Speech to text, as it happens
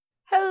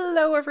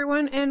Hello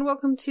everyone, and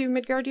welcome to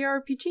Midgardia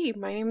RPG.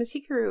 My name is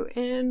Hikaru,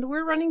 and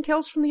we're running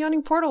Tales from the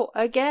Yawning Portal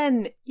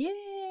again!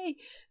 Yay!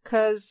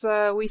 Because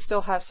we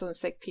still have some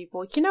sick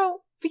people. You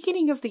know,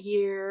 beginning of the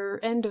year,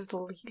 end of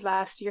the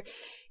last year,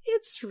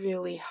 it's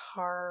really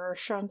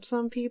harsh on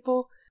some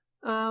people.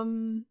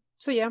 So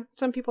yeah,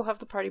 some people have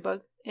the party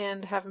bug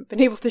and haven't been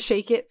able to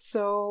shake it,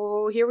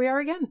 so here we are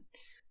again.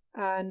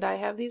 And I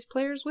have these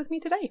players with me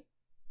today.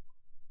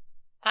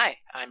 Hi,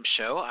 I'm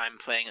Sho. I'm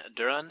playing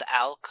Durand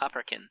Al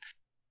Copperkin,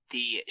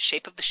 the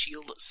Shape of the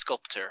Shield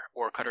sculptor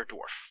or cutter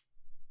dwarf.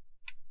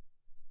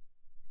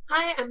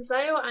 Hi, I'm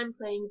Zayo. I'm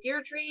playing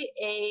Deirdre,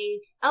 a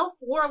elf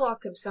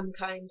warlock of some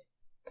kind.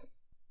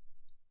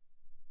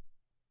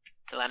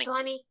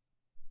 Delaney.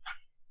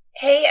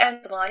 Hey,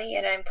 I'm Delaney,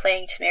 and I'm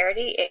playing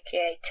Temerity,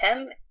 aka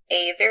Tem,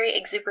 a very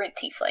exuberant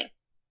tiefling.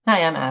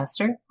 Hi, I'm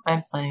Aster.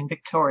 I'm playing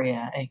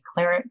Victoria, a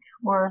cleric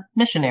or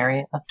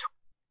missionary of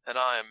And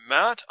I'm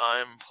Matt.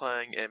 I'm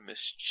playing a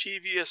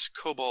mischievous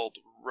kobold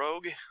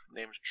rogue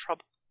named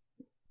Trouble.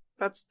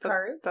 That's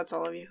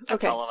all of you.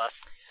 That's okay. all of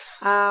us.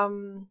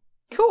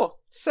 Cool.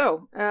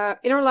 So,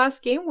 in our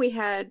last game, we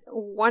had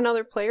one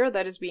other player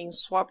that is being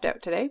swapped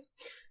out today.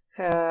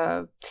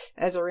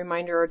 As a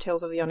reminder, our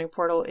Tales of the Yawning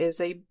Portal is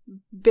a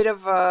bit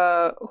of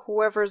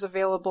whoever's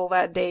available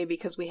that day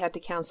because we had to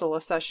cancel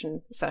a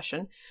session.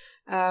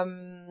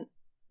 So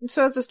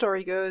as the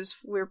story goes,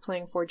 we're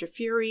playing Forge of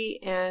Fury,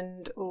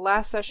 and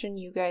last session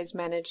you guys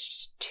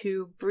managed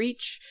to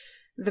breach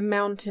the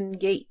mountain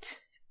gate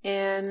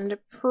and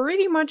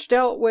pretty much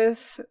dealt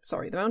with,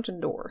 the mountain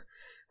door.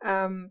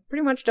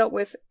 Pretty much dealt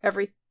with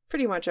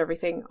pretty much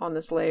everything on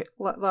this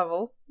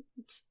level.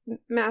 It's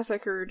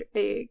massacred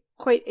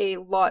quite a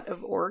lot of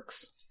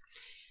orcs.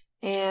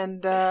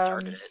 And, I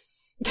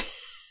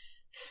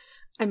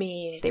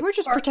mean, they were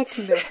just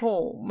protecting their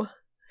home.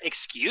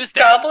 Excuse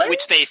them, Goblins?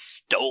 which they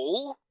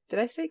stole? Did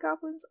I say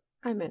goblins?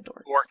 I meant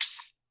orcs.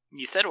 Orcs.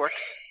 You said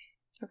orcs.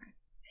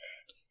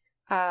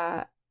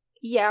 Okay.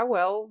 Yeah,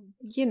 well,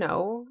 you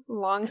know,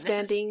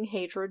 long-standing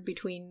hatred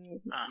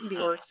between the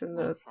orcs and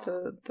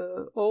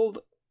the old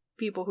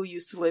people who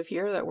used to live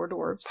here that were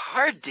dwarves.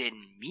 Pardon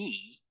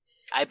me.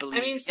 I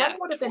believe. Some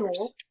would have been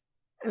old.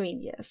 I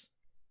mean, yes.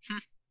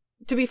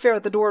 To be fair,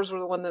 the dwarves were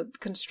the one that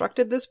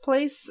constructed this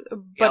place,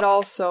 but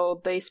also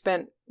they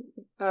spent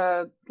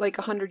like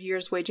 100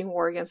 years waging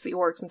war against the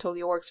orcs until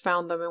the orcs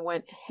found them and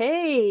went,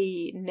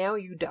 "Hey, now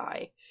you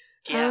die."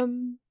 Yeah.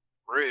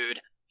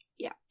 Rude.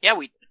 Yeah. Yeah,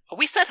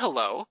 we said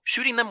hello.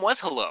 Shooting them was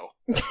hello.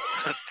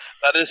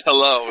 That is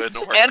hello in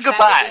orc. And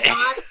goodbye.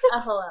 That is not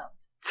a hello.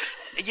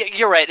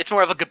 You're right. It's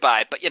more of a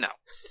goodbye, but you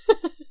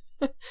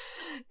know.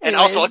 And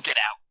also a get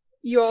out.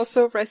 You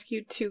also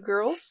rescued 2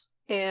 girls,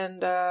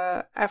 and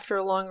after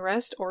a long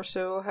rest,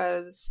 Orso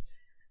has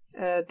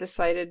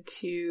decided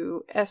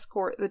to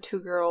escort the 2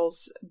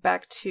 girls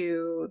back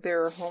to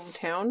their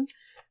hometown,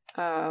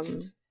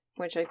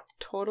 which I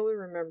totally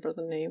remember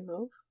the name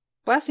of.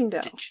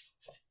 Blasingdale.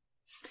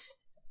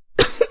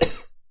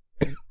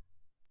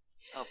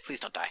 Oh, please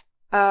don't die.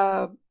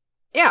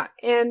 Yeah,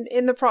 and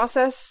in the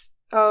process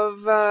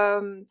of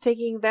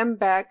taking them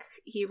back,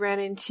 he ran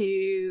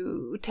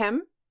into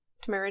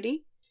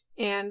Temerity,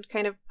 and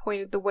kind of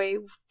pointed the way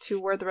to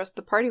where the rest of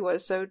the party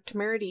was. So,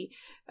 Temerity,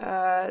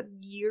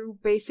 you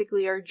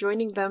basically are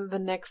joining them the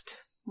next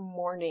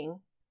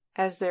morning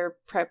as they're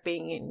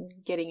prepping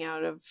and getting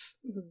out of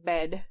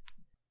bed.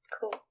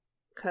 Cool.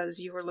 Because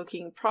you were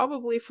looking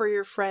probably for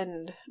your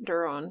friend,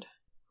 Durand,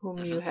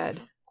 whom you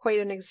had quite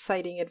an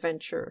exciting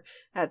adventure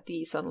at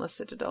the Sunless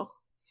Citadel.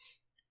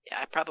 Yeah,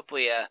 I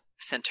probably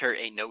sent her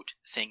a note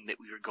saying that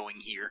we were going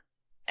here,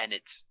 and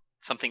it's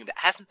something that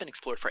hasn't been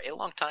explored for a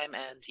long time,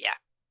 and yeah.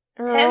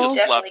 Tem Just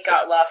definitely left.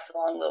 got lost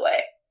along the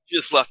way. She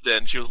just left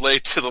in. She was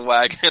late to the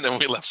wagon, and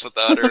we left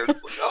without her.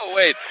 It's like, oh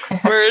wait,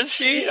 where is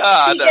she? He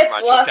Never gets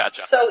mind. She'll catch lost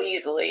up. so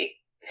easily.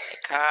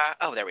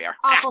 Oh, there we are.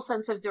 Awful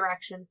sense of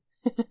direction.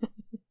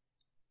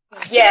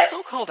 Yes.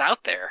 It's so cold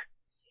out there.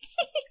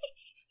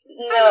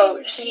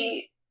 No,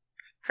 she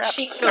Crap.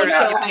 She There came we Orso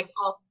are. out. has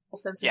awful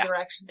sense of Yeah,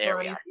 direction. there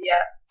we Delaney. are. Yeah.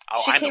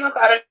 Oh, She I'm came the up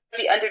out of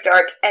the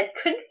Underdark and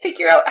couldn't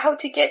figure out how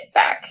to get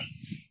back.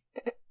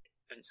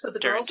 So the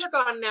girls are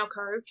gone now,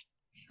 Courage.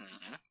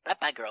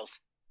 Bye-bye,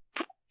 girls.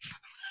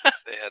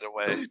 They head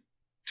away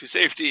to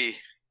safety,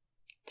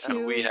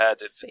 and we head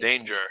into safety.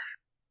 danger.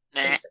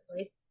 Nah.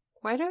 Basically.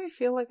 Why do I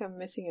feel like I'm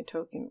missing a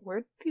token?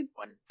 Where did...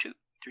 1, 2,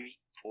 3,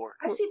 4,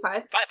 I see 5.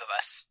 5 of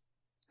us.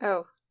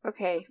 Oh,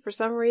 okay. For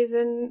some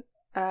reason,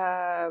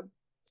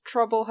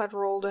 Trouble had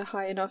rolled a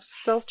high enough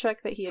stealth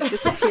check that he had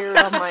disappeared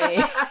on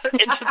my...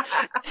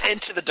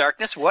 Into the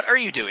darkness. What are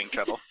you doing,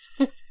 Trouble?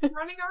 Running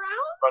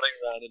around? Running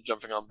around and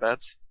jumping on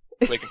beds,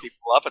 waking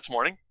people up. It's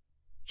morning.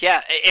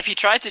 Yeah, if you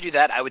tried to do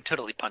that, I would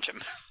totally punch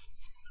him.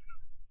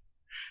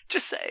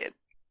 Just saying.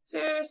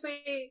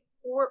 Seriously,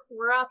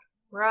 we're up.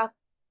 We're up.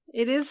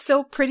 It is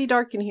still pretty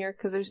dark in here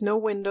because there's no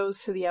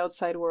windows to the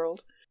outside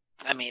world.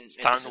 I mean, It's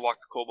time to walk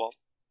the kobold.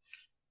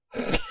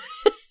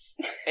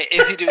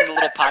 Is he doing the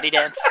little potty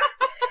dance?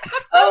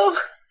 Oh!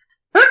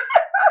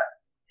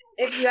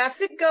 If you have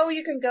to go,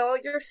 you can go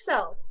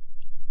yourself.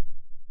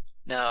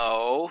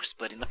 No,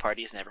 splitting the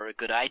party is never a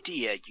good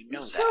idea. You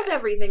know We killed that.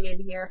 everything in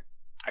here.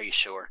 Are you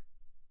sure?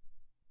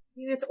 I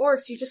mean, it's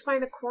orcs. You just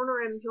find a corner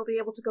and you'll be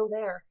able to go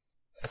there.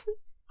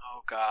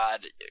 Oh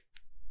God,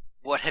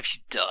 what have you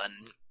done?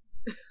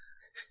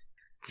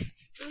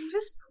 I'm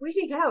just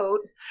pointing out.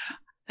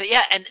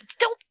 Yeah, and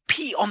don't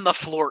pee on the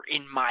floor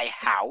in my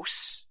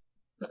house.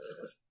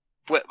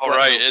 All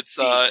right, it's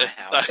I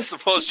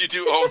suppose you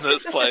do own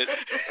this place.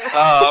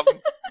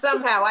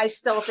 Somehow, I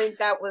still think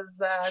that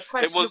was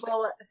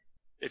questionable.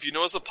 If you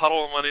notice a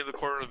puddle in any of the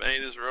corners of any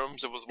of these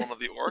rooms, it was one of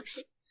the orcs.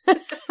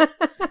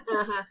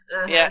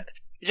 Yeah,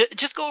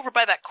 just go over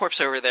by that corpse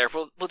over there.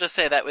 We'll just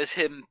say that was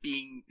him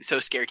being so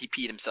scared he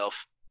peed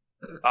himself.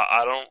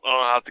 I don't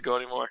have to go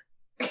anymore.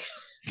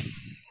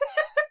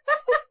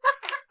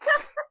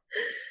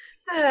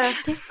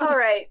 All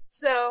right,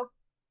 so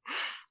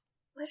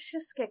let's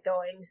just get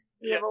going.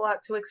 We have a lot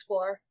to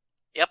explore.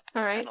 Yep.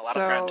 All right, And a lot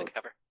of ground to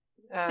cover.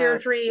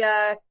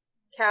 Deirdre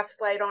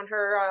cast light on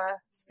her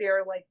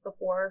spear like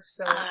before,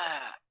 so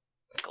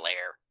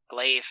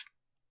Glaive.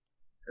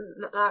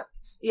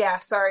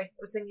 sorry, I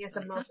was thinking of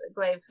something else.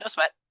 Glaive. No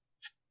sweat.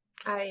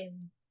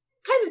 I'm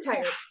kind of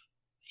tired.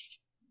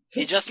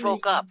 You just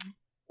woke up.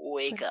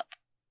 Wake up.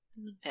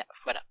 Yeah,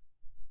 what up?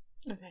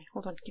 Okay,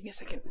 hold on. Give me a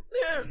second.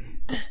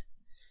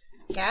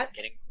 Cat?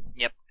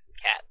 Yep,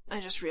 cat.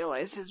 I just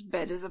realized his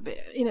bed is a bit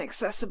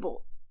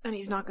inaccessible, and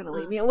he's not going to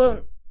leave me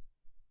alone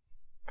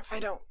if I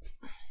don't.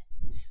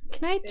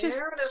 Can I just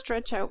Fair enough.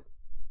 stretch out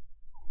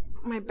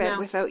my bed No.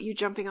 without you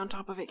jumping on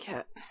top of it,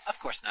 Cat? Of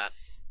course not.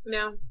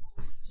 No.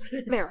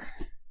 There.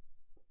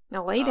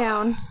 Now lay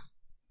down.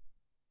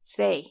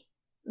 Stay.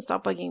 And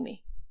stop bugging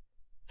me.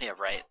 Yeah,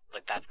 right.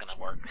 Like that's gonna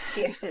work.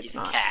 Yeah, It's He's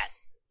not. a cat.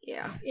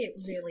 Yeah. it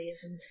really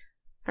isn't.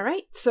 All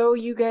right. So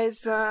you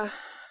guys, I'm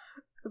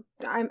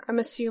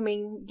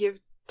assuming give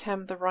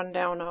Tem the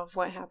rundown of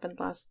what happened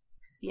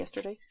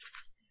yesterday.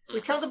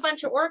 We killed a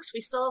bunch of orcs.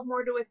 We still have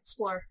more to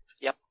explore.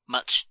 Yep,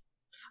 much.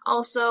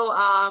 Also,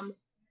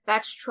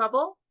 that's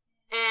Trouble.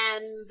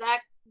 And that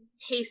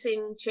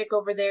pacing chick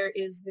over there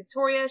is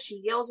Victoria.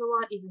 She yells a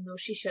lot, even though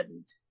she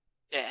shouldn't.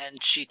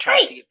 And she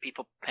tries to give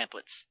people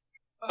pamphlets.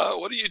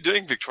 What are you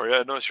doing, Victoria?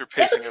 I notice you're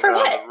pacing Pamphlets for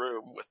around what? the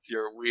room with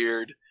your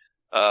weird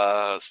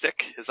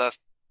stick. Is that?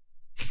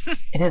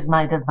 It is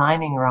my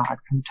divining rod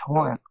from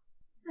Torin.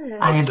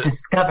 I have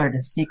discovered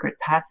a secret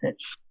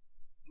passage.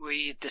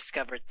 We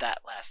discovered that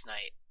last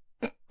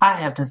night. I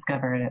have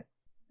discovered it.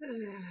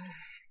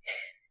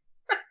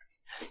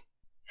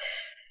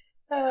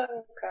 Oh,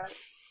 God.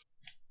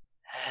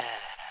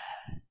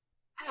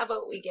 How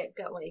about we get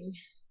going?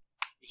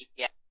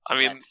 Yeah. I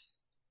mean, that's-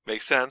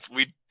 makes sense.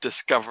 We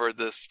discovered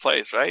this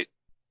place, right?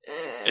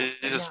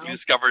 It's just we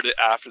discovered it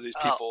after these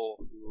people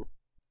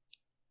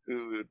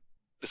who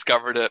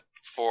discovered it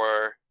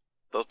before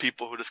those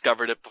people who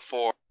discovered it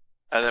before,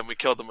 and then we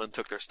killed them and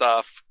took their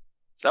stuff.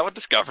 Is that what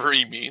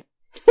discovery means?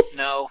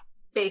 no,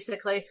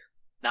 Basically.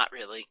 not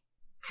really.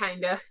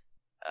 Kinda.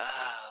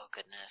 Oh,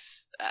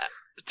 goodness.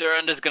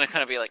 Durand is gonna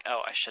kind of be like,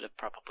 oh, I should have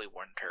probably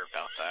warned her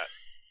about that.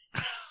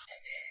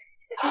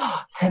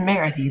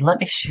 Temerity, let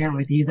me share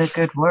with you the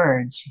good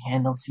word. She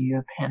handles you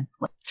a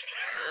pamphlet.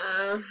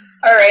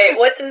 Alright,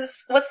 what's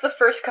the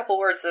first couple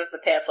words of the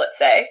pamphlet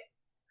say?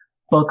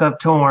 Book of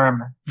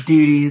Torm,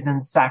 duties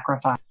and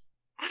sacrifice.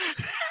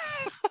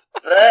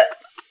 The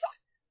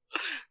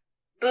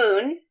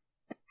boon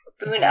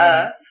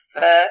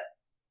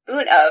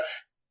of.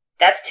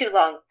 That's too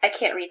long. I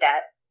can't read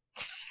that.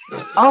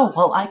 Oh,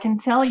 well, I can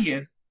tell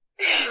you.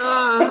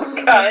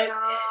 Oh, God.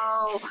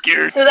 no.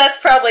 Scared. So that's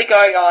probably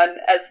going on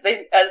as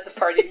the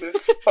party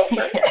moves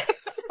forward. Yeah.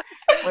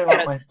 We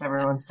won't waste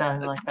everyone's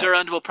time like that.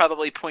 Durand will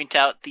probably point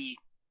out the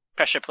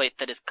pressure plate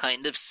that is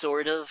kind of,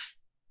 sort of,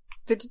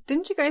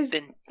 Didn't you guys?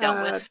 been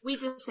dealt with. We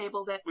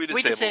disabled it. We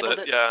We disabled disabled it.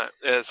 it. Yeah.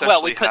 It essentially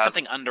Well, we put had-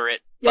 something under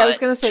it. Yeah, I was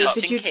but gonna say, just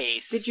did in you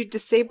case. did you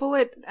disable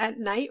it at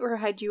night, or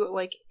had you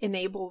like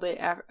enabled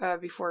it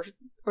before,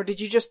 or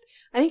did you just?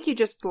 I think you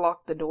just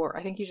locked the door.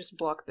 I think you just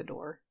blocked the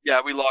door.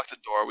 Yeah, we locked the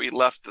door. We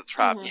left the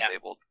trap Mhm. Yeah.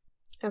 disabled.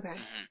 Okay,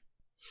 Mhm.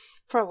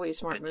 probably a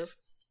smart move.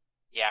 Goodness.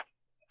 Yeah.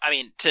 I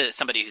mean, to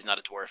somebody who's not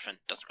a dwarf and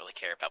doesn't really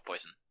care about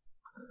poison.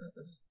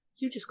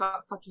 You just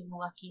got fucking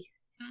lucky.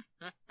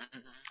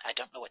 I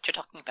don't know what you're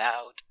talking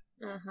about.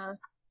 Uh-huh.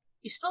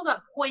 You still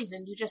got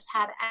poison, you just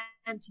had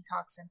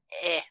antitoxin.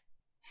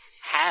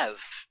 Have,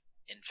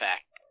 in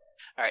fact.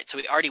 Alright, so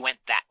we already went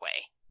that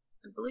way.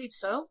 I believe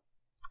so.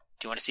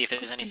 Do you want to see if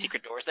there's any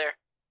secret doors there?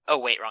 Oh,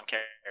 wait, wrong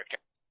character.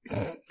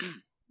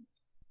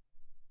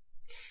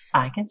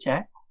 I can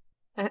check.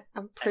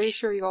 I'm pretty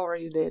sure you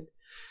already did.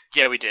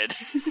 Yeah, we did.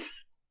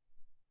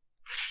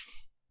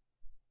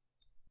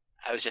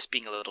 I was just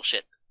being a little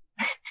shit.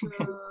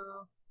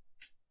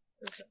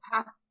 There's a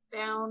path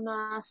down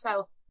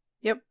south.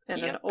 Yep, and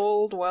an Yep.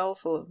 old well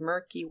full of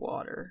murky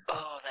water.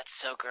 Oh, that's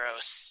so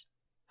gross.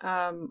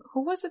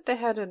 Who was it that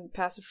had a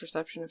passive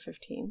perception of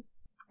 15?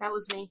 That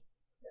was me.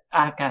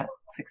 I've got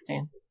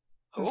 16.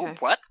 Oh, Okay.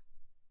 what?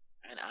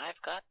 And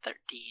I've got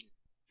 13.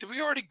 Did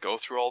we already go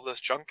through all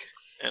this junk?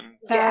 and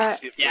Yeah.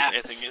 see if Yeah.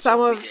 there's anything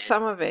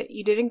Some of it.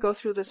 You didn't go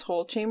through this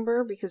whole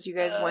chamber because you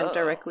guys went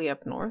directly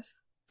up north.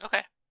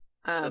 Okay.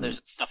 So Um,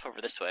 there's stuff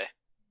over this way.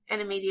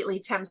 And immediately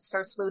Tem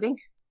starts looting.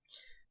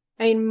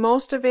 I mean,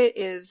 most of it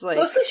is like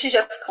Mostly she's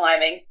just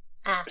climbing.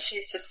 Ah.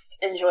 She's just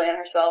enjoying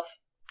herself.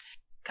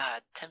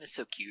 God, Tim is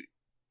so cute.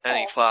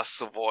 any Oh.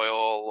 flasks of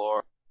oil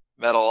or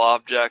metal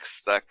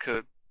objects that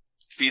could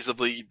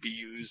feasibly be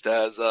used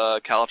as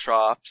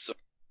caltrops.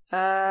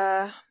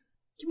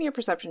 give me a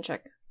perception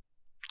check.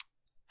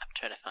 I'm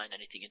trying to find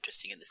anything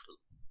interesting in this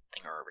little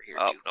thing or over here,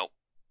 Oh, too. nope.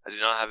 I do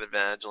not have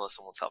advantage unless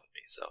someone's helping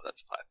me, so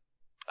that's 5.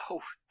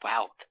 Oh,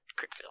 wow.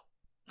 Crit fail.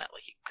 Not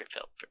like crit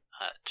fail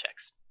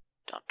checks.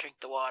 Don't drink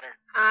the water.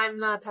 I'm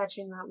not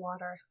touching that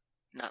water.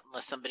 Not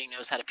unless somebody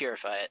knows how to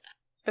purify it.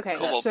 Okay,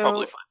 Kobold so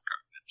probably finds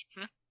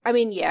I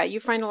mean, yeah,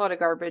 you find a lot of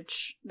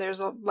garbage. There's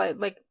a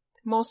like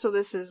most of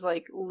this is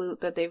like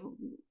loot that they've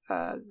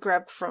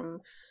grabbed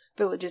from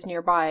villages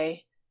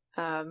nearby.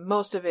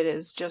 Most of it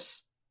is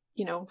just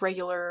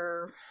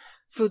regular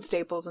food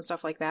staples and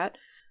stuff like that.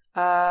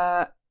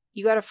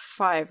 You got a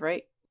 5,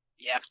 right?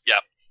 Yeah.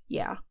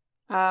 Yeah.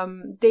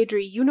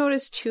 Daedry, you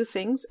notice 2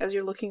 things as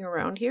you're looking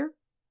around here.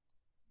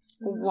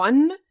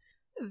 One,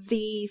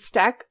 the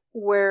stack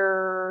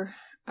where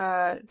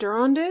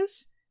Durand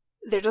is,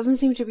 there doesn't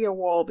seem to be a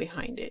wall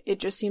behind it. It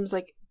just seems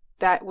like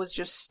that was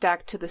just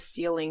stacked to the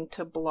ceiling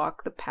to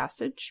block the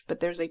passage, but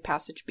there's a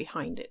passage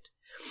behind it.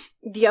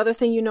 The other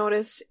thing you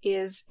notice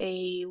is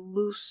a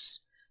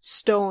loose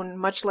stone,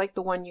 much like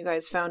the one you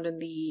guys found in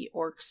the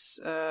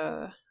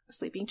orcs'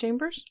 sleeping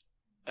chambers,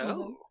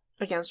 Oh.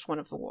 against one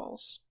of the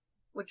walls.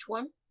 Which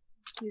one?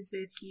 Is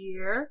it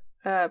here?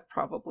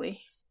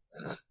 Probably.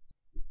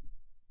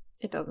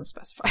 It doesn't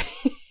specify.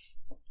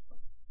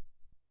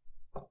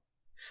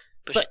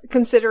 But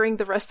considering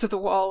the rest of the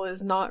wall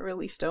is not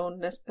really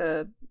stone,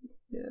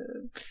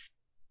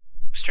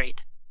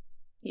 Straight.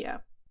 yeah.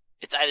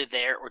 It's either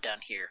there or down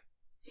here.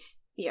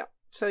 Yeah.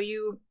 So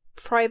you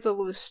pry the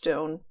loose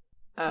stone,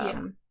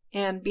 Yeah.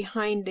 and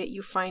behind it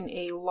you find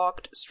a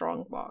locked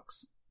strong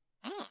box.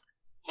 Hmm.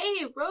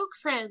 Hey, rogue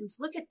friends,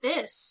 look at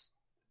this.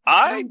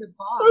 I? Found the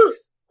box. Ooh,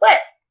 what?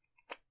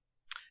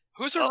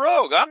 Who's a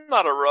rogue? I'm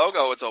not a rogue.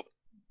 Oh, it's open.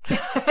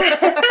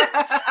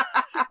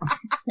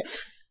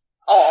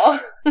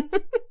 Aw.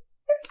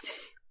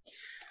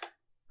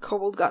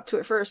 Kobold got to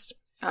it first.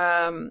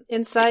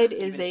 Inside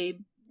is a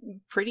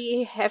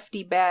pretty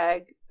hefty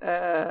bag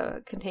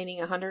containing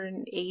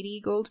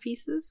 180 gold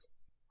pieces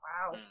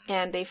Wow.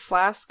 and a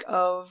flask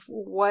of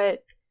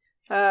what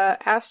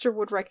Aster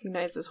would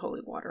recognize as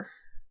holy water.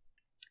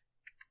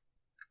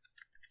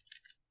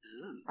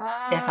 Ooh.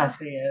 If I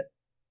see it.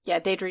 Yeah,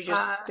 Daedry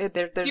just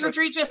there's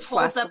Deirdre a just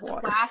holds flask up of the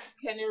water. flask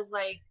and is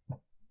like,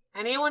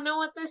 anyone know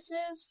what this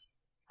is?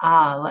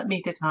 Let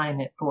me define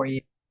it for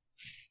you.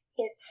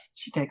 It's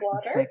She takes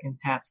water? the stick and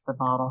taps the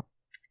bottle.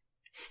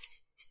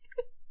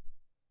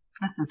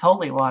 This is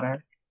holy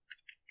water.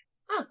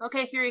 Oh,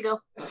 okay, here you go.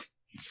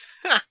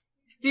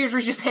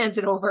 Deirdre just hands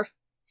it over.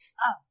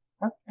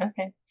 Oh,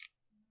 okay.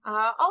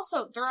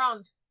 Also,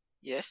 Durand,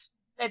 Yes?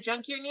 that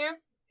junk you're near,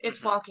 it's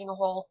Mhm. blocking a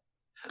hole.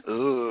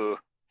 Ooh.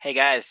 Hey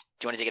guys,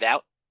 do you want to dig it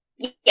out?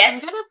 I'm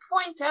yes. gonna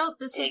point out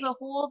this is Dig. a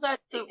hole that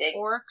the Dig, dig.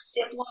 orcs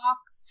Dig.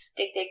 blocked.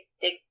 Dig, dig,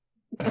 dig.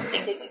 Dig,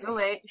 dig, dig. Oh,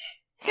 wait.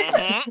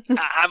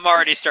 I'm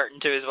already starting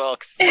to as well.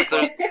 'Cause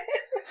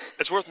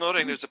It's worth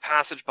noting there's a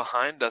passage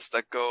behind us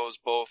that goes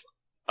both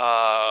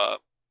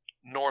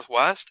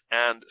northwest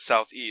and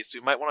southeast.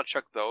 We might want to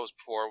check those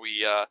before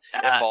we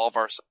involve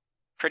ourselves.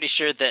 pretty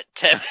sure that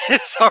Tim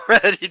is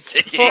already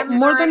digging. Well, Tim's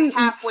more already than-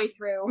 halfway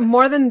through.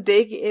 More than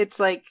dig, it's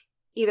like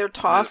either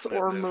toss Move,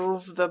 or move.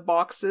 move the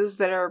boxes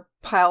that are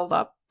piled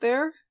up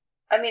there.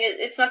 I mean,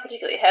 it's not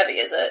particularly heavy,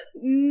 is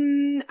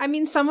it? I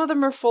mean, some of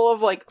them are full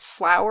of like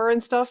flour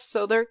and stuff,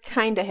 so they're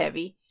kind of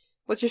heavy.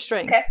 What's your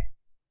strength? Okay.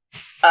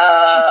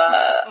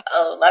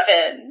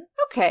 11.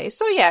 Okay,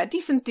 so yeah,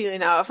 decently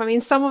enough. I mean,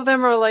 some of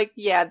them are like,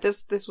 yeah,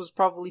 this was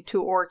probably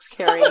 2 orcs Some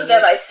carrying of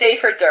them it. I say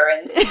for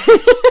Durand.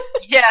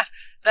 Yeah,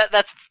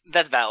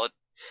 that's valid.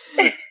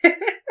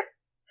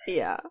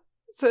 Yeah,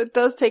 so it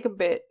does take a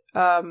bit.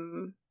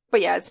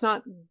 But yeah, it's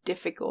not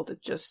difficult.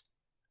 It's just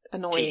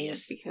annoying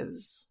Tedious.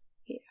 because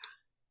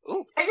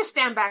Ooh, I just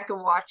stand back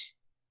and watch.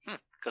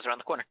 goes around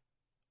the corner.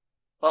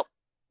 Well,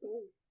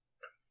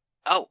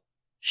 oh,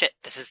 shit,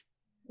 this is...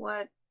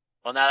 What?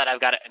 Well, now that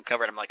I've got it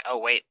uncovered, I'm like, oh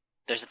wait,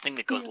 there's a thing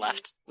that goes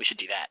left. We should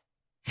do that.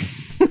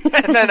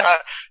 And then,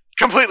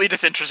 completely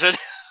disinterested.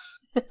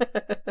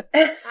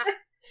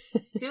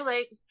 Too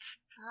late.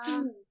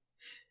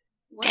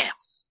 What? Damn.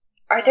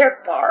 Are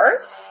there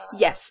bars?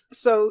 yes.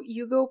 So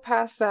you go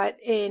past that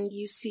and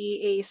you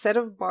see a set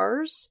of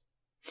bars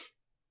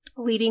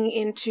leading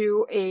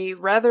into a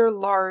rather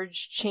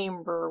large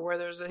chamber where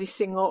there's a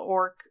single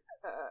orc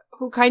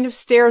who kind of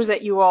stares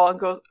at you all and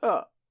goes,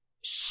 "Oh,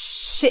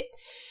 shit,"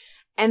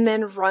 and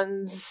then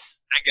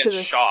runs And to get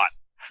the shot.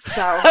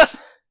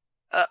 south.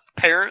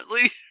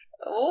 Apparently,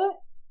 Oh,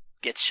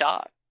 gets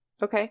shot.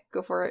 Okay,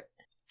 go for it.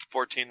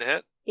 14 to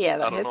hit. Yeah, I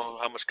that don't hits. know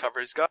how much cover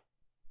he's got.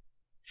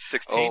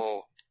 16.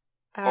 Oh,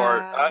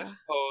 Or I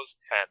suppose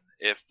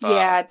 10 if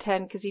yeah,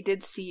 10, because he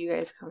did see you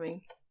guys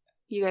coming.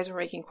 You guys were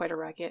making quite a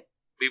racket.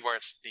 we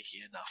weren't sneaky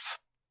enough.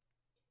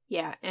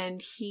 Yeah,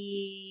 and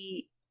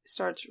he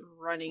starts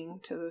running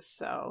to the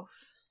south.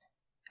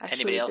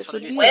 Anybody else this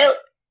wanna would do be something?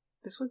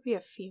 this would be a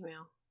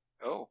female.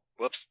 Oh,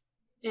 whoops.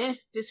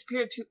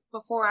 Disappeared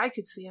before I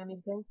could see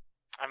anything.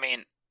 I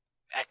mean,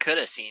 I could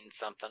have seen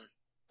something,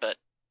 but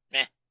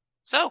meh.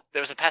 So,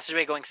 there was a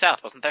passageway going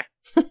south, wasn't there?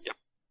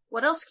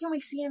 What else can we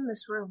see in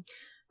this room?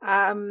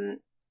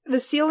 The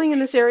ceiling in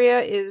this area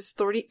is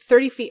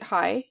 30 feet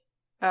high.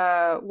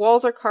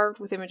 Walls are carved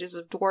with images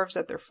of dwarves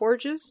at their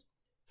forges.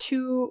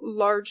 2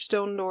 large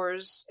stone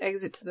doors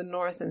exit to the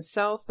north and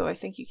south, though I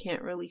think you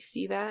can't really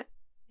see that.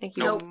 I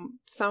think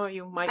some of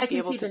you might be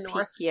able to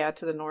peek,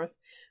 to the north.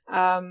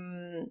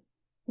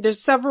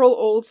 There's several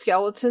old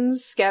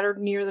skeletons scattered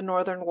near the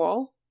northern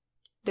wall.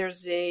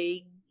 There's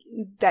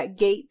that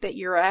gate that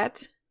you're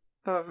at.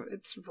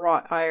 It's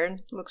wrought iron.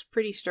 Looks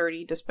pretty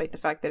sturdy, despite the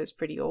fact that it's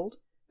pretty old.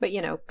 But,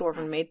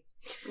 dwarven made.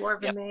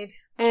 Dwarven made.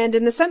 And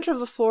in the center of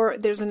the floor,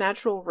 there's a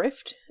natural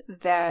rift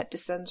that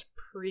descends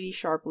pretty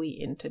sharply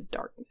into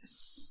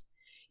darkness.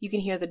 You can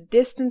hear the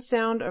distant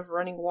sound of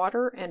running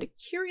water and a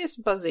curious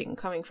buzzing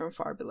coming from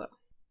far below.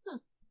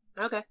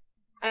 Okay.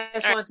 I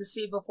just wanted to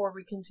see before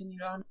we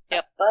continued on.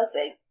 Yep.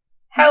 Buzzing.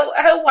 How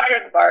wide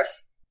are the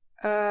bars?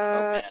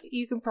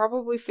 You can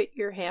probably fit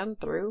your hand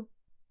through.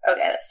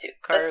 Okay, that's too.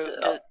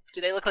 Karu,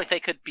 do they look like they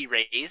could be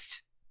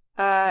raised?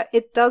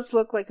 It does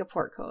look like a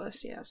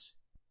portcullis, yes.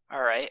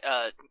 Alright,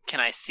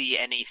 can I see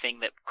anything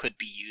that could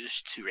be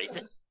used to raise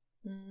it?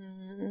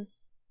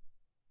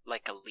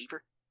 Like a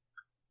lever?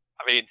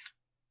 I mean,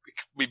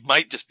 we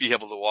might just be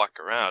able to walk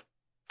around.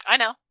 I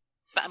know.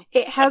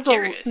 It has I'm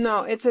curious.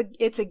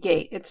 it's a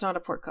gate. It's not a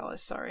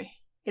portcullis, sorry.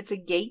 It's a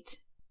gate.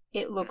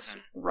 It looks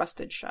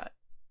rusted shut.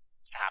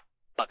 Ah,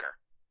 bugger.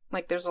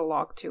 Like there's a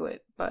lock to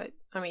it, but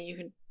I mean you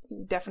can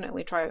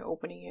definitely try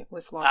opening it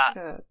with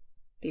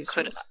thieves'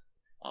 tools.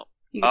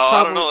 You could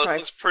I don't know, this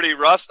looks pretty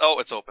rust. Oh,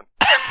 it's open.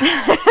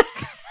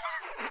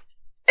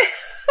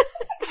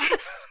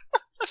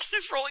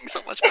 She's rolling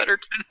so much better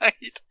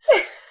tonight.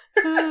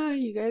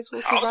 You guys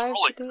will survive. I was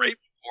rolling today. great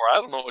before.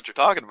 I don't know what you're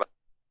talking about.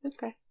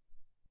 Okay.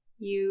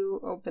 You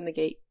open the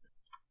gate.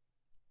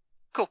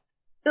 Cool.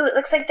 Ooh, it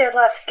looks like there are a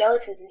lot of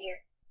skeletons in here.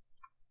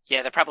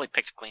 Yeah, they're probably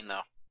picked clean,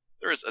 though.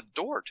 There is a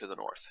door to the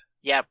north.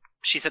 Yeah,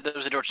 she said there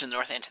was a door to the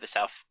north and to the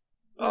south.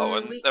 Oh,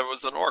 and there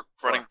was an orc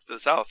running to the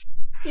south.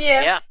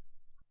 Yeah.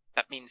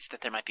 That means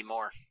that there might be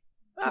more.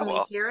 Can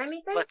we hear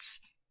anything?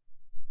 Let's...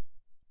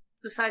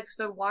 Besides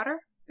the water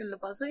and the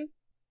buzzing?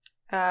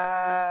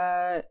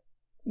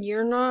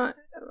 You're not...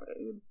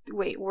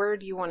 Wait, where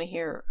do you want to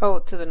hear? Oh,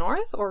 to the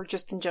north? Or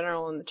just in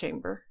general in the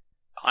chamber?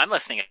 Oh, I'm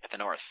listening at the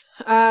north.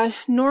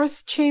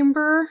 North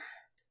chamber.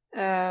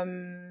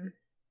 The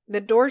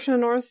door to the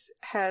north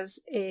has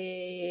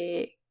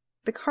the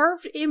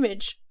carved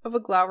image of a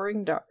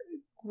glowering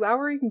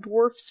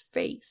dwarf's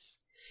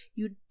face.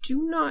 You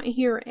do not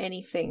hear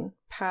anything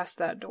past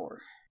that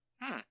door.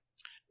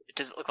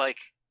 Does it look like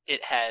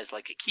it has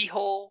like a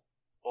keyhole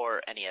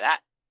or any of that?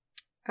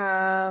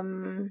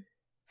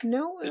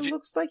 No, it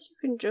looks like you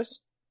can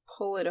just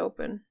pull it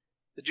open.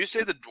 Did you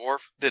say the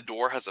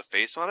door has a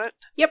face on it?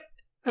 Yep.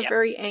 A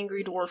very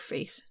angry dwarf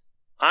face.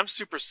 I'm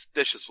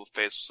superstitious with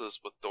faces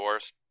with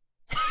doors.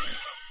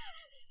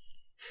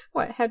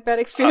 What, had bad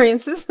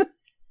experiences?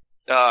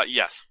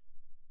 Yes.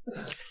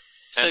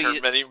 So and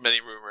heard many, many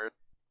rumors.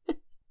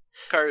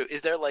 Karu,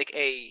 is there like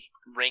a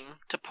ring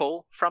to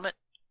pull from it?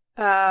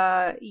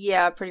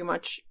 Yeah, pretty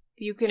much.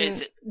 You can...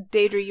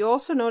 Daedra, you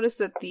also notice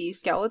that the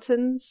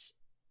skeletons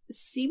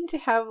seem to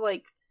have,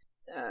 like,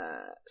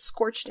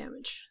 scorch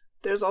damage.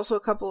 There's also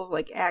a couple of,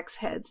 like, axe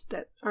heads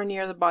that are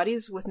near the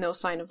bodies with no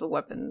sign of the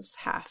weapon's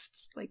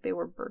hafts. Like, they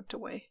were burnt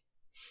away.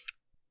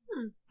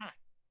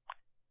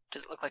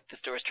 Does it look like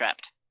this door is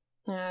trapped?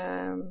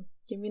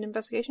 Give me an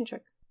investigation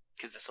check.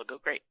 Because this will go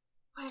great.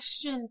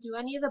 Question, do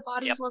any of the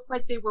bodies look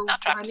like they were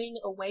running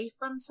away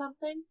from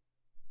something?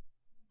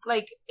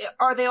 Like,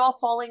 are they all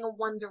falling in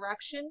one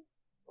direction?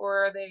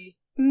 Or are they...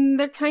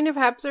 They're kind of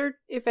haphazard.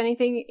 If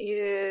anything,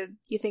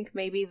 you think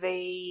maybe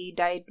they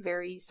died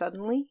very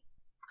suddenly.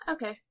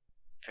 Okay.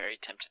 Very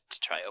tempted to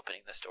try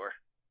opening this door.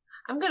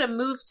 I'm gonna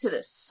move to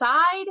the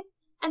side,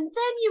 and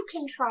then you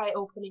can try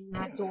opening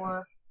that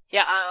door.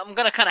 Yeah, I'm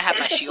gonna kind of have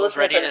my shield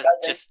ready to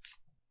just...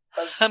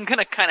 I'm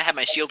gonna kind of have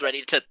my shield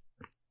ready to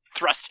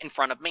thrust in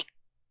front of me.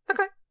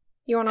 Okay.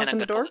 You want to open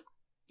the door?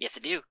 Yes, I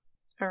do.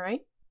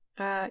 Alright.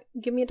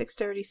 Give me a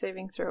dexterity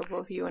saving throw,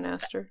 both you and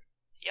Aster.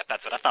 Yep,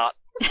 that's what I thought.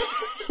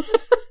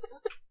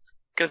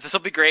 Because this will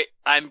be great.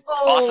 I'm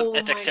awesome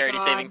at dexterity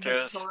saving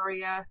throws.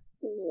 Victoria.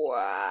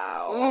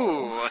 Wow.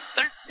 Ooh,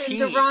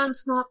 13. And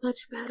Duran's not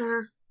much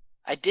better.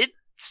 I did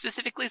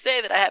specifically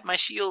say that I had my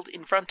shield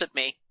in front of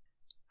me.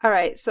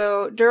 Alright,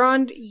 so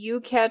Durand, you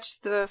catch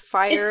the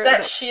fire... Is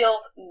that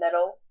shield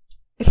metal?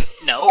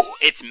 No,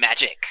 it's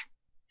magic.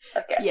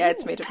 Okay. Yeah,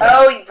 it's made of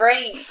Oh,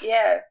 right,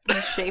 yeah.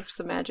 It shapes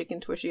the magic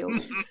into a shield.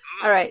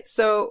 Alright,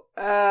 so,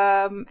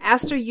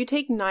 Aster, you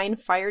take 9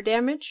 fire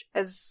damage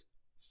as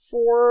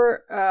 8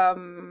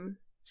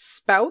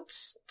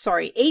 spouts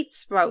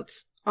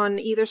on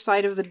either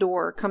side of the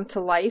door come to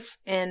life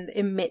and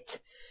emit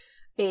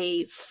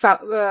a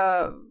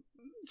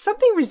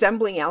something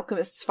resembling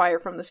alchemist's fire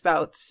from the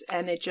spouts,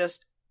 and it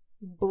just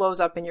blows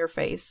up in your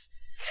face.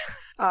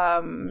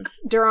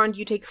 Durand,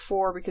 you take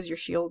 4 because your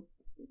shield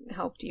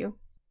helped you.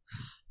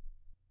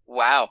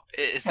 Wow.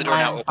 Is the door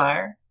now open?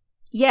 Fire?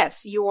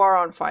 Yes, you are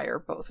on fire,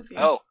 both of you.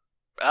 Oh.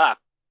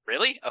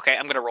 Really? Okay,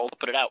 I'm gonna roll to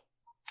put it out.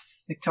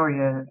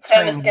 Victoria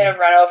Tim is gonna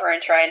run over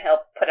and try and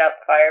help put out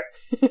the fire.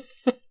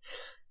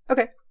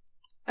 Okay.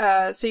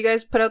 So you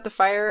guys put out the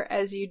fire.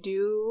 As you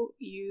do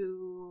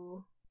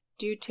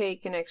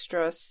take an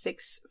extra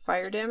 6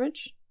 fire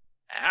damage.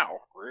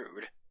 Ow,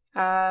 rude.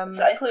 Does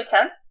that include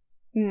Tim?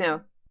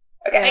 No.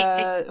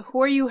 Okay.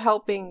 Who are you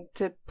helping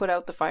to put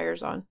out the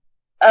fires on?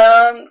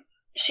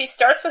 She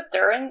starts with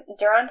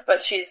Durand,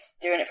 but she's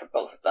doing it for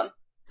both of them.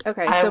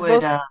 Okay, I so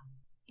would, both...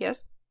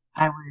 Yes?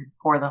 I would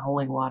pour the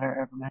holy water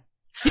over my...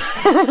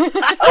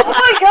 Oh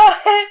my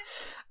god!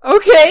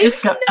 Okay! I was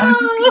just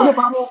getting a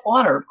bottle of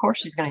water. Of course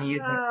she's going to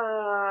use it.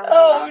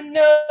 Oh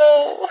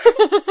no!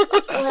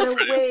 What a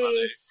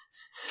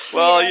waste.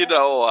 Well, you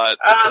know what?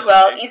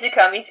 Well, easy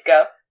come, easy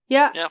go.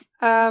 Yeah. Yeah.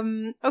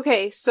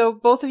 Okay, so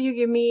both of you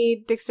give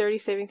me dexterity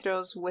saving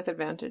throws with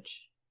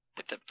advantage.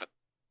 This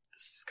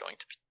is going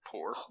to be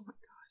poor.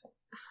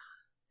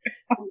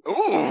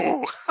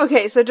 Ooh!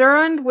 Okay, so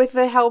Durand, with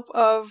the help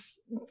of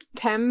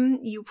Tem,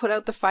 you put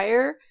out the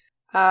fire.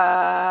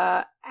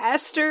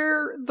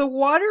 Aster, the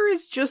water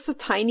is just a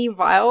tiny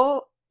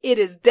vial. It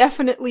is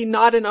definitely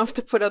not enough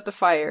to put out the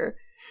fire.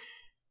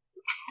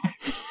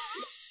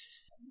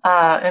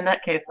 In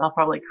that case, I'll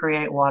probably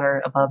create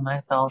water above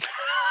myself.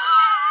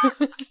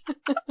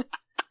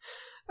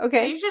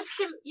 Okay.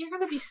 You're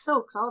gonna be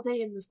soaked all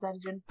day in this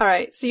dungeon.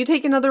 Alright, so you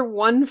take another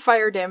 1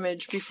 fire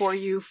damage before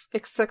you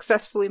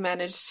successfully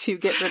manage to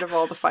get rid of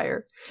all the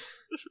fire.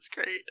 This is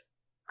great.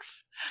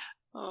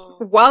 Oh.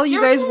 While you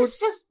guys were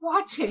just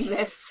watching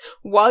this.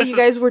 While you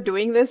guys were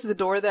doing this, the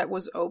door that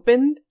was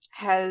opened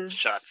has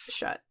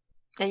shut.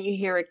 And you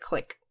hear it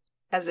click.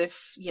 As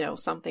if,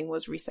 something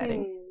was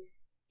resetting.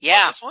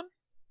 Yeah. This one?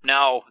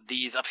 No,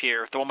 these up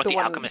here. The one with the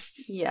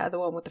alchemists. Yeah, the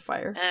one with the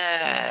fire.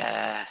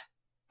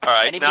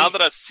 Alright, now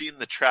that I've seen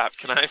the trap,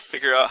 can I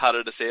figure out how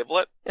to disable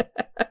it?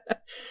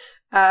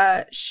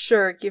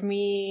 Sure, give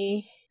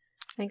me...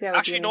 I think that would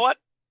Actually, you know what?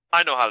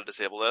 I know how to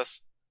disable this.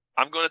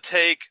 I'm going to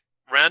take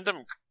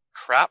random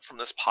crap from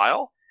this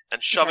pile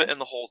and shove it in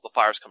the holes the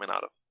fire's coming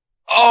out of.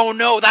 Oh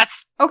no,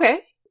 that's...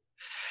 Okay.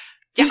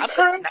 Yeah,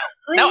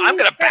 now I'm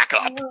gonna back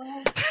up.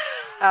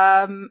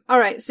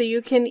 Alright, so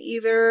you can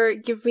either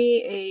give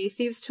me a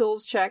Thieves'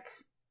 Tools check,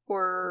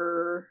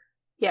 or...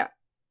 Yeah,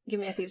 give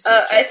me a Thieves' Tools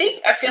check.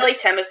 I feel like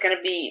Tem is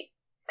gonna be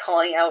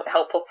calling out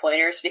helpful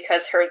pointers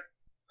because her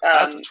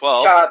That's a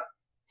 12.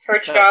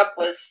 job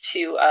was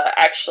to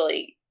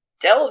actually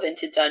delve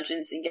into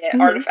dungeons and get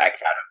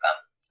artifacts out of them.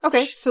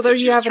 Okay, so there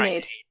you have an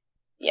aid.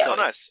 Yeah. So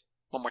nice.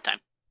 One more time.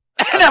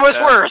 That was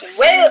worse!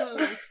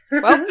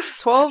 Well,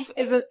 12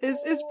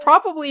 is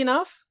probably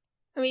enough.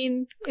 I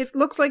mean, it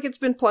looks like it's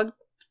been plugged.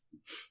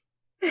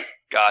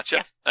 Gotcha.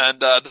 Yeah. And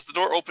does the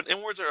door open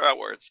inwards or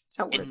outwards?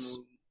 Outwards.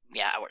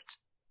 Outwards.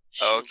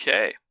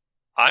 Okay.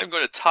 I'm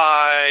going to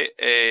tie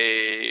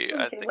a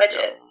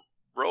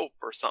rope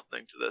or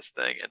something to this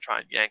thing and try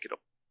and yank it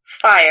up.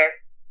 Fire.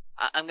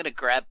 I'm going to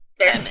grab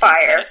There's Tem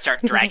fire. and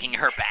start dragging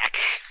her back.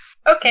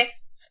 Okay.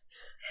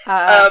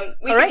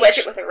 We can wedge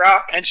it with a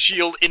rock. And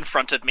shield in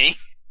front of me.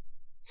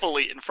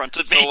 Fully in front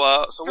of me.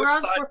 So which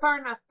side? We're far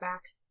enough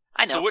back.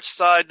 I know. So which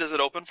side does it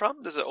open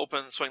from? Does it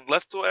swing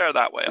left way or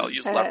that way? I'll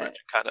use leverage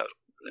kind of.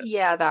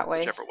 Yeah, that way.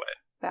 Whichever way.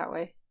 That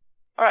way.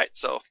 Alright,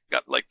 so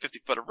got like 50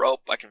 foot of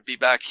rope. I can be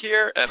back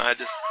here and I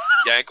just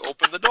yank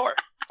open the door.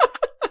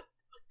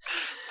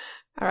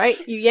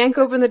 Alright, you yank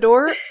open the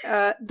door.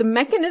 The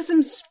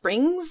mechanism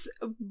springs,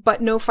 but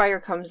no fire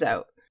comes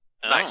out.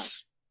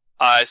 Nice.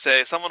 I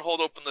say, someone hold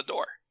open the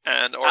door.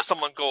 Or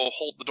someone go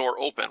hold the door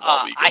open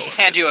while we go. I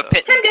hand you a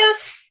pit. Tim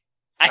goes.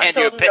 I hand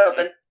you a pit.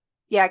 Open.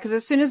 Yeah, because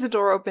as soon as the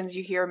door opens,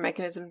 you hear a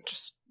mechanism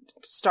just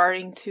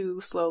starting to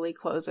slowly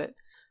close it.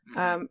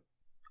 I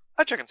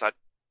check inside.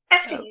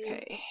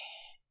 Okay.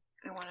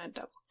 I want to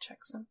double check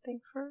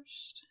something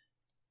first.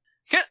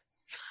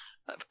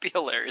 That would be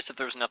hilarious if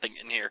there was nothing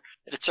in here.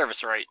 It'd serve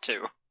us right,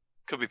 too.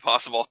 Could be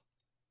possible.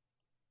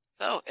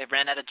 So, it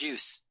ran out of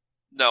juice.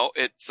 No,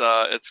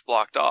 it's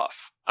blocked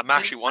off. I'm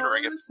actually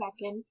wondering if...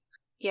 Second.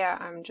 Yeah,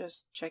 I'm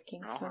just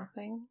checking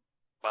something.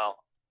 Well,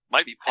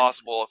 might be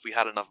possible if we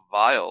had enough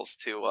vials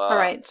to...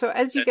 Alright, so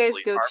as you guys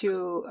go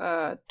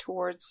to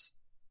towards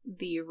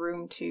the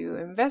room to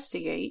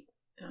investigate,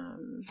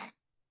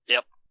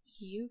 yep,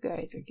 you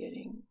guys are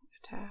getting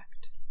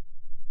attacked.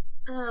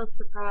 Oh,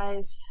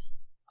 surprise.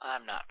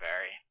 I'm not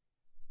very.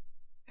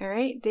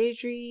 Alright,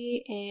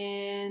 Daedry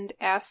and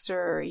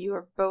Aster, you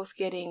are both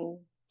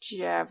getting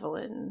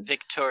javelin.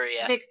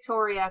 Victoria.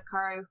 Victoria,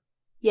 Karu.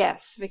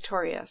 Yes,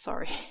 Victoria,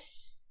 sorry.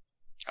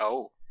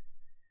 Oh.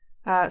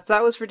 So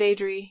that was for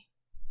Daedry.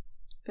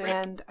 Rip.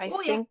 And I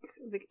think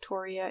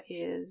Victoria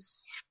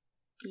is...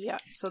 Yeah,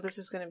 so this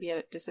is going to be at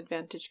a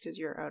disadvantage because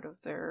you're out of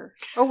their...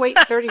 Oh, wait,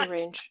 30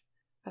 range.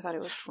 I thought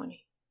it was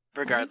 20.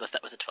 Regardless,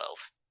 that was a 12.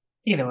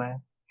 Either way.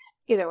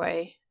 Either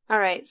way.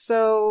 Alright,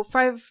 so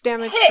 5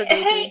 damage Hey, for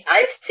Daedry. hey,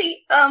 I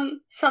see,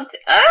 something.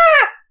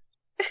 Ah!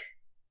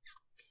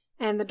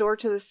 And the door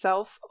to the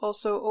south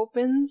also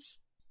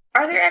opens.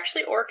 Are there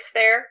actually orcs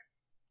there?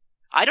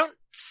 I don't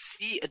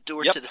see a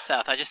door Yep. to the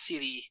south. I just see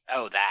the...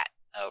 Oh, that.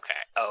 Okay.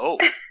 Oh.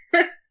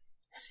 I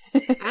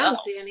Oh. don't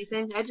see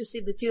anything. I just see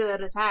the two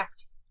that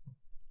attacked.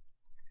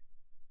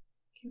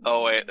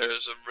 Oh wait,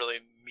 there's a really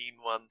mean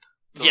one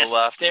to Yes, the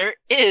left. there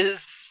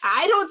is.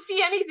 I don't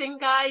see anything,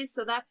 guys,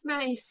 so that's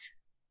nice.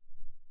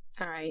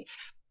 Alright.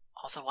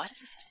 Also, why does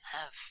this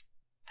have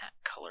that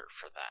color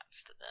for that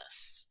to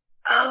this?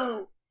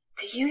 Oh,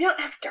 do you not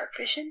have dark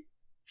vision?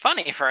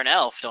 Funny for an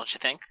elf, don't you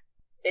think?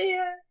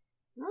 Yeah.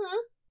 Mm-hmm.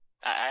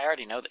 I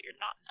already know that you're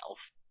not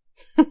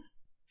an elf.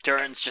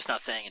 Durin's just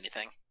not saying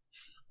anything.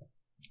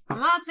 I'm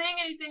not saying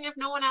anything if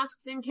no one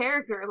asks in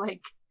character,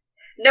 like...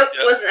 Nope,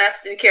 Yep. wasn't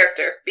asked in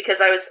character because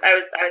I was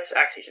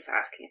actually just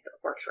asking if the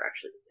orcs were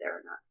actually there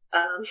or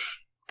not.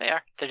 They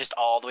are. They're just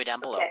all the way down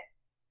below. Okay.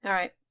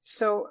 Alright,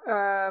 so,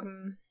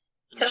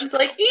 Sounds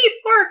like eat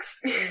orcs.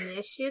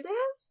 Initiative?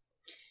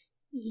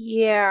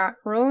 yeah,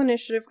 roll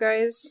initiative,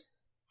 guys.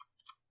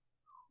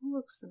 Who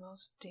looks the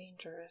most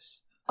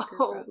dangerous?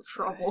 Oh,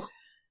 trouble.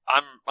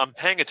 I'm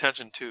paying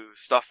attention to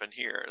stuff in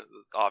here,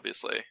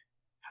 obviously.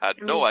 Had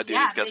no idea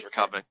yeah, these guys were makes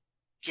coming. sense.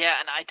 Yeah,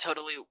 and I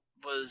totally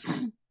was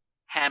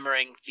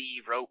hammering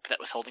the rope that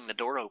was holding the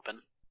door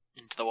open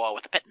into the wall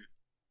with a pitten.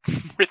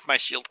 With my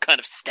shield kind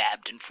of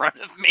stabbed in front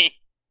of me.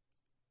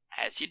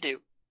 As you do.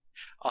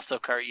 Also,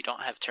 Kari, you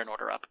don't have turn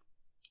order up.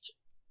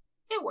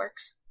 It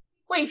works.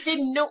 Wait,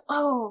 didn't know...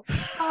 Oh,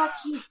 fuck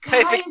you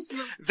Hey, guys!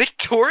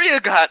 Victoria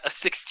got a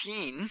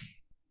 16.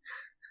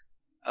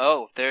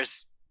 Oh,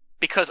 there's...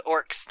 Because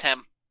orcs,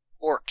 Tim.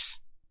 Orcs.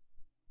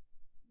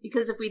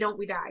 Because if we don't,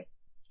 we die.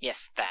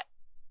 Yes, that.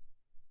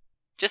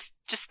 Just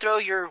throw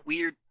your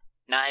weird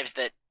knives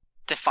that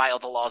defile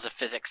the laws of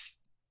physics.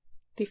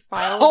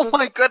 Defile Oh the,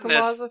 my the goodness.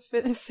 laws of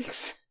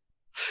physics.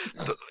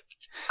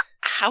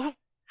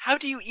 How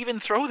do you even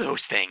throw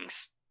those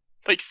things?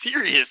 Like,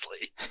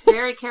 seriously.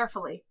 Very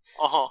carefully.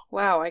 Uh-huh.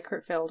 Wow, I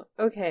crit failed.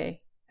 Okay.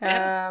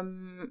 Yeah.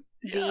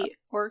 The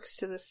orcs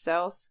to the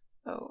south.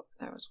 Oh,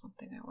 that was one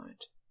thing I wanted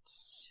to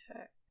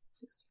check.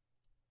 60.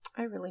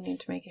 I really need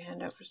to make a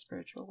handout for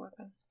spiritual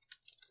weapon.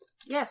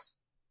 Yes.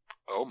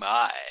 Oh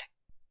my.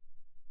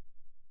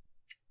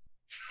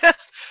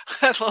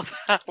 I love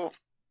how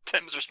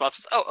Tim's response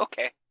was, oh,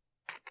 okay.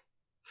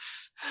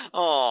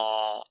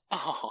 Oh.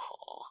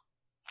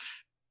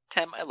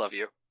 Tim, I love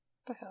you.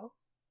 What the hell?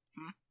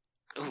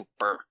 Ooh,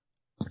 burr.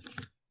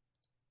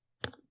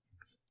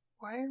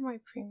 Why are my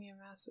premium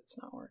assets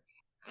not working?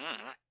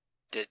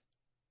 Did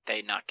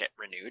they not get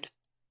renewed?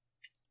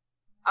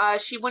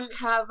 She wouldn't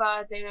have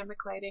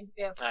dynamic lighting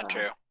if... Not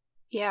true.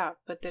 Yeah,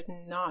 but they're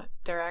not.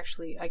 They're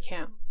actually... I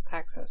can't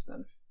access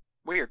them.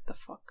 Weird. The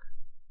fuck?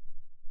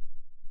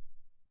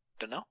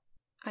 Dunno.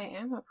 I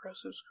am a pro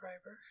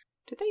subscriber.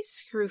 Did they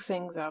screw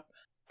things up?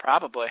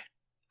 Probably.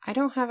 I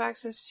don't have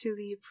access to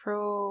the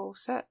pro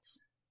sets.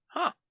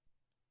 Huh.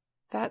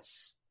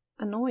 That's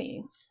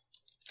annoying.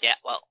 Yeah,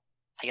 well,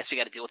 I guess we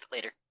gotta deal with it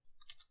later.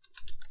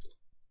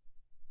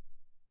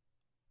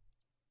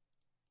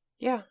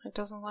 Yeah, it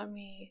doesn't let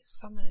me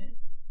summon it.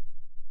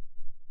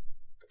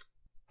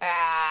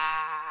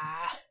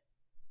 Ah.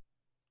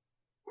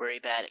 Worry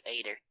about it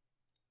later.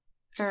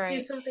 Just do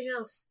Alright. something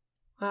else.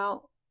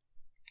 Well.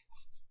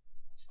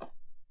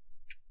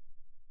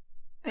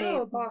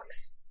 Oh, a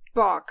box.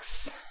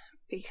 Box.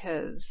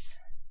 Because.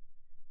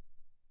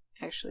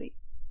 Actually.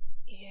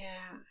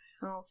 Yeah.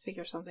 I'll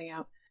figure something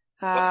out.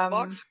 What's the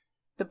box?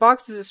 The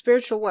box is a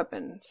spiritual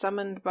weapon,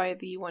 summoned by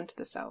the one to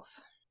the south.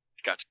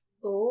 Gotcha.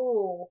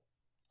 Oh.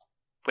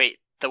 Wait,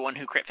 the one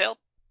who crit failed?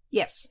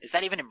 Yes. Is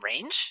that even in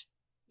range?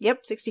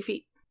 Yep, 60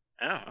 feet.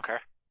 Oh, okay.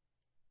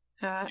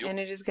 Yep. And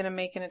it is going to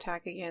make an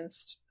attack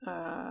against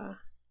the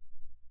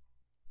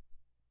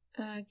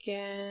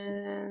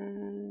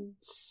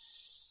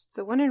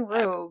one in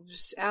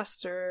robes,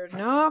 Aster.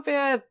 No,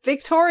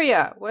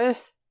 Victoria.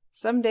 What?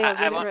 Someday I'll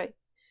get it right.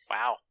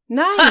 Wow.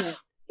 9.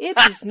 It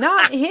does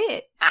not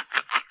hit.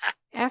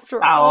 After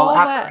Foul all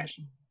that.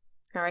 apparition.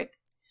 All right.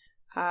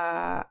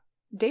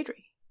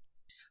 Daedry.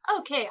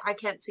 Okay, I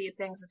can't see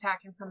things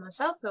attacking from the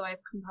south, though I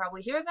can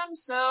probably hear them,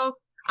 so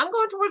I'm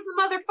going towards the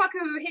motherfucker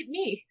who hit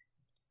me.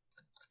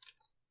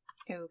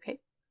 Okay.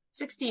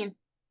 16.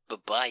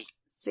 Bye-bye.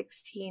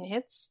 16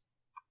 hits.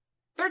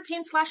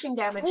 13 slashing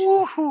damage.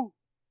 Woohoo!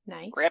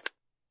 Nice. Rip.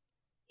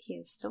 He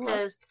is still up.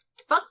 Because,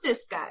 fuck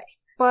this guy.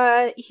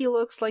 But he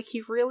looks like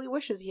he really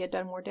wishes he had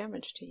done more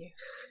damage to you.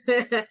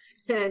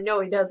 No,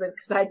 he doesn't,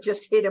 because I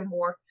just hit him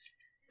more.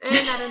 And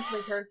that ends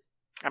my turn.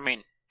 I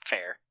mean,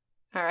 fair.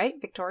 All right,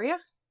 Victoria.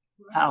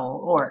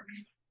 Foul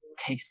orcs.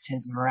 Taste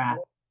his wrath.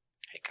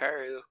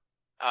 Hikaru.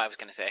 Oh, I was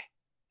gonna say.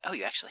 Oh,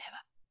 you actually have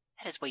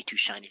a... That is way too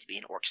shiny to be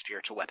an orc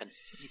spiritual weapon.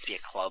 It needs to be a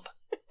club.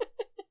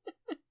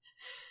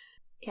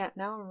 Yeah,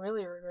 now I'm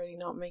really regretting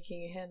not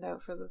making a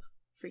handout for the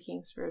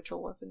freaking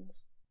spiritual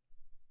weapons.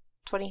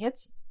 20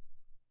 hits?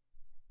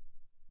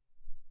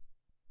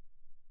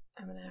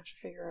 I'm gonna have to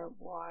figure out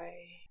why.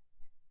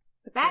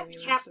 That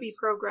can't be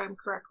programmed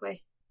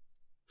correctly.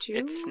 2?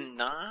 It's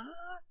not?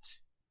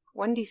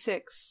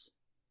 1d6.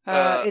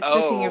 It's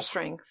missing your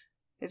strength.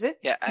 Is it?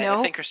 Yeah, No?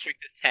 I think her strength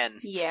is 10.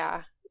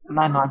 Yeah. I'm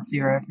on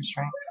 0 for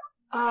strength.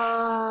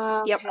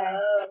 Yep.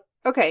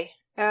 Okay.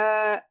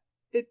 Okay.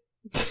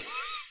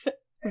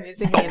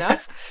 Amazingly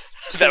enough.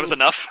 That was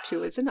enough.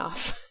 2 is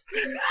enough.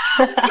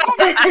 You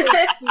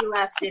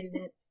left, didn't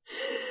it?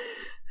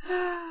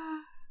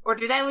 Or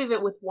did I leave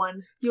it with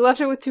 1? You left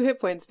it with 2 hit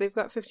points. They've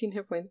got 15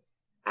 hit points.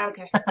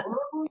 Okay.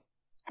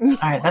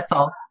 Alright, that's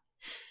all.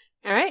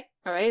 Alright.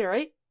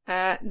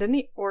 Then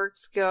the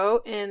orcs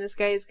go, and this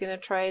guy is gonna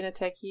try and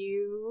attack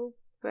you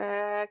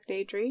back,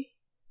 Daedry.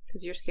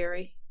 Because you're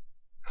scary.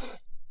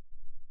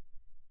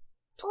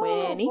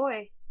 20. Oh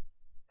boy.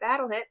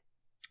 That'll hit.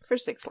 For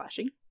 6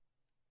 slashing.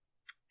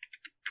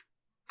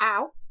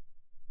 Ow.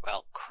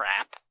 Well,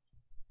 crap.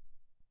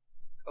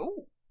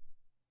 Oh.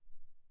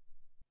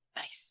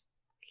 Nice.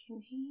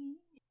 Can he?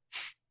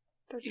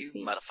 30 You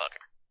feet.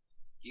 motherfucker.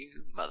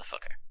 You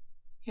motherfucker.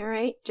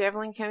 Alright,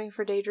 javelin coming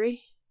for Daedry.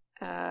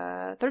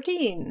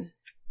 13.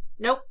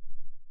 Nope.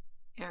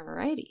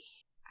 Alrighty.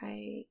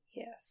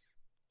 Yes.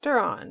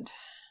 Durand.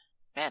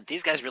 Man,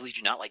 these guys really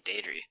do not like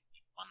Daedry.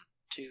 1,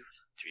 2,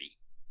 3,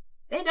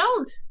 They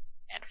don't.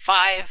 and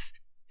 5.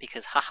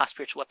 Because haha,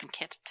 spiritual weapon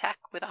can't attack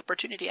with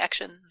opportunity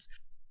actions.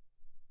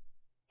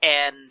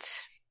 And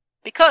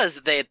because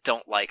they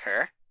don't like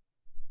her.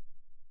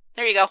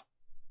 There you go.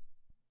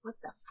 What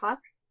the fuck?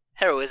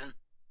 Heroism.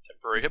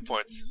 Temporary hit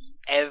points.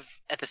 At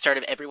the start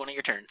of every one of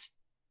your turns.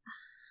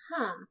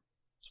 Huh.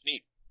 It's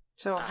neat.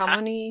 So Uh-huh. how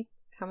many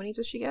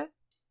does she get?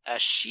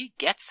 She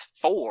gets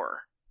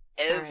 4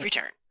 every Alright.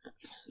 turn.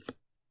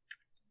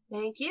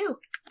 Thank you.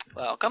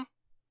 Welcome.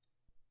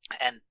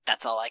 And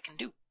that's all I can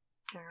do.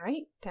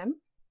 Alright, Tem.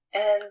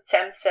 And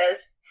Tem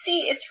says,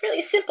 "See, it's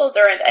really simple,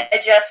 Durand. I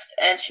just..."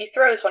 And she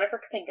throws one of her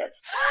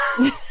kamingas.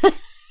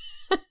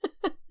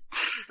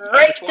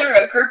 Right through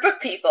a group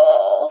of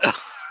people.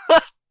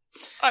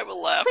 I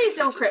will laugh. Please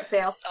don't crit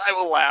fail. I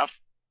will laugh.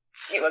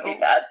 It would be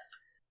bad.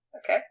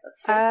 Okay,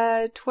 let's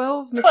see.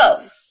 12 misses.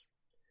 12.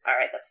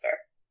 Alright, that's fair.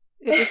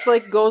 It just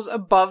goes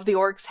above the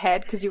orc's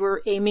head because you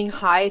were aiming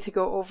high to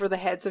go over the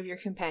heads of your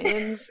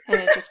companions,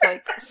 and it just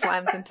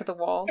slams into the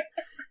wall.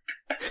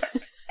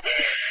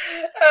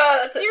 Oh,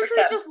 that's it for Deirdre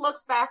Tem. just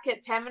looks back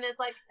at Tem and is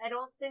like, I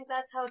don't think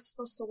that's how it's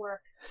supposed to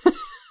work.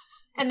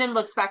 And then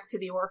looks back to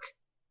the orc.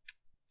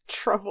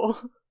 Trouble.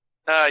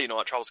 You know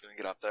what? Trouble's gonna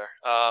get up there.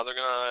 They're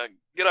gonna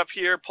get up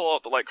here, pull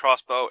out the light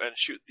crossbow, and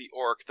shoot the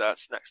orc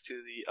that's next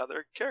to the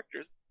other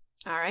characters.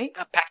 Alright.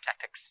 Pack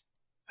tactics.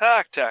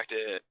 Pack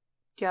tactic.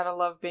 Gotta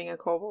love being a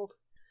kobold.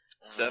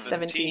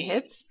 17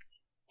 hits.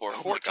 For Oh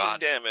my 14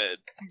 God. damage.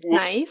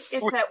 Nice.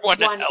 It's at One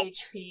 1 health.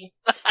 HP.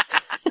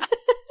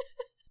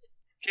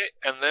 Okay,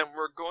 and then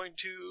we're going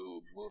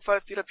to move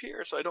 5 feet up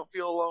here so I don't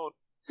feel alone.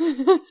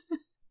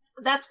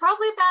 That's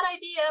probably a bad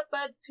idea,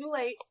 but too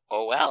late.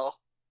 Oh well.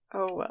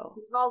 Oh well.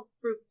 We've all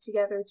grouped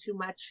together too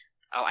much.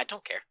 Oh, I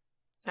don't care.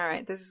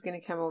 Alright, this is gonna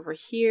come over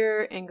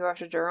here and go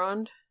after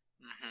Durand.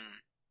 Mm-hmm.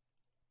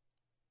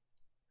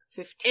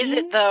 15. Is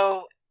it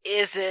though?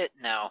 Is it?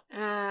 No.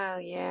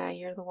 Yeah,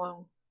 you're the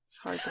one. It's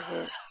hard to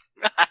hit.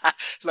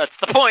 That's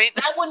the point.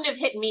 That wouldn't have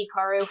hit me,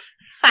 Karu.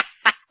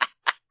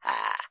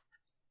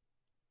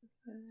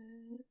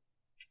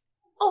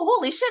 Oh,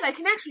 holy shit, I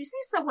can actually see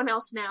someone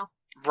else now.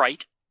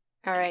 Right.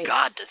 Alright.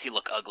 God, does he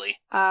look ugly?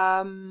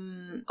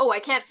 Oh, I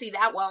can't see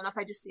that well enough,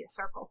 I just see a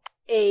circle.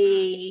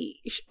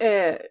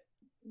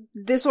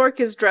 This orc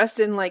is dressed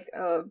in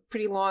a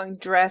pretty long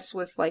dress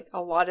with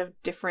a lot of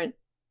different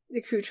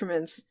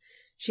accoutrements.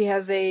 She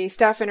has a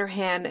staff in her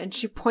hand and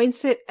she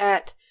points it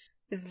at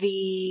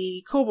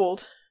the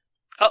kobold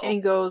Uh-oh.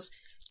 and goes,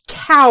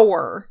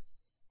 "Cower."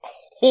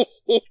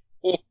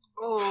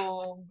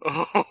 Oh.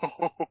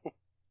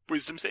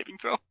 Wisdom saving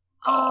throw.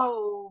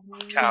 Oh.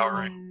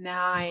 Cowering.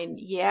 9.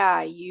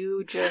 Yeah,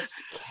 you just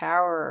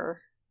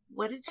cower.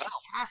 What did she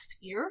cast?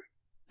 Fear?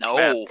 No.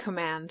 Man.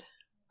 Command.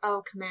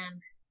 Oh,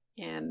 command.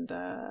 And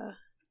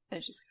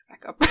she's gonna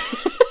back up.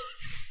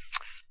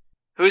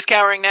 Who's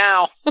cowering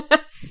now?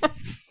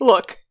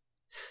 Look.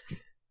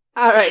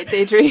 Alright,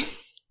 Daedry.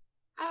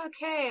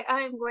 Okay,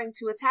 I'm going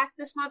to attack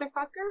this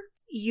motherfucker.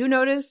 You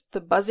notice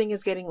the buzzing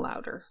is getting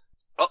louder.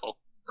 Uh-oh.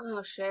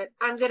 Oh shit.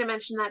 I'm gonna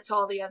mention that to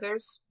all the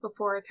others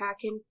before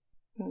attacking.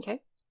 Okay.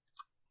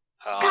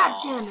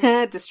 God damn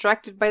it.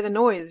 Distracted by the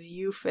noise,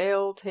 you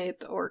fail to hit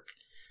the orc.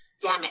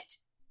 Damn it.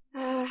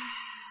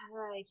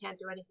 I can't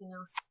do anything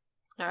else.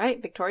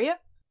 Alright, Victoria?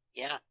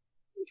 Yeah.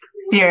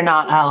 Fear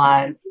not,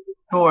 allies.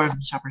 Dwarves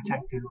shall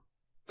protect you.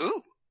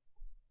 Ooh.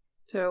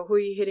 So, who are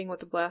you hitting with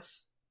the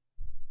blast?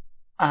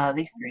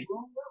 These 3.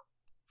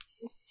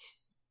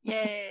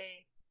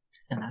 Yay!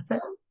 And that's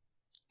it.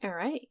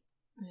 Alright.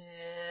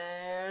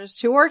 There's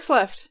 2 orcs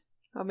left.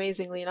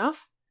 Amazingly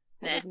enough.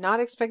 I did not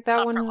expect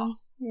that one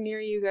near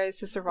you guys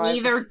to survive.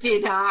 Neither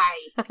did I.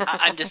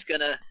 I'm just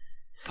gonna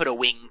put a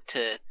wing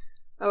to...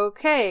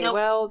 Okay, Nope.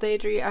 well,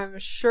 Daedry, I'm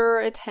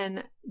sure a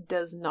 10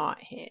 does not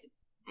hit.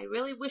 I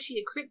really wish he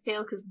had crit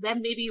failed, because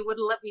then maybe it would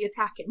have let me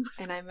attack him.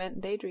 And I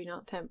meant Daedry,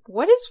 not Temp.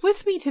 What is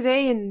with me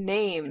today in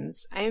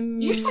names?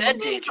 You said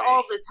names Daedry.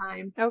 all the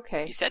time.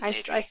 Okay. You said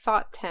Daedry. I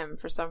thought Tem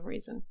for some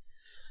reason.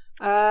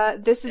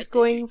 This is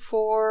going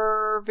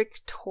for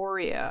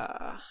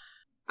Victoria.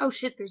 Oh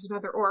shit, there's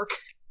another orc.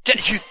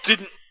 You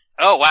didn't...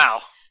 Oh,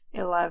 wow.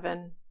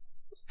 11.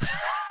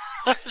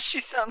 She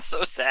sounds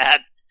so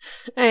sad.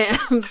 I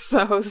am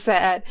so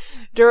sad.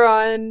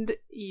 Durand,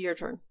 your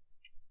turn.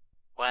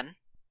 When?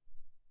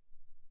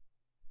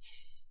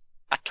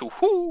 A 2.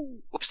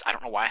 Whoops, I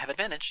don't know why I have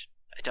advantage.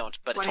 I don't,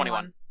 but a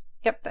 21.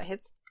 Yep, that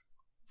hits.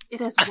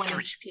 It has A 1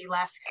 3. HP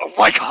left. Oh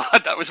my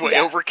god, that was way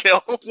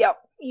overkill. Yep.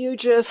 You're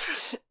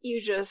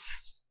shield.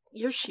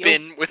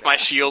 Spin with my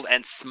shield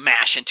and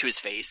smash into his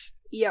face.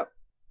 Yep.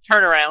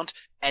 Turn around,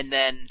 and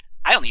then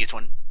I only used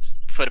 1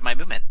 foot of my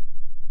movement.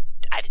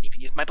 I didn't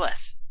even use my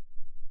bless.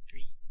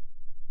 3,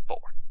 4.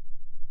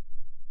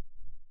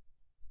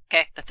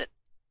 Okay, that's it.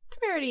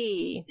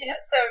 Temerity. Yeah,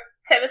 so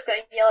Tim is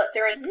going to yell at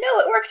Durin, "No,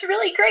 it works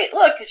really great,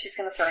 look!" And she's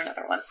going to throw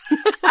another one.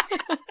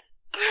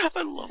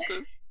 I love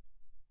this.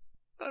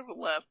 I will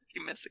laugh if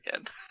you miss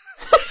again.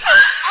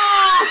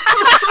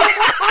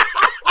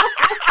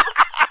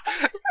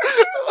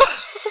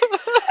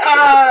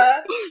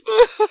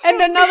 And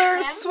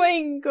another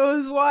swing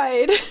goes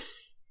wide. Tim,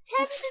 did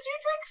you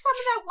drink some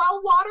of that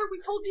well water? We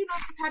told you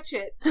not to touch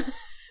it.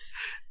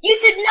 You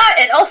did not,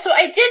 and also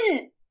I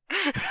didn't!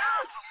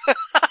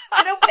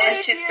 I don't believe And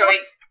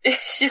you.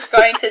 she's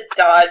going to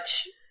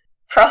dodge,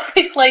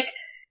 probably,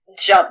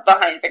 jump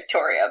behind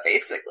Victoria,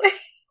 basically.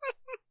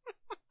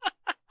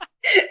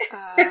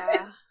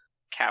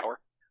 Cower.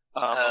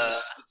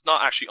 It's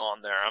not actually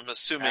on there. I'm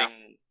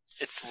assuming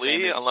It's the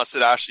flee, same as- unless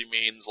it actually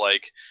means,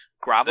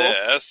 Grovel?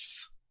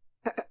 this.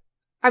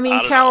 I mean, I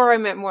don't cower, I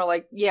meant more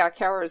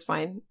cower is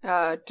fine.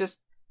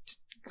 Just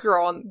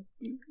go on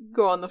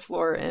the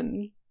floor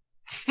and...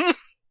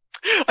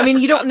 I mean,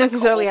 you don't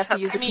necessarily have to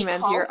use the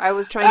commands here. I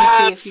was trying to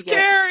see That's if you get...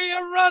 scary!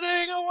 I'm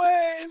running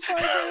away! Fuck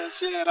this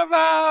shit, I'm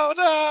out!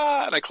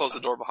 Ah! And I close the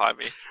door behind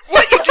me.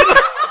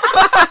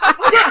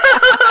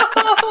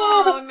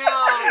 Oh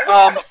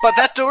no. But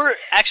that door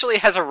actually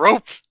has a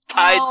rope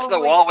tied to the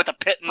wall with a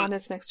pitten. On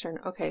its next turn.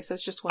 Okay, so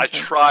it's just one I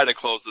turn. try to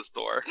close this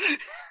door.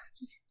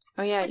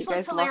 Oh yeah, Which you guys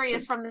looks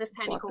hilarious from this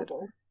tiny blocked the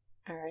kobold.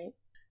 Alright.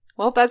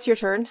 Well, that's your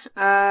turn.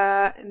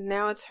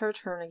 Now it's her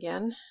turn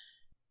again.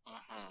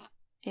 Mhm.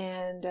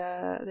 And,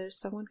 there's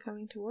someone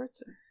coming towards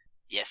her.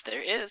 Yes,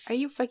 there is. Are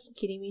you fucking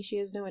kidding me? She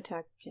has no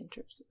attack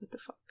cantrips. What the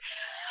fuck?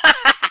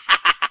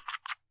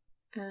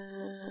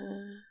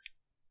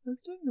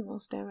 Who's doing the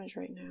most damage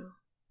right now?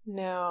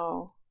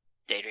 No.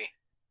 Daedry.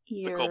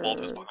 The kobold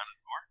who's behind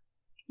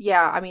the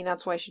Yeah, I mean,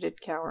 that's why she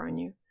did cower on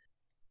you.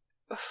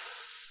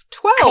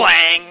 12!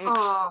 Clang!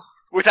 Oh.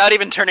 Without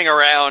even turning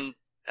around,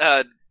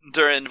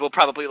 Durand will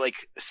probably,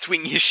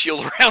 swing his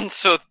shield around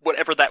so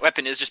whatever that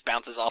weapon is just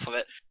bounces off of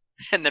it.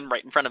 And then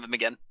right in front of him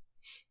again.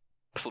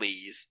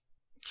 Please.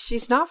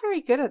 She's not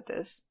very good at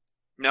this.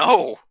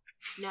 No!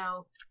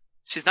 No.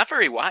 She's not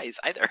very wise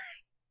either.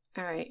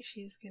 Alright,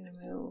 she's gonna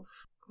move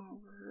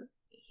over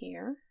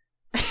here.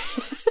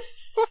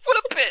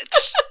 What a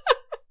bitch!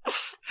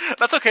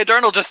 That's okay,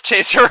 Durand will just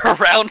chase her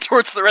around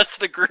towards the rest of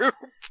the group.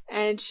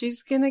 And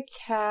she's gonna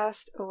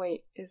cast... Oh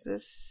wait, is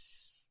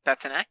this...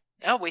 That's an act?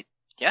 Oh wait,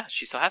 yeah,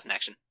 she still has an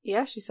action.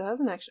 Yeah, she still has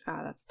an action.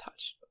 Ah, that's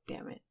touch.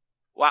 Damn it.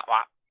 Wah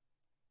wah.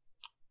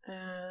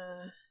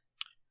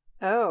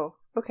 Oh,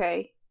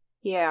 okay.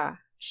 Yeah,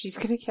 she's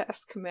gonna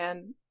cast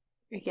command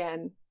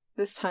again.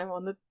 This time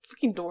on the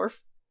freaking dwarf.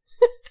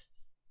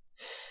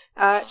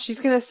 She's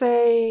gonna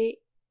say,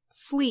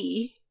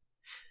 flee.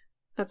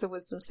 That's a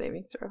wisdom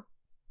saving throw.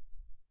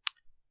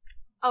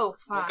 Oh,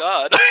 Oh fuck.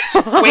 god.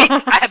 Wait,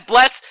 I have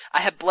bless!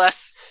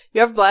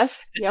 You have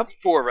bless? It's Yep.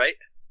 4, right?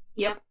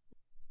 Yep.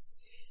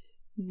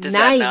 Does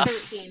that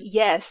Nice. enough?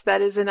 Yes,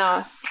 that is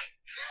enough.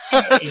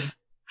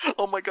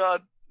 Oh my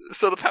god.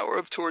 So the power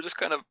of Tor just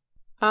kind of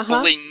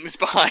Uh-huh. blings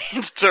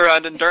behind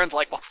Durand, and Durand's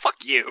like, well,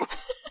 fuck you.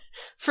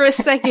 For a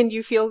second,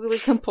 you feel the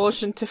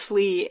compulsion to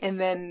flee, and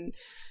then,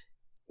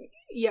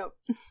 yep,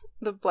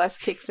 the bless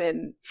kicks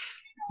in.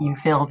 You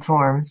feel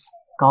Torm's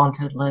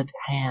gauntleted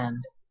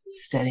hand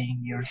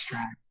steadying your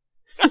stride.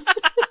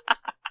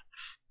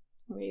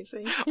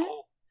 Amazing.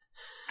 Oh.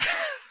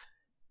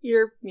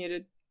 You're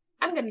muted.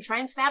 I'm gonna try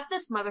and stab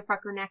this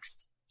motherfucker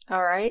next.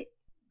 Alright.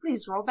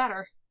 Please roll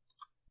better.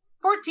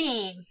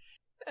 14!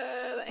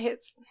 That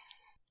hits.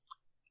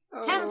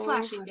 10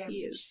 slashing damage. He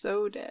is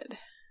so dead.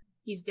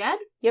 He's dead?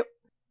 Yep.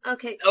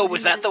 Okay. Oh, give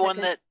was me that the one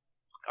second. that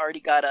already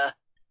got a...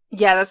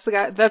 Yeah, that's the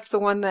guy. That's the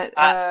one that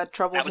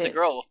Trouble That was hit. a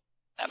girl.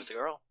 That was a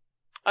girl.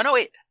 Oh, no,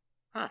 wait.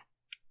 Huh.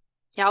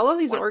 Yeah, all of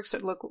these orcs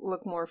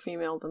look more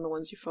female than the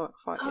ones you fought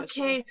yesterday.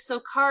 Okay, so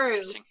Karu.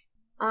 Interesting.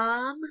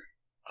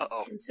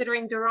 Uh-oh.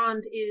 Considering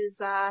Durand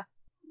is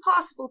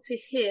possible to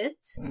hit,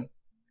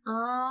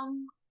 how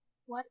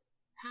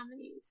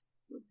many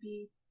would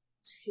be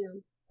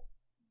 2?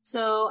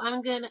 So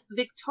I'm gonna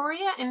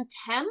Victoria and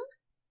Tem.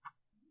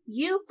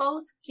 You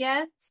both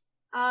get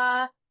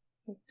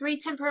 3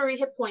 temporary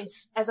hit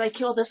points as I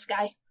kill this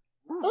guy.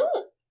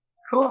 Ooh.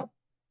 Cool.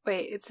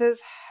 Wait, it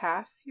says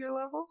half your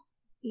level?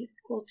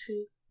 Equal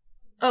to.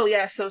 Oh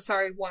yeah, so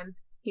sorry, 1.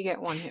 You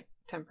get 1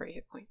 temporary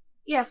hit point.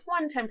 Yeah,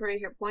 1 temporary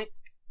hit point.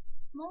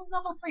 I'm only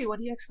level 3. What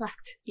do you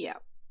expect? Yeah.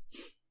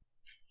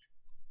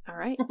 All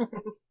right.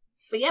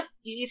 But yep,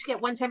 you each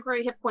get 1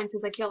 temporary hit points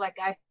as I kill that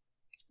guy.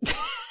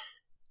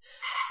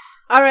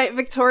 All right,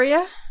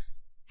 Victoria.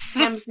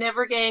 Tem's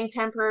never getting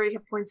temporary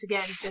hit points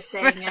again. Just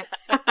saying it.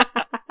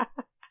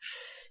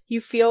 You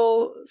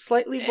feel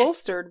slightly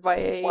bolstered by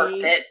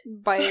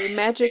a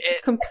magic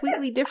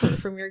completely different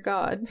from your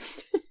god.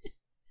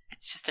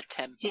 It's just a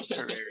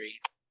temporary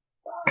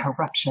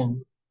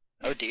Corruption.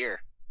 Oh dear.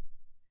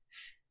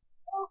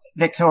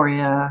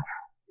 Victoria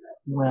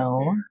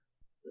will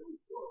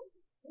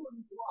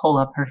pull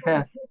up her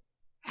fist.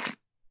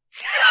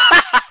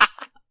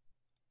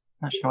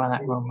 Not sure why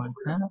that rolled like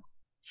that.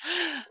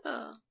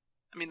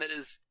 I mean, that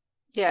is...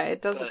 Yeah,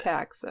 it does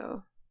attack,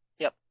 so...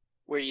 Yep.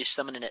 Where are you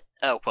summoning it?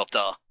 Oh, well,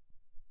 duh.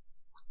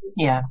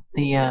 Yeah,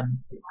 the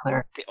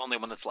cleric. The only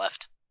one that's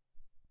left.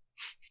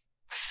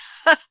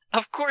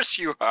 Of course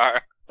you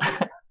are!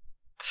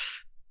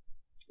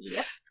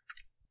 Yep.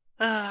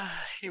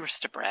 You were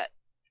such a brat.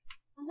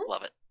 Mm-hmm.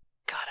 Love it.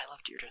 God, I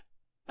love Deirdre.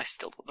 I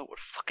still don't know what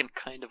fucking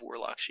kind of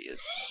warlock she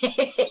is.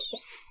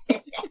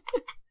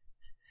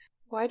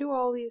 Why do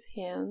all these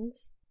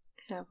hands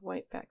have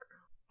white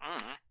background?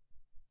 Mm.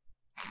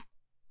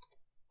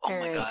 Oh my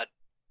right. god.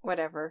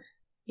 Whatever.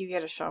 You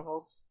get a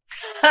shovel.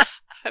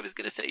 I was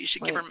gonna say you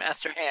should give her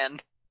Master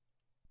Hand.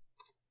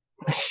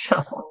 A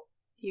shovel.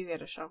 You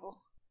get a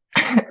shovel.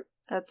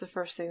 That's the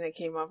first thing that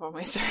came up on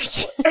my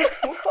search.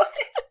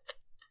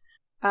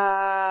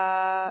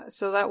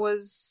 So that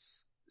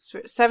was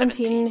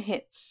 17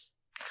 hits.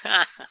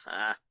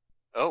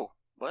 Oh,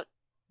 what?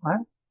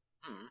 What?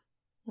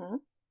 Hmm?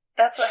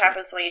 That's what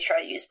happens when you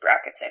try to use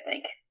brackets, I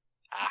think.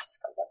 Just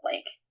comes up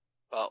blank.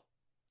 Well.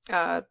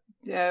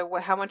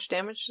 How much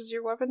damage does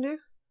your weapon do?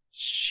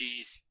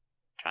 She's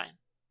trying.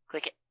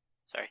 Click it.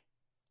 Sorry.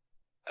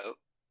 Oh,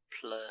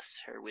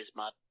 plus her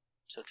Wismod.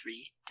 So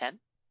 3, 10?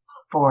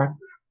 4.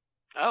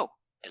 Oh,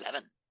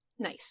 11.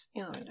 Nice.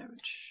 11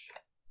 damage.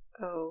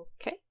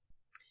 Okay.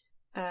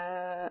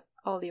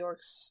 All the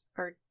orcs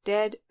are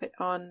dead, but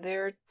on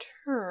their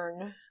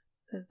turn,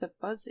 the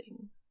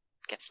buzzing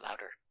gets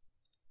louder.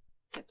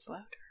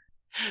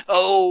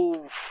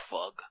 Oh,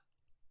 fug.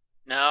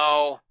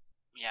 No.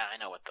 Yeah, I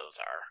know what those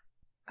are.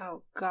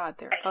 Oh god,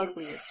 they're I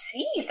ugly. can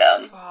see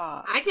them.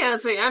 Fuck. I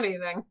can't see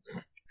anything.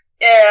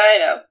 Yeah, I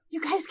know. You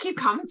guys keep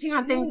commenting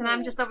on things, and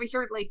I'm just over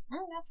here like,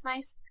 that's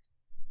nice.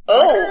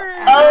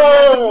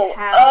 Oh,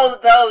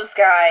 those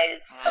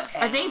guys.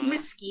 Are they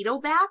mosquito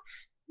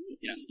bats?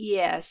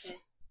 Yes.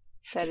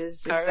 That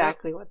is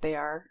exactly what they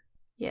are.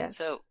 Yes.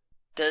 So,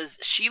 does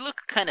she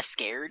look kind of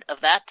scared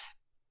of that?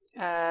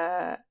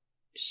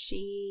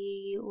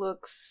 She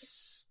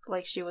looks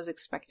like she was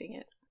expecting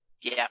it.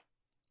 Yeah.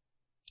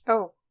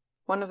 Oh,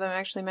 one of them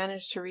actually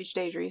managed to reach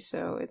Daedry,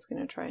 so it's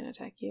gonna try and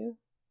attack you.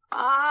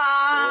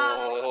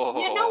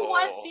 You know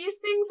what? These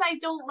things I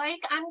don't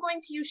like, I'm going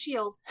to use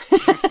shield.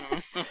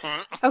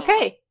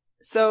 Okay,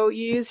 so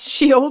you use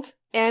shield,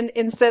 and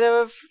instead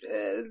of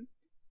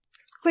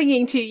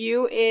clinging to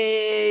you,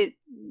 it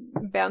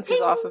bounces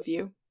off of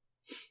you.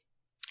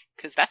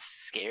 Because that's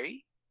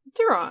scary.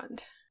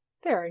 Durand,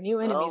 there are new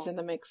enemies in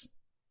the mix.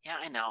 Yeah,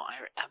 I know.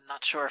 I'm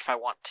not sure if I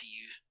want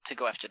to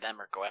go after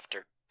them or go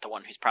after the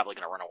one who's probably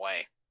going to run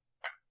away.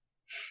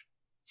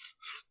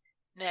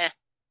 Nah.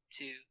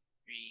 2,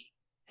 3.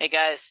 Hey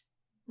guys,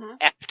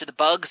 after the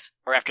bugs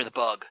or after the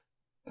bug?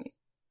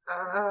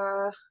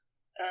 Let's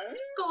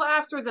go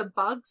after the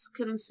bugs,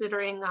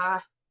 considering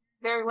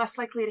they're less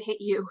likely to hit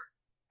you.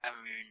 I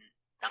mean,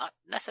 not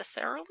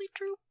necessarily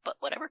true, but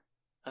whatever.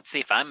 Let's see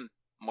if I'm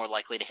more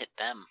likely to hit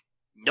them.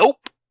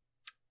 Nope.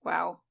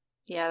 Wow.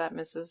 Yeah, that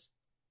misses.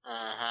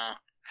 Uh-huh.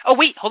 Oh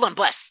wait, hold on,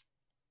 bless.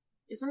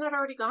 Isn't it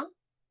already gone?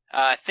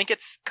 I think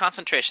it's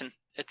concentration.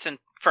 It's in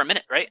for a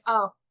minute, right?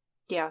 Oh.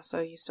 Yeah, so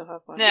you still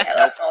have one. Yeah,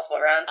 that's multiple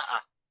rounds.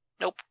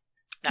 Nope.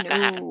 Not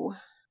gonna happen.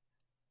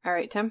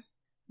 Alright, Tim?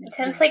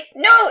 Tim's like,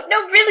 no,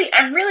 really,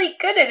 I'm really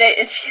good at it,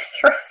 and she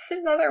throws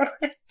another one.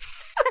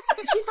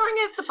 Is she throwing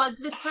it at the bug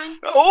this time?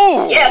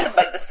 Oh! Yeah, the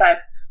bug this time.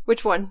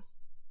 Which one?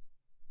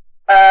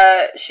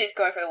 She's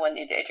going for the one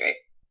near Daedry.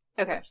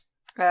 Okay.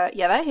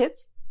 Yeah, that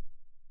hits.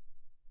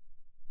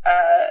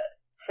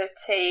 So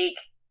take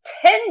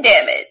 10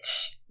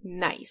 damage.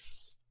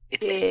 Nice.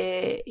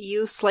 It's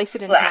you slice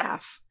it in Slap.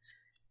 half.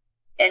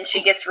 And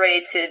she gets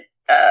ready to,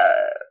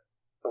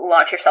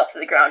 launch herself to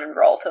the ground and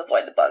roll to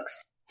avoid the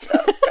bugs. So,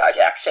 dodge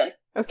action.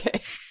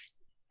 Okay.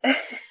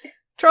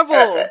 Trouble!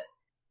 That's it.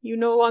 You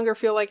no longer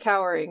feel like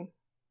cowering.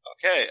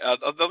 Okay,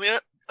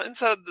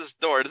 inside of this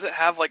door, does it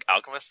have, like,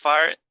 alchemist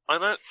fire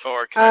on it?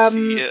 Or can I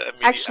see it?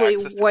 Actually,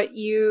 what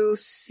you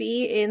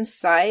see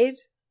inside,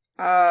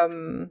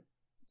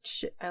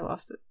 shit, I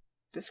lost the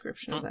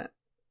description of that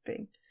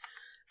thing.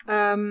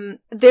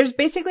 There's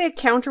basically a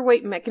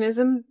counterweight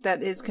mechanism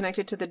that is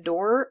connected to the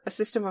door, a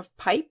system of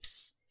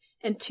pipes,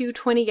 and 2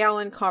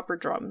 20-gallon copper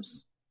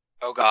drums.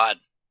 Oh god.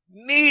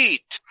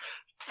 Neat!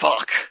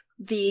 Fuck.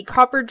 The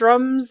copper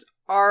drums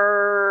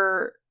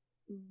are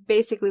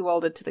basically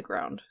welded to the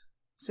ground.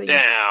 So you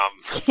Damn!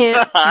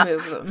 can't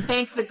move them.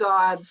 Thank the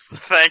gods.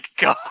 Thank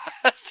god.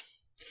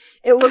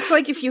 It looks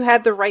like if you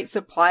had the right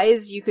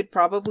supplies, you could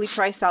probably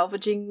try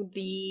salvaging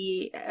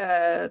the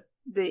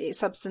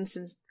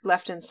substances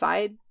left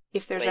inside,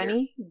 if there's Later.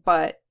 any,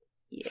 but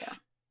yeah.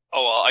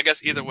 Oh well, I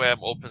guess either way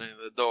I'm opening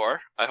the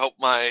door. I hope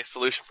my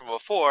solution from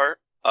before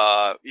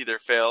either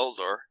fails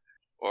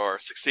or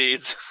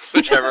succeeds,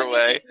 whichever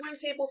way. You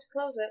weren't able to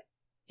close it.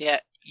 Yeah,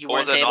 you Or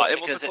was weren't I not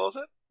able because to close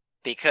it?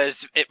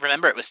 because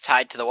remember it was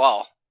tied to the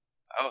wall,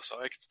 Oh, so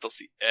I can still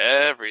see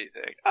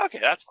everything. Okay,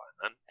 that's fine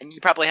then. and you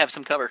probably have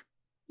some cover.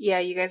 Yeah,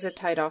 you guys had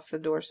tied off the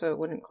door so it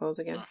wouldn't close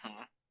again.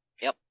 Mm-hmm.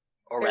 Yep.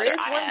 Or There rather, is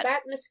I one had.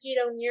 bat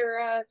mosquito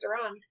near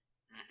Duran.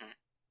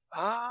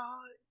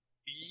 Mm-hmm.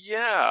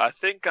 Yeah, I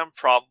think I'm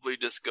probably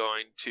just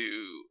going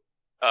to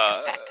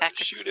Pack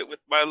tactics. shoot it with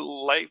my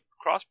light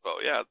crossbow.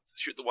 Yeah,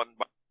 shoot the one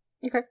by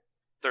Okay.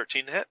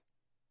 13 hit.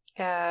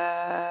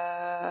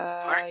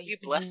 Aren't you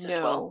blessed as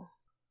well?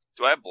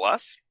 Do I have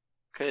bless?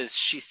 Because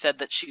she said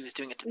that she was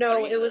doing it to No,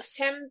 three it of was us.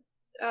 Tem.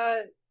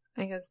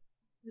 I guess.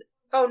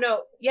 Oh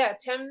no, yeah,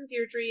 Tem,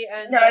 Deirdre,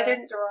 and No, I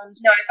didn't. Duran.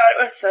 No, I thought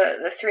it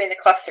was the 3 in the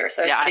cluster.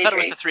 So Yeah, I thought it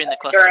was Deidre, the 3 in the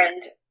cluster.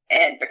 Durand,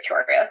 and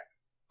Victoria.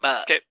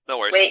 Okay, no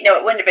worries. Wait, no,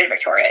 it wouldn't have been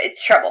Victoria.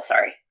 It's Trouble,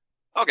 sorry.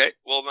 Okay,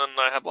 well then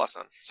I have bless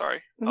then.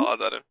 Sorry. Mhm. I'll add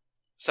that in.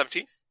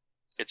 17.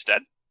 It's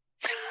dead.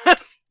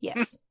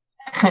 Yes.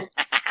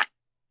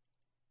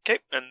 Okay,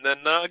 and then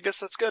I guess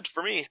that's good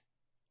for me.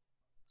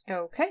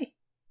 Okay.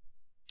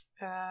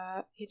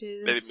 It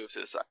is Maybe move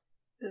to the side.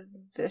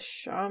 the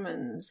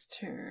shaman's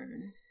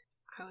turn.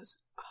 I was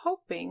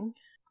hoping,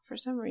 for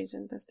some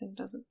reason, this thing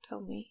doesn't tell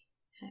me,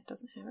 and it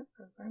doesn't have it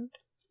programmed.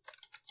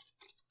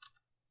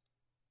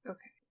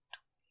 Okay.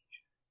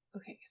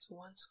 Okay, it's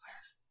 1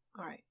 square.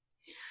 Alright.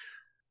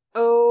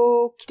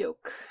 Okie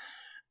doke.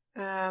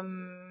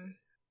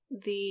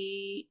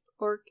 The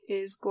orc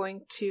is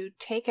going to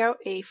take out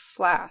a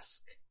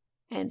flask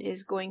and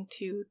is going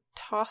to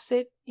toss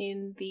it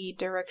in the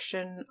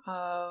direction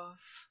of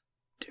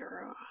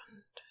Durand.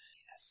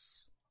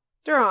 Yes.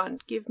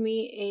 Durand, give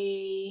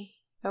me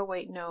a... Oh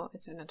wait, no,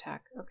 it's an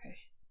attack.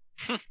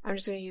 Okay. I'm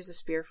just going to use the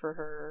spear for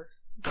her.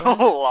 Oh,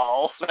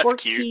 lol. That's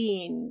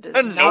 14 cute.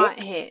 does Nope. not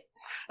hit.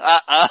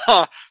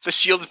 The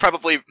shield is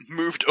probably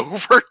moved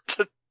over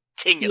to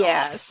ting it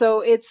Yeah, off.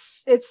 so it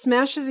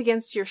smashes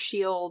against your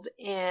shield,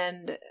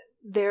 and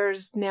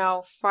there's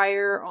now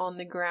fire on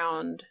the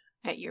ground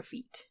at your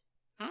feet.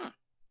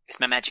 Is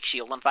my magic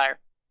shield on fire?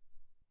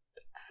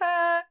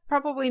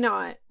 Probably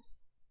not.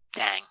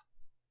 Dang.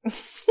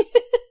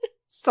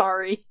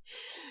 Sorry.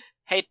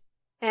 Hey.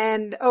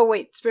 And, oh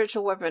wait,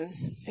 spiritual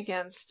weapon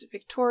against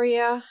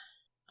Victoria.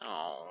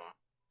 Oh.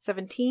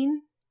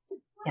 17.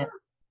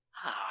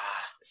 Ah.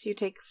 So you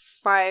take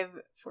 5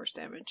 force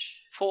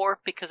damage. 4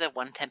 because I have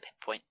 1 temp hit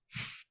point.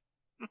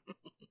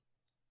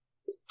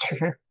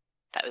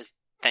 That was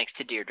thanks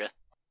to Deirdre.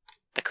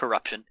 The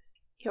corruption.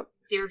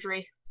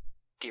 Deirdre.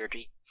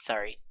 Deirdre,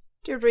 sorry.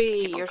 Deirdre,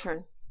 keep on your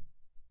turn.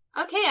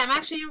 Okay, I'm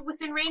actually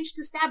within range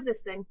to stab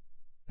this thing.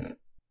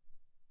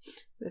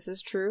 This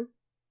is true.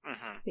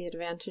 Mm-hmm. The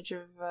advantage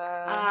of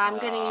I'm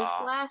gonna use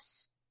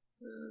glass.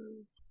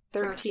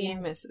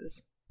 13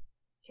 misses.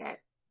 Okay.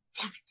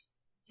 Damn it.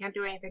 Can't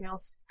do anything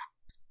else.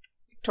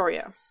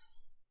 Victoria.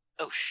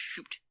 Oh,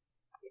 shoot.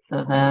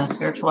 So the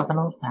spiritual weapon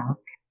will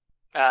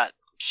attack.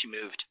 She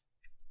moved.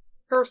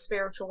 Her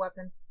spiritual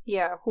weapon.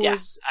 Yeah, Yeah,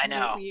 who's... I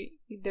know.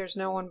 There's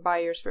no one by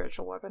your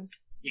spiritual weapon.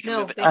 You can No,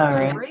 move it.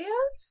 Alright.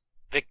 Victoria's?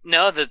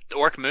 No, the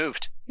orc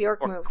moved. The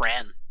orc Orc moved.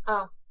 ran.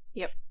 Oh.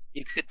 Yep.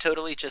 You could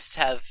totally just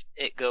have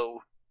it go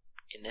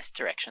in this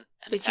direction.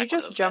 And Did you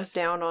just jump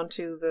down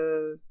onto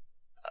the...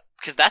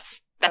 Because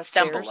that's down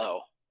stairs? below.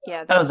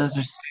 Yeah, Oh, those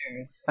are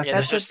stairs. Okay. Yeah,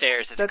 those That's are a-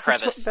 stairs. It's a that's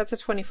crevice. that's a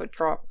 20-foot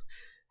drop.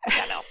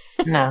 Yeah, no.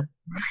 No.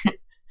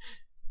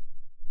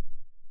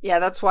 Yeah,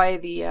 that's why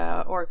the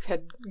orc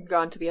had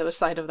gone to the other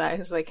side of that. He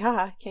was like,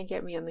 can't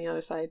get me on the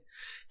other side.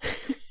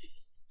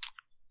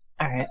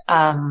 Alright,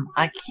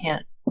 I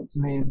can't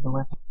move the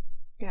weapon.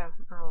 Yeah,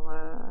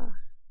 I'll,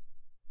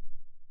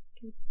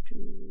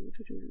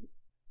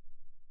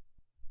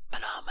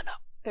 Phenomena.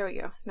 There we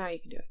go. Now you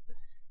can do it.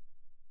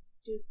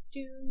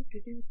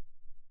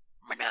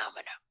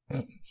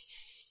 Phenomena.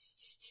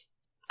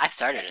 I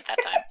started at that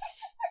time.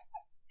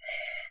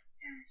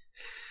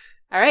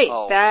 Alright,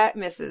 Oh. that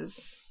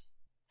misses.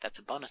 That's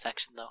a bonus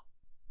action, though.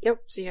 Yep,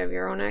 so you have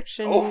your own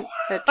action. Oh.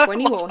 A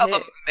 20 will How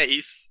hit. the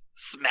mace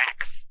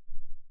smacks.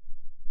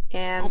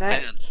 And Oh,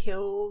 that man.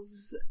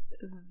 kills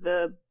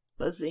the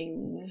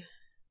buzzing.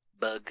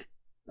 Bug.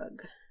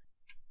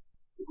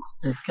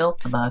 This kills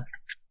the bug.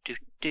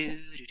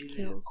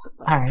 Kills the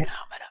bug. Alright.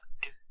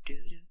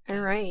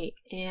 Alright,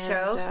 and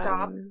Show,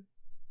 stop.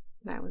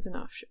 that was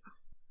enough show.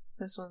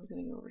 This one's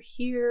gonna go over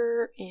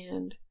here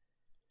and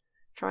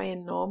try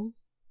and nom.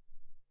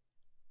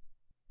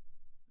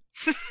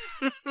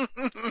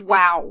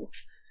 Wow.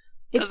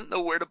 Doesn't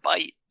know where to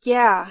bite.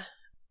 Yeah.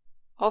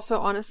 Also,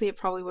 honestly, it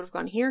probably would have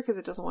gone here because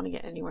it doesn't want to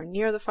get anywhere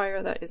near the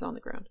fire that is on the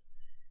ground.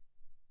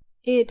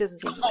 It doesn't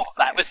seem to like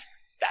fire.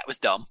 That was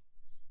dumb.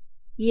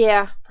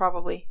 Yeah,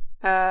 probably.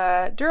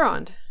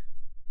 Durand.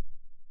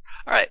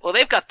 Alright, well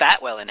they've got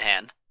that well in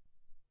hand.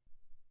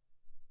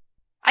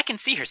 I can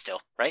see her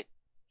still, right?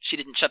 She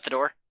didn't shut the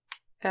door?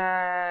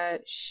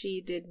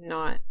 She did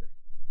not.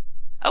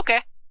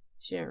 Okay.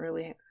 She didn't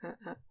really.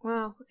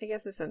 Well, I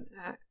guess it's an.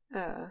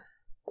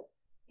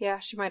 Yeah,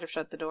 she might have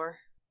shut the door.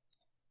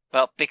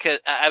 Well, because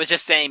I was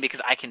just saying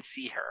because I can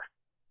see her.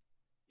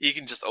 You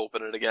can just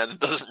open it again. It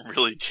doesn't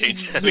really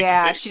change anything.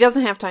 Yeah, she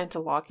doesn't have time to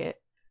lock it.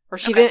 Or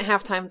she didn't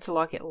have time to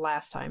lock it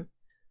last time.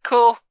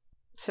 Cool.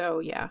 So,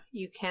 yeah,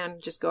 you can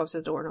just go up to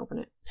the door and open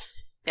it.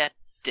 Yeah,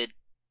 did.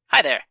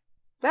 Hi there.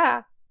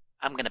 Ah!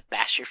 I'm gonna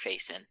bash your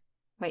face in.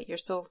 Wait, you're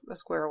still a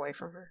square away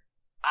from her.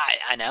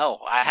 I know.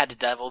 I had to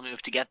double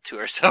move to get to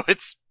her, so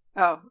it's...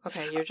 Oh,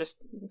 okay, you're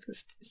just...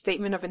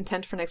 Statement of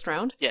intent for next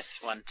round? Yes,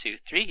 1, 2,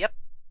 3, yep.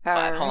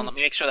 Alright. 5, hold on, let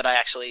me make sure that I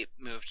actually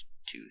moved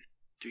 2,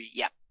 3,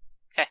 yep.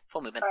 Okay,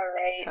 full movement.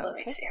 Alright, let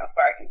me Okay. see how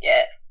far I can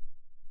get.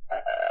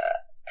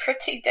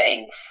 Pretty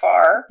dang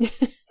far.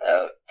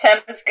 So,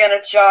 Tem's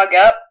gonna jog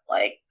up,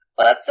 like,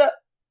 what's up?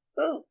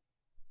 Ooh.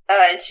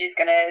 And she's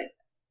gonna...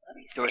 Let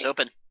me see. Doors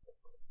open.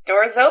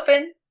 Doors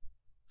open.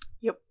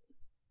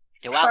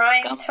 You're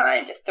Prime welcome.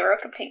 time to throw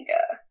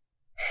Kapinga.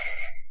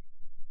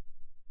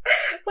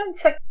 1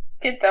 second,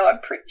 though, I'm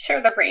pretty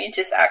sure the range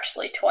is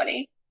actually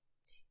 20.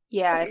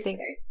 Yeah, Let I me think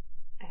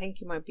see.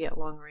 you might be at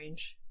long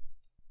range.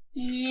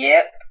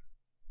 Yep.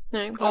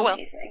 Alright, Oh, well.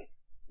 Amazing.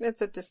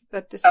 that's a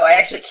disadvantage. Oh, I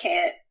actually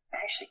can't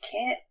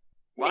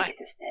Why? make it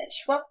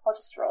disadvantage. Well, I'll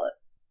just roll it.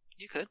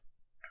 You could.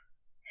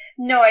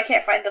 No, I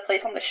can't find the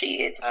place on the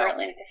sheet. It's Oh.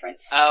 apparently in a different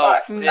Oh,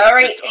 spot. it's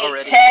Alright, just a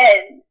already-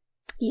 10.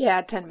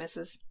 Yeah, 10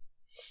 misses.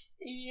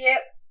 Yep.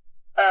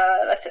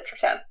 That's it for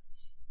 10.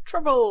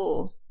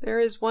 Trouble! There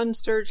is 1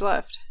 Sturge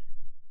left.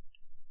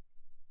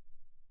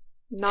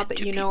 Not And that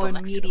 2 you know people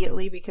next to them.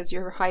 immediately because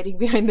you're hiding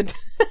behind the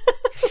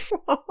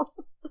wall.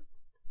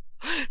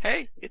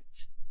 Hey, it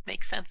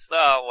makes sense.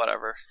 Oh,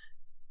 whatever.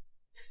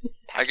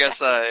 I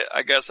guess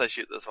I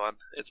shoot this one.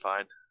 It's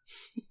fine.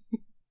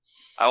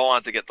 I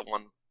wanted to get the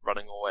one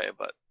running away,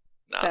 but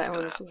now it's That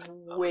gonna was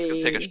happen. I'm way...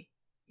 just gonna take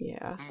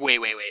Yeah. Way,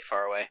 way, way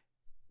far away.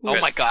 Okay.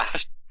 Oh my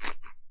gosh.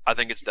 I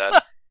think it's dead.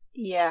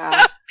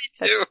 Yeah.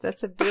 Me too.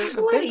 That's a bit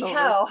Bloody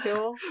hell.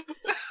 overkill.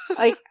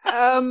 Like,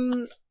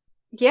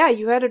 yeah,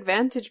 you had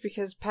advantage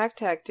because pack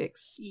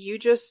tactics. You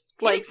just,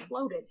 Like like...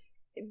 floated.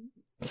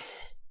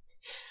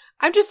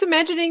 I'm just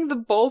imagining the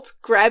bolt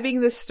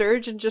grabbing the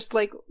Sturge and just,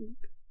 like,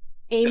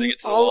 Pinning aim it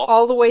to the wall.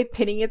 all the way,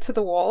 pinning it to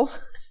the wall.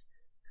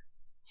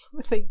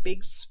 With a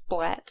big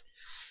splat.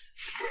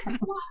 I'm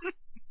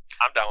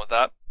down with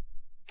that.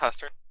 Pass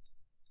turn.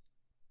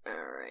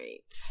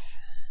 Alright.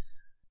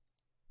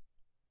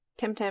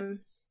 Tem. 10.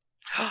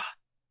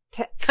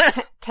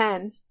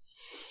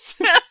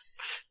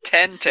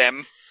 10,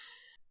 Tim.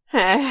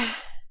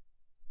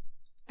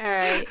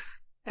 Alright.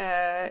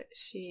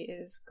 She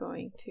is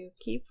going to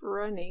keep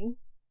running.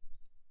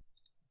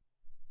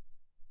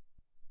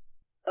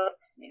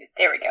 Oops.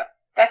 There we go.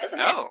 That doesn't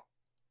hit. Oh.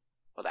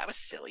 Well, that was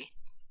silly.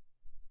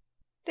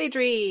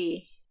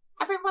 Daedry!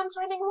 Everyone's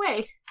running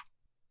away.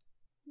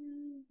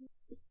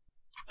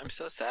 I'm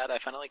so sad I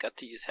finally got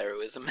to use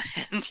heroism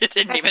and you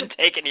didn't even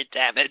take any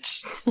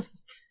damage.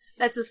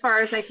 That's as far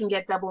as I can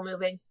get double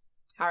moving.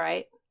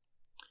 Alright.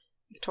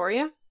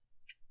 Victoria?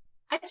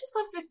 I just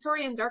left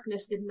Victoria in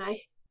darkness, didn't I?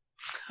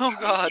 Oh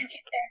god. You get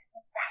there so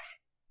fast.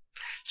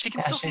 She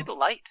can still see the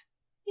light.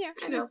 Yeah,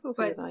 I know, still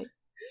but- see the light.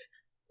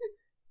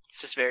 It's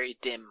just very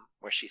dim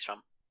where she's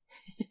from.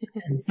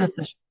 And since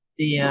the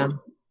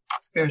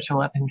spiritual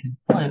weapon can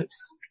float,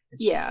 it's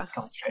Yeah. just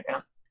going straight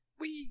down.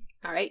 Whee.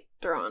 Alright,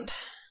 Durand.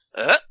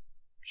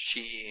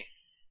 She...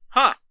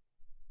 Huh.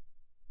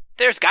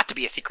 There's got to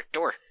be a secret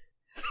door.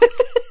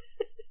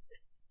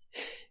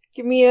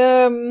 Give me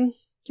a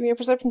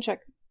perception check.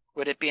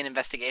 Would it be an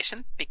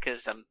investigation?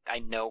 Because I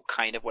know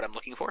kind of what I'm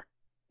looking for.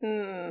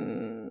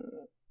 An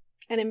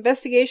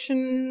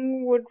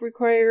investigation would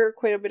require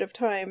quite a bit of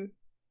time.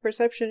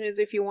 Perception is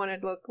if you want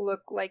to look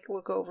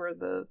over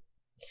the...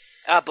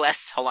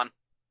 Bless. Hold on.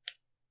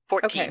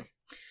 14.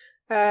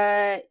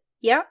 Okay.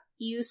 Yeah,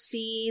 you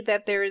see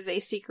that there is a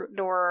secret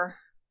door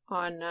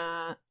on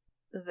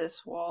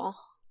this wall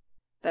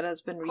that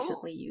has been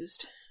recently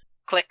used.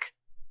 Click.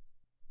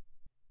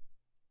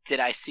 Did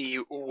I see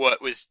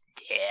what was...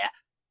 Yeah.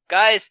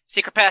 Guys,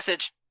 secret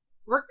passage.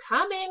 We're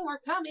coming.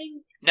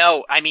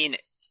 No, I mean,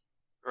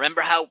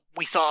 remember how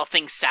we saw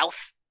things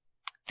south?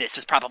 This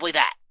was probably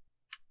that.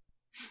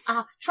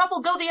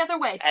 Trouble, go the other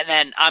way. And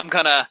then I'm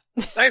gonna.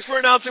 Thanks for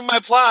announcing my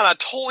plan. I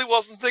totally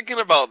wasn't thinking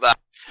about that.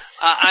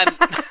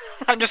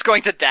 I'm just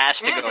going to dash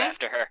to go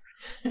after her.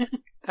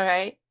 All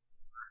right.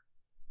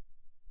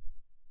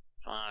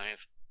 5.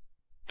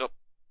 Oh,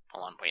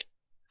 hold on, wait,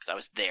 because I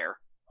was there.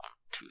 1,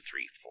 2,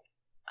 3, 4.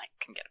 I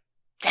can get up.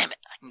 Damn it!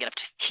 I can get up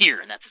to here,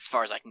 and that's as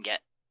far as I can get.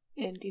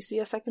 And do you see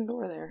a second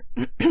door there?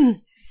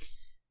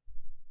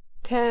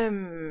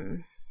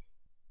 Tem.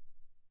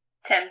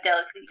 Tem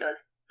delicately goes,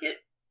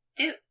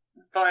 do.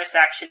 Bonus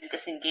action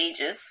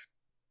disengages.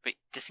 Wait,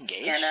 disengage?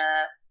 It's gonna...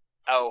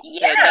 Oh,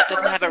 Yeah. that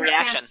doesn't have a Weapons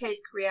reaction. Can't take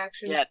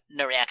reaction. Yeah,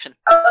 no reaction.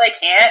 Oh, they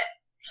can't?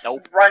 Just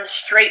Nope. Run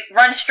straight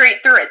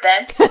through it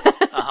then.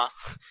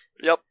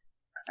 Yep.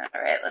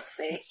 Alright, let's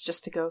see. It's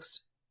just a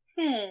ghost.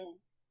 A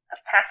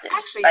passive.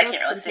 Actually, I those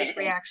can't really can say take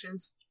anything.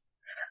 reactions.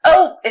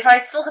 Oh, if I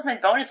still have my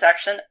bonus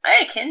action,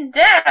 I can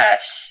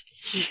dash.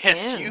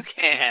 Yes, you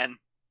can.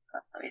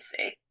 Let me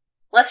see.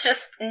 Let's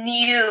just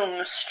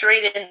neum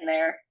straight in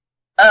there.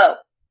 Oh,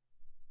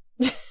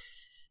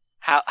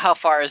 How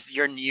far is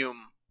your neum?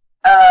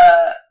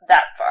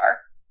 that far.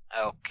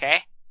 Okay.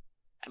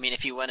 I mean,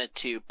 if you wanted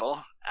to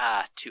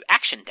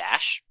action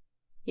dash.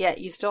 Yeah,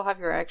 you still have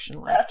your action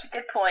left. That's a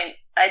good point.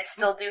 I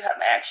still do have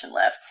my action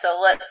left, so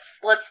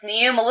let's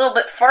neum a little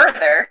bit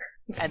further.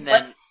 And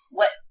then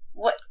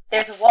What?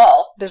 There's a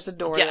wall. There's a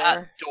door yeah,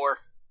 there. door.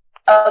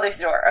 Oh, there's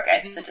a door.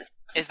 Okay, so just.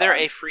 Is there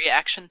a free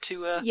action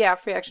to Yeah,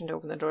 free action to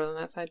open the door on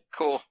that side.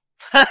 Cool.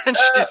 And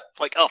she's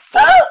like, oh,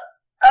 fuck.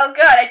 Oh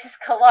god! I just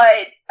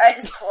collided right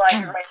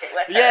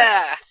with her.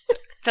 Yeah.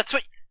 That's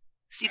what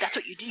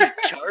you do. You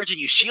charge and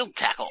you shield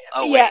tackle.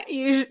 Oh Yeah,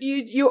 wait.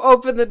 you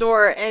open the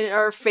door and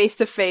are face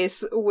to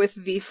face with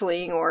the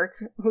fleeing orc,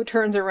 who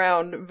turns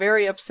around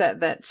very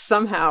upset that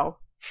somehow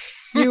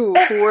you,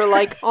 who were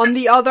like on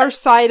the other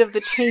side of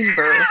the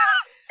chamber,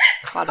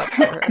 caught up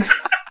to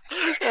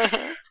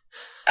her.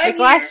 Like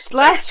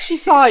last she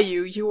saw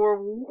you, you were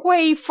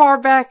way far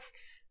back.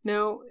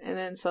 No, and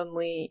then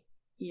suddenly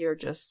you're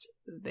just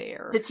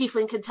there. The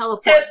tiefling can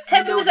teleport.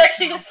 Tem You know was this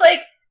actually now. just like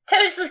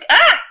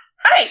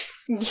hi,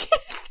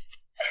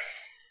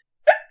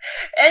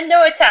 and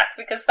no attack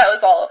because that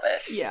was all of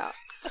it. Yeah.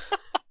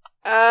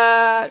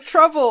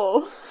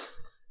 Trouble.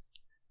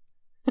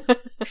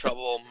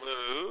 Trouble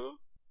move.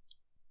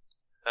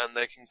 And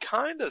they can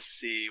kind of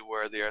see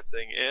where their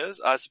thing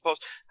is. I suppose.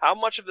 How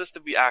much of this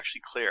did we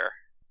actually clear?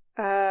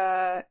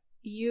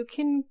 You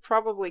can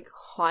probably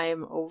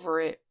climb over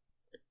it.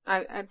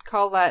 I'd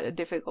call that a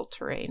difficult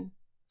terrain.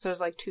 So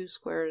there's like 2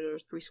 squares or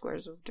 3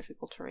 squares of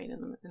difficult terrain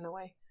in the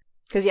way.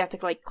 Because you have to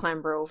like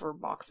clamber over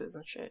boxes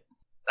and shit.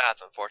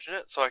 That's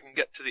unfortunate. So I can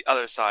get to the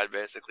other side,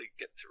 basically.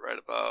 Get to right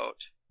about...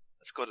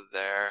 Let's go to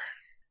there.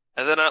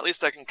 And then at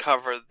least I can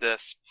cover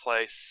this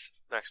place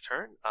next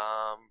turn.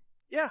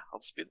 Yeah,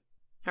 I'll speed.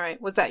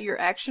 Alright, was that your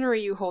action or are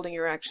you holding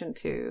your action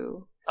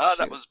to... That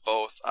shoot? was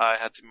both. I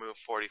had to move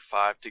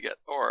 45 to get...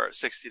 Or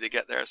 60 to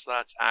get there, so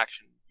that's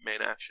action.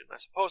 Main action. I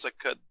suppose I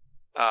could...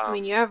 I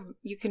mean,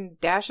 you can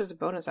dash as a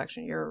bonus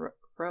action. You're a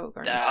rogue,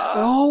 aren't you?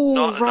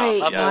 not Right,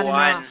 enough. not Level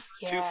 1. enough.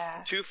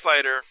 Yeah. Two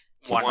fighter,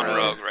 One one rogue.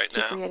 rogue right Keep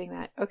now. forgetting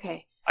that.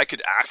 Okay. I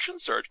could action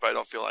search, but I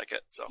don't feel like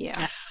it, so...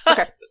 Yeah.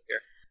 Okay. Here.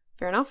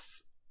 Fair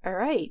enough.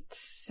 Alright,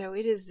 so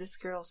it is this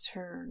girl's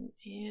turn.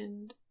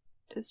 And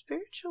does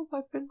spiritual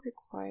weapon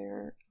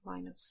require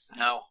line of sight?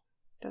 No.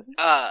 Does it?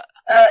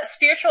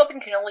 Spiritual weapon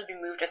can only be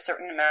moved a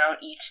certain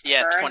amount each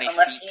Yeah, turn 20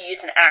 unless feet. you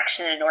use an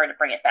action in order to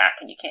bring it back,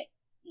 and you can't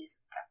use it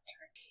that turn.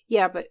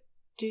 Yeah, but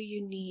do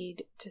you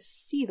need to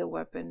see the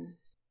weapon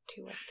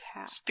to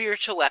attack?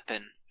 Spiritual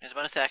weapon. There's a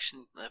bonus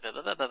action.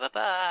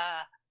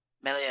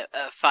 Melee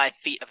 5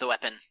 feet of the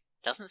weapon.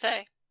 Doesn't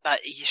say.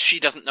 She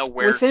doesn't know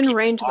where. Within people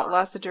range are. that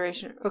lasts the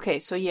duration. Okay,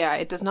 so yeah,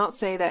 it does not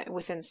say that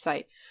within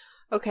sight.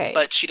 Okay.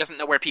 But she doesn't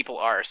know where people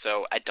are,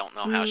 so I don't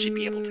know how she'd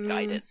be able to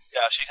guide it.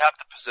 Yeah, she'd have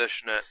to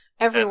position it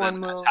Everyone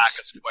and then moves. attack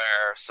a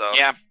square, so...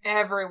 Yeah,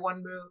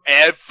 Everyone move.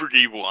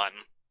 everyone.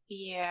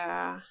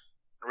 Yeah.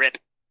 Rip.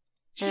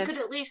 She And could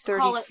it's at least 30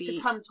 call it feet.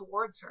 to come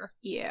towards her.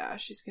 Yeah,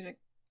 she's gonna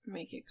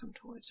make it come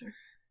towards her.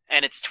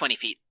 And it's 20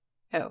 feet.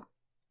 Oh.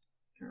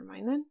 Never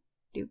mind then.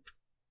 Doop.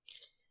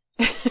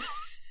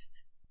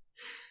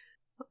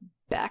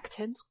 Back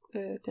 10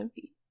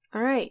 feet.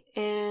 Alright,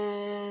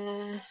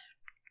 and...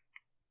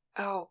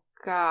 Oh,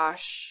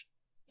 gosh.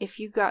 If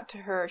you got to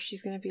her,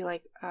 she's gonna be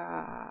like,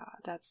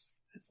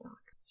 that's not...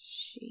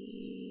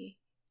 She...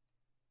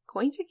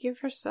 Going to give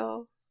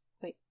herself...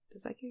 Wait,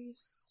 does that give you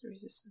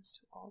resistance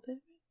to all damage?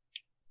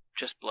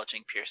 Just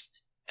bludgeoning, piercing,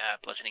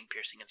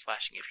 and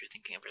slashing if you're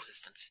thinking of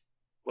resistance.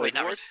 Blade Wait,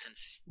 not ward?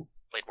 resistance.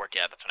 Blade ward,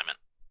 yeah, that's what I meant.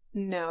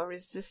 No,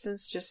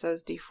 resistance just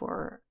says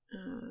D4.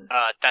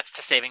 That's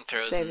to saving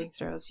throws. Saving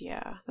throws,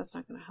 yeah. That's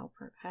not gonna help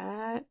her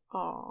at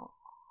all.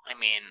 I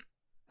mean,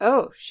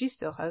 Oh, she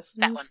still has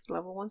That some one.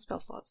 level 1 spell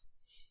slots.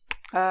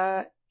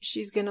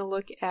 She's gonna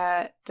look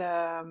at,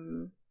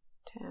 Tem.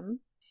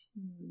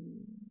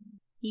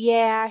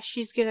 Yeah,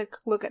 she's gonna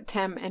look at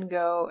Tem and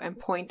go and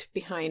point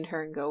behind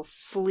her and go,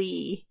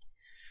 flee.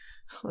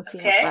 Let's see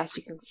Okay. how fast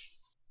you can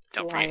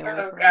Don't fly forget.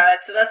 away Oh from god,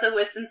 so that's a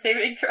wisdom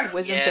saving throw. her.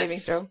 Wisdom Yes. saving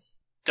throw.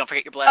 Don't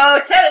forget your blessed. Oh,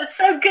 Ted is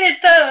so good at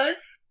those.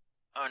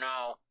 Oh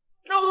no.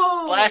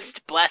 No!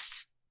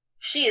 Blessed.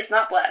 She is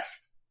not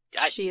blessed.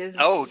 She is.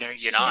 Oh, no,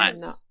 you're not.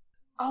 No,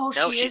 Oh,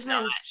 No, she she's isn't.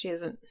 not. she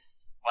isn't.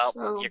 Well,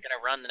 So- you're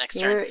gonna run the next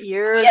turn.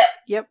 You're. Yep.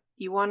 Yep.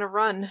 You want to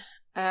run.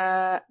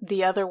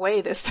 The other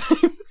way this time.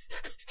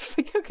 It's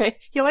like, okay,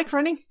 you like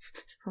running?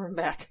 Run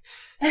back.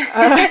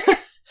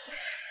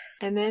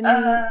 And then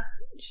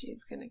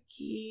she's gonna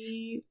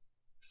keep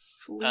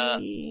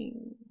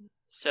fleeing.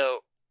 So,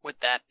 would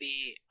that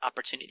be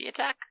opportunity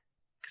attack?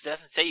 Because it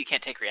doesn't say you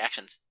can't take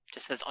reactions. It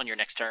just says on your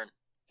next turn.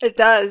 It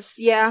does,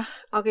 yeah.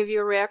 I'll give you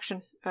a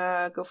reaction.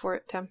 Go for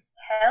it, Tim.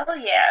 Hell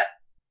yeah.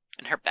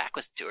 And her back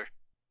was to her.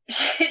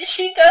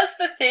 She does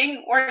the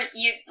thing where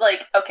you,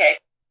 like, okay,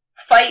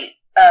 fight,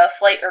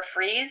 flight, or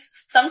freeze.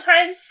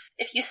 Sometimes,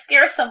 if you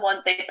scare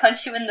someone, they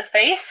punch you in the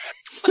face.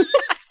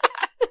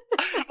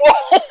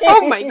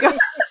 Oh my god.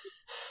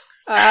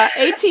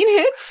 18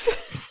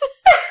 hits.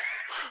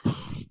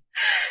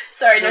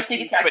 Sorry, no No sneak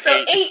sneak, attack. but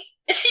So eight.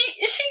 8, she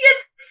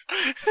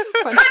gets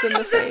Punched in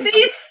the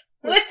face.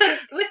 with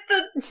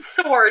the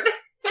sword.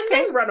 And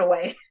then run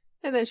away.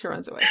 And then she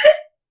runs away.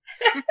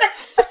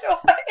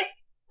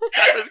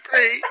 That was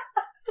great.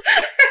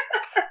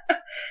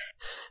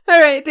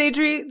 Alright,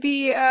 Daedry,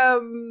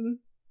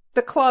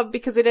 the club,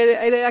 because it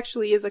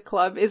actually is a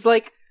club, is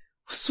like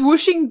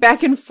swooshing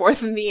back and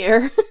forth in the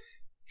air.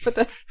 But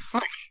the,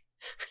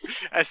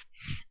 As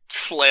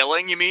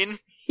flailing, you mean?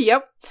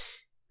 yep.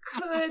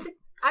 Could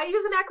I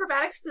use an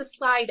acrobatics to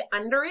slide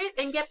under it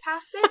and get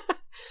past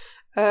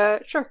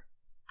it? Sure.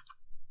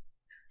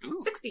 Ooh.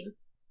 16.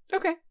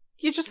 Okay.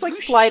 You just like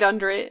slide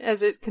under it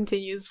as it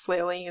continues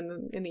flailing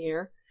in the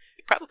air.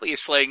 It probably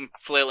is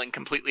flailing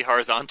completely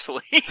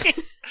horizontally.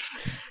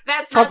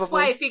 That's Probably.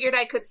 why I figured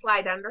I could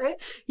slide under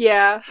it.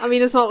 Yeah, I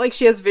mean, it's not like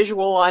she has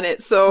visual on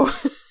it, so.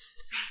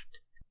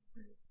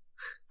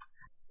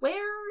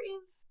 Where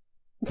is...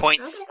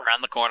 Points Okay.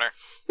 around the corner.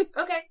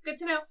 Okay, good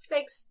to know.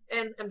 Thanks.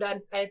 And I'm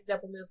done. I had to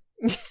double move.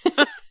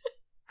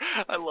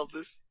 I love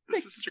this.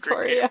 This is such a great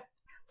game. Victoria.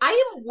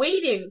 I am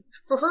waiting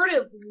for her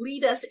to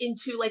lead us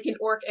into, like, an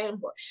orc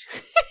ambush.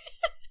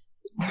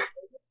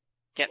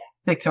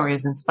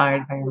 Victoria's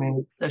inspired by your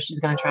move, so she's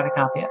going to try to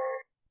copy it.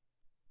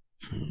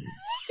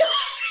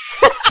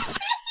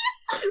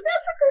 That's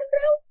a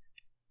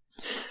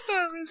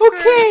good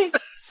Okay,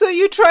 so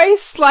you try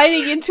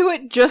sliding into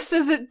it just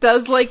as it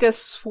does like a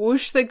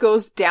swoosh that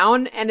goes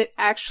down and it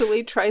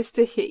actually tries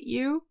to hit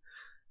you.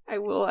 I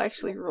will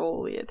actually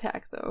roll the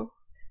attack though.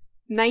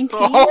 19?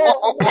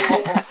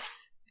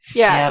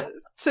 Yeah. Yep.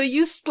 So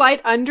you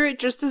slide under it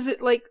just as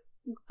it like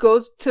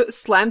goes to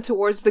slam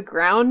towards the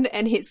ground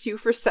and hits you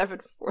for 7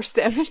 force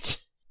damage.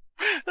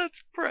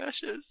 That's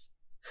precious.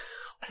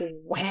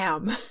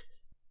 Wham.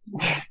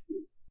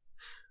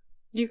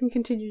 You can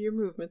continue your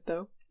movement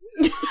though.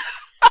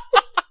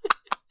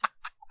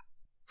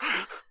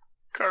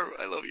 Carver,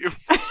 I love you.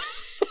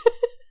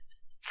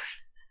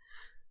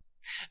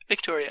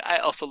 Victoria, I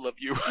also love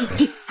you.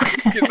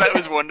 Because that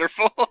was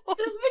wonderful. Does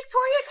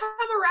Victoria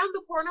come around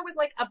the corner with,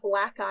 like, a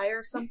black eye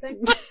or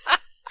something?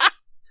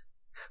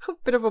 A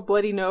bit of a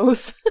bloody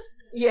nose.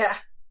 Yeah.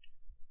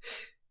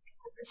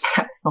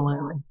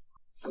 Absolutely.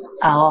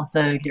 I'll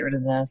also get rid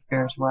of the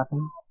spiritual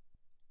weapon.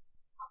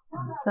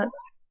 That's it.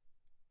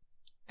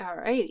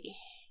 Alrighty.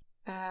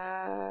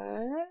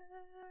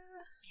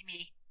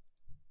 Mimi.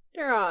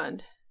 You're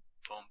on.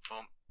 Boom,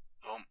 boom,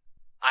 boom.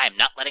 I am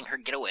not letting her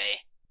get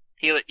away.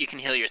 Heal it. You can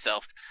heal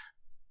yourself.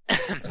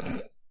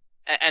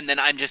 And then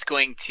I'm just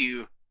going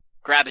to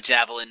grab a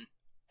javelin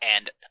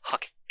and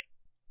huck it.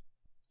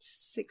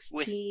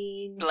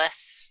 16.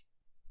 Bless.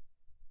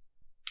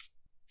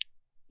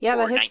 Yeah,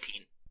 Or that hits.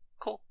 19.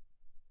 Cool.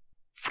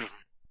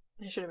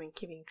 I should have been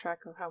keeping track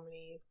of how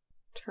many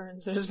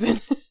turns there's been.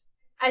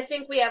 I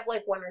think we have,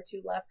 like, 1 or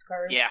 2 left,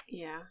 Carter. Yeah.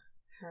 Yeah.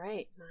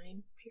 Alright,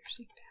 9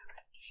 piercing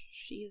damage.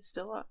 She is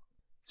still up.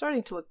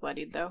 Starting to look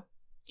bloodied, though.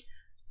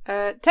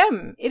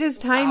 Tem, it is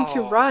time to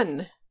Oh.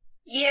 run.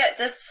 Yeah,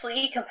 does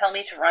flee compel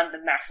me to run the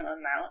maximum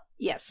amount?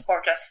 Yes.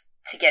 Or just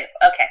to get...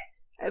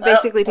 Okay.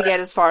 Basically to what- get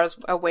as far as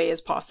away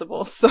as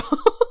possible, so...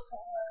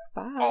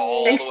 Bye.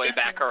 All the way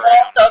back Vault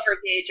around. over,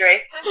 Daedry.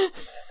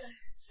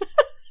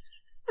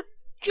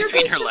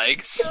 Between her just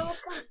legs. So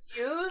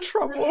confused.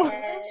 Trouble.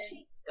 Where's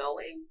she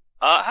going?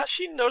 Has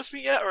she noticed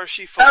me yet, or is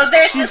she Oh, focused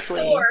there's on the She's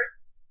fleeing. sword.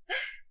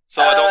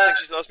 So I don't think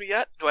she's noticed me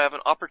yet. Do I have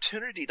an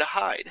opportunity to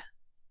hide?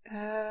 Oh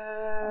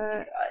my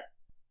God.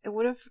 It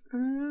would have...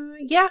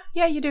 yeah,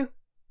 you do.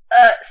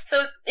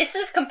 So this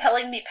is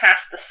compelling me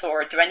past the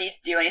sword. Do I need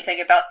to do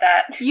anything about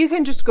that? You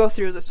can just go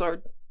through the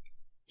sword.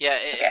 Yeah,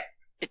 Okay.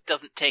 it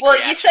doesn't take Well,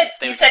 reactions.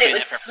 you They said were it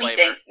was just doing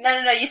sweeping. for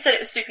flavor. No, you said it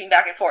was sweeping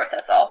back and forth,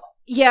 that's all.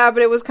 Yeah,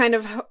 but it was kind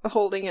of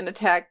holding an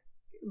attack,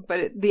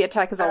 but the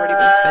attack has already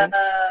been spent,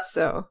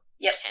 so...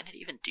 Can it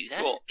even do that?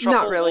 Cool.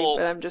 Not really, will-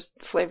 but I'm just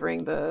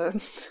flavoring the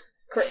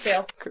Crit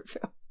fail. crit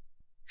fail.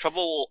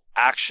 Trouble will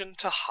action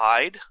to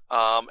hide,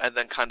 and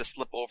then kind of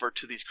slip over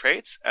to these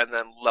crates, and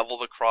then level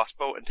the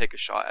crossbow and take a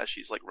shot as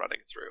she's like running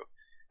through.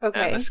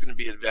 Okay. And this is going to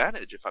be an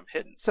advantage if I'm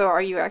hidden. So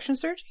are you action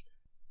surging?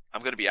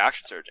 I'm going to be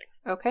action surging.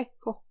 Okay,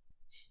 cool.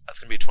 That's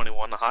going to be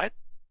 21 to hide.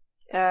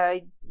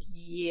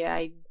 Yeah,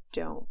 I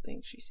don't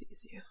think she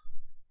sees you.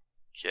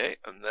 Okay,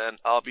 and then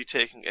I'll be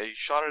taking a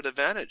shot at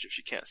advantage if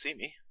she can't see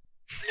me.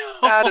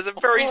 That is a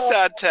very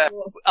sad test.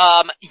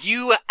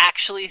 You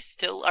actually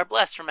still are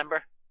blessed,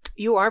 remember?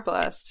 You are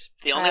blessed.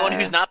 The only one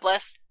who's not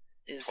blessed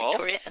is 12?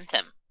 Victoria and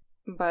Tim.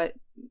 But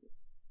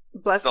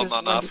blessed Still is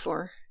not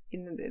 1d4.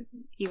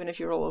 Even if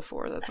you roll a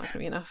 4, that's not going to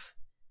be enough.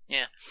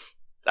 Yeah.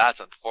 That's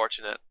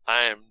unfortunate.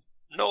 I am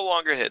no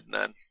longer hidden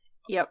then.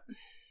 Yep.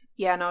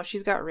 Yeah, no,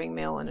 she's got ring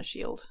mail and a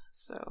shield,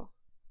 so...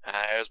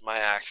 There's my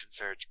action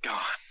surge gone.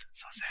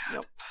 So sad.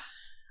 Yep.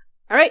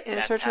 Alright, and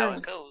That's it's her how turn.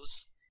 it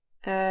goes.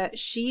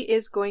 She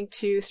is going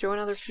to throw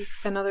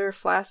another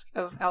flask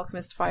of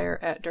alchemist fire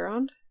at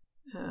Durand.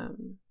 Let's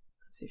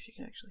see if she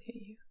can actually hit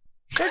you.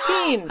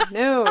 13!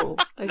 No!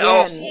 Again.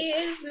 No. She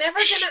is never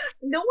gonna.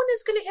 No one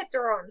is gonna hit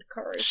her on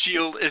Courage.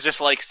 Shield is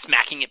just like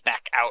smacking it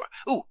back out.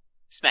 Ooh,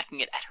 smacking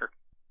it at her.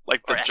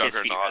 Like the Or at his feet,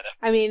 juggernaut. rather.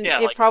 I mean, Yeah,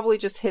 it like- probably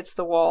just hits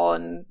the wall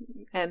and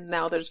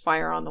now there's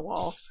fire on the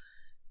wall.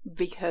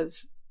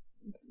 Because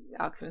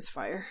alchemist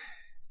fire.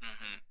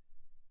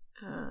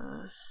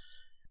 Mm-hmm.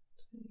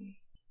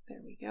 There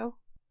we go.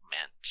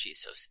 Man,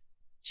 she's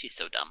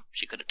so dumb.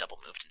 She could have double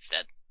moved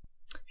instead.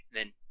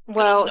 Then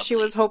Well, lovely she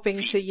was hoping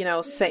feet.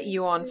 to, set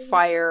you on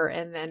fire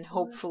and then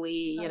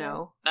hopefully,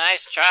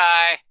 Nice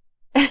try.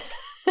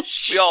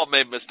 We all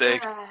made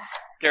mistakes.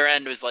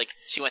 Durand was like,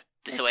 she went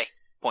this way.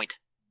 Point.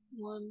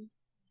 1,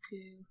 2,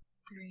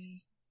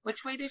 3.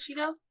 Which way did she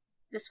go?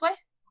 This way?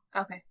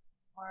 Okay.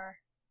 4,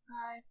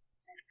 5, 6.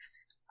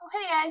 Oh,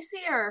 hey, I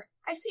see her.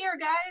 I see her,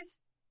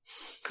 guys.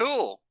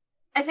 Cool.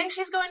 I think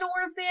she's going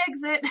towards the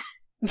exit.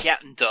 Yeah,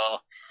 duh.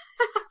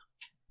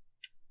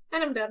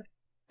 And I'm done.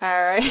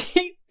 Alright,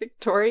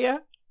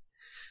 Victoria.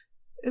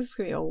 This is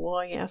gonna be a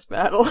long ass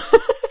battle.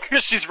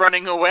 Because she's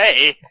running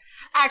away.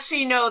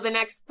 Actually, no, the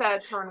next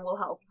turn will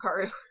help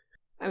Karu.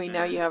 I mean,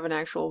 now you have an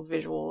actual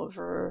visual of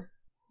her.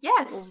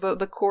 Yes.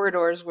 The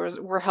corridors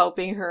were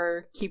helping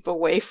her keep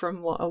away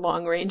from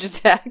long range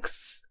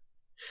attacks.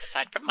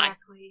 Aside from mine.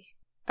 Exactly.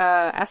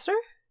 Esther?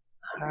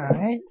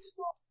 Alright.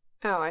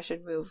 Oh, I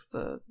should move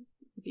the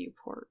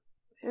viewport.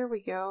 There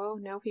we go.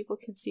 Now people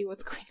can see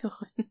what's going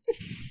on.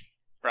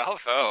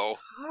 Bravo.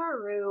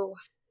 Karu.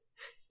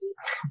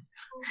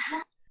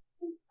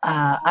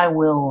 I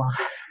will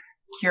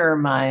cure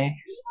my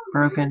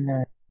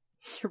broken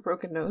Your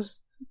broken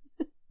nose.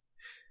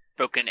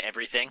 Broken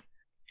everything.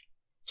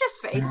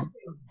 Just face.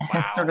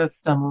 Wow. sort of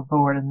stumble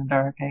forward in the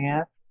dark, I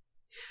guess.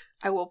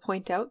 I will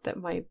point out that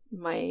my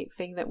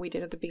thing that we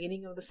did at the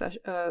beginning of the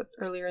session,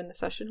 earlier in the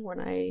session, when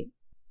I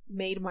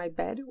made my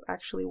bed,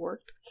 actually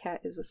worked. The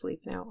cat is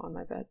asleep now on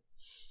my bed.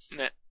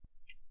 Meh.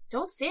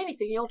 Don't say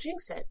anything, you'll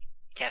jinx it.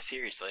 Yeah,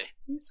 seriously.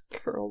 He's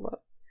curled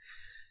up,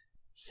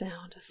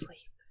 sound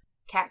asleep.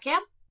 Cat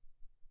cam?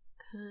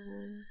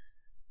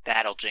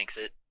 That'll jinx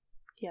it.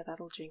 Yeah,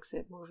 that'll jinx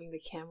it. Moving the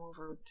cam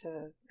over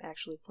to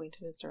actually point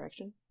in his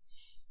direction.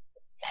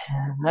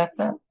 And that's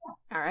it.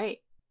 All right,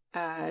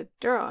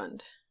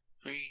 Durand.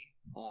 3,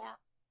 4,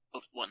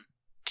 1,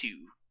 2,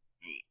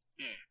 3.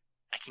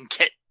 I can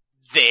get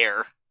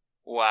there.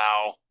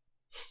 Wow.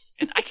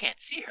 And I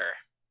can't see her.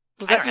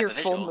 Was I that don't your have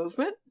a full visual.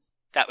 movement?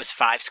 That was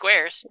 5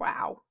 squares.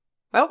 Wow.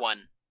 Well,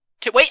 1,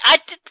 2. Wait,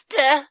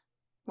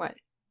 what?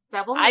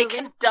 Double I moving.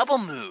 can double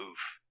move.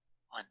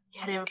 1.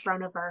 Get in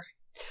front of her.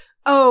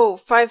 Oh,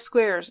 5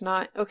 squares,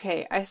 not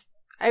okay. I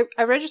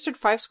registered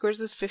 5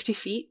 squares as 50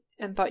 feet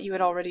and thought you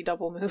had already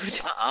double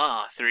moved.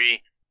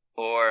 3,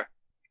 4.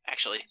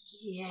 Actually,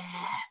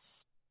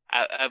 Yes.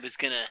 I was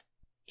gonna.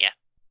 Yeah.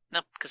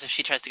 No, because if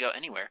she tries to go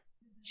anywhere,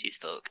 she's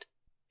fucked.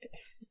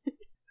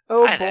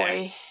 Oh Hi there.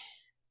 boy.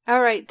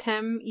 All right,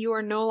 Tem, you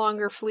are no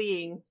longer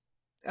fleeing.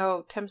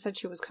 Oh, Tem said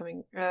she was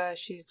coming.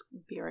 She's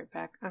be right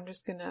back. I'm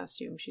just gonna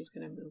assume she's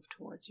gonna move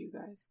towards you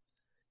guys.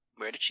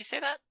 Where did she say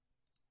that?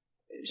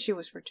 She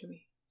whispered to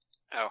me.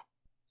 Oh.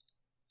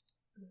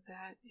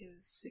 That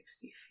is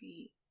 60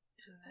 feet,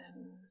 and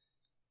then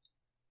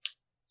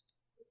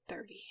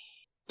 30.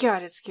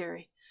 God, it's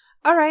scary.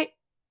 All right,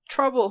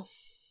 trouble.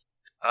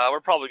 We're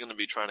probably going to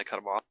be trying to cut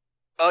him off.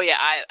 Oh yeah,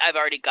 I've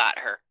already got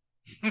her.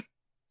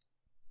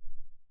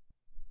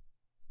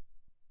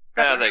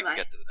 Yeah, Where they am can I?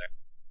 get to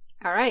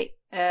there. All right.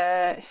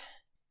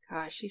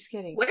 Gosh, she's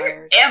getting Where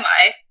tired. am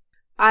I?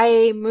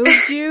 I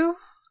moved you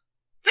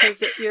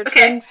because your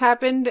Okay. turn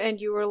happened and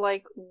you were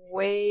like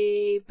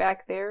way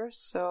back there,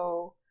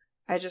 so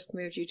I just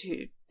moved you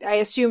to. I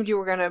assumed you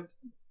were gonna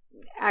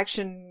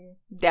action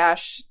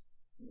dash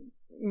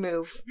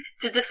move.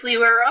 Did the flea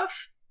wear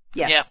off?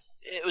 Yes. Yeah.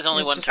 It was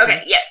only It's one just- turn.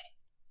 Okay, yeah.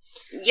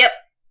 Yep.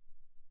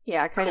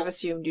 Yeah, I kind of Cool.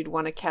 assumed you'd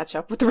want to catch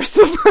up with the rest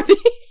of the party.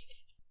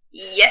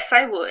 Yes,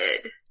 I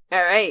would.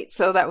 All right,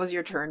 so that was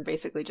your turn,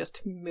 basically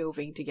just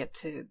moving to get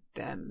to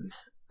them.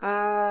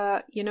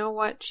 You know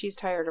what? She's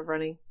tired of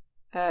running.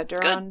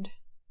 Durand,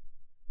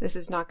 this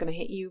is not going to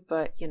hit you,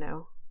 but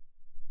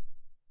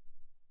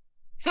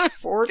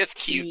 14. That's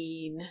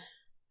cute.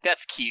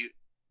 That's cute.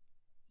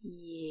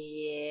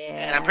 Yeah.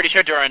 And I'm pretty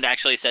sure Durand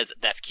actually says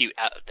that's cute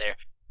out there,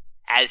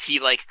 as he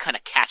like kind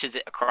of catches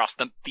it across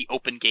the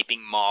open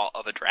gaping maw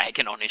of a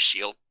dragon on his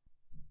shield.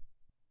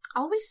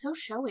 Always so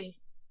showy.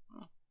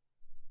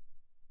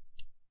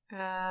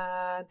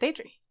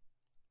 Daedry.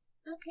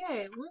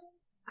 Okay,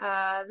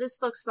 well,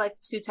 this looks like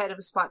too tight of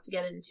a spot to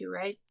get into,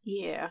 right?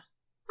 Yeah.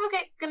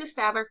 Okay, gonna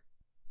stab her.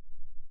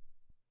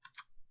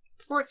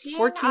 14.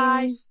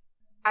 14.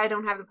 I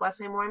don't have the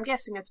bless anymore. I'm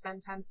guessing it's been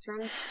 10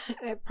 turns.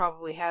 It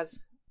probably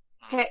has.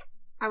 Okay,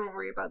 I won't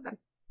worry about them.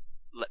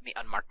 Let me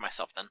unmark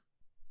myself then.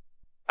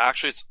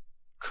 Actually, it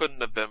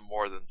couldn't have been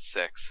more than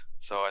 6,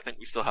 so I think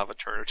we still have a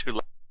turn or two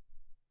left.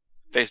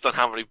 Based on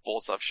how many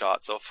bolts I've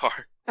shot so far.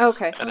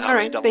 Okay, And how many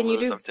alright, double then you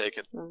moves do. I've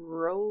taken.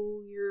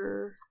 Roll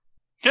your...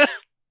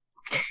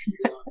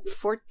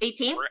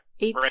 18?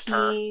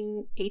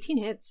 18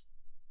 hits.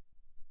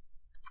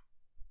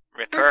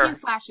 13 13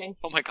 slashing.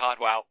 Oh my god,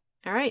 wow.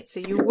 Alright, so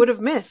you would have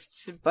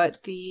missed,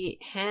 but the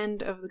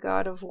hand of the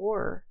god of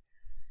war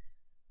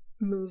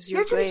moves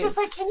your Deirdre's blade. just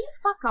like, can you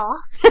fuck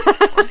off?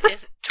 Torm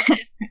is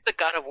the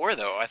god of war,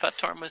 though. I thought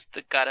Torm was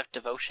the god of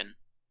devotion.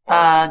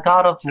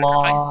 God of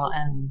law Sacrifice.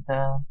 and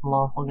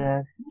lawful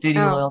good. Duty,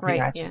 Oh, loyalty, right,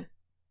 righteousness. yeah.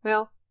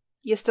 Well,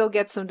 you still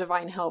get some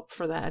divine help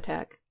for that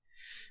attack.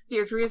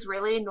 Deirdre is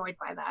really annoyed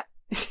by that.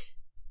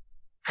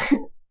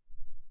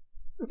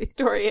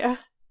 Victoria.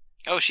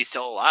 Oh, she's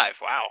still alive.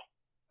 Wow.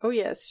 Oh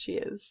yes, she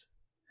is.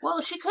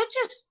 Well, she could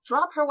just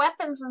drop her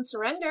weapons and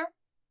surrender.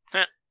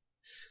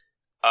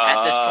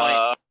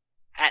 At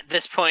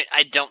this point,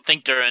 I don't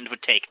think Durand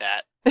would take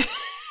that.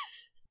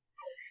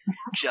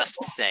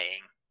 Just saying.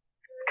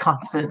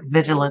 Constant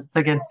vigilance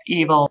against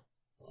evil.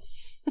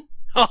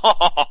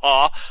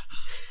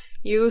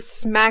 You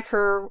smack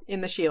her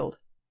in the shield.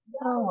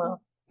 Oh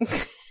well.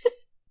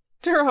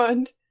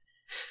 Durand.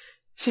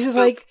 She's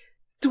like,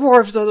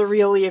 dwarves are the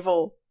real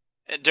evil.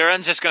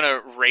 Durand's just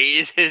gonna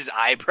raise his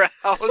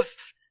eyebrows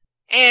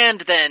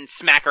and then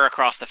smack her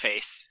across the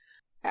face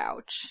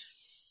Ouch.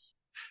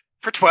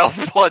 for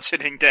 12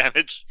 bludgeoning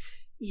damage.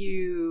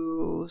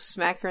 You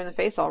smack her in the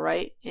face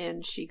alright,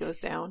 and she goes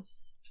down.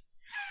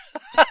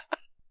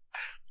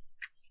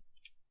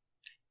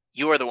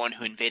 You are the one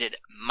who invaded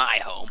my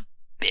home,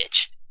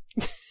 bitch.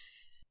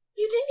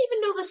 You didn't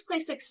even know this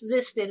place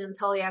existed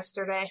until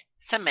yesterday.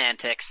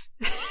 Semantics.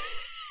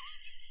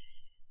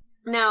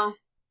 No.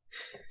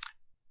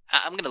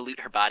 I'm gonna loot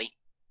her body.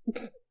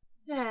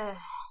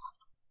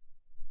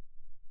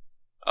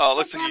 Oh,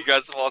 looks like you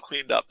guys have all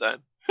cleaned up then.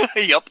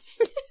 Yup.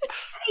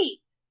 Hey,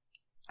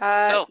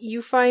 Oh.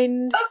 You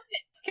find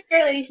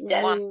Scary Lady's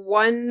dead.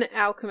 one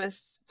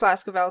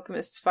flask of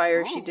alchemist's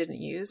fire she Ooh.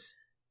 didn't use.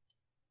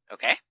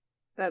 Okay.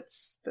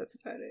 That's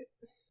about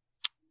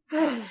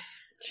it.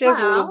 She has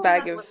a little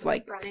bag that of, wasn't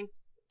like, running.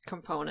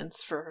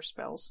 components for her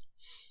spells.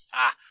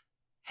 Ah.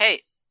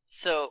 Hey,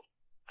 so,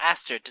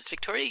 Aster, does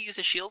Victoria use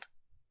a shield?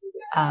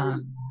 No.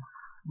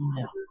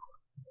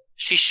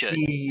 She should.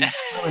 She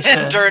really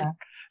And should.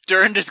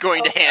 Durand is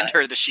going to Okay. hand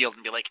her the shield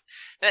and be like,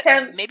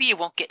 Tim. maybe you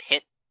won't get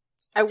hit.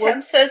 I will.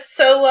 Tim says,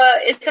 so,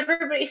 is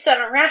everybody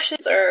set on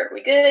rations, or are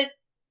we good?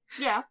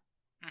 Yeah.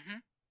 Mm-hmm.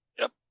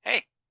 Yep.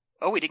 Hey.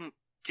 Oh,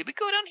 did we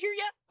go down here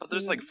yet? But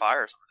there's like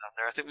fire somewhere down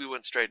there. I think we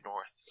went straight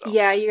north. So.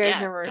 Yeah, you guys Yeah.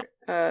 never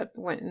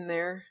went in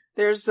there.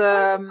 There's We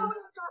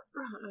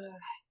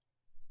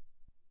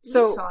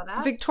so saw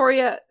that.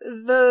 Victoria,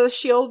 the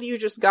shield you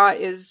just got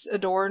is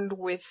adorned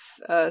with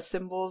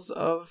symbols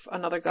of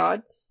another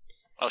god.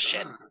 Oh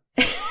shit.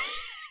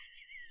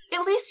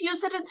 At least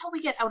use it until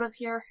we get out of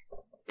here.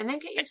 And then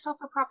get yourself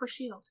a proper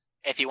shield.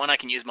 If you want, I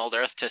can use Mold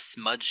Earth to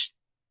smudge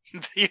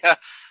the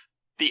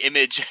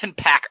image and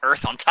pack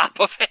earth on top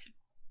of it.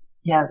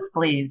 Yes,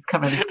 please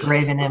cover this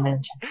graven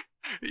image.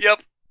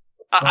 Yep.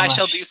 I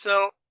shall Gosh. do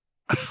so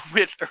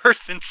with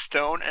earth and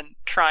stone and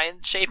try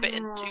and shape it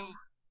into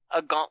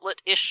a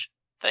gauntlet-ish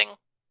thing.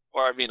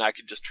 Or I mean, I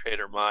could just trade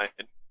her mine.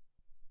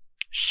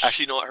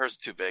 Actually, you know what? Hers is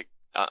too big.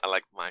 I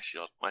like my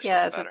shield. My shield's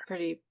Yeah, it's better.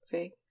 pretty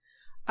big.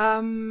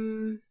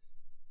 Do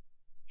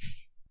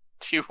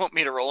you want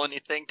me to roll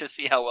anything to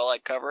see how well I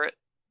cover it?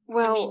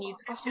 Well, I mean, you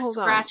could just hold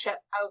on. scratch it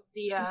out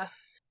the,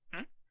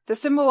 The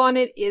symbol on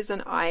it is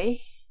an eye.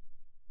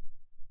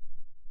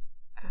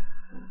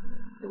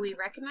 Do we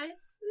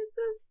recognize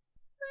this?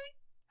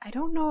 I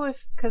don't know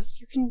if, because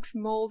you can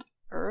mold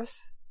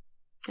earth.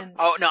 And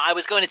Oh, no, I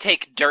was going to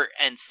take dirt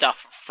and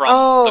stuff from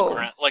Oh. the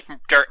ground, like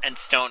dirt and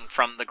stone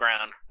from the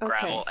ground, Okay.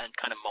 gravel, and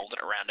kind of mold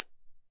it around it.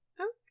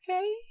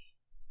 Okay.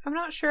 I'm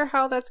not sure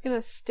how that's going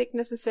to stick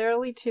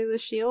necessarily to the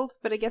shield,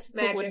 but I guess it's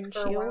a Magic wooden for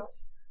a shield. while.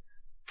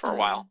 For a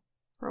while,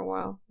 For a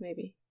while,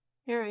 maybe.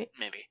 Alright.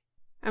 maybe.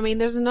 I mean,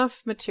 there's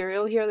enough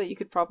material here that you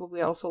could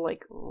probably also,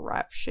 like,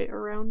 wrap shit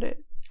around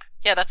it.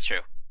 Yeah, that's true.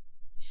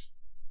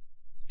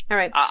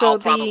 Alright, I'll so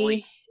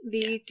probably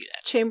the do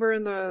that. chamber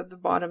in the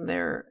bottom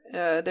there,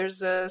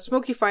 there's a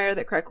smoky fire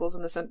that crackles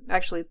in the sun.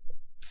 Actually,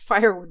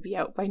 fire would be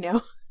out by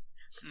now.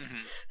 Mm-hmm.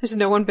 There's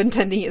no one been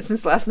tending it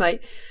since last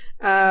night.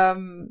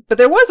 But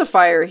there was a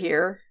fire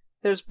here.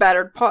 There's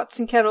battered pots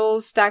and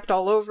kettles stacked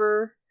all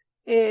over.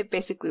 It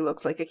basically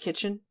looks like a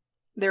kitchen.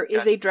 There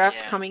is a draft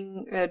Yeah.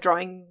 coming,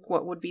 drawing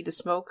what would be the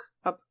smoke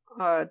up,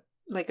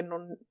 like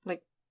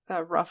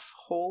a rough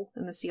hole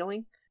in the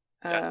ceiling.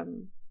 Yeah.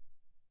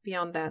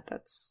 Beyond that,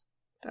 that's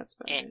about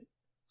And- it.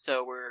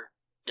 So we're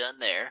done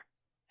there,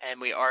 and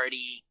we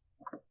already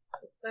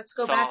Let's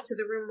go So- back to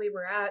the room we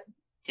were at.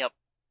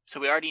 so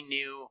we already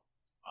knew.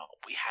 Oh,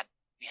 we have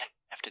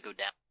to go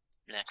down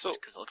next So-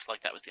 because it looks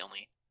like that was the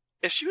only.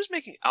 If she was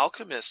making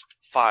alchemist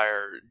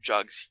fire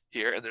jugs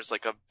here, and there's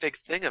like a big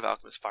thing of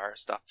alchemist fire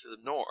stuff to the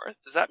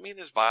north, does that mean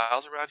there's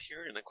vials around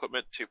here and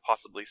equipment to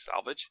possibly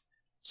salvage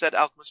said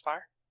alchemist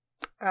fire?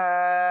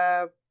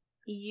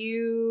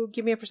 You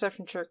give me a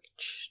perception check.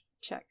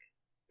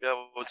 Yeah,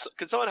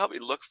 can someone help me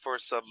look for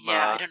some?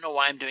 Yeah, I don't know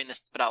why I'm doing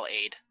this, but I'll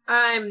aid.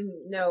 I'm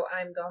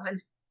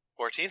gone.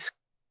 14.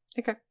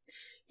 Okay.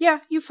 Yeah,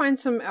 you find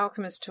some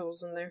alchemist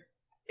tools in there.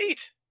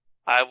 Neat.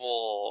 I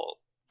will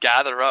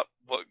gather up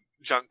what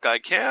junk I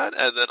can,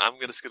 and then I'm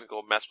just gonna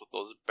go mess with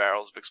those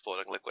barrels of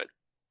exploding liquid.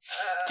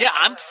 Yeah,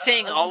 I'm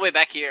staying all the way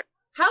back here.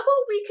 How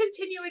about we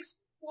continue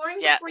exploring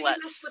Yeah, before you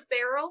let's. mess with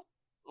barrels?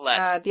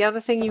 Let's. The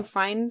other thing you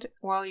find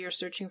while you're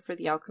searching for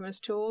the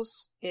alchemist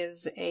tools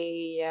is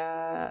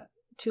a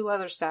 2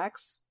 leather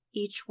sacks,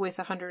 each with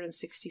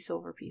 160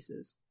 silver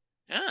pieces.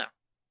 Ah,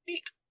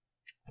 neat.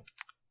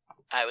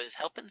 I was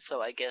helping,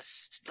 so I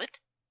guess split.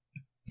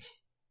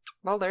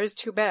 Well, there's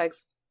 2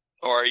 bags.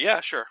 Or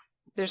yeah, sure.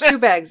 There's 2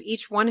 bags.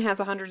 Each one has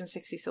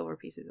 160 silver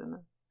pieces in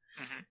them.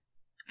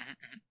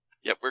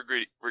 Yep, we're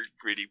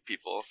greedy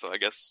people, so I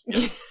guess.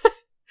 Yes.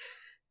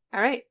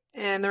 All right,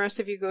 and the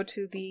rest of you go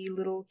to the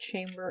little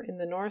chamber in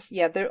the north.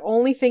 Yeah, the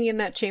only thing in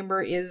that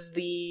chamber is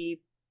the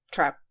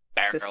trap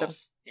Barrels. system.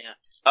 Yeah.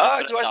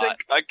 Do I thought. think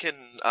I can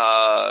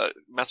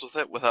mess with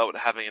it without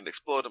having it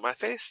explode in my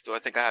face? Do I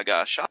think I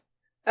got a shot?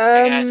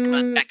 Hey guys, come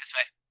on, back this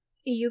way.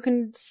 You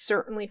can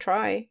certainly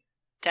try.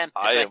 Tim, this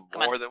I way. am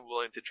Come more on. than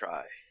willing to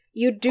try.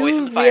 You Away do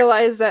from the fire.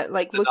 realize that,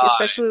 like, It's a look, die.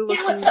 especially Yeah,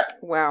 looking. what's up?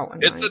 Wow, a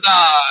It's a 9.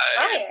 die!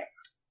 Fire.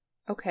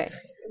 Okay.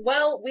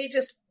 Well, we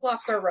just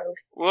lost our rogue.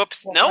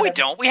 Whoops. Well, No, we whatever.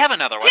 don't. We have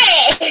another one.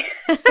 Yay!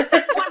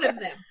 One of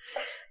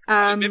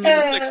them. Maybe it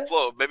doesn't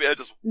explode. Maybe I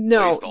just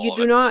No, waste all you of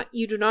do it. not.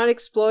 You do not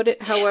explode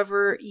it.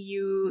 However,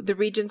 the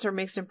reagents are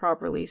mixed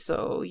improperly,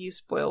 so you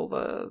spoil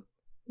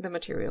the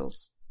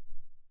materials.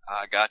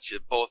 I got you.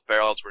 Both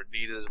barrels were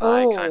needed, and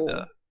Oh, I kind of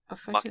mucked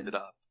affected. it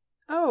up.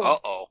 Oh,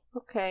 Uh-oh.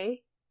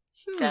 okay.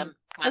 Tim,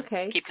 come on.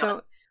 Okay, Keep so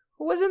coming.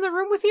 who was in the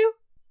room with you?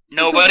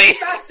 Nobody. We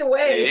backed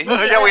away.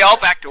 Yeah, we all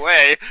backed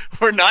away.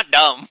 We're not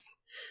dumb.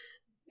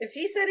 If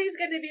he said he's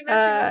going to be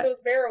messing with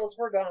those barrels,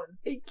 we're gone.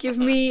 Give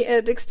me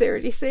a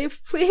dexterity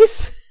save,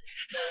 please.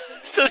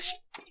 So she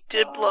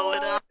did blow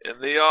it up. In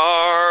the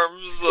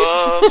arms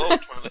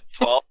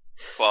of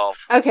 12.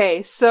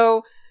 Okay,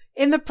 so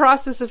in the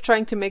process of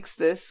trying to mix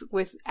this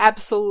with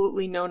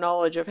absolutely no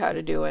knowledge of how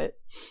to do it,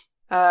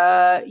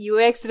 you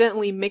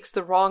accidentally mix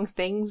the wrong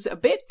things a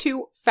bit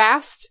too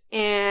fast,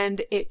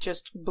 and it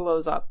just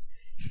blows up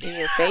in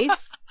your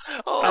face.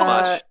 Oh, How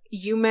much?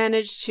 You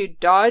manage to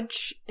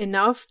dodge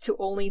enough to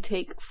only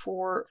take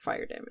 4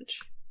 fire damage.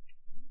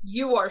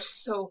 You are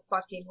so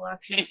fucking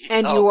lucky.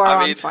 And Oh, you are I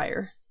on mean-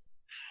 fire.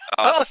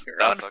 Oh,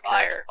 you're on okay.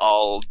 fire.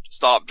 I'll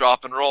stop,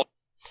 drop, and roll.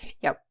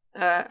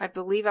 I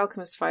believe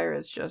Alchemist Fire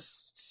is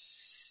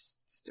just...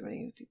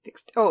 doing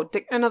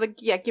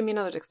give me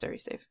another dexterity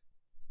save.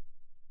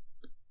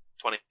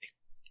 20.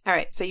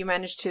 Alright, so you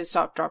managed to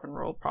stop, drop, and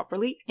roll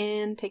properly,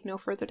 and take no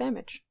further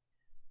damage.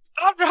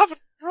 Stop, drop, and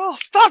roll.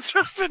 Stop,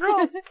 drop, and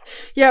roll.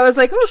 Yeah, I was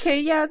like, okay,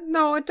 yeah,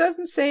 no, it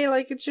doesn't say,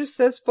 like, it just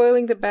says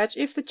spoiling the batch.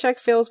 If the check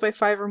fails by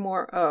 5 or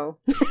more, oh.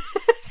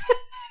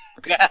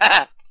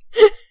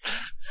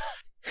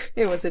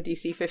 It was a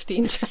DC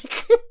 15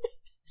 check.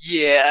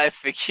 Yeah, I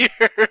figured.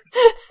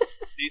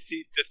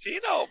 DC 15?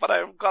 Oh, but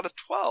I got a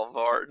 12.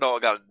 Or, no, I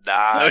got a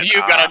 9. No, you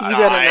got a You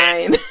got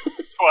a 9.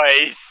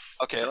 Twice.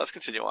 Okay, let's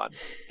continue on.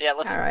 Yeah,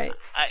 let's. Alright,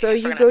 I so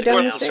guess we're you gonna go have to down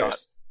the now.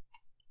 stairs.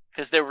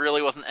 Because there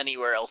really wasn't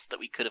anywhere else that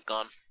we could have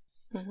gone.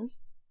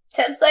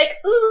 Tim's like,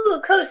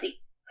 ooh,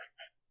 cozy.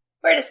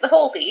 Where does the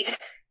hole lead?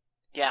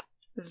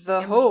 The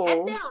And we hole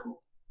head down.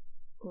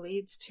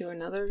 leads to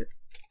another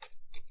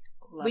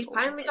level. We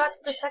finally got to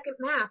the second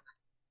map.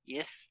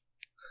 Yes.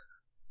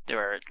 There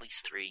are at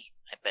least 3,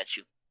 I bet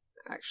you.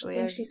 I Actually,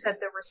 think she said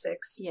there were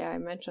 6. yeah, I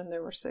mentioned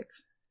there were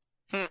 6.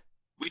 We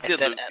I did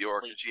said lose at the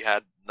orc, and least. she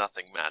had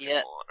nothing magical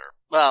Yeah. on her.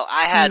 Well,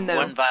 I had No.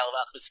 1 vial of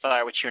Alchemist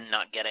Fire, which you're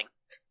not getting.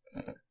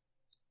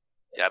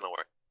 Yeah, no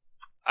worry.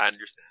 I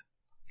understand.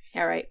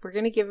 Alright, we're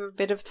gonna give a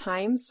bit of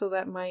time so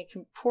that my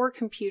poor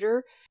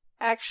computer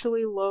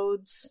actually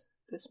loads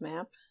this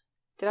map.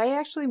 Did I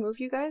actually move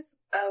you guys?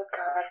 Oh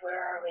god, where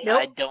are we?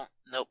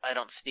 Nope. I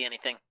don't see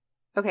anything.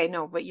 Okay,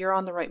 no, but you're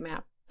on the right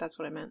map. That's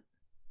what I meant.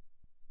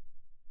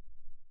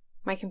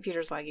 My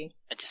computer's lagging.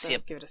 I just So see a...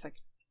 give it a second.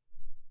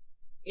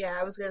 Yeah,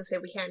 I was going to say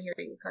we can't hear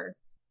you, Carter.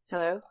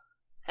 Hello?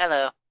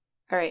 Hello.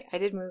 Alright, I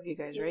did move you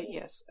guys, right?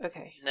 Yes.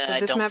 Okay. No, But I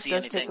this don't map see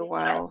does take anything. a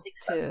while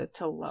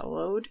to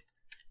load.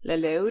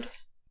 Load.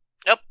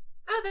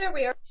 Oh, there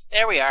we are.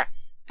 There we are.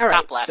 Alright,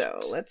 Top left. so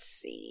let's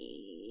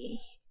see.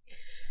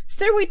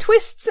 Stairway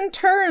twists and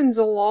turns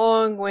a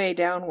long way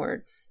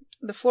downward.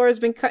 The floor has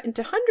been cut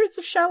into hundreds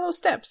of shallow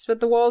steps, but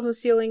the walls and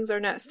ceilings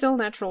are still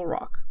natural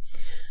rock.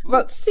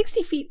 About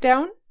 60 feet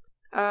down,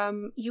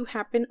 you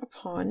happen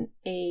upon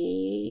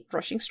a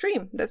rushing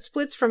stream that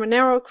splits from a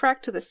narrow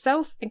crack to the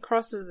south and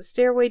crosses the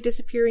stairway,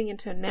 disappearing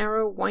into a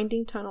narrow,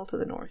 winding tunnel to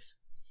the north.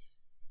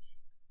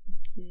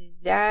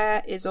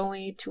 That is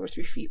only 2 or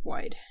 3 feet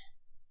wide.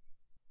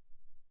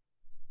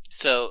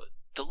 So,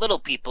 the little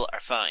people are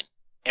fine.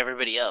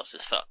 Everybody else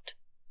is fucked.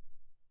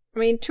 I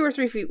mean, 2 or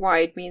 3 feet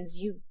wide means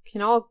you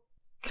can all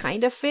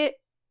kind of fit,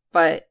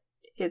 but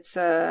it's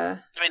I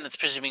mean, that's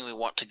presuming we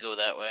want to go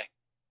that way.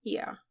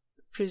 yeah,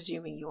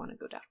 presuming you want to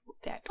go down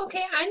that way.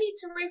 Okay, I need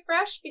to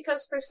refresh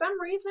because for some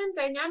reason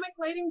dynamic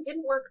lighting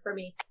didn't work for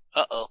me.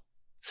 Uh-oh.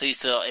 So you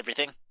saw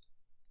everything?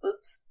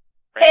 Oops.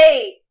 Right.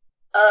 Hey,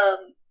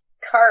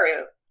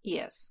 Karu,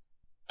 Yes.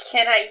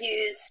 can I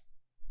use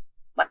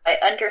my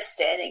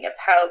understanding of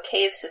how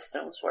cave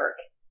systems work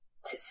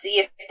to see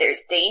if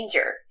there's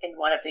danger in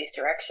one of these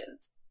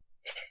directions?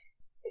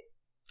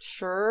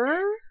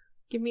 Sure.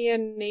 Give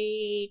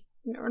me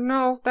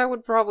no, that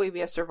would probably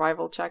be a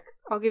survival check.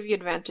 I'll give you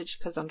advantage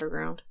because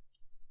underground.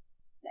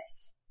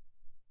 Nice.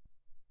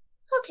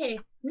 Okay,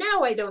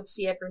 now I don't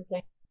see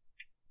everything.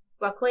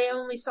 Luckily, I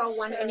only saw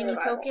one enemy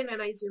Survival. token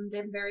and I zoomed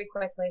in very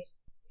quickly.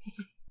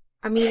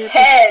 I mean, 10.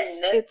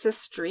 it's a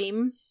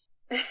stream.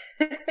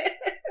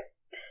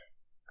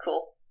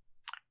 Cool.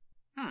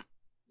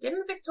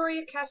 Didn't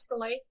Victoria cast the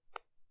light?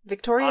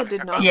 Victoria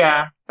did not.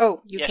 Yeah. Oh,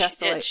 you Yeah, cast she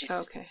the did. light. She's-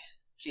 Okay.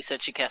 She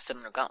said she cast it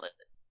on her gauntlet.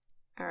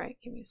 Alright,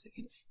 give me a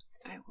second.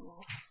 I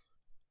will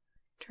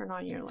turn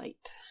on your light.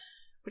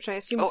 Which I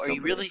assume Oh, is are still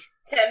you blue. really?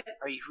 Tim,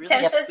 Are you really?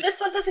 Tim says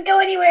this one doesn't go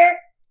anywhere.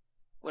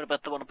 What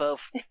about the one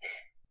above?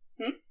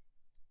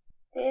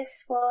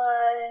 This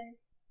one.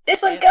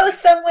 This one Yeah. goes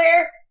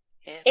somewhere.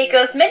 It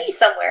goes many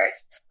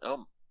somewheres.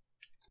 Oh.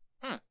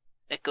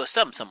 It goes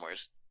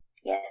somewheres.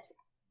 Yes.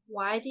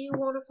 Why do you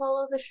want to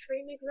follow the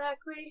stream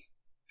exactly?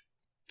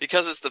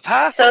 Because it's the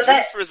path So of that-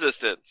 least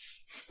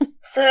resistance.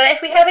 So that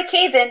if we have a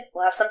cave in,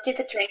 we'll have something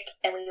to drink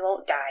and we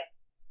won't die.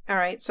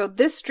 Alright, so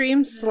this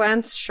stream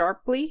slants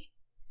sharply.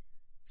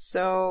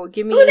 So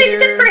give me Ooh, there's a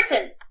either... dead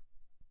person!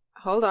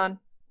 Hold on.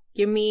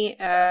 Give me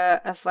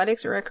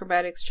athletics or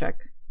acrobatics check.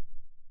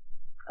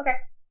 Okay.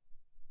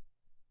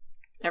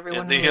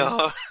 Everyone In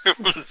the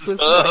who's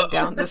going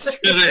down the street.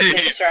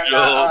 Making sure I'm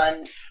not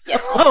on. Yeah.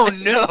 Oh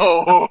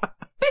no!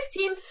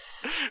 15!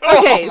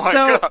 Okay, Oh my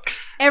so God.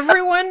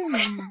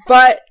 everyone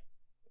but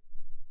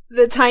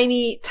the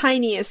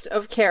tiniest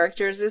of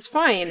characters is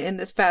fine in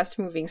this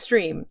fast-moving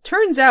stream.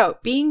 Turns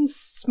out, being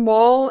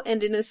small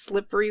and in a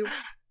slippery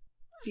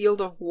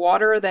field of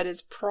water that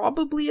is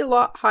probably a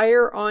lot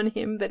higher on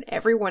him than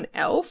everyone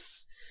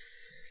else,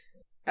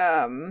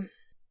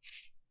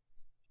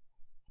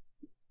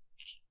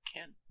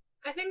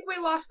 I think we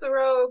lost the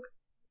rogue.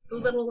 The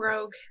little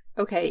rogue.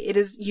 okay, it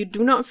is, you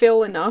do not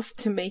fail enough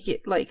to make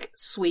it, like,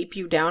 sweep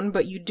you down,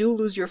 but you do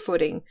lose your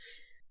footing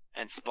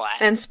And splat.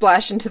 and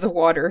splash into the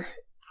water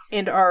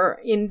and are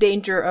in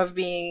danger of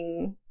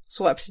being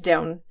swept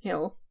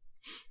downhill.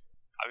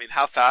 I mean,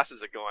 how fast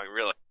is it going,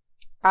 really?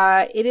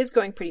 It is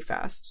going pretty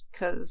fast,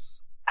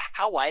 because,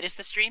 How wide is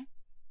the stream?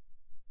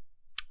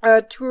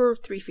 2 or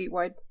 3 feet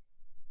wide.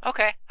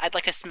 Okay, I'd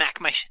like to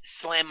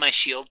slam my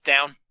shield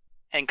down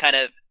and kind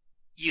of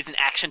use an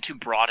action to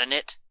broaden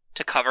it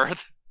to cover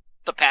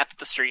the path of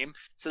the stream,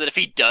 so that if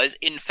he does,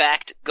 in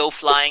fact, go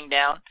flying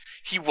down,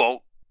 he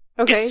won't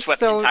Okay, get swept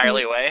so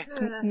entirely away.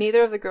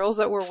 neither of the girls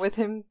that were with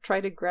him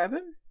try to grab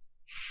him?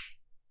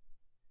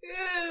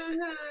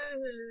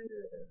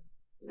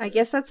 I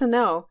guess that's a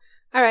no.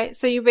 Alright,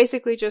 so you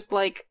basically just,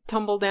 like,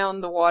 tumble down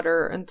the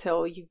water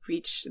until you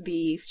reach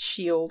the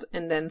shield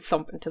and then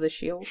thump into the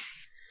shield.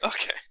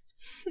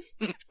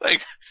 Okay.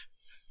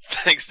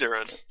 Thanks,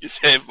 Darren. You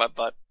saved my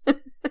butt.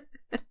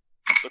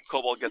 The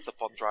kobold gets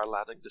up on dry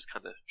land and just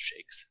kind of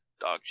shakes.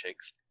 Dog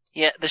shakes.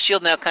 Yeah, the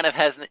shield now kind of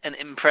has an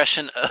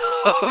impression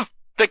of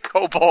the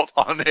kobold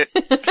on it.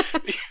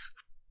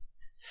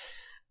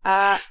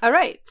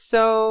 Alright,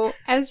 so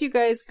as you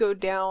guys go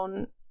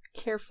down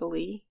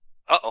carefully...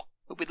 Uh-oh,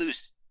 who'd we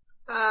lose?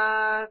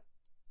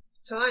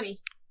 Talani.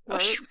 Oh,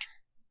 shoot.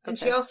 And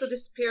Okay. she also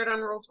disappeared on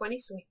roll 20,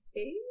 so I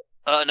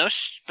think. No,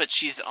 but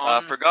she's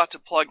on... Forgot to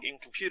plug in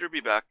computer. Be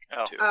back.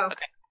 Oh. Too. Oh.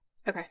 Okay.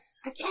 Okay.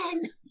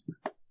 Again!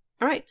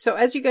 Alright, so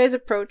as you guys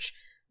approach,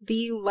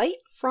 the light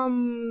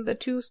from the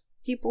two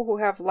people who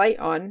have light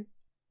on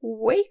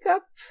wake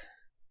up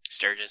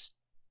Sturgis.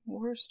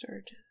 more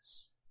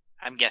Sturgis.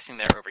 I'm guessing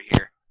they're over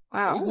here.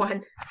 Wow.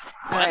 One.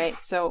 Alright,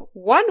 so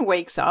one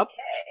wakes up.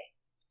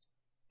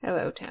 Okay.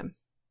 Hello, Tim.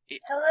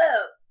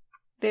 Hello.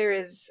 There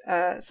is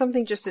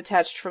something just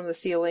attached from the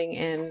ceiling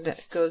and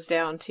goes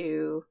down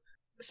to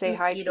say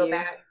hi to Mosquito you.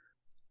 bat.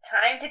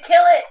 Time to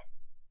kill it.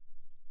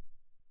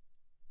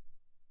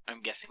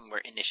 I'm guessing we're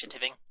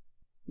initiativing.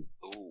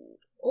 Ooh.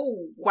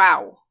 Oh.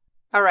 Wow.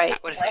 Alright,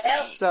 That was-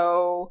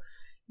 so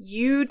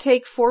you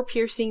take 4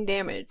 piercing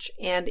damage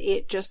and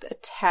it just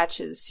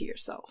attaches to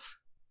yourself.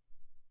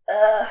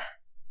 Ugh.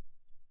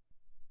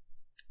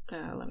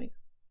 Let me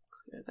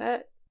clear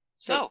that.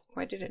 So, Wait,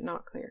 why did it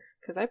not clear?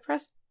 Because I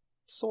pressed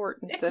sort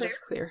instead of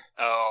clear.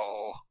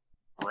 oh,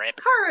 rip.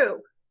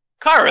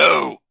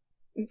 Karu!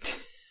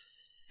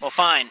 Well,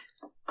 fine.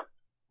 I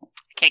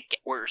can't get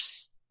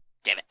worse.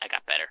 Damn it, I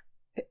got better.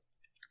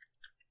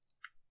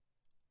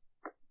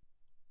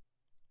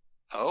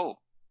 Oh,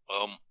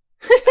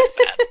 that's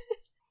bad.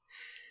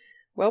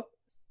 Well,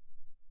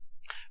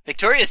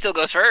 Victoria still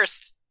goes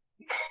first.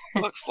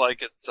 Looks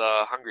like it's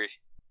hungry.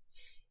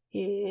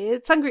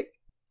 it's hungry.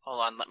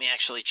 Hold on, let me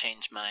actually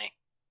change my...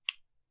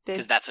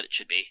 Because that's what it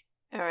should be.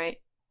 Alright.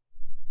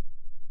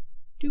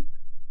 Doop.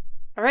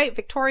 Alright,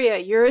 Victoria,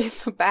 you're in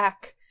the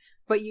back.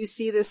 But you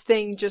see this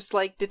thing just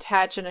like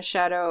detach and a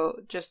shadow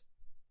just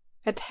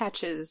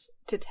attaches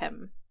to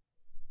Tem.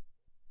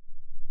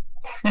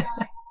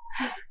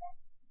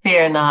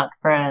 Fear not,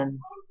 friends.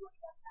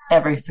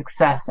 Every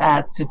success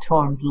adds to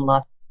Torm's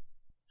lust.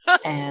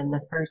 And the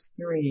first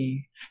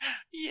 3.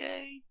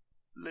 Yay.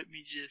 Let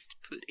me just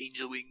put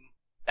Angel Wing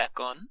back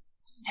on.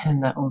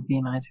 And that will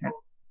be my turn.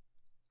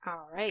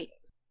 Alright.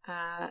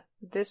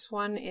 This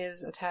one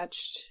is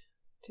attached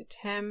to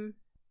Tem.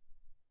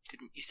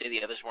 Didn't you say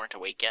the others weren't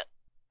awake yet?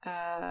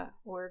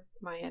 Where'd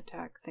my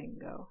attack thing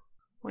go?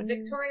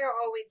 Victoria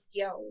always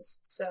yells,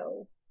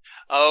 so...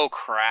 Oh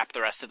crap,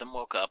 the rest of them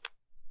woke up.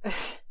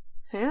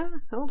 Yeah,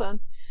 hold on.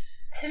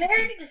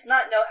 Temerity does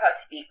not know how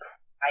to be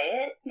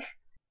quiet.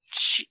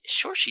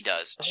 Sure she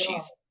does.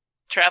 She's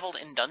traveled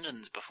in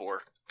dungeons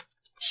before.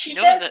 She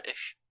knows does, that if...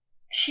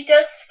 She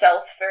does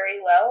stealth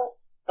very well,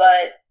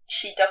 but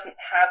she doesn't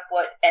have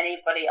what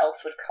anybody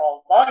else would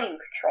call volume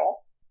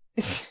control.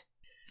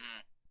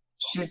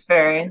 She's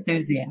very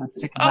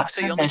enthusiastic about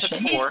so her you only took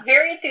mission. 4. She's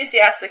very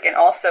enthusiastic, and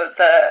also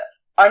the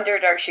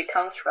Underdark she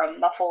comes from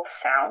muffles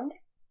sound.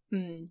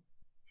 Hmm.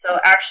 So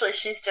actually,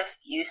 she's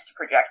just used to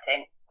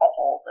projecting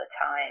all the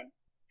time.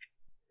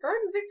 Her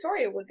and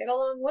Victoria would get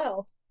along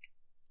well.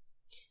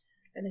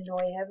 And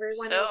annoy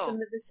everyone else in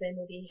the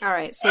vicinity.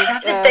 Alright, so...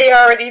 Haven't they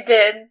already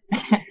been?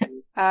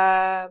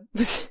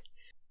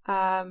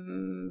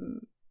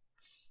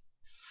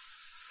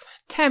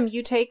 Tem,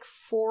 you take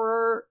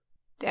 4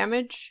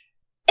 damage.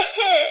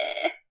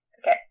 Okay.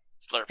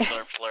 Slurp,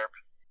 slurp, slurp.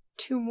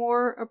 2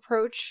 more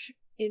approach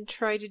and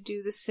try to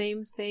do the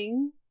same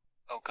thing.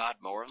 Oh god,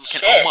 more of them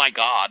Shit. can... Oh my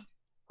god.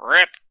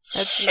 Rip.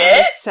 That's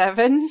another Shit.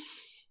 7.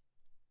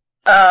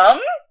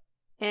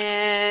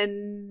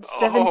 And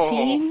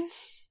 17.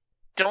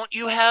 Don't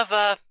you have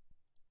the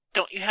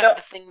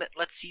thing that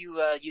lets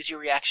you use your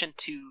reaction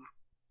to...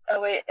 Oh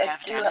wait, I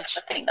Have do have damage.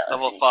 the thing that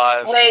lets Level me-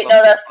 5. Wait,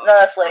 level no,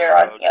 that's later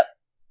on. road. Yep.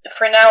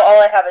 For now,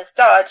 all I have is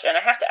dodge, and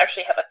I have to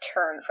actually have a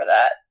turn for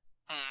that.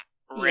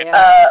 Rip.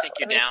 Yeah. I think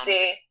you're Let me down.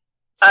 see.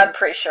 So I'm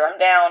pretty sure I'm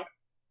down.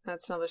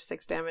 that's another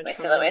 6 damage. Let me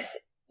from see. Let me them. see.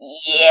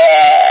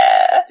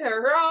 Yeah.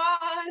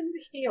 Durand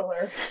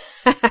healer.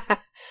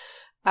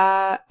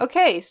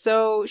 Okay,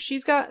 so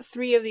she's got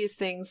 3 of these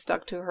things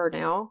stuck to her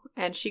now,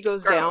 and she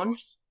goes down.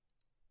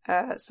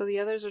 So the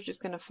others are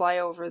just gonna fly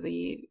over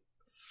the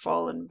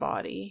fallen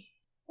body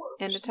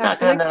and She's attack not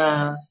the next one.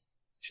 gonna...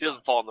 She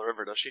doesn't fall in the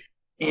river, does she?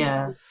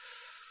 Yeah.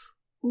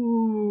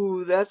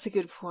 Ooh, that's a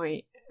good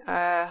point.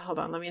 Hold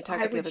on, let me attack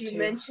Why with the would other you 2.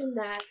 mention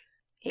that?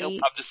 8,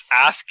 I'm just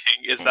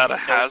asking, is that a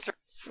hazard?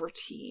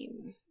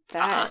 14.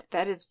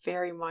 That is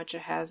very much a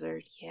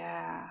hazard,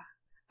 yeah.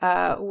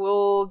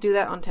 We'll do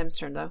that on Tem's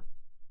turn, though.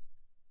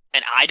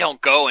 And I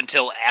don't go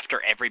until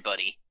after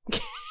everybody.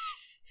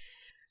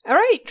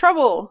 Alright,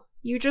 Trouble!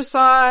 You just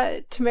saw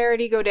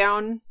Temerity go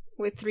down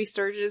with 3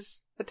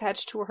 Sturges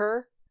attached to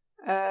her.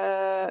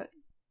 Yeah,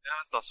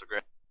 that's not so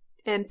great.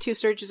 And 2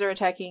 Sturges are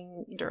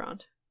attacking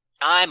Durand.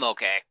 I'm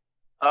okay.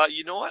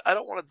 You know what? I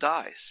don't want to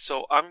die,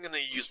 so I'm gonna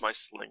use my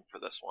sling for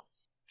this one.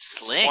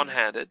 Sling? It's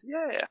one-handed.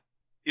 Yeah.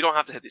 You don't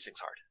have to hit these things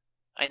hard.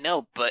 I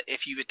know, but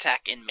if you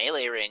attack in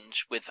melee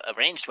range with a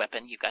ranged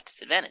weapon, you've got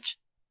disadvantage.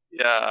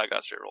 Yeah, I got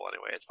a straight roll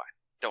anyway. It's fine.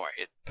 Don't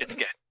worry. It's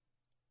good.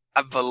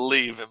 I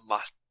believe in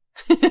my...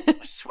 I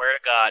swear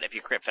to God, if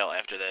you crit fail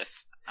after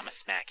this, I'm gonna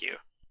smack you.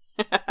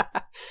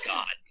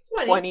 God.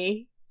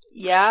 20.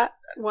 Yeah,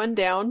 1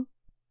 down.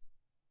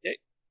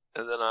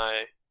 And then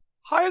I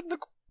hide in the...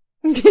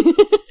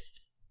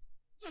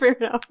 Fair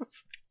enough.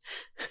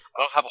 I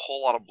don't have a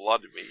whole lot of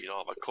blood in me. You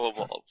know, I'm a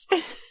kobold. So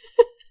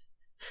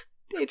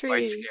quite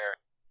Daydream. scary.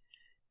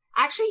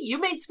 Actually, you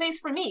made space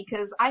for me,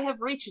 because I have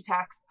reach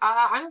attacks.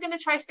 I'm gonna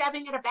try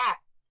stabbing at a bat.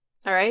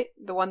 Alright,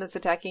 the one that's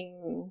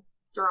attacking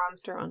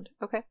Durand.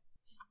 Okay.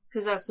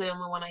 Because that's the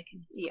only one I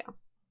can... Yeah.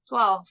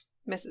 12.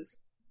 Misses.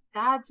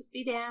 Gods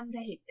be damned,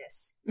 I hate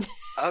this.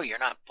 Oh, you're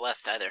not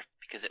blessed either,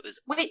 because it was...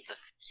 Wait,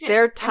 shit.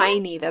 They're am I?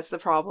 tiny, that's the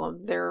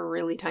problem. They're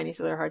really tiny,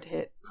 so they're hard to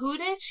hit. Who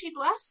did she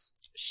bless?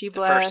 She The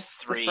blessed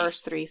first the 3.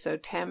 first 3, so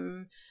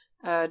Tem,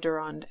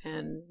 Durand,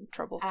 and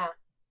Trouble.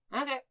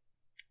 Okay.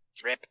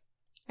 Rip.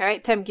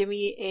 Alright, Tem, give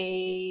me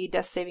a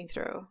death saving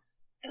throw.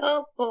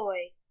 Oh boy.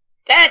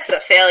 That's a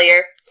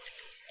failure.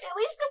 At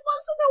least it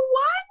wasn't a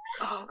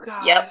Oh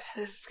god, Yep.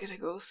 this is gonna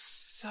go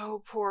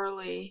so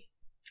poorly.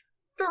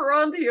 one!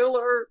 Durand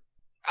healer.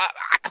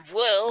 I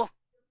will.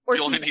 Or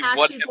You only she's need one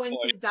actually hit going to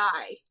point.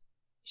 die.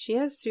 She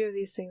has 3 of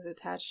these things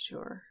attached to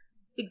her.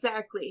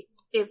 Exactly.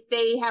 If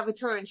they have a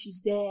turn, she's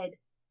dead.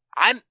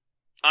 I'm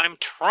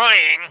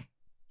trying.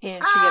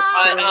 And she gets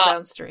Ah! thrown Uh,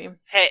 downstream.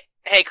 Hey,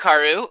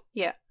 Karu.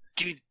 Yeah.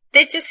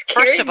 They just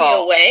First carried of me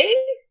all- away?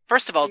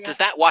 First of all, Yeah. does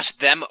that wash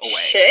them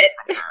away? Shit.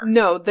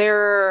 No,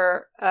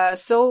 they're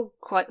still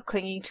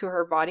clinging to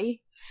her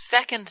body.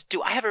 Second,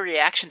 do I have a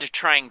reaction to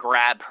try and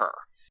grab her?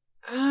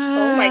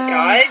 Oh my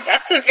god,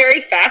 that's a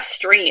very fast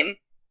stream.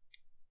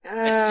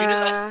 As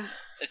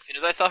soon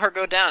as I saw her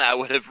go down, I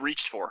would have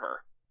reached for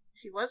her.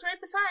 She was right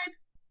beside.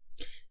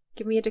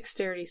 Give me a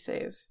dexterity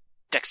save.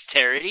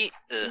 Dexterity?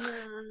 Ugh.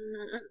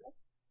 Mm.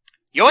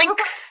 Yoink!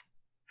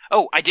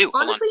 Oh, I do. Hold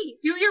on. Honestly,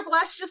 do your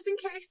blast just in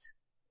case.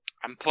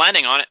 I'm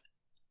planning on it.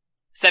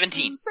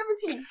 17.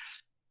 17.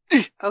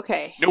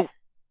 Okay. No.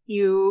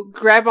 You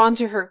grab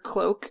onto her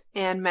cloak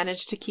and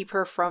manage to keep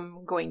her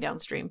from going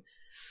downstream.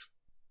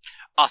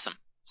 Awesome.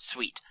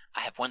 Sweet.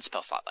 I have 1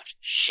 spell slot left.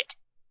 Shit.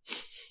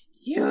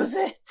 Use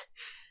it.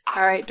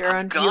 Alright,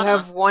 Duran, you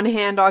have one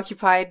hand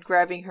occupied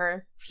grabbing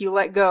her. If you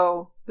let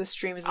go, the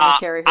stream is going to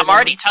carry her I'm down.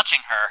 already touching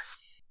her.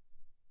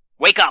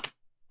 Wake up!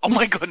 Oh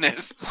my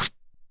goodness.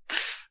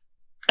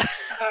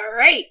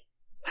 Alright.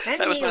 And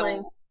That was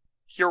healing.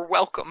 You're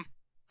welcome.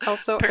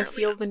 Also, I Apparently.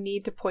 feel the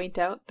need to point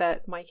out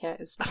that my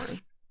cat is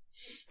snoring.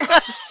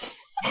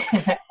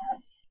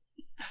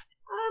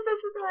 Oh,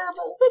 that's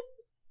adorable.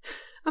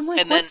 I'm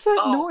like, And then- what's that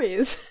oh.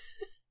 noise?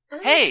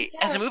 Hey,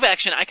 Yeah. as a move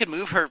action, I could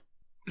move her.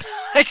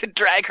 I could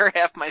drag her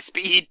half my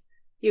speed.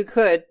 You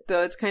could,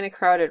 though it's kind of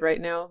crowded right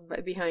now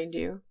behind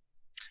you.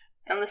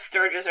 And the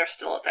Sturges are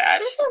still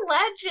attached. There's a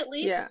ledge, at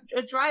least. Yeah.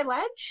 A dry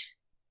ledge.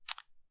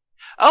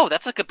 Oh,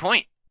 that's a good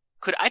point.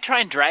 Could I try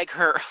and drag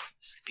her?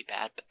 This could be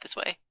bad, but this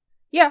way.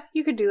 Yeah,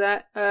 you could do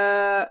that.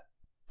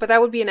 But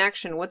that would be an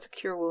action. What's a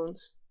cure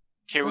wounds?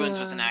 Cure wounds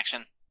was an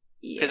action.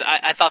 Yeah. Because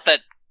I thought that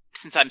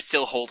since I'm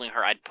still holding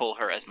her, I'd pull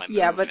her as my move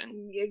Yeah, but and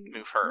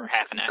move her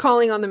half an action.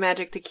 calling on the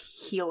magic to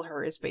heal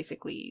her is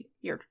basically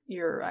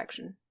your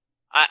action.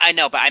 I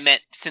know, but I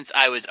meant since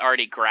I was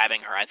already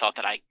grabbing her, I thought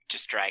that I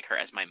just drag her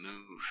as my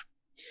move.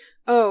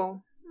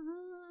 Oh.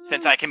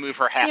 Since I can move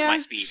her half yeah, my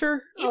speed.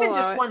 Sure. I'll Even allow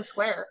just it. one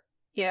square.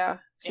 Yeah.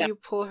 So Yeah. you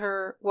pull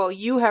her. Well,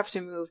 you have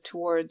to move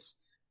towards.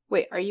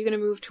 Wait, are you going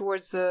to move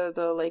towards the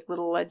like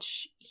little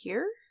ledge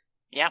here?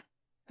 Yeah.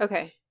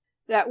 Okay.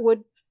 That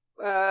would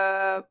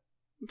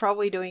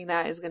probably doing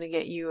that is going to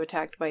get you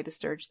attacked by the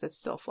Sturge that's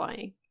still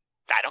flying.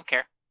 I don't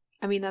care.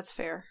 I mean, that's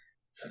fair.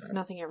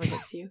 Nothing ever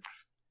hits you.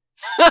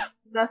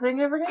 Nothing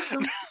ever hits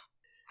them.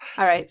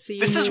 All right, so you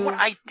This is what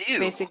move I do.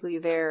 basically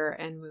there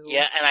and move.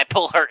 Yeah, and I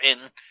pull her in.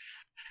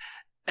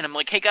 And I'm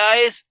like, hey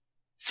guys,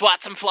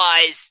 swat some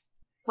flies.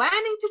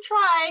 Planning to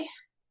try.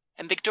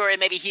 And Victoria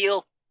maybe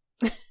heal.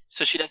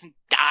 So she doesn't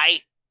die.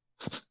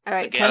 All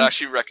right, Again, I'd Tim.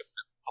 actually recommend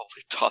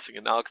probably tossing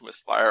an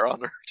alchemist fire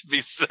on her to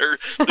be sure.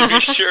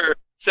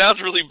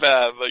 Sounds really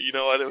bad, but you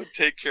know what? It would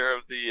take care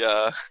of the.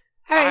 All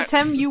right,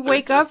 Tim. You Sturges.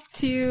 wake up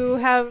to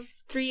have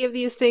 3 of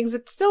these things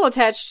that's still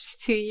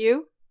attached to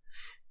you,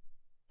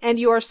 and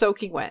you are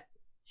soaking wet.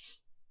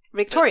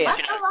 Victoria,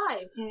 But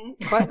alive.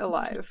 but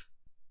alive.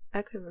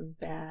 That could have been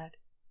bad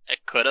It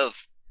could have.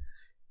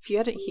 if you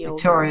hadn't healed.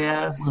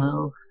 Victoria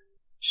will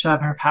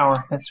shove her power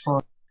fist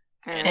forward,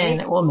 All and right.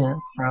 it will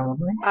miss,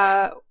 probably.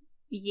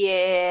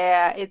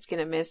 Yeah, it's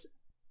gonna miss.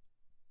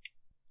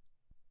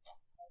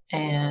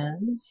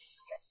 And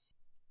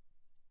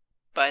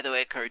By the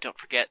way, Curry, don't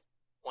forget,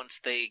 once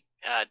they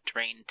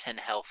drain 10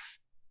 health,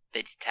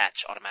 they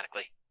detach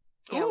automatically.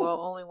 Yeah, Ooh.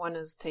 well, only one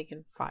has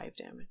taken 5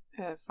 damage.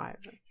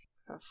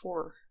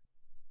 4.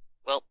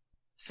 Well,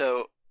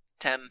 so,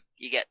 Tem,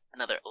 you get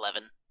another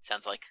 11,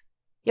 sounds like.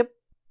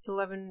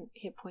 11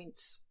 hit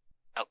points.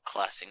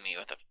 Outclassing me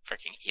with a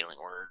freaking healing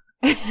word.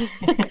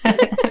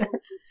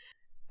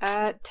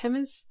 Tem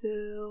is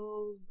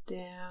still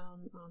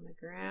down on the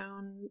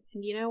ground.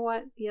 And you know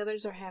what? The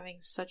others are having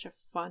such a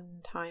fun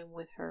time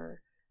with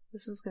her.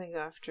 This one's gonna go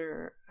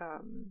after,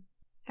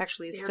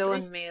 actually, it's still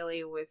in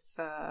melee with,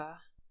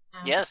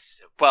 Yes,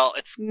 well,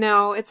 it's...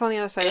 No, it's on the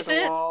other side Is of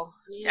the it? wall.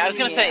 I was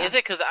gonna say, Yeah. is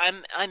it? Because I'm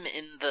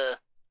in the...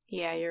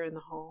 Yeah, you're in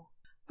the hole.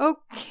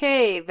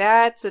 Okay,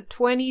 that's a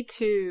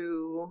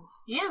 22.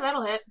 Yeah,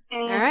 that'll hit.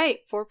 Alright,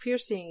 4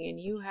 piercing, and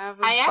you have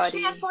a I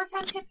actually buddy. have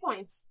 410 hit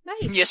points.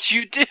 Nice. Yes,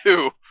 you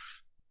do!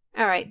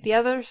 Alright, the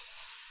other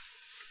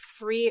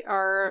 3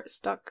 are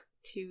stuck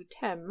to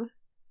Tem.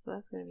 So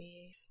that's gonna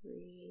be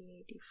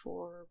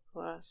 3d4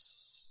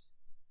 plus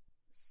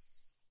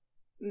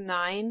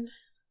 9.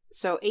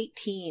 So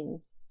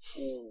 18.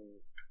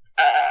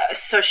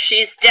 So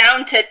she's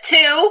down to 2.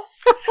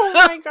 Oh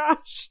my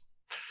gosh.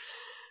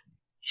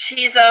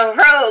 She's a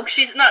rogue.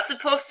 She's not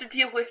supposed to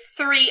deal with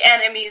 3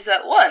 enemies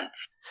at once.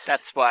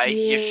 That's why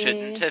you Yeah.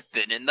 shouldn't have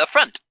been in the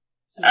front.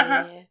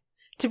 Uh-huh. Yeah.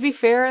 To be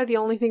fair, the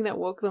only thing that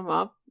woke them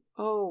up...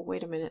 Oh,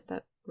 wait a minute.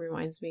 That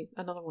reminds me.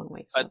 Another one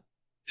wakes up.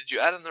 Did you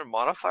add in their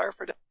modifier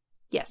for that?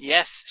 Yes.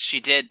 Yes, she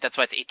did. That's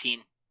why it's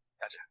 18.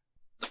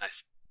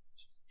 Nice.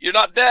 You're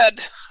not dead.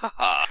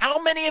 Haha.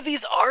 How many of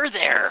these are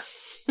there?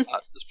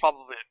 There's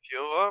probably a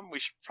few of them. We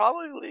should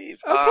probably leave.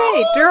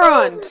 Okay,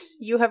 Durand,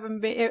 you have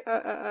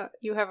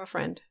a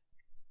friend.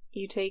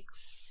 You take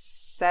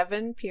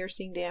 7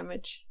 piercing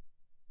damage,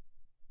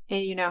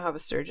 and you now have a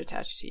surge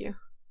attached to you.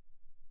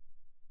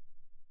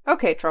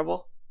 Okay,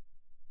 Trouble.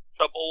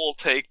 Trouble will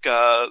take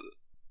their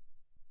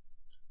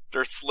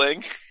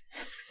sling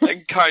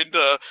and kind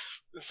of,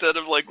 instead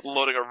of like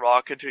loading a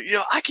rock into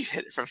it, I can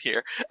hit it from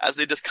here, as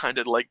they just kind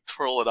of like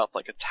twirl it up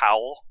like a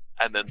towel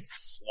and then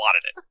swat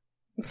at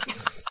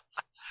it.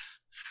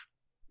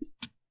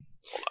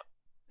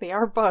 They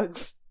are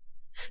bugs.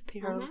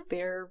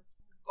 They're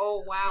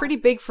Oh, wow. pretty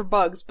big for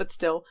bugs, but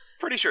still.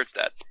 Pretty sure it's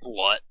dead.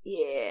 What?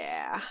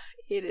 Yeah,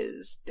 it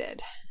is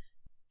dead.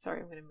 Sorry,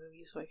 I'm going to move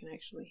you so I can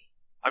actually...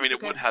 I mean,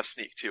 It's it would have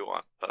sneak too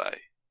on, but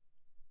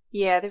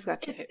Yeah, they've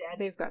got 2 It's hit. dead.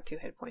 They've got 2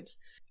 hit points.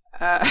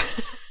 All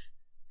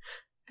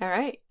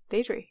right,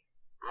 Daedry.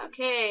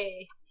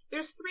 Okay.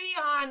 There's 3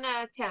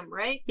 on Tem,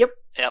 right? Yep,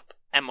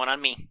 and 1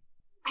 on me.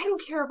 I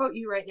don't care about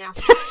you right now.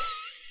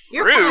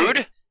 Rude.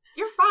 Fine.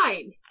 You're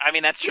fine. I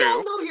mean, that's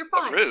true. No, you're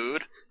but fine.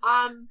 rude.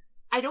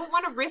 I don't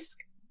want to risk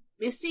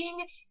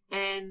missing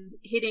and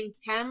hitting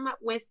Tem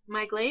with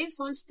my glaive,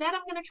 so instead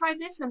I'm going to try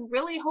this and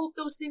really hope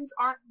those things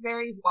aren't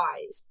very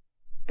wise.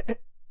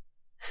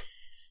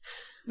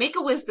 Make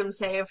a wisdom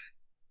save.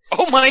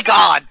 Oh my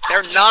god,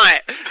 they're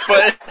not.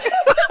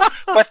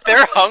 But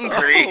they're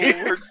hungry. Oh,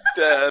 we're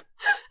dead.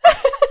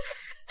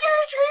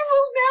 Deirdre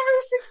will never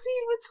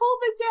succeed with Toll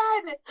the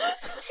Dead.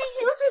 She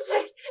uses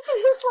it, and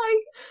it's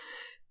like,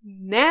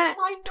 Nat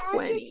my magic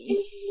 20.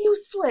 is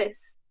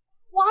useless.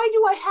 Why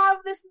do I have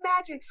this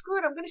magic? Screw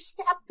it, I'm going to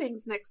stab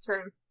things next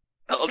turn.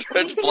 Eldritch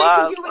Anything I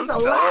Blast, can do I'm is a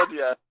laugh. telling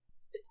ya.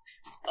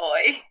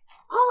 Oi.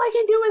 All I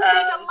can do is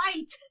make a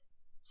light.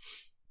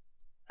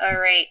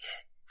 Alright.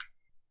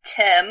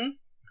 Tim,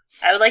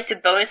 I would like to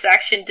bonus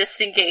action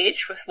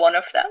disengage with one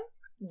of them.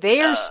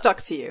 They are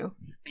stuck to you.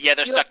 Yeah,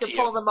 they're You stuck have to to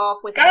pull you. them off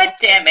with God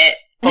damn it.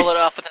 Pull it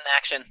off with an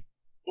action.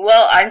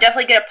 Well, I'm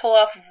definitely gonna pull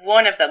off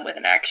one of them with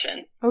an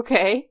action.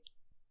 Okay.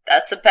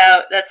 That's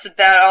about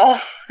all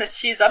that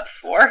she's up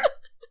for.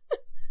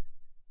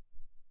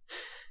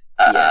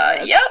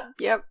 Yeah,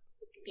 Yep.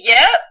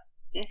 Yep.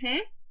 Mm-hmm.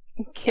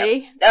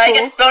 Okay. I cool.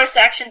 guess bonus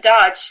action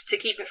dodge to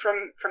keep it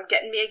from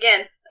getting me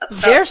again.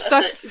 They're that's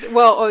stuck. it.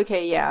 Well,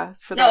 okay, yeah.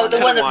 For No, the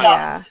one that's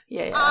yeah,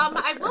 yeah.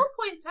 that's I fair. will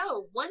point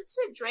out, once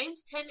it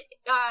drains 10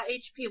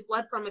 HP of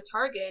blood from a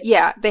target,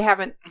 Yeah, they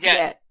haven't Yeah.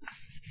 yet.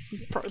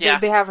 Yeah.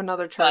 They have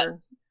another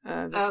turn before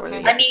Okay. they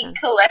I get I to mean, 10.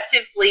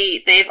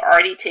 collectively, they've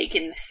already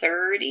taken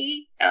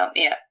 30.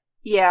 Yeah.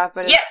 Yeah,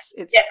 but it's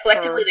Yeah,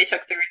 collectively per- they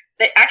took 30.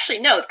 They actually,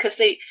 no, because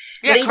they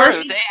Yeah, They Kuru,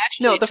 first- they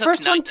actually No, the took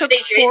first one 9. took they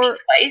drained me 4.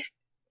 twice.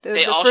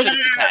 They all first, should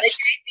have detached.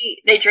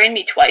 They drained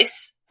me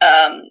twice.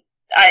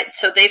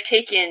 So they've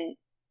taken.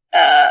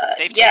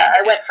 They've Yeah,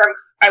 taken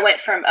I went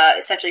from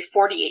essentially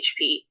 40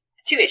 HP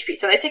to 2 HP.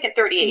 So they've taken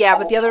 38. yeah,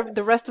 but almost.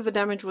 the rest of the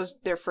damage was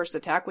their first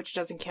attack, which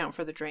doesn't count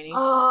for the draining.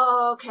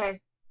 Oh, okay.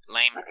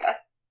 Lame. Okay.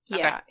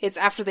 Yeah, it's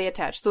after they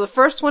attach. So the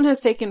first one has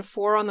taken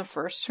 4 on the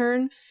first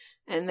turn,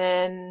 and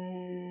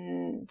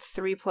then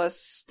 3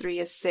 plus 3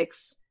 is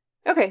 6.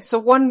 Okay, so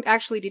 1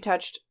 actually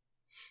detached.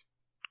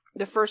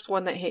 The first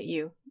one that hit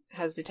you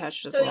has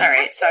detached as So well. you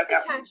Alright, have so I've to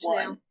got detach one.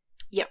 now.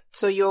 Yep,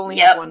 so you only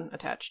Yep. have 1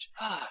 attached.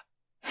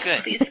 Good.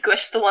 Please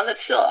squish the one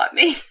that's still on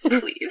me,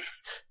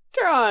 please.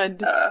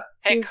 Durand!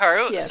 Hey, You-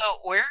 Karu, yes. so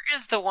where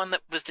is the one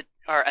that was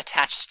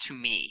attached to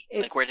me?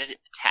 It's- Like, where did it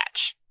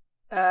attach?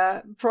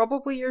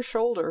 Probably your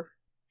shoulder.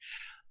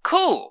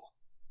 Cool.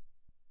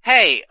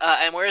 Hey,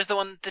 and where's the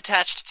one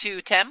detached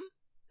to Tem?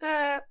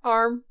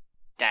 Arm.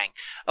 Dang.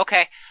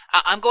 Okay,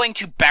 I'm going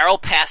to barrel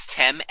past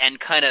Tem and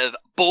kind of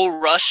bull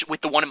rush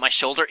with the one in my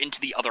shoulder into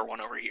the other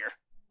one over here.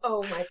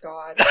 Oh my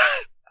god.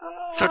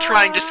 So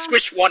trying to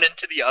squish one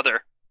into the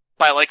other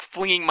by, like,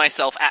 flinging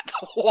myself at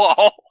the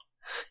wall.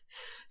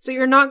 So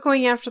you're not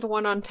going after the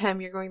one on Tem,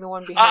 you're going the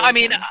one behind I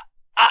mean, Tem.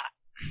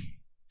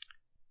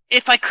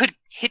 if I could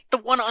hit the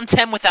one on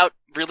Tem without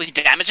really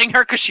damaging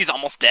her, because she's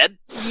almost dead.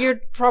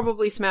 You'd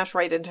probably smash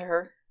right into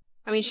her.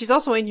 I mean, she's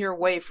also in your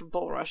way for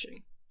bull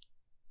rushing.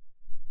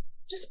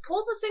 Just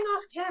pull the thing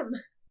off Tim.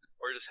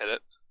 Or just hit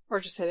it. Or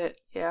just hit it,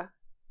 yeah.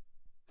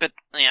 But,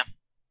 yeah.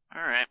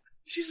 Alright.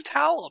 She's a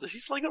towel.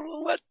 She's like a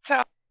little wet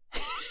towel.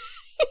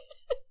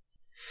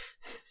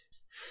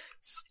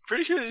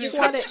 Pretty sure You these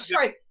want want it- to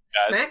try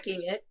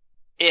smacking it.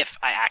 If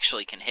I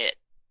actually can hit.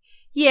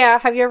 Yeah,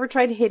 have you ever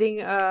tried hitting,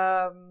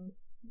 a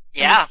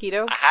Yeah,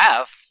 mosquito? I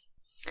have.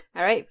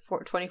 Alright,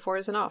 24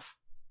 is enough.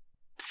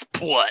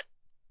 What?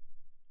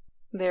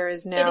 There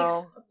is It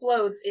now...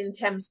 explodes in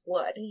Tem's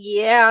blood.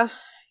 Yeah,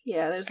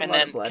 there's a And lot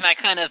then, of blood. can I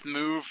kind of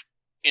move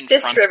in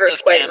This front river's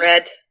of quite Tem?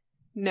 red.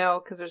 No,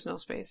 because there's no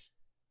space.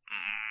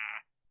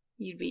 Mm,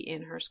 You'd be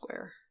in her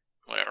square.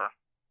 whatever.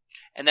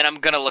 And then I'm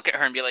gonna look at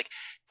her and be like,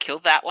 kill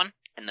that one,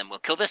 and then we'll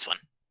kill this one.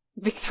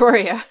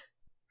 Victoria.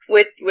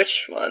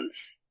 Which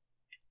ones?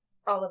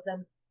 All of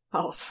them.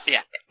 Oh.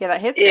 Yeah. Yeah,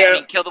 that hits. Yeah. I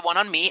mean, kill the one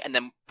on me, and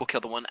then we'll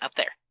kill the one out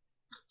there.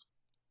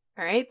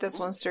 Alright, that's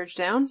one surge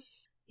down.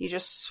 You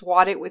just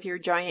swat it with your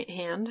giant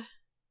hand.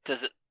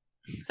 Does it?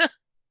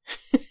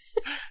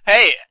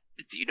 Hey,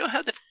 do you know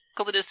how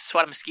difficult it is to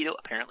swat a mosquito?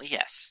 Apparently,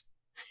 yes.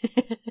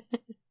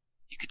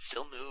 You could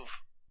still move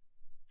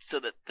so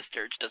that the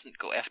Sturge doesn't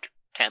go after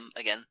Tem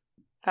again.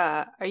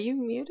 Are you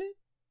muted?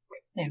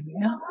 There we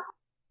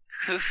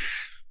go.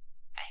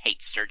 I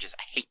hate Sturges.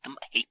 I hate them.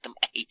 I hate them.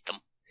 I hate them.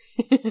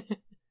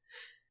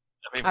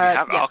 I mean, we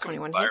have yeah, alchemy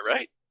 21 fire, hits.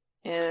 right?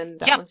 And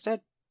that Yeah. one's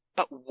dead.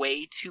 But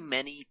way too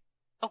many.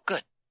 Oh,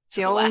 good.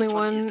 So The the only last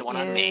one is the one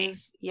on me.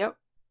 is yep.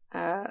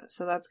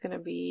 So that's gonna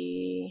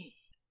be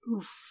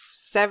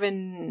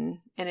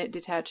 7, and it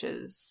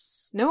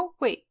detaches. No,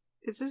 wait.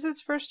 Is this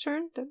its first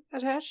turn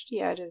attached?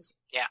 Yeah, it is.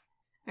 Yeah.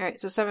 All right.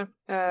 So 7.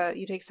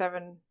 You take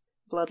 7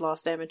 blood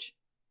loss damage.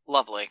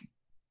 Lovely.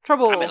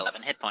 Trouble. I'm at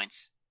 11 hit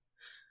points.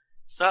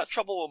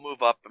 Trouble will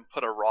move up and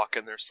put a rock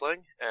in their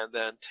sling, and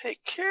then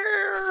take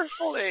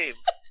careful aim.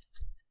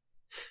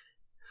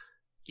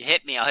 You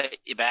hit me, I'll hit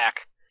you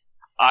back.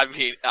 I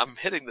mean, I'm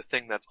hitting the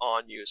thing that's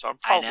on you, so I'm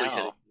probably know.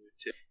 hitting you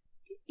too.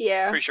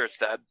 Yeah. Pretty sure it's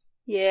dead.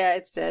 Yeah,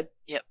 it's dead.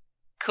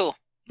 Cool.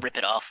 Rip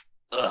it off.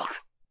 Ugh.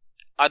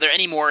 Are there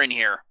any more in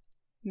here?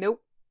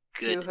 Nope.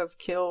 Good. You have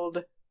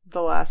killed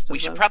the last of We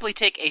should them. probably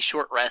take a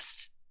short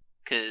rest,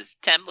 because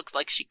Tem looks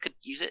like she could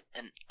use it,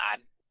 and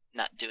I'm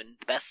not doing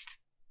the best.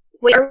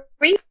 Wait, are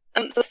we?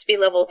 I'm supposed to be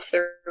level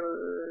 3.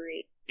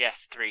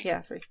 Yes, 3.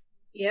 Yeah, 3.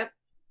 Yep.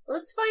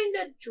 Let's find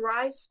a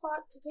dry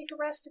spot to take a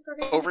rest if we're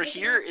going Over to take a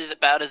here rest. is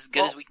about as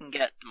good Well, as we can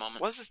get at the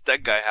moment. What does this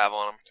dead guy have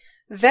on him?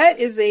 That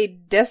is a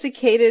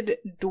desiccated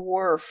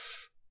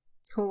dwarf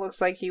who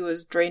looks like he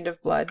was drained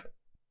of blood.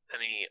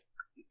 Any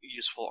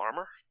useful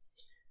armor?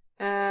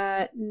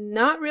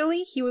 Not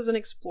really. He was an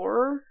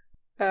explorer,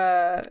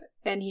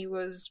 and he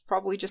was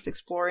probably just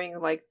exploring,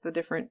 like, the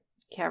different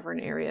cavern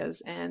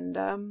areas, and,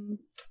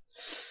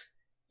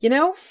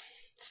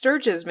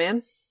 Sturges,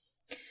 man.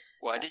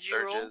 Why did you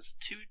roll Surges.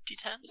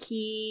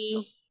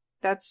 2d10?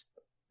 That's,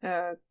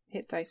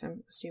 hit dice,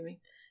 I'm assuming.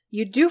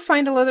 You do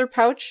find a leather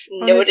pouch.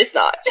 on No, his- it is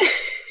not.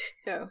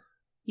 Oh.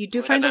 You do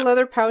What find a about-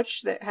 leather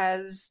pouch that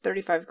has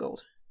 35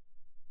 gold.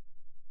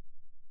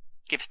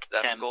 Give it to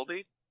That's Tem. Goldie,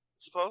 I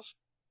suppose?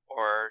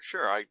 Or,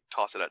 sure, I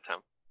toss it at Tem.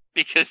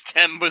 Because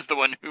Tem was the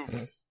one who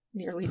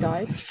Nearly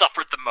died.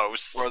 suffered the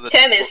most. Or the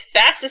Tem is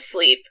fast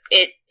asleep.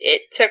 It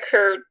took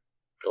her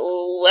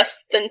less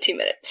than 2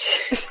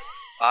 minutes.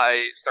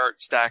 I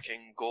start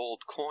stacking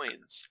gold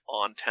coins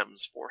on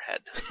Tem's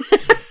forehead.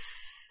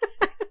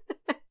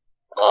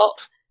 Well,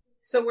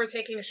 So we're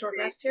taking a short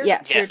rest here?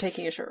 Yeah, you're Yes.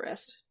 taking a short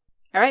rest.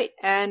 Alright,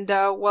 and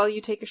while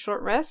you take a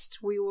short rest,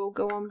 we will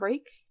go on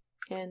break,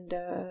 and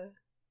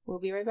we'll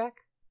be right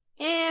back.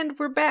 And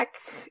we're back!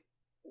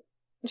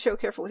 Show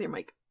careful with your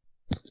mic.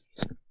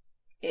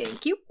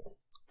 Thank you.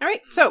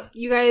 Alright, so,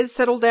 you guys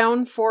settle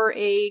down for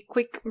a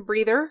quick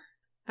breather.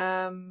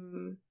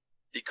 The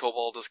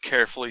kobold is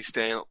carefully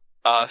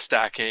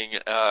stacking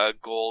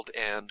gold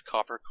and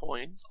copper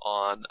coins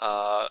on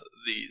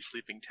the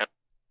sleeping Tem.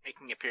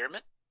 Making a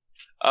pyramid?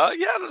 Yeah,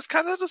 it's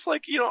kind of just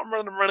like, I'm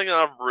running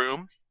out of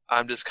room.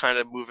 I'm just kind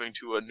of moving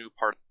to a new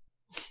part.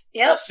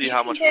 yeah. We'll see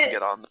how much we can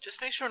get on. Just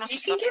make sure not You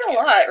to can suffocate. get a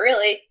lot,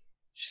 really.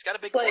 She's got a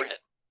big It's like- forehead.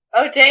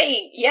 Oh,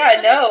 dang.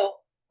 Yeah, no.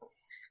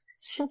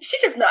 She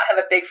does not have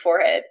a big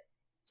forehead.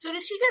 So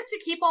does she get to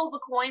keep all the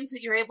coins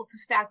that you're able to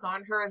stack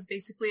on her as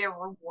basically a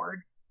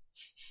reward?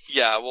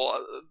 Yeah,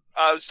 well,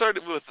 I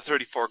started with the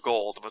 34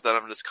 gold, but then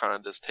I'm just kind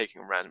of just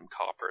taking random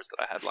coppers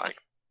that I had lying.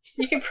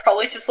 You can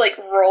probably just,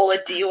 roll a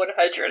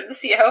D100 and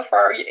see how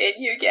far in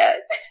you get.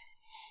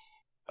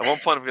 At one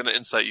point, I'm going to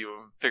insight you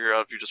and figure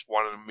out if you just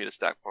wanted me to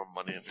stack more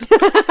money.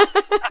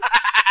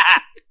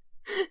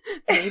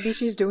 Maybe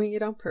she's doing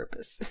it on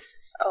purpose.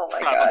 Oh my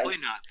Probably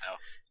god. not, though.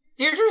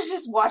 Deirdre's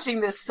just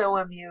watching this so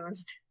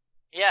amused.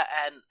 Yeah,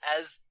 and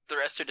as the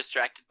rest are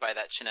distracted by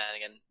that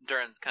shenanigan,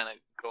 Durin's kind of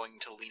going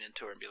to lean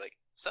into her and be like,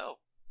 so,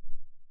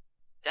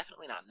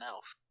 definitely not an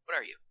elf. What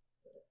are you?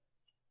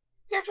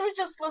 Deirdre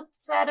just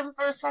looks at him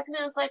for a second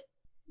and is like,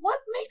 what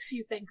makes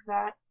you think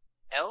that?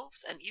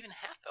 Elves and even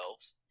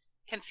half-elves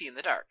can see in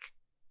the dark.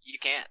 You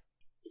can't.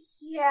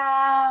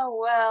 Yeah,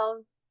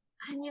 well,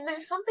 I mean,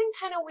 there's something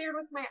kind of weird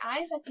with my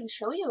eyes I can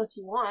show you if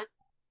you want.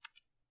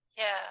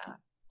 Yeah,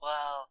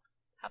 well,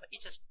 how about you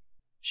just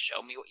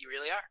show me what you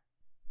really are?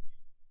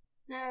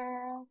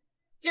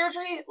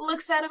 Deirdre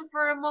looks at him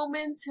for a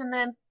moment and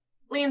then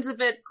leans a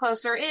bit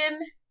closer in,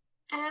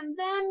 and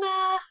then,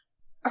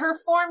 her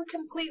form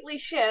completely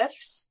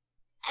shifts,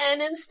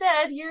 and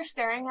instead you're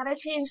staring at a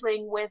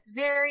changeling with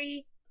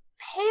very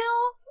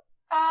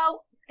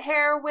pale,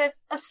 hair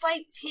with a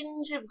slight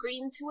tinge of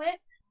green to it.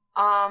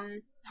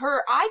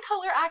 Her eye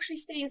color actually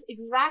stays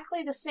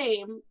exactly the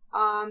same,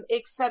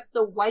 except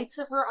the whites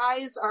of her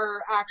eyes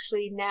are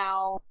actually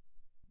now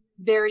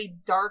very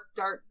dark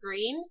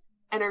green,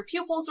 and her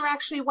pupils are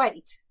actually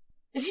white.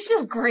 And she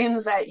just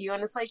grins at you,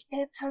 and it's like,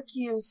 it took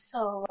you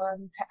so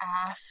long to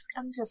ask.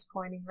 I'm just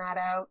pointing that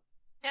out.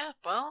 Yeah,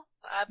 well,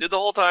 I Did the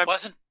whole time.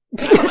 wasn't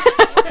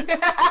bored.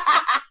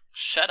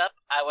 Shut up,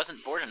 I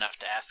wasn't bored enough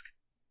to ask.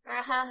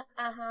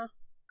 Uh-huh.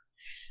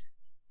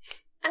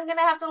 I'm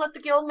gonna have to let the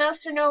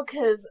guildmaster know,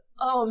 because,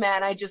 oh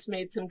man, I just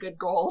made some good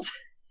gold.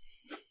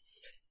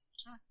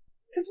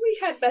 Because we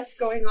had bets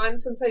going on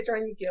since I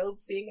joined the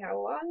guild, seeing how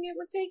long it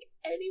would take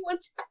anyone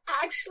to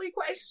actually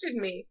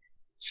question me.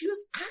 She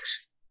was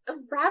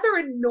actually rather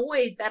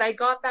annoyed that I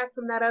got back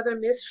from that other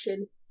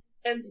mission,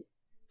 and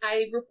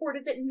I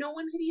reported that no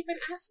one had even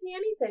asked me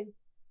anything.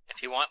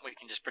 If you want, we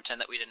can just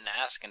pretend that we didn't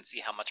ask and see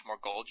how much more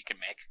gold you can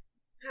make.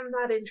 I'm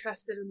not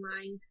interested in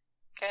lying.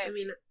 Okay. I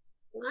mean,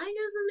 lying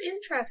isn't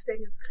interesting.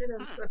 It's kind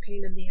of a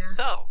pain in the ass.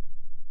 So,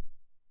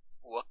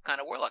 what kind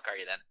of warlock are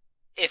you then?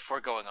 If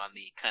we're going on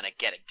the kind of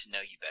getting to know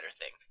you better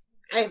thing.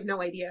 I have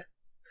no idea.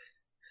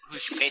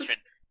 Who's your patron?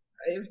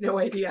 I have no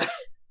idea.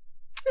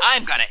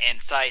 I'm gonna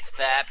insight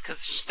that,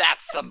 because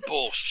that's some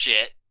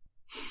bullshit.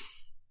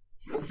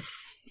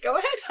 Go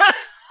ahead.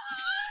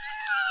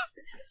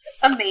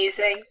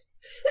 Amazing.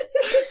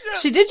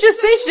 She did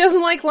just say she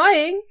doesn't like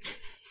lying.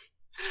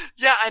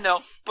 Yeah, I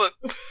know, but...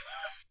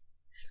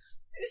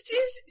 She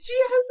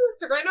has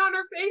this grin on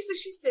her face as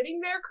she's sitting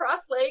there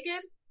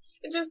cross-legged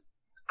and just,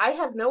 I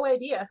have no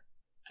idea.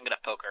 I'm gonna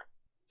poke her.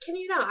 Can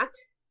you not?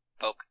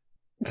 Poke.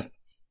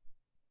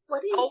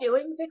 What are you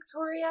doing,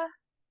 Victoria?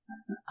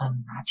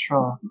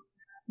 Unnatural.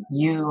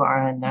 You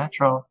are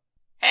unnatural.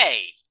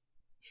 Hey!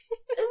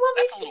 And what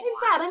That's makes a you little think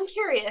that? I'm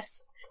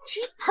curious.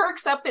 She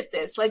perks up at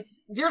this. Like,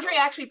 Deirdre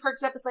actually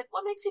perks up. It's like,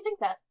 what makes you think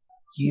that?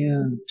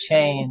 You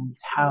change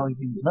how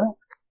you look.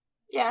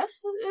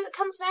 Yes, it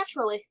comes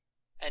naturally.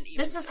 And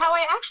even This is so, how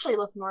I actually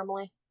look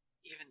normally.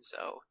 Even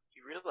so,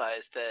 you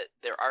realize that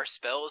there are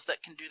spells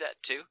that can do that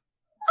too?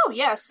 Oh,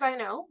 yes, I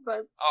know,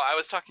 but... Oh, I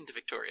was talking to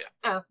Victoria.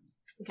 Oh,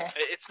 okay.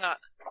 It's not...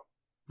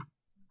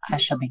 I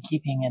shall be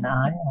keeping an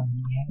eye on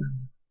you.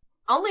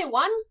 Only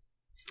one?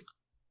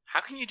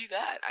 How can you do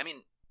that? I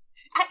mean...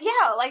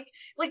 Yeah, like,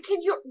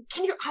 can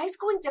your eyes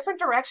go in different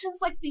directions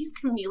like these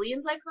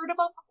chameleons I've heard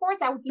about before?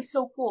 That would be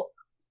so cool.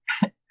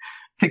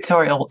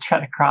 Victoria will try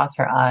to cross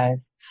her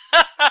eyes.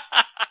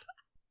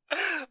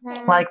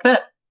 Like this.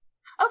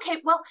 Okay,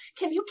 well,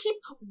 can you keep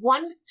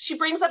one? She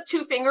brings up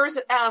two fingers,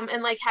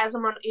 and like has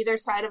them on either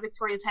side of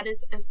Victoria's head.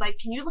 Is like,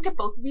 can you look at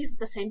both of these at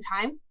the same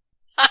time?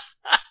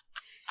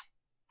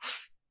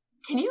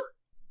 Can you?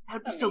 That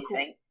would be so cool.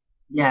 Amazing.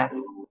 Yes.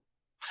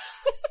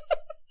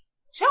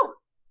 Show.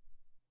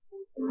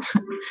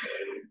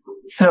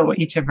 So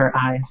each of her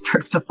eyes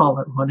starts to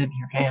follow one in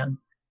your hand.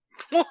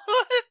 What?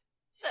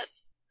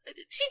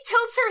 She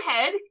tilts her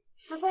head.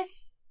 I was like,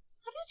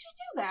 how did you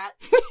do that?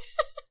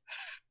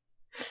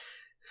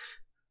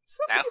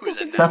 Now who's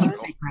in Some natural?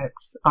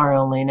 secrets are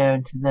only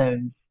known to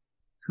those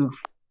who...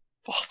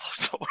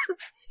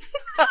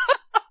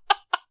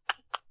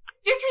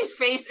 Deirdre's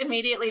face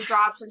immediately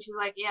drops, and she's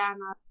like, "Yeah, I'm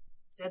not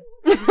interested.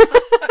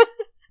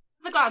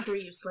 The gods are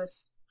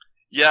useless."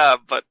 Yeah,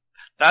 but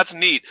that's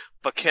neat.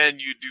 But can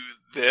you do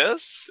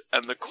this?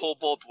 And the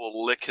kobold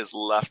will lick his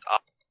left eye.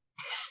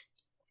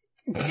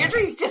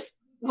 Deirdre just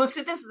looks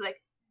at this and is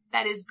like,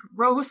 "That is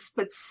gross,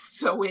 but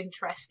so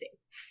interesting."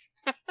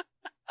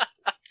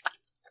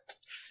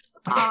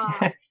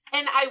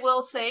 And I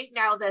will say,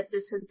 now that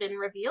this has been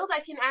revealed,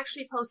 I can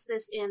actually post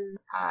this in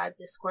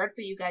Discord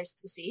for you guys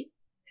to see,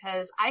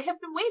 because I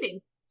have been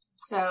waiting.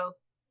 So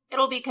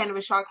it'll be kind of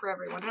a shock for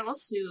everyone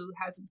else who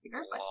hasn't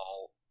figured, but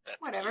Oh, that's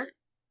whatever. cute.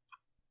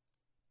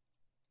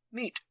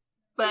 Neat.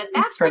 But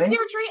That's that's what pretty.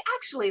 Deirdre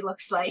actually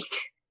looks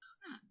like.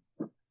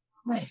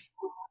 Nice.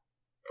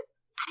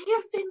 I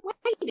have been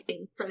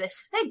waiting for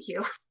this. Thank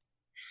you.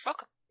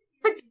 Welcome.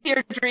 But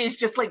Deirdre is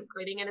just like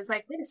grinning and is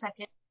like, wait a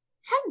second.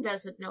 Tem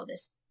doesn't know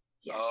this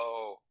yet.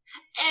 Oh.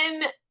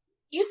 And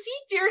you see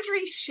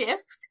Deirdre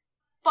shift,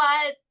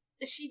 but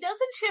she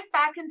doesn't shift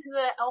back into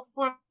the elf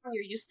form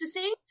you're used to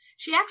seeing.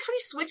 She actually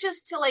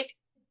switches to like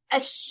a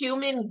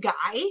human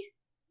guy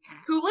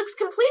who looks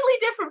completely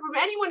different from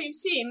anyone you've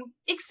seen,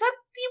 except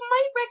you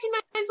might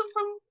recognize him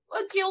from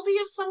a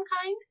guildie of some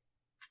kind.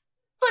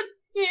 But,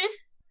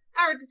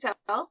 hard to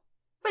tell.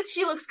 But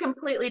she looks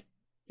completely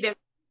different.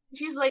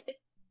 She's like,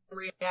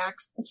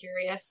 reacts, I'm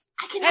curious.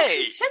 I can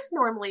actually shift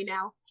normally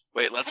now.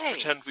 Wait, let's Hey.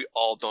 pretend we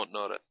all don't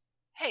know that.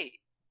 Hey,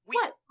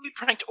 What? we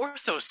pranked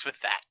Orthos with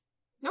that.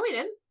 No, we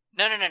didn't.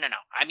 No.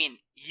 I mean,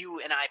 you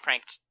and I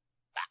pranked...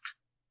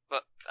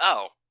 But,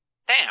 oh,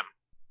 damn.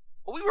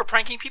 Well, we were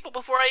pranking people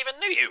before I even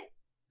knew you.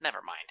 Never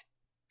mind.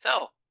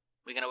 So,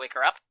 we gonna wake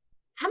her up?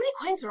 How many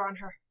coins are on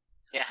her?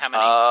 Yeah, how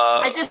many?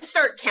 I just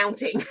start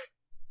counting.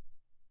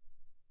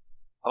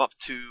 I'm up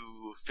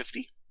to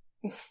 50.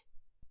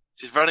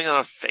 She's running on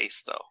her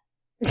face,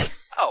 though.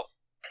 Oh,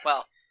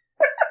 well,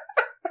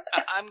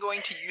 I'm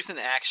going to use an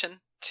action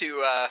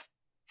to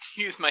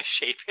use my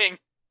shaping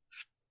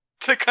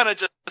to kind of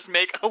just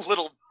make a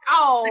little...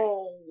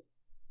 Oh.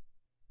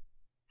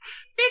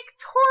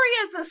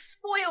 Victoria's a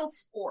spoil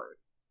sport.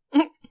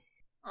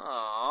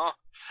 Aww.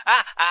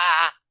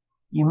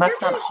 You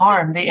must not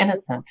harm the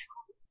innocent.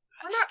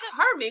 We're not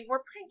harming, we're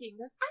pranking.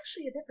 That's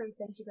actually a difference,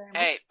 thank you very much.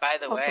 Hey, by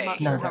the Also way,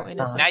 not No, sure how that's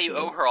innocent not. now she you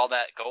owe is. her all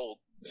that gold.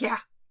 Yeah.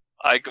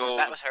 I go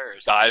That was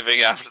hers.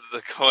 diving after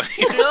the coin.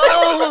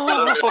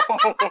 No!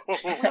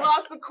 We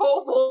lost the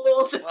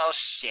kobold. Well,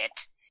 shit.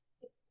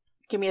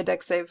 Give me a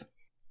dex save.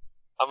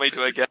 How many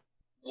do I get?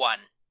 1.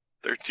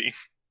 13.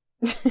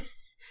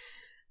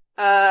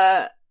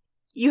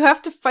 You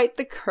have to fight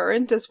the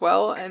current as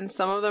well, and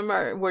some of them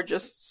were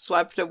just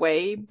swept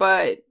away,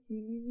 but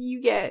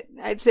you get,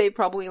 I'd say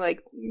probably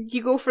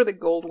you go for the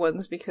gold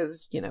ones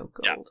because, gold.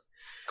 Yeah.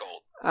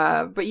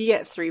 Gold. But you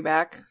get 3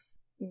 back.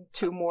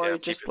 2 more Yeah,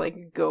 just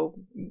keep go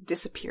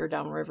disappear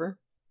downriver.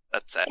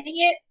 That's it. Dang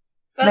it.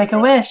 Make a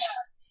wish.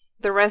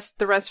 The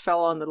rest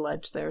fell on the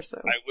ledge there, so.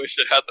 I wish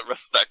I had the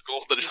rest of that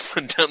gold that just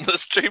went down the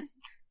stream.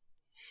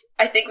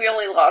 I think we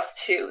only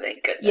lost 2,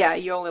 thank goodness. Yeah,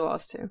 you only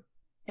lost 2.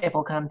 It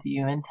will come to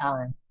you in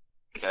time.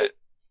 Okay.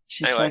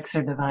 She Anyway. strikes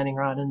her divining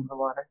rod into the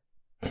water.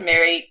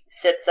 Mary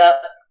sits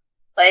up,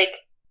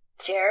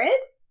 Jared?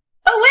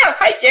 Oh wow,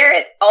 hi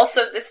Jared!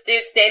 Also, this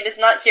dude's name is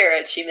not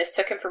Jared, she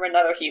mistook him for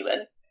another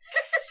human.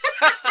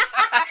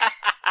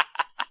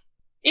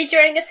 You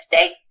joining us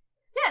today?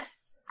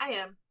 Yes, I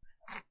am.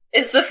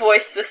 Is the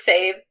voice the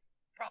same?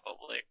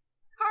 Probably.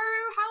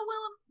 Haru, how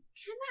will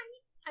can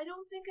I? I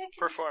don't think I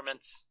can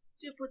Performance.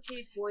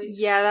 duplicate voice.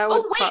 Yeah, that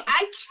would. Oh wait,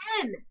 I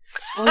can.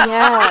 Oh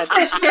yeah.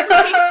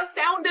 Duplicate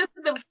sound of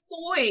the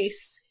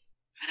voice.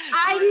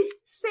 I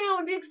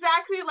sound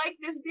exactly like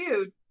this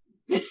dude.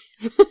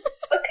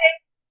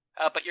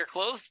 But your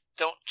clothes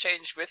don't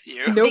change with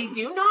you. Nope. They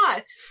do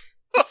not.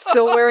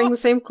 Still wearing the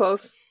same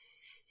clothes.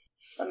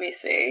 Let me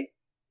see.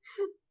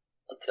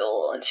 Let's do a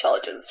little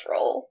intelligence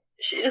roll.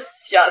 She's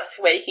just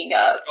waking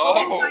up.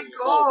 Oh my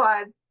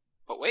god.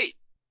 But wait.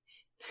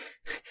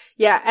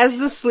 Yeah, as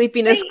the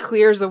sleepiness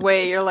clears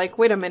away, you're like,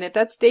 wait a minute,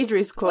 that's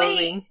Daedry's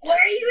clothing. Wait, why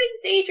are you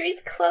in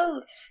Daedry's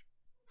clothes?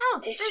 Oh,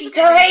 Did there's she a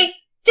die?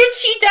 Did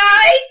she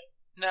die?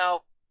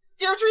 No.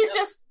 Deirdre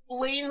just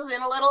leans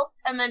in a little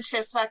and then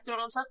shifts back to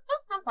himself. Oh,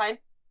 I'm fine.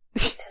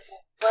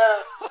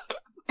 Well,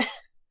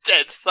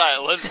 Dead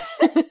silence.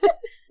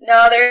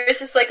 no, there's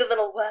just a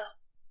little well.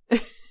 And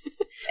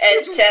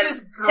Deirdre's Tem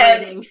just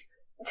grinning.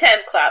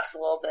 claps a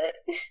little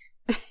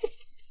bit.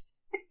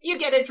 You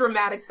get a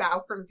dramatic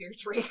bow from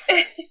Deirdre.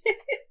 Hey,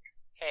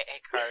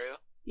 Karu.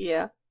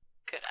 Yeah.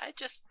 Could I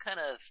just kind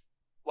of,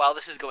 while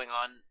this is going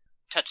on,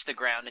 touch the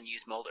ground and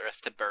use mold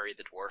earth to bury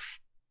the dwarf?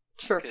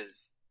 Sure.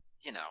 Because,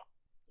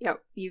 Yep,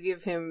 you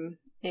give him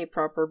a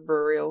proper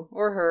burial.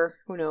 Or her,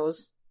 who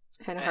knows. It's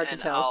kind of hard to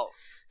and tell.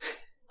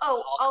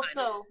 Oh, I'll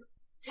also,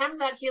 Tem,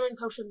 that healing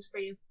potion's for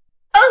you.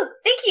 Oh,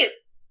 thank you!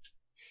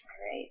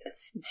 Alright,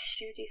 that's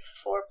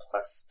 2d4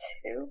 plus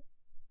 2.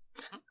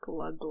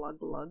 Glug, glug,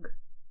 glug.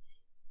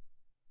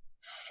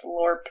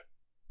 Slurp.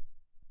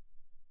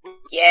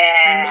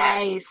 Yeah!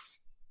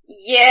 Nice.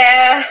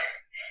 Yeah!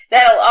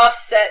 That'll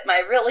offset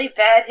my really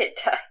bad hit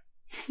die.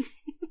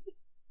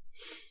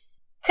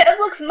 Tem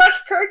looks much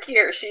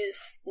perkier.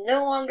 She's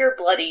no longer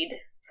bloodied,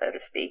 so to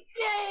speak.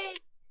 Yay!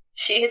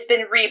 She has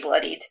been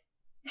re-bloodied.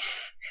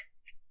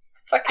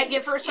 I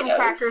give her some mosquitoes.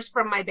 crackers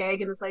from my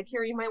bag and it's like,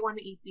 here, you might want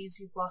to eat these.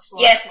 You've lost a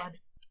lot Yes. of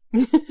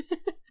blood.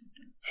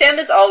 Tim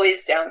is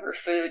always down for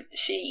food.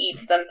 She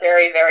eats them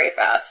very, very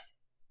fast.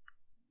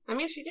 I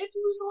mean, she did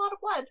lose a lot of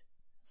blood.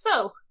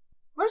 So,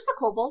 where's the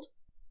kobold?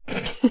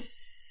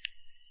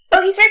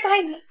 Oh, he's right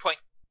behind me.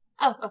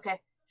 Oh, okay.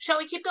 Shall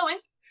we keep going?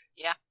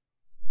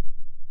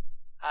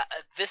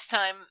 This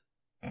time,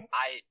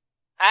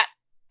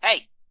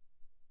 hey!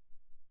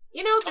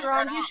 You know, Don't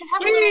Durand, run you off. should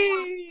have a little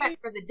more respect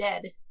for the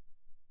dead.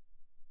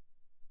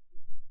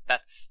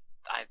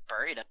 I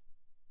buried him.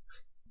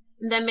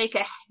 And then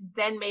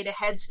made a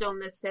headstone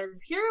that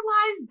says, "Here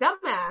lies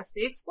Dumbass,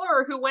 the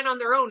explorer who went on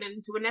their own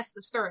into a nest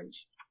of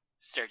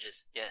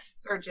Sturges, yes.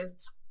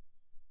 sturges."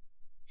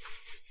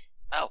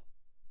 Oh.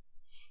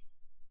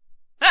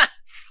 Ha!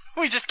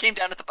 We just came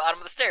down at the bottom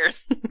of the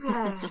stairs.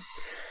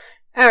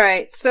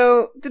 Alright,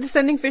 so the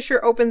descending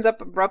fissure opens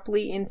up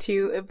abruptly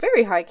into a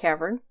very high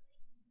cavern.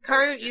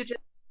 Karu, you just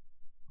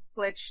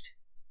glitched.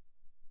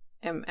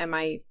 Am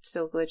I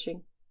still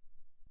glitching?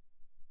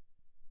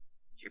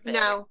 You're bad.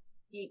 No,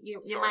 you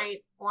Sorry. might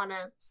want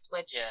to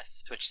switch. Yeah,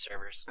 switch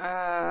servers.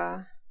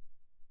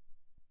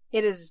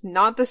 It is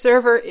not the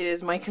server, it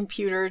is my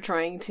computer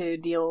trying to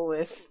deal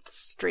with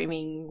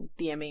streaming,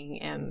 DMing,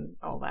 and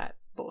all that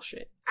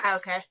bullshit.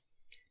 Okay.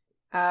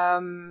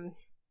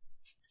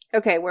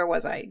 Okay, where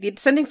was I? The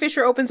descending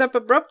fissure opens up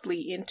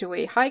abruptly into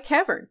a high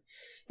cavern.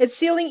 Its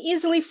ceiling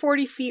easily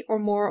 40 feet or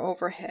more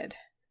overhead.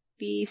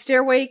 The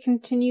stairway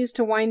continues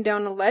to wind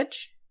down a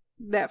ledge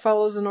that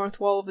follows the north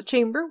wall of the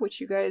chamber, which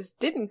you guys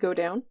didn't go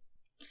down.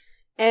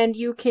 And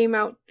you came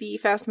out the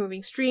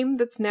fast-moving stream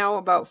that's now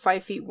about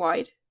 5 feet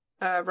wide,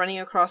 running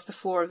across the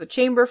floor of the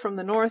chamber from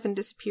the north and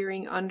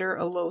disappearing under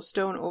a low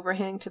stone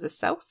overhang to the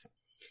south.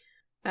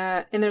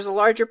 And there's a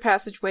larger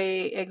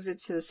passageway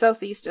exits to the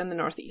southeast and the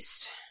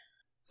northeast.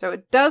 So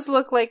it does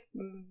look like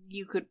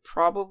you could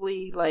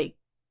probably,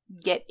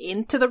 get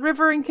into the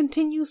river and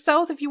continue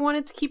south if you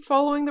wanted to keep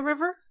following the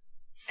river.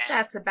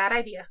 That's a bad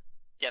idea.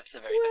 Yep, it's a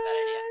very bad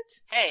idea.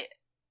 Hey,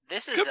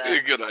 this is, Could be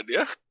a good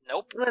idea.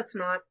 nope, Let's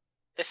not.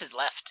 this is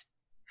left.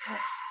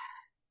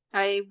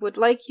 I would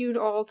like you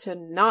all to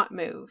not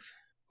move.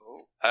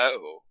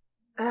 Oh.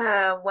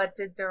 What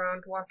did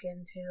Durand walk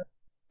into?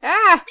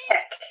 Ah!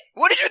 Heck.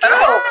 What did you do?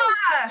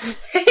 Ah!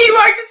 He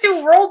walked into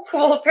a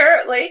whirlpool,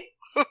 apparently.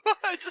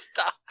 I just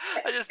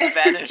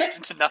vanished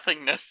into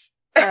nothingness.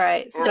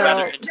 Alright, Or so...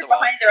 rather, into You're the wall.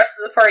 behind the rest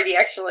of the party,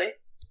 actually.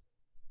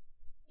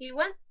 He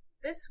went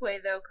this way,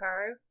 though,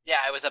 Karu. Yeah,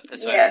 I was up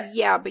this way. Yeah.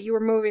 Yeah, but you were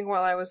moving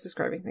while I was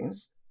describing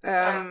things.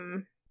 Uh,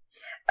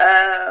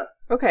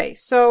 Okay,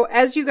 so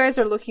as you guys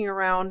are looking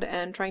around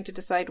and trying to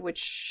decide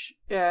which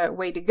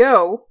way to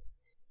go,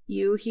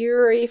 you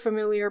hear a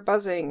familiar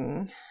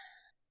buzzing.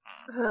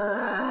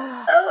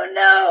 oh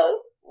no.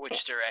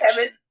 Which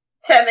direction?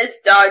 Tem is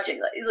dodging.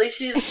 Like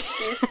she's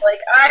like,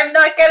 I'm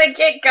not gonna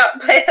get got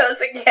by those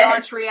again.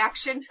 Dodge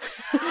reaction.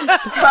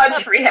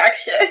 Dodge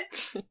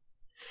reaction.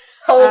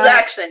 Hold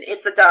action.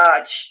 It's a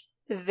dodge.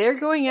 They're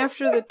going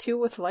after the two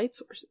with light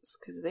sources,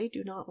 because they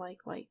do not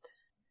like light.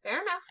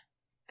 Fair enough.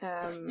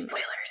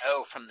 Spoilers.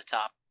 Oh, from the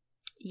top.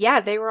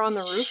 Yeah, they were on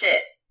the roof,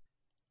 Shit.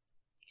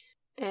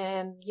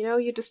 and,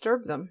 you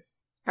disturbed them.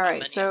 How Alright,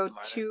 many so of them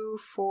are there? 2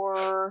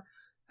 for,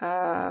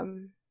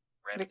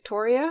 Red.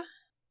 Victoria,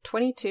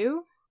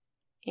 22,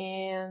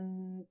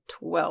 and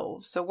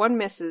 12. So 1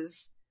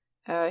 misses.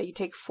 You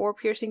take 4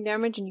 piercing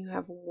damage, and you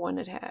have 1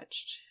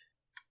 attached.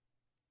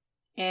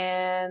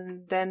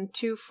 And then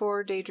 2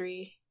 for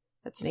Daedry,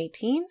 that's an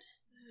 18.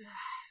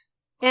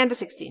 And a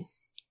 16.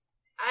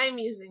 I'm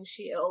using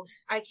shield.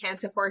 I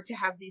can't afford to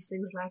have these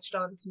things latched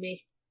on to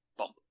me.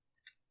 Bump.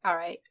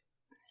 Alright.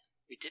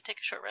 We did take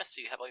a short rest,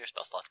 so you have all your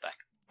spell slots back.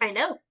 I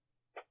know.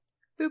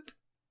 Boop.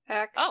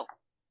 Back. Oh,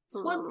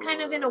 This one's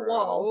kind of in a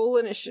wall. Roll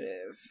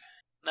initiative.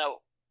 no.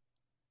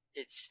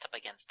 It's just up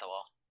against the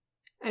wall.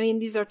 I mean,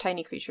 these are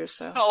tiny creatures,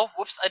 so... Oh,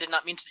 whoops, I did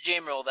not mean to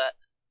jam roll that.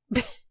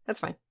 That's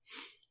fine.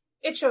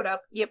 It showed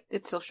up. Yep,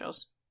 it still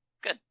shows.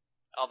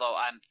 Although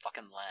I'm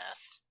fucking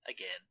last.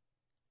 Again.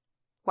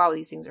 Wow,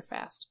 these things are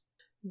fast.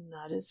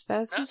 Not as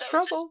fast No, as that was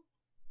Trouble.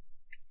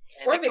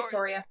 And Or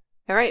Victoria.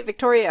 Alright,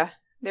 Victoria.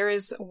 There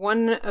is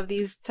one of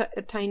these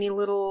tiny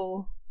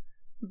little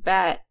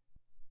bat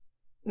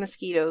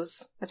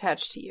mosquitoes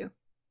attached to you.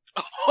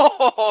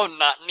 Oh,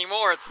 not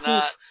anymore, it's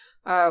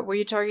not. Were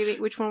you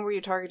targeting... Which one were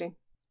you targeting?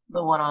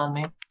 The one on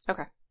me.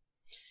 Okay.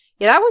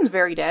 Yeah, that one's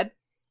very dead.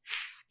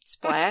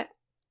 Splat.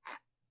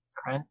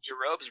 Crunch. Your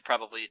robes are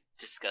probably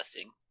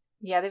disgusting.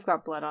 Yeah, they've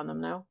got blood on them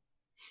now.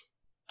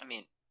 I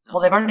mean... no.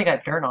 Well, they've already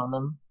got dirt on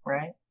them,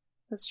 right?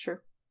 That's true.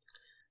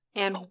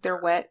 And Oh. they're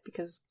wet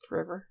because the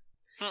river.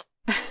 Hmm.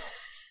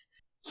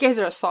 You guys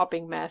are a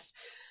sopping mess.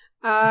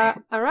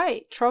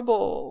 Alright,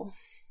 Trouble.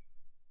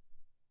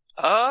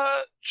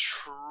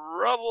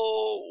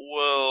 Trouble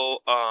will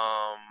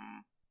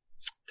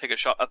take a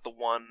shot at the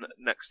one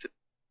next to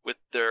with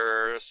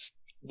their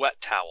wet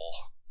towel.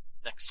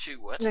 Next to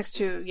what? Next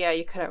to, yeah,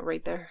 you cut out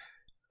right there.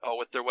 Oh,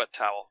 with their wet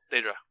towel.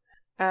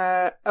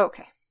 Daedra.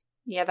 Okay.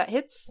 Yeah, that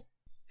hits.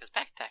 Because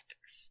pack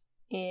tactics.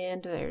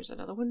 And there's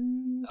another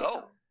one. Oh.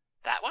 Down.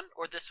 That one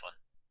or this one?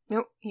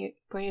 Nope, you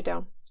point it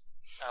down.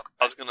 Okay.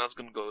 I was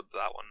gonna go with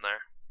that one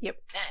there.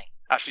 Dang.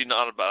 Actually,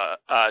 not about.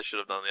 I should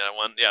have done the other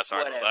one. Yeah,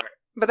 sorry Whatever. about that.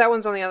 But that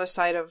one's on the other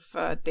side of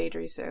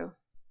Daedry, so...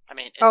 I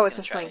mean, it's Oh, gonna it's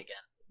a try sling. again.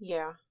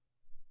 Yeah.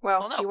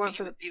 Well, Well, no, you went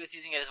for the... he was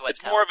using it as wet It's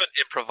towel. more of an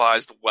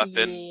improvised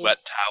weapon, Yeah. wet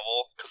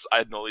towel, because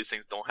I know these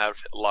things don't have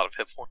a lot of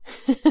hit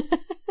points.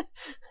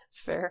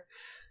 That's fair.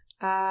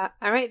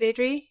 Alright,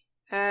 Daedry.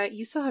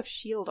 You still have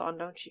shield on,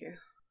 don't you?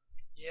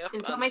 Yep.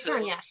 Until my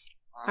turn, yes.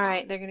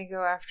 Alright, they're gonna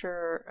go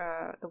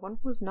after the one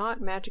who's not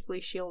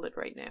magically shielded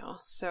right now.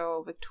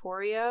 So,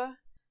 Victoria,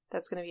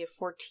 that's gonna be a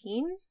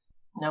 14.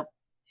 Nope.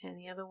 And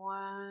the other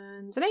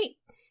one's an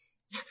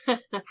 8.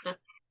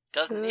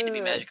 Doesn't need to be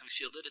Good. magically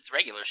shielded, it's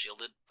regular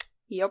shielded.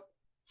 Yep.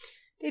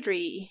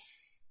 Daedry.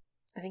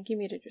 I think you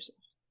muted yourself.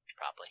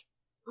 Probably.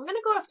 I'm gonna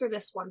go after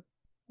this one.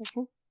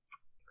 Mhm.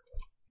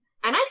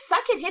 And I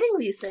suck at hitting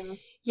these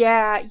things.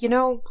 Yeah,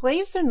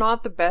 glaives are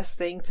not the best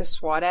thing to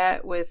swat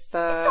at with,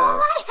 That's all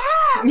I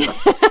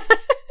have!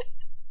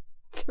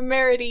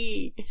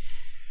 Temerity!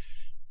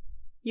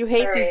 You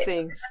hate these Alright.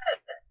 things.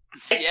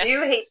 I Yes,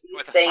 do hate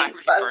with these a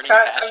things, fiery but burning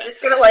I'm passion.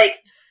 just gonna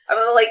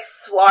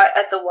swat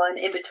at the one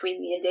in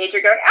between me and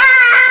Daedra, going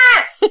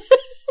ah!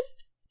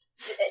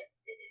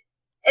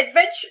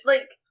 Adventure,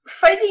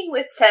 fighting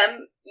with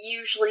Tem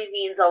usually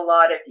means a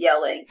lot of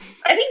yelling.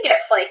 I can get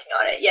flanking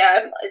on it.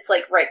 Yeah, it's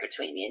right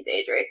between me and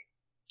Daedra.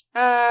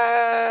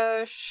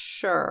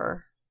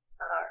 Sure.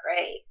 All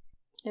right,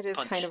 It is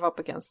Punch. kind of up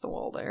against the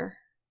wall there.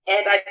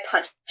 and I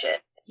punch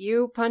it.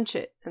 You punch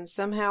it and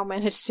somehow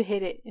manage to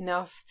hit it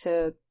enough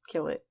to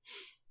kill it.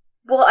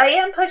 Well, I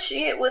am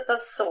punching it with a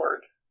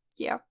sword.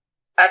 Yeah.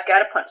 I've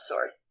got a punch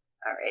sword.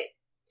 All right.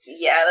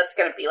 Yeah, that's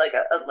gonna be like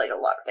a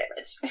lot of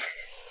damage.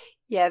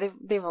 Yeah,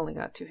 they've only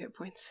got 2 hit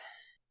points.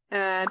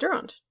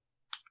 Durand.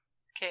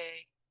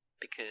 Okay.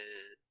 Because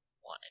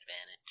one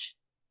advantage.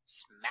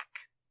 Smack.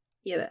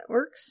 Yeah, that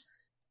works.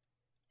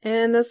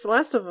 And that's the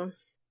last of them.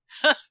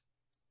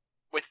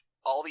 With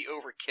all the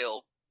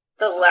overkill.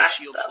 The last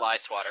shield of them fly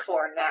swatter.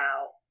 for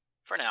now.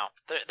 For now.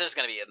 There's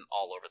gonna be them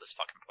all over this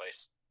fucking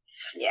place.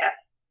 Yeah.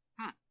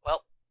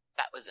 Well,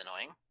 that was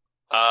annoying.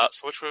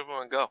 So which way do we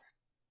want to go?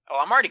 Oh,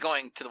 I'm already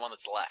going to the one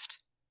that's left.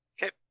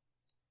 Okay.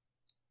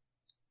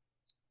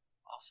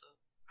 Also,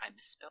 I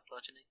misspelled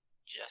bludgeoning.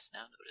 Just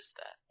now noticed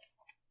that.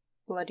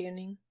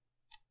 Bloodying.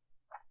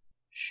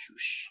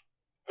 Shoosh.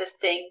 The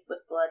thing with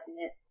blood in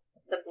it.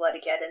 The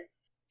Blood-Ageddon.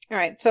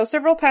 Alright, so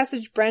several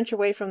passages branch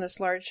away from this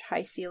large,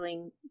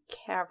 high-ceiling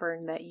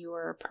cavern that you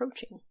are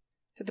approaching.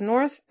 To the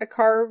north, a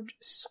carved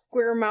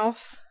square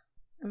mouth...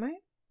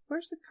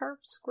 Where's the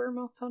carved square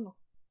mouth tunnel?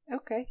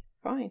 Okay,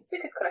 fine. It's a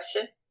good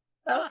question.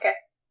 Oh, okay.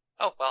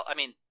 Oh, well, I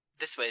mean,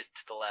 this way is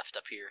to the left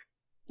up here.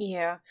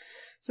 Yeah.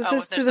 So it Oh,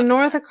 says, there's to the nothing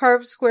north, there. a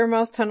carved square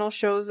mouth tunnel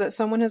shows that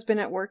someone has been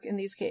at work in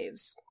these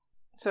caves.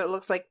 So it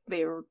looks like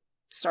they were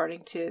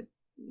starting to...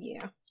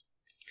 Yeah.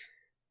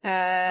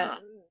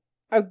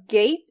 A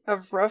gate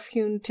of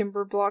rough-hewn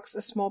timber blocks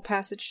a small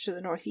passage to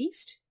the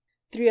northeast.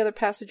 3 other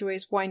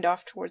passageways wind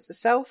off towards the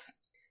south.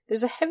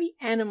 There's a heavy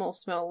animal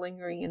smell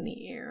lingering in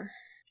the air.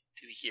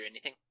 Do we hear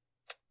anything?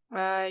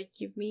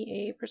 Give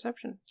me a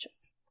perception check.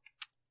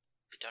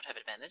 We don't have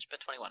advantage, but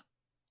 21.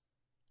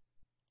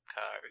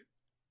 Karu.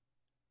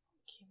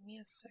 Give me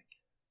a second.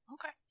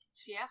 Okay.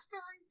 She has to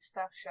read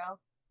stuff, Shell.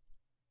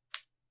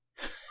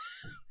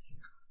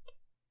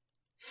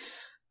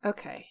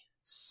 Okay,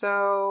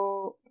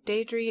 so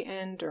Daedry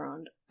and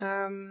Durand.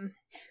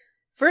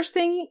 First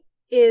thing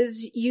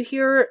is you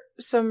hear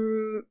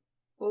some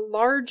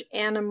large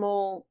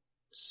animal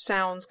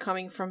sounds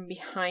coming from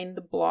behind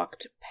the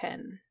blocked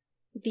pen.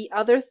 The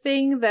other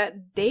thing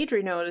that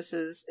Daedry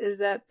notices is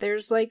that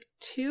there's like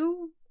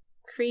 2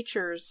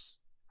 creatures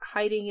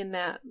hiding in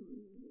that,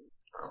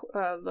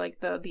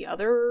 like the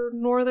other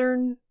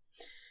northern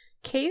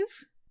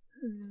cave.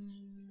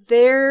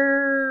 They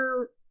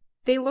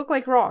look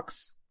like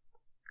rocks.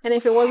 And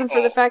if it wasn't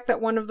for the fact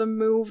that one of them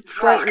moved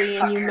slightly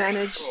and you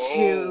managed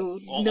to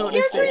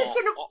notice Deirdre's it.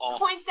 gonna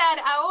point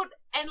that out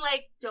and,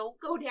 like, don't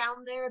go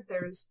down there.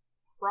 There's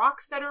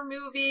rocks that are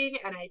moving,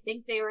 and I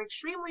think they are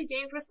extremely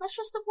dangerous. Let's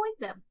just avoid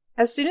them.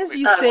 As soon as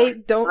you say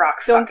don't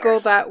go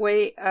fuckers. that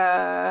way,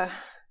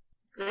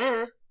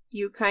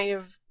 you kind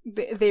of,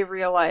 they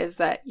realize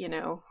that, you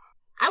know.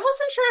 I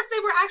wasn't sure if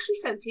they were actually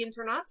sentient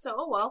or not, so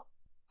oh well.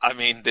 I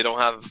mean, they don't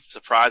have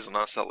surprise on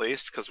us at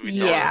least because we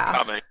know Yeah. they're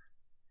coming.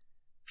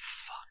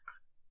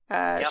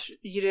 Yep.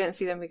 You didn't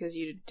see them because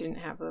you didn't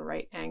have the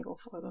right angle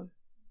for them.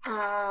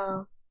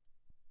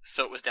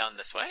 So it was down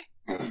this way?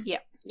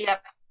 Yep.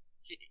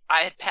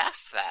 I had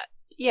passed that.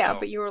 Yeah, Oh.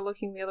 but you were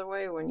looking the other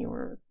way when you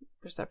were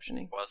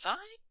perceptioning. Was I?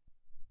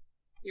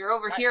 You're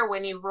over here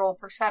when you roll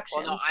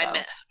perception. Well, no, so. I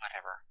meant...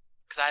 Whatever.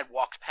 Because I had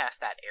walked past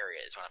that area,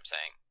 is what I'm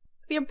saying.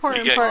 The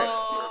important You're part.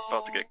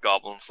 about to get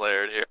goblin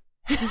slayered here.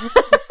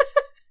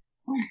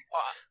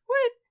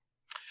 What?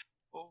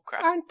 Oh,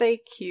 crap. Aren't they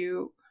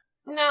cute?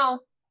 No.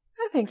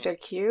 I think they're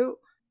cute.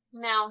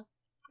 No.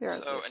 They're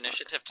So, ugly as fuck.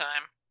 initiative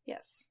time?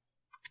 Yes.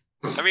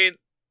 I mean,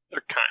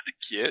 they're kind of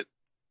cute.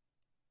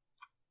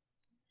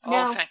 Oh,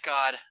 No. thank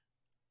God.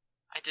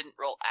 I didn't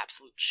roll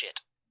absolute shit.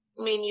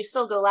 I mean, you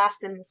still go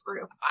last in this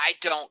group. I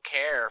don't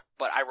care,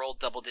 but I rolled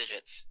double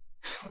digits.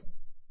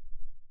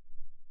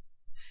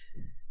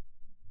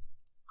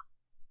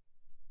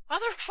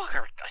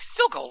 Motherfucker, I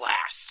still go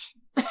last.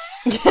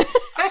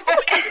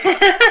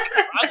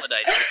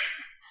 Troglodyte.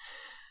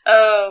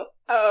 Oh.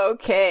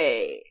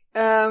 Okay.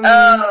 Oh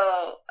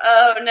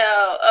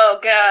no. Oh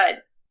god.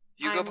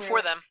 You go I'm before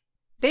ready. them,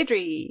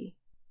 Daedry,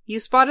 you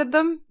spotted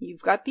them.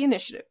 You've got the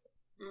initiative.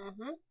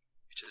 Mm-hmm.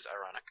 which is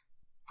ironic.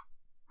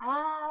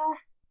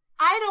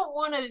 I don't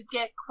want to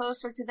get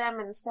closer to them.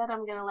 Instead,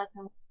 I'm going to let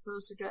them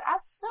closer to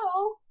us.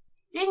 So,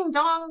 ding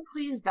dong,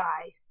 please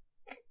die.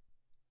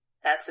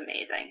 That's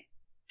amazing.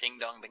 Ding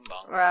dong, bing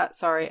bong.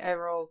 Sorry, I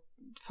rolled.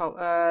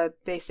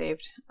 They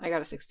saved. I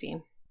got a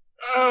 16.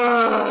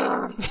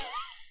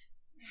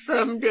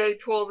 Someday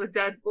Toll the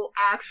Dead will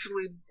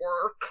actually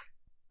work.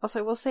 Also,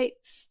 I will say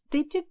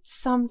they did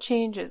some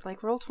changes.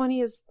 Like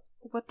Roll20 is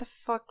what the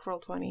fuck.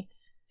 Roll20.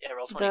 Yeah,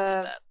 roll 20 did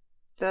that.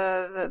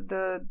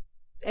 The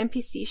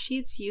NPC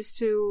sheets used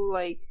to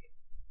like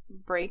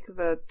break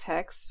the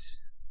text.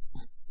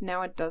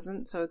 Now it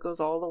doesn't, so it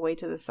goes all the way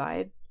to the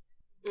side.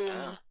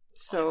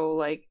 So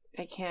like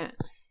I can't.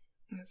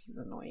 This is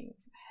annoying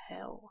as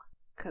hell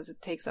because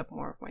it takes up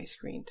more of my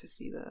screen to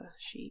see the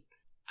sheet.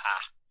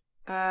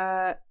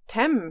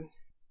 Tem.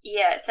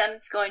 Yeah,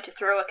 Tem's going to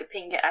throw a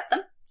Kapinga at them.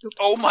 Oops.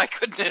 Oh my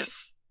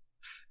goodness!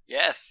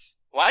 Yes.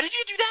 Why did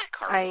you do that,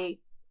 Carl? I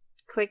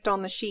clicked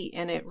on the sheet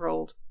and it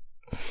rolled.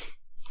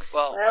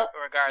 Well, Well,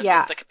 regardless,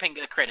 yeah. the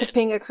Kapinga critted. To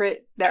ping a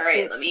crit. That Alright,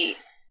 it's- let me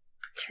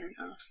turn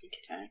off sneak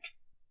attack.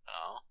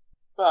 Oh.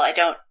 Well, I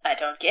don't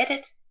get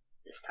it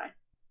this time.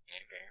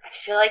 I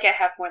feel like I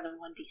have more than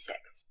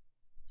 1d6.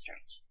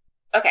 Strange.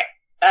 Okay.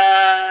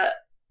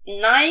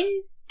 9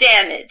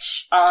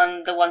 damage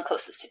on the one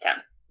closest to Tem.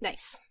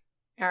 Nice.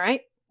 All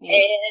right. Yeah,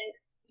 And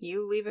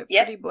you leave it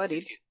Yep. pretty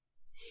bloodied.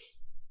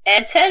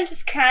 Tem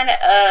just kind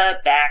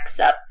of backs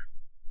up.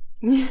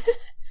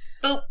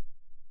 Boop.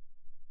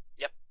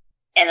 Yep.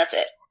 And that's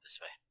it. This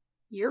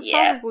You're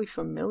Yeah. probably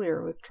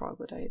familiar with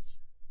troglodytes.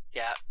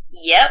 Yeah,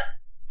 Yep.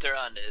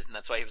 Durand is, and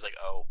that's why he was like,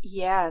 "Oh,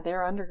 Yeah,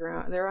 they're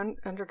underground. They're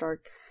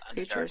underdark Underdark.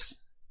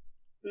 creatures.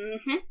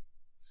 Mm-hmm.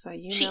 So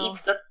you She know,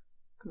 eats them,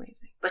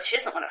 amazing. but she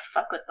doesn't want to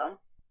fuck with them.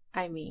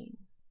 I mean,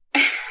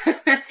 not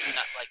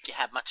like you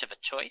have much of a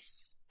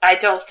choice." I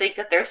don't think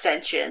that they're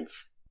sentient.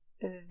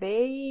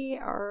 they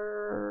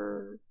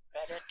are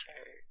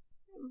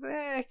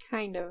Predator.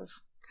 kind of,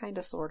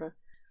 sorta.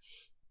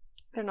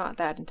 They're not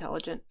that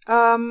intelligent.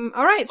 All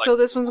right. So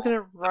this one's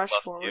gonna rush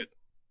Love forward, you.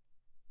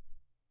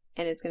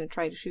 and it's gonna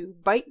try to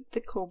bite the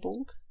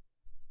kobold,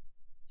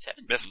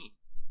 17. Miss.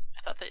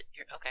 I thought that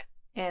you're okay.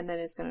 and then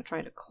it's gonna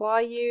try to claw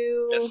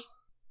you,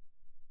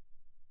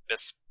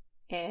 Miss.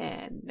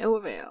 and no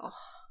avail.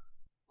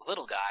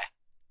 Little guy.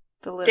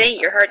 The little Dang,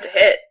 you're guy. hard to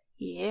hit.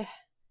 Yeah.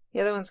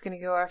 The other one's gonna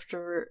go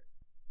after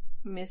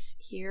Miss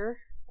here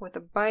with a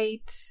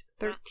bite.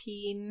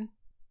 13,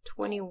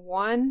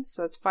 21.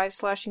 So that's 5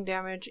 slashing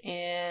damage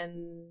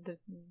and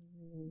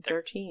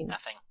 13.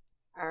 Nothing.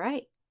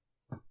 Alright.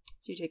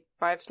 So you take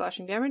 5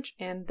 slashing damage,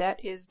 and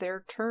that is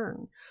their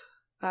turn.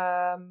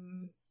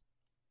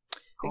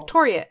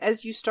 Victoria,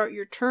 as you start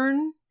your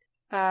turn,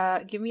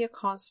 give me a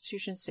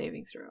Constitution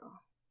saving throw.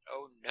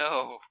 Oh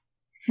no.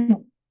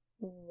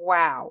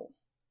 Wow.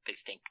 They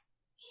stink.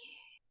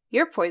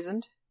 You're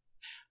poisoned.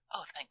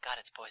 Oh, thank God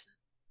it's poison.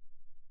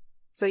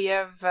 So you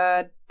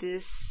have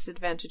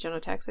disadvantage on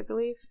attacks, I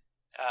believe.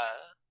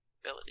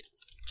 Ability.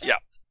 Yeah.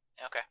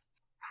 Okay.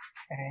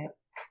 Alright.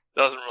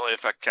 Doesn't really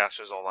affect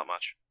casters all that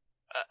much.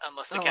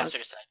 Unless the Oh, caster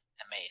that's- decides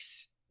a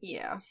mace.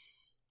 Yeah.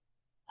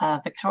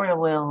 Victoria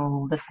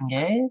will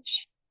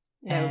disengage.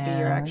 That would be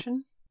your And-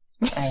 action.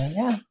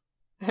 Yeah.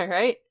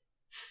 Alright.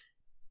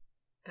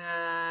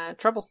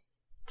 Trouble.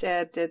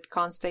 Did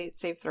con state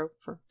save throw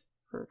for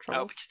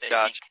trouble? Oh, because they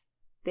Gotcha. stink.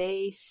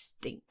 They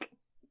stink.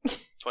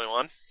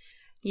 21.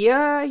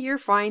 Yeah, you're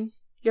fine.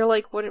 You're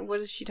like, what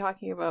is she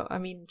talking about? I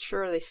mean,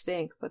 sure, they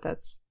stink, but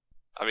that's...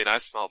 I mean, I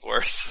smelled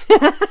worse.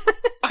 I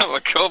I'm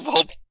a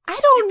kobold.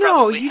 don't know.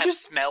 Probably You have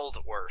just... smelled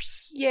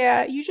worse.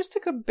 Yeah, you just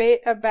took a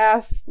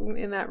bath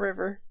in that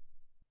river.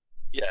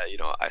 Yeah, you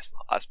know, I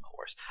smell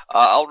worse.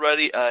 I'll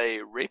ready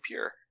a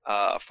rapier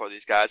for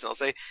these guys, and I'll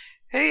say,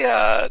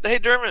 hey,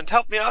 Dermot,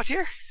 help me out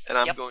here. And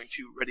I'm Yep. going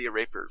to ready a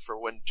rapier for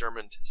when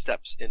Dermot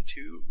steps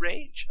into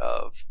range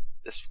of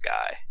this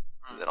guy.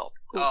 And then I'll...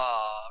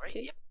 Right.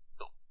 Okay. Yep.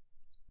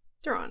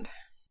 Durand.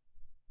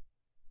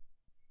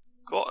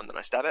 Cool, and then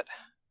I stab it.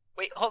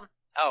 Wait, hold on.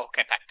 Oh,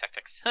 okay. Pack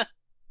tactics.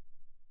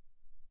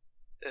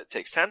 It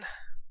takes 10.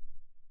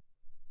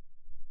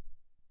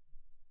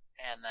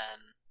 And then,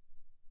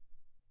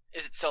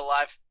 is it still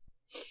alive?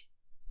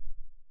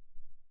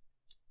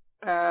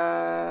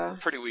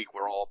 Pretty weak,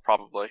 we're all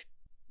probably.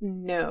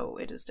 No,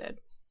 it is dead.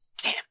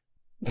 Damn.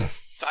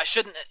 So I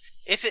shouldn't.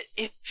 If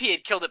he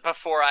had killed it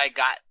before I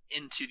got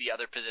into the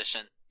other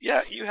position.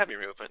 Yeah, you have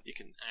your movement. You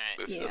can All right.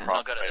 move to Yeah. the I'll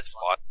proper go to right this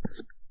spot.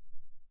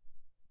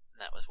 And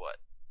that was what?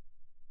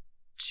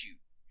 2,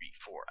 3,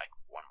 4.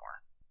 One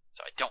more.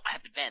 So I don't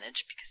have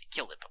advantage because he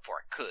killed it before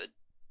I could.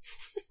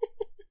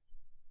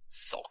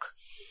 Sulk.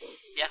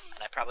 Yeah,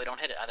 and I probably don't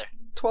hit it either.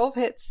 12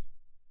 hits.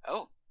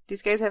 Oh,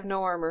 These guys have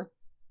no armor.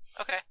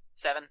 okay.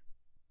 7.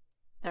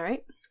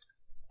 Alright.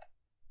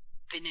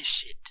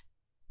 Finish it.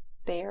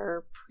 They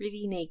are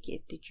pretty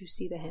naked. Did you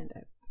see the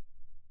handout?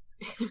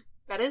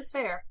 That is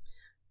fair.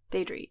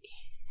 Daedry.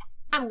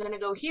 I'm gonna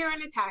go here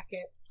and attack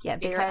it. Yeah,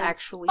 they are Because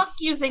actually... fuck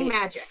using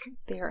magic.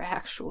 They are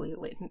actually,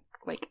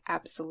 like,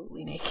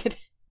 absolutely naked.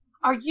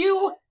 Are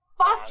you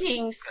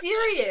fucking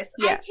serious?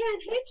 I Yeah.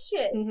 can't hit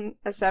shit.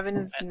 A 7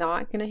 is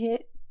not gonna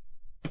hit.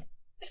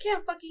 I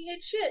can't fucking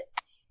hit shit.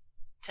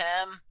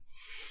 Tam.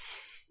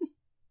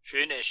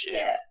 Finish it.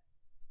 Yeah.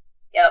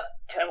 Yep.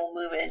 Tim will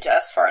move in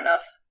just far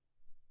enough.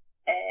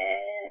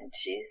 And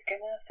she's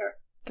gonna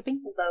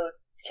Kipping. load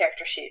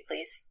character sheet,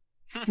 please.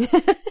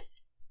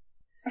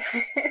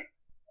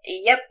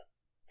 Yep.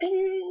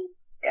 Bing.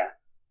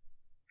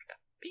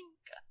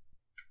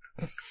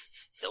 Binka.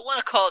 You'll want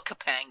to call it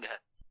Kapanga.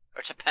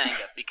 Or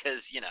Topanga,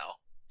 because, you know,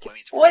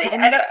 women's What? voice. I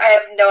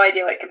have no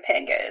idea what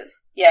Kapanga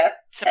is. Yeah.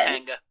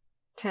 Topanga.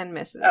 10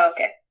 misses. Oh,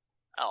 okay.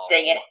 Oh.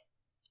 Dang it.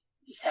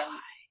 Sigh.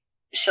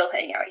 She'll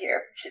hang out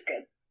here. She's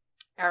good.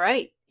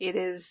 Alright, it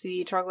is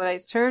the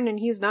troglodyte's turn, and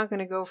he's not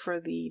gonna go for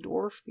the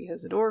dwarf,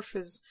 because the dwarf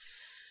is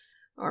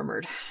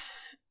armored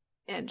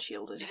and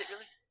shielded. Is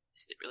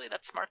it really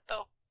that smart,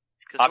 though?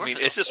 'Cause I North mean,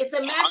 is- it's just It's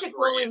a magic hungry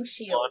glowing and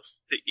shield.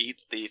 wants to eat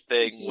the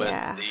thing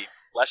Yeah. with the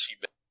fleshy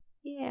bit.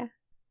 Yeah.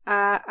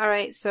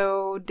 Alright,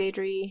 so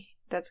Daedry,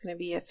 that's gonna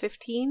be a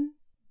 15,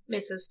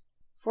 Misses.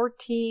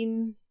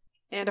 14,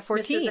 and a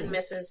 14. Misses and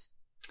misses.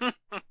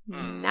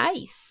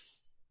 Nice.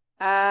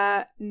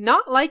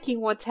 Not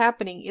liking what's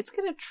happening, it's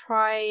gonna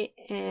try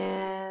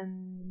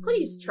and...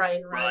 Please try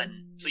and run.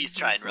 Run. Please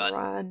try and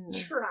run.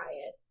 Try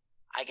it.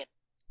 I get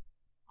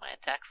my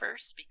attack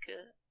first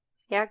because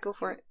Yeah, go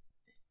for it.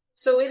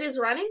 So it is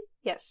running?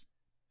 Yes.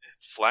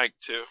 It's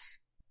flanked too.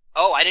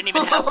 oh, I didn't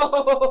even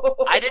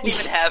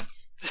have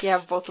Yeah,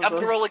 both of I'm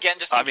those. gonna roll again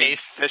just in I mean,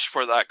 case. fish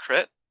for that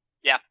crit.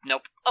 Yeah,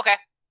 nope. Okay.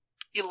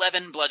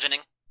 11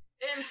 bludgeoning.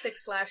 And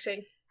 6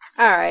 slashing.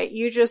 Alright,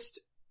 you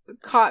just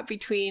caught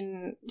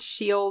between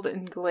shield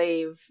and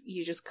glaive.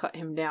 You just cut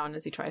him down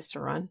as he tries to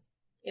run.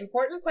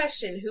 Important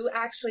question, who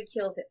actually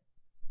killed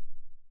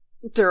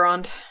him?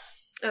 Durand.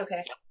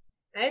 Okay.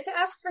 I had to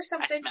ask for I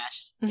something.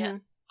 smashed. Mhm. Yeah.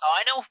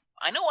 Oh,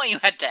 I know why you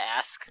had to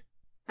ask.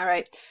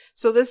 Alright,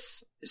 so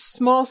this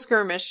small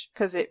skirmish,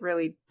 because it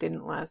really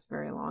didn't last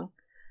very long,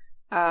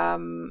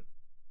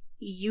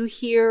 you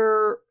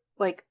hear,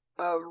 like,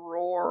 a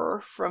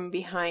roar from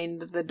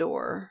behind the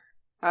door.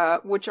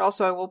 Which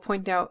also I will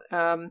point out,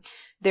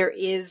 there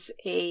is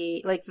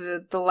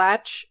the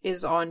latch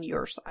is on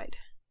your side.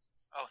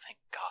 Oh, thank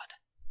God.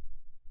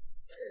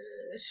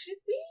 Should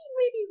we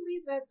maybe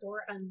leave that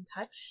door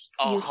untouched?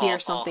 You hear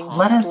something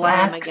Let us slam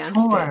ask against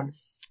Torm. it.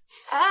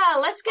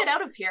 Let's get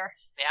out of here.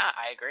 Yeah,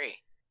 I agree.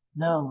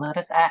 No, let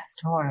us ask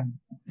Torm.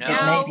 No.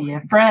 It may be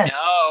a friend.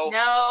 No.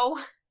 No.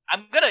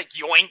 I'm gonna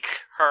yoink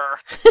her.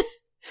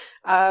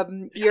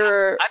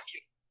 You're I'm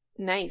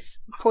nice.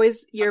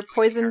 Your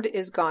poisoned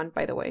is gone,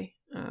 by the way.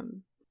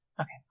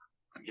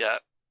 Yeah.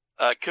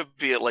 Could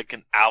be like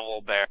an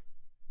owl bear.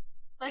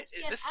 Let's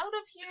Is get this- out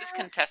of here. Is this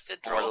contested?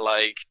 Or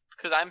like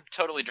Because I'm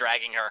totally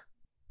dragging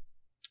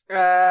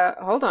her.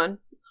 Hold on.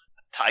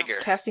 tiger.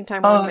 Casting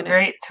time 1 Oh, minute.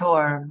 great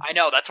Torm. I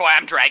know, that's why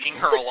I'm dragging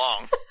her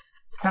along.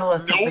 Tell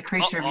us of the Nope.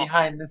 creature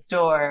behind this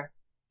door.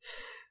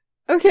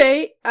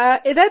 Okay,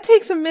 that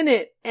takes a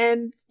minute,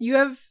 and you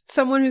have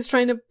someone who's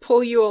trying to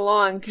pull you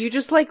along. Do you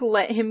just,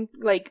 let him,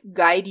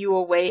 guide you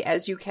away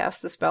as you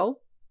cast the spell?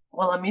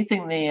 Well, I'm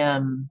using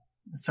the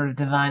sort of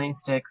divining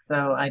stick,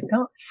 so I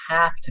don't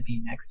have to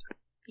be next to it.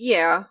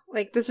 Yeah,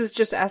 this is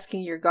just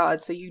asking your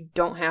god, so you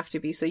don't have to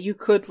be, so you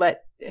could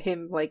let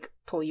him,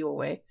 pull you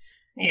away.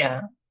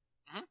 Yeah.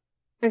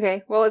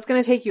 Okay, well, it's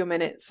gonna take you a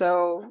minute,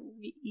 so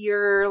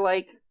you're,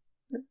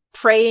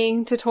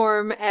 praying to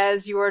Torm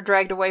as you are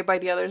dragged away by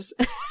the others.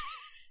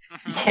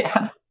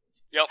 Yeah.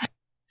 Yep,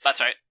 that's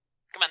right.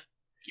 Come on,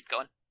 keep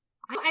going.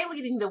 I'm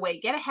leading the way.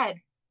 Get ahead.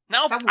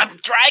 No, Someone. I'm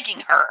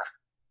dragging her.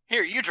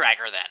 Here, you drag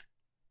her then.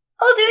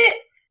 I'll do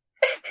it.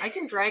 I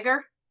can drag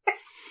her.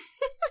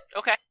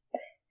 Okay.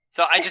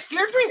 So I just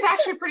Yours is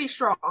actually pretty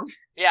strong.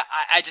 yeah,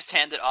 I just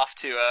hand it off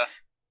to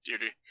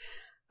Judy.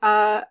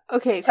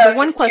 Okay, so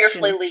one just question.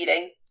 cheerfully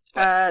leading.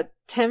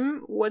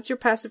 Tim, what's your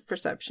passive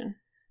perception?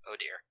 Oh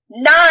dear.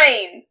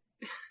 9.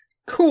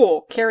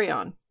 Cool, carry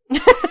on.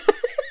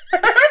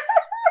 I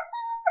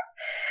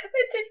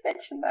did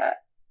mention that.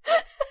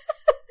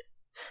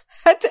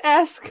 Had to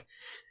ask.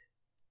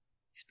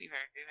 Makes me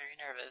very, very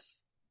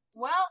nervous.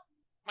 Well,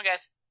 Come on,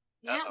 guys.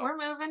 yeah, Uh-oh. we're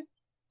moving.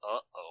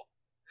 Uh-oh.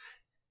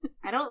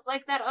 I don't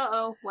like that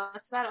uh-oh.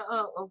 What's that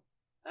uh-oh?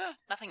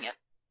 Nothing yet.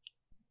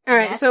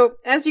 Alright, Yes. so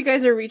as you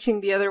guys are reaching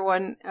the other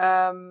one,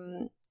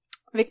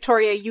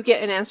 Victoria, you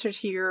get an answer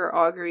to your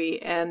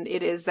augury, and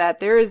it is that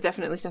there is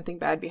definitely something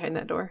bad behind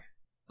that door.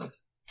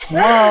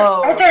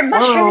 Whoa! Are there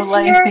mushrooms Whoa,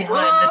 lays here?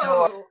 behind the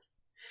door. Whoa!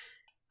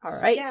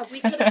 Alright. Yeah, we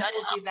could have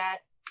told you that.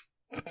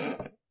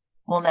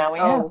 Well, now we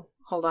know. Oh,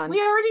 hold on.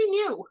 We already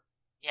knew.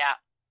 Yeah,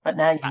 But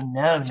now you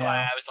know that's why now.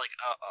 I was like,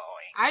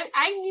 uh-oh.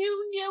 I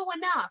knew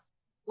enough.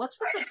 What's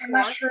with this I'm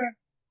floor? not sure.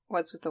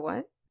 What's with the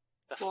what?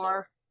 The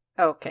Floor.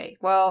 Okay,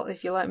 well,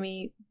 if you let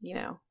me,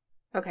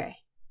 Okay.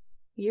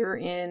 You're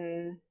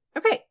in...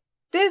 Okay.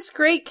 This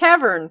great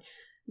cavern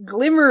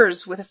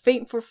glimmers with a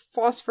faint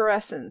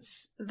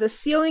phosphorescence. The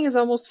ceiling is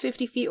almost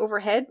 50 feet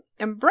overhead,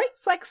 and bright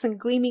flecks and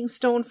gleaming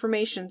stone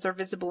formations are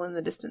visible in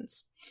the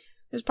distance.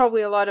 There's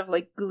probably a lot of,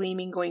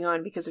 gleaming going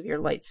on because of your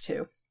lights,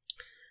 too.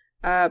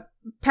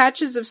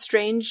 Patches of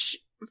strange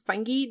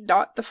fungi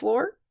dot the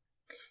floor,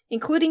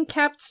 including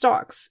capped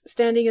stalks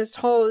standing as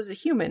tall as a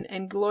human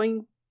and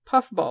glowing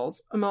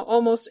puffballs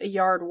almost a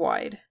yard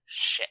wide.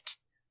 Shit.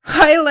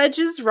 High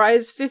ledges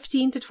rise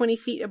 15 to 20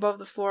 feet above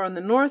the floor on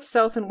the north,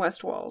 south, and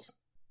west walls.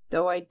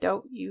 Though I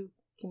doubt you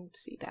can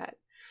see that.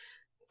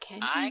 Can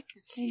you? I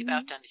can see Can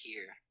about you? down to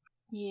here.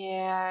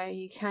 Yeah,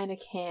 you kind of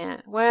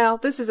can't. Well,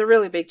 this is a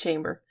really big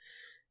chamber.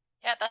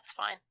 Yeah, that's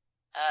fine.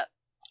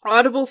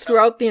 Audible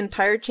throughout the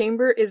entire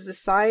chamber is the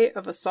sigh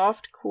of a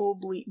soft, cool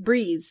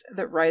breeze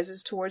that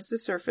rises towards the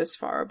surface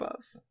far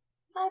above.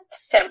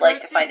 Let's I'd like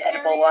to search find this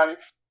edible area.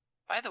 ones.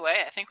 By the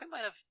way, I think we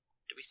might have...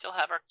 Do we still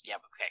have our... Yeah,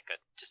 okay, good.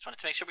 Just wanted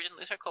to make sure we didn't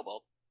lose our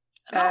kobold.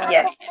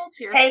 Yeah. Kobolds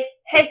here.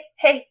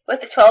 Hey,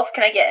 with the 12,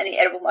 can I get any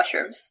edible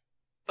mushrooms?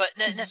 But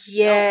no,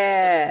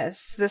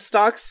 Yes, the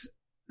stalks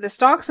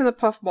and the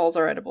puffballs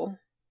are edible.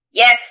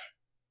 Yes!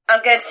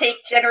 I'm gonna take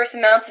generous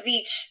amounts of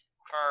each.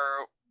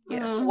 For...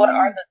 Yes. What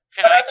are the...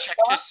 Can What I are the check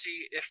to stalks?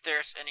 see if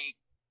there's any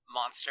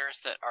monsters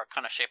that are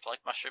kind of shaped like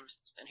mushrooms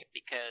in here?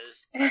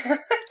 Because there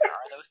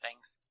are those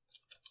things.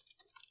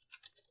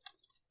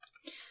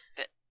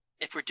 That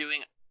if we're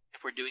doing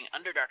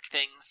Underdark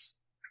things,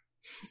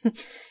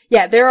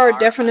 Yeah, there are Are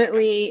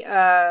definitely,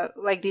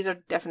 these are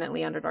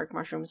definitely Underdark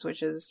mushrooms,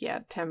 which is,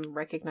 Tem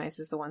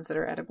recognizes the ones that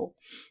are edible.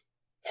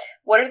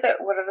 What are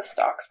the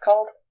stalks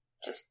called?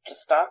 Just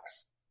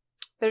stalks?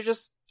 They're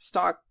just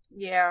stalk,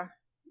 yeah.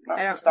 Not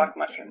I don't- stock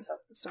mushrooms.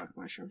 Stock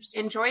mushrooms.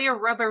 Enjoy your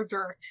rubber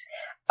dirt.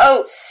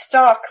 Oh,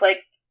 stalk,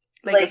 like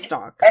Like a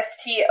stalk.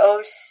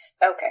 STOs.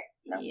 Okay,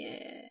 no,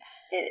 Yeah.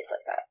 it is like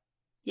that.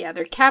 Yeah,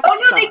 they're capped Oh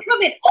no, stalks. they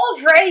come in all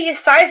variety of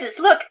sizes.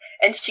 Look,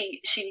 and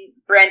she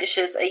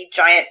brandishes a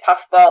giant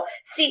puffball.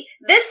 See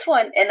this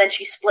one, and then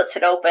she splits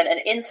it open, and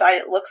inside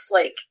it looks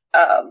like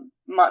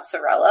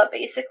mozzarella.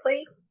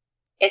 Basically,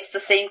 it's the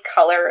same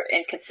color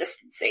and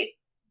consistency.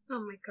 Oh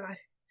my god.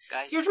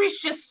 Guys, Deirdre's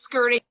just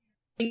skirting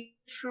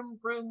mushroom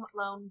room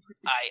alone.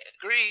 I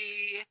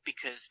agree,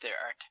 because there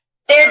aren't.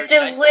 They're Or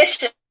did I see-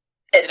 delicious.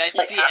 Did I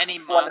Like, see half any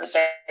of one of the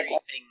monster big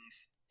ones.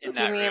 things in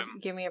that room?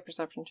 Give me a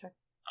perception check.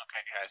 Okay,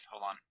 guys,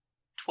 hold on.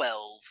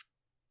 12.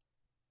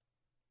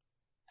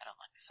 I don't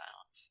like the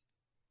silence.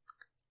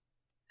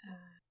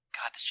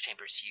 God, this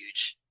chamber's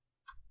huge.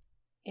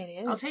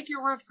 It is. I'll take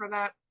your word for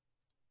that.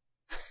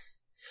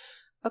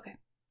 Okay.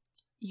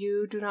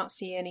 You do not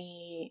see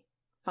any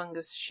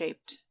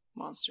fungus-shaped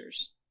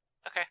monsters.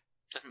 Okay,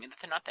 doesn't mean that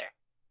they're not there.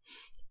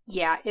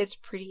 Yeah, it's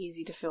pretty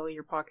easy to fill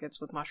your pockets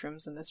with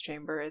mushrooms in this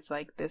chamber. It's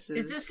like, this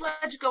is... Is this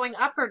ledge going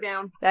up or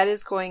down? That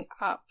is going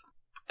up.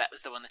 That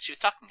was the one that she was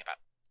talking about.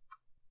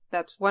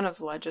 That's one of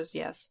the ledges,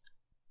 yes.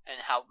 And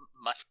how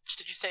much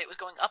did you say it was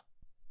going up?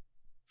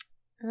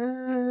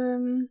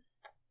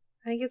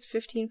 I think it's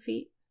 15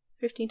 feet.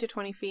 15 to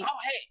 20 feet. Oh,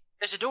 hey,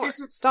 there's a door.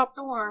 There's a Stop.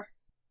 door.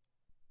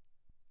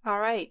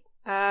 Alright.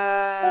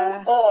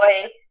 Oh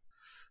boy.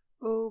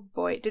 Oh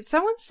boy. Did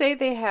someone say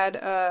they had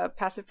a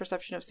passive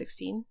perception of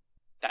 16?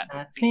 That would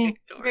That's be me.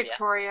 Victoria.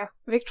 Victoria.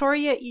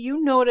 Victoria,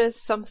 you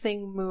notice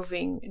something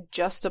moving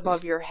just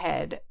above your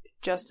head,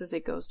 just as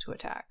it goes to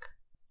attack.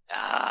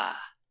 Ah,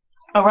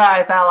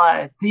 Arise,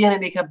 allies! The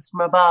enemy comes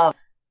from above.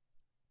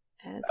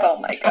 As Oh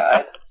my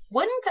god.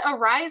 Wouldn't a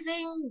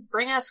rising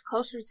bring us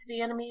closer to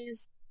the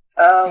enemies?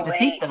 Oh To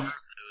defeat wait. them.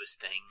 those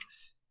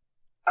things.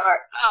 Alright.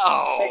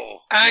 Oh,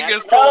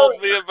 Angus No.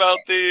 told me about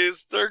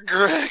these. They're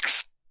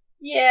Grix.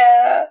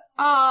 Yeah.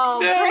 Oh,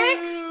 No.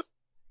 Grix!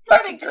 Not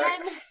Fucking again.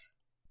 Grix.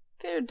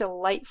 They're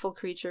delightful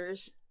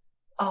creatures.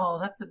 Oh,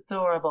 that's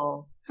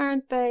adorable.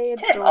 Aren't they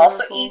Tim adorable?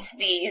 also eats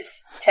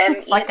these. Tim It's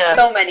eats like a-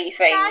 so many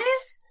things.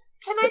 Guys,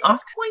 can I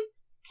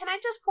An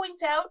just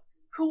point out,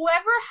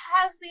 whoever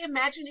has the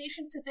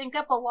imagination to think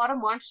up a lot of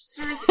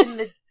monsters in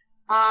the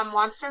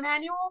monster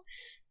manual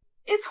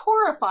is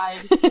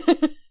horrified.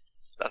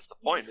 That's the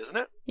point, isn't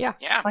it? yeah.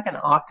 It's like an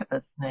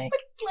octopus snake.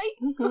 Like,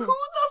 Mhm. who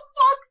the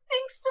fuck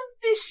thinks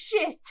of this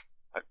shit?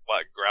 Like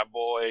what?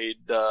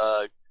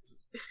 Graboid,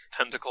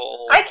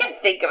 tentacle. I can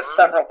think of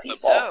several people.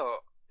 So,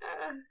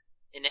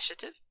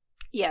 initiative?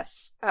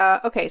 Yes.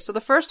 Okay, so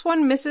the first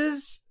one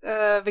misses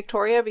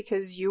Victoria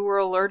because you were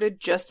alerted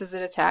just as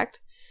it attacked.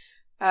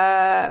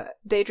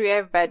 Daedry, I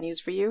have bad news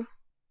for you.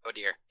 Oh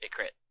dear, a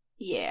crit.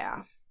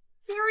 Yeah.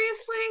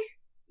 Seriously?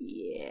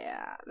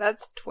 Yeah,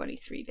 that's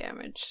 23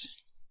 damage.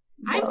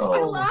 I'm Whoa.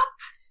 still up?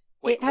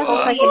 It has what?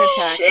 a second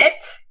attack. Shit.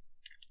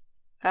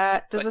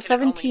 Does But a can it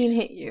 17 only-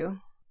 hit you?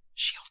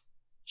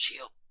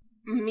 Shield.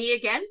 Me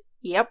again?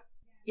 Yep.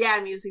 Yeah,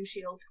 I'm using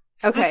shield.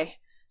 Okay.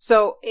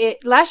 So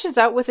it lashes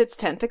out with its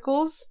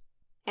tentacles,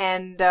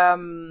 and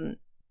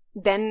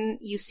then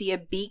you see a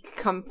beak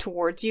come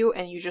towards you,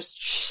 and you just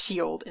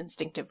shield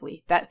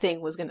instinctively. That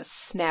thing was gonna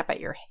snap at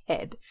your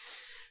head.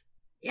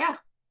 Yeah.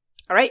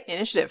 Alright,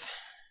 initiative.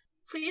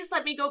 Please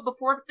let me go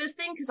before this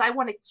thing, because I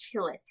want to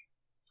kill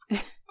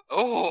it.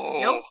 Oh.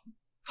 Nope.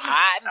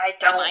 I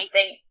don't might.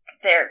 think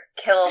they're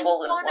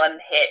killable in wanna- one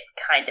hit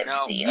kind of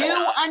No. deal.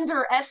 You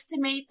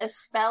underestimate a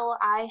spell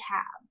I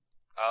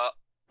have.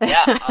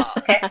 Yeah.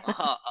 Okay.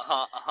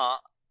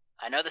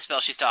 I know the spell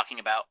she's talking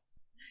about.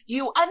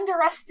 You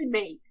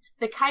underestimate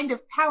the kind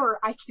of power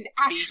I can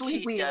actually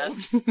BT wield.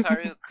 Dubs,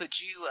 Karu, could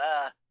you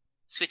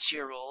switch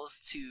your rolls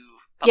to?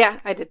 Yeah,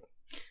 I did.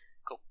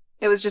 Cool.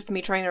 It was just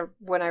me trying to,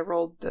 when I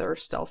rolled their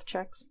stealth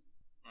checks.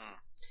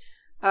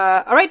 Hmm.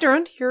 Alright,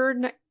 Durand,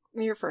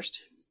 you're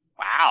first.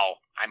 Wow,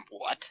 I'm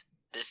what?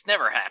 This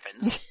never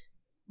happens.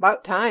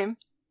 About time.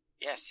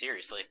 Yeah,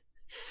 seriously.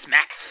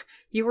 Smack.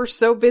 You were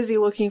so busy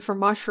looking for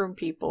mushroom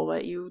people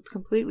that you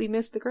completely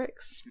missed the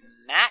Grix.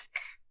 Smack.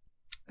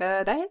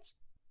 That hits.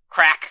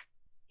 Crack.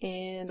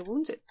 And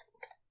wounds it.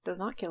 Does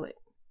not kill it.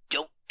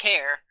 Don't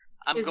care.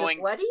 I'm Is going.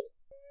 it bloody?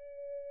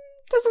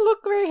 Doesn't look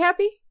very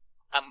happy.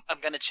 I'm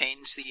gonna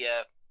change the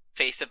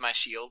face of my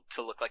shield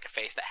to look like a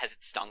face that has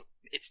its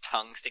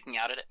tongue sticking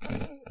out at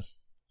it.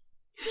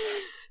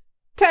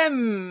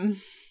 Tem.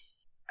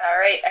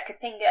 Alright, I could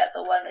think at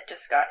the one that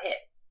just got hit.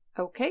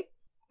 Okay,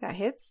 that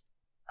hits.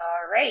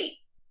 Alright,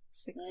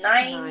 6,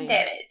 9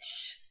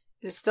 damage.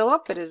 It is still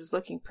up, but it is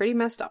looking pretty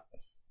messed up.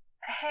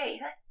 Hey,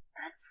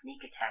 that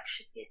sneak attack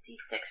should be a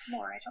d6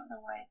 more. I don't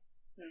know why.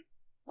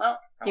 Well,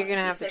 You're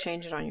gonna have to D6.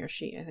 change it on your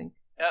sheet, I think.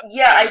 Yep,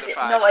 Yeah, I down to did.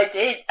 5. No, I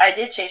did. I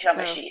did change it on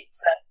my Oh. sheet.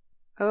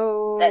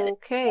 So.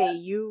 Okay,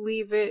 you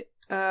leave it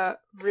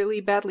really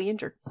badly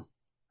injured.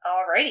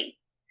 Alrighty.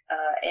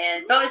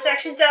 And bonus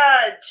action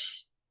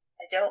dodge.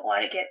 I don't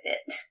want to get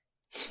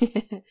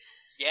bit.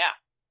 Yeah.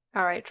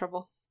 Alright,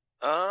 Trouble.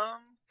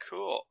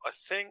 Cool. I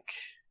think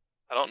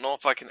I don't know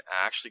if I can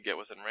actually get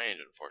within range,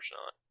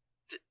 unfortunately.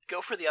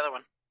 Go for the other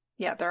one.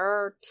 Yeah, there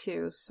are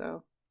 2,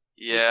 so...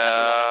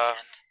 Yeah.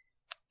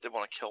 Did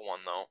want to kill one,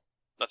 though.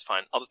 That's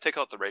fine. I'll just take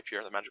out the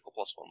rapier, the magical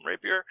 +1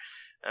 rapier,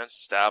 and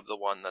stab the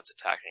one that's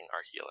attacking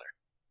our healer.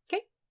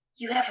 Okay.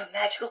 You have a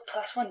magical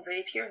 +1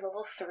 rapier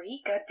level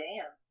 3? God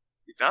damn.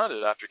 We found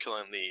it after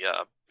killing the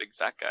big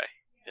fat guy.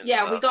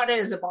 Yeah, we got it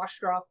as a boss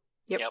drop.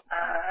 Yep.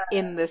 Uh,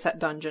 In this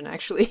dungeon,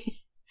 actually.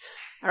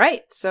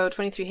 Alright, so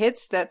 23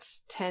 hits,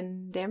 that's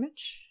 10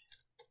 damage.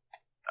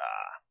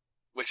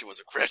 Wish it was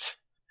a crit.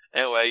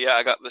 Anyway, yeah,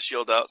 I got the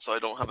shield out, so I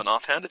don't have an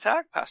offhand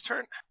attack. Pass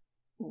turn.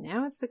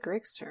 Now it's the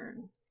Grig's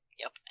turn.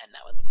 Yep, and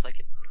that one looks like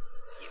it's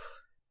you.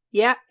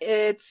 Yeah,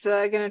 it's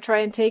gonna try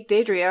and take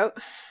Daedry out.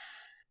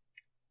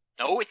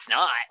 No, it's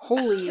not.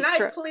 Holy Can I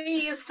crap.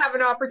 please have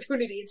an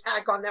opportunity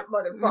attack on that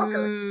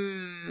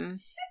motherfucker?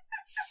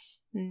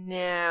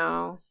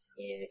 No.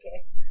 Yeah,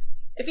 okay.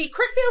 If he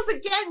crit fails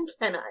again,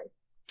 can I?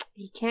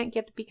 He can't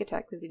get the peek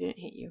attack because he didn't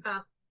hit you.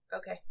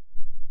 Okay.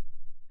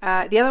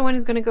 The other one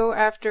is gonna go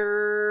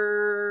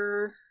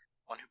after...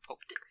 One who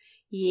poked it.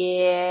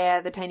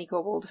 Yeah, the tiny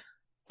kobold.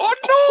 Oh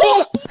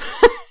no!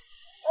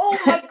 Oh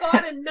my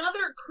god,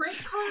 another crit,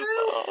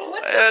 Karu?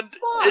 What the And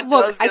fuck? it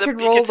Look, does I get a could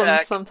peek roll them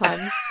attack.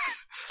 sometimes.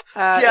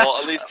 Yes.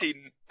 Well,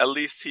 at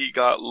least he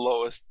got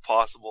lowest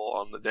possible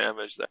on the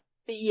damage there.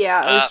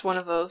 Yeah, at least one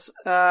of those.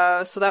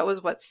 So that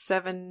was what,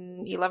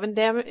 11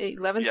 damage,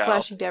 11 Yeah,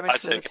 slashing damage I'll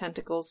from the take it.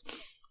 tentacles,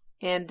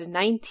 and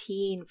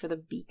 19 for the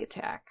beak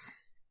attack.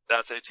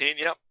 That's 18,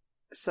 yep.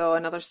 So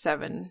another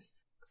 7.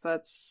 So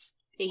that's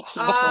 18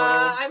 total.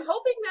 I'm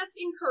hoping that's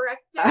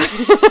incorrect.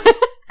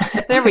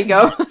 There we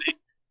go.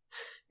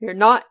 You're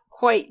not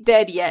quite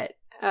dead yet.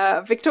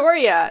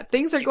 Victoria,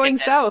 things are You going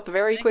get that south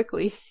very thing?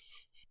 quickly.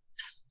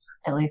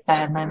 At least I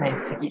had my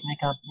mace to keep me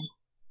company.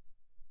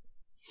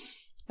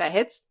 That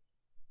hits.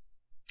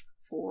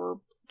 4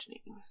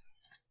 bludgeoning.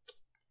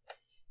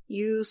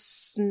 You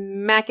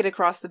smack it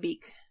across the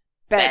beak.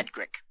 Bad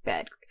Grick.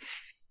 Bad.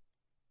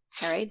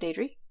 Alright,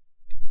 Daedry.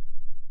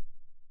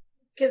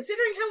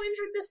 Considering how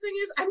injured this thing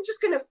is, I'm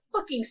just gonna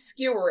fucking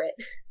skewer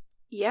it.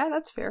 Yeah,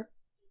 that's fair.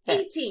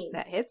 18.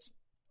 That hits.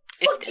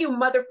 Fuck you,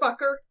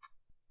 motherfucker.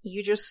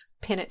 You just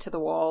pin it to the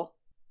wall.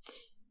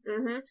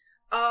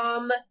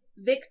 Mm-hmm.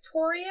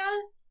 Victoria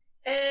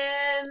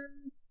and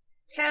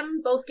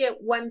Tem both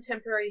get 1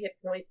 temporary hit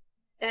point.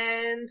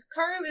 And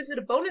Karu, is it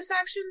a bonus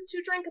action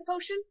to drink a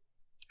potion?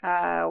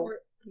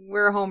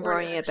 We're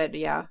homebrewing it that,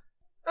 yeah.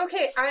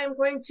 Okay, I am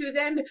going to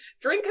then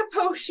drink a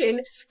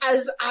potion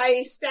as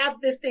I stab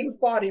this thing's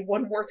body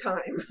one more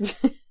time.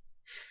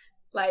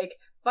 Like,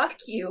 fuck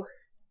you,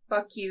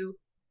 fuck you,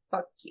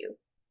 fuck you.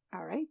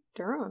 Alright,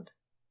 Durand.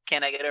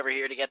 Can I get over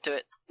here to get to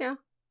it? Yeah.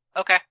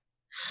 Okay.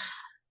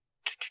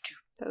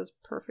 That was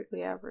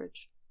perfectly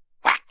average.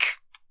 Whack!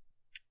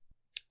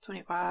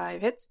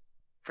 25 hits.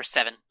 For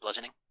 7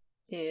 bludgeoning.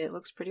 It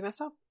looks pretty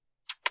messed up.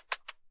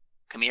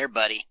 Come here,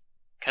 buddy.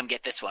 Come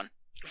get this one.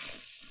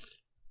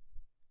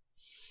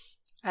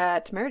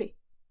 Temerity.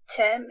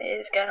 Tim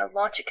is gonna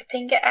launch a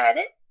Kapinga at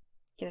it.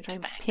 Gonna try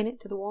and pin it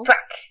to the wall.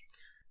 Whack.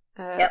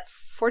 Yep.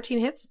 14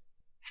 hits.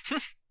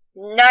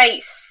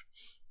 Nice.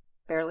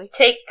 Barely.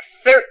 Take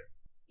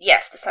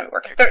Yes, this time it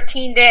worked.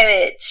 13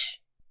 damage.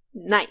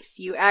 Nice.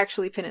 You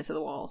actually pin it to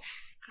the wall.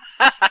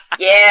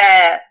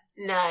 Yeah.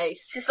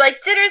 Nice. She's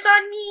like, dinner's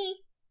on me.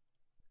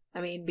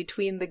 I mean,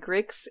 between the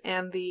gricks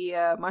and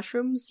the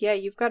mushrooms, yeah,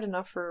 you've got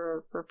enough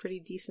for a pretty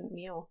decent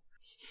meal.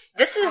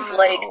 This is Ow.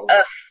 like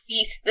a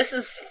feast. This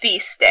is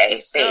feast day,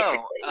 basically.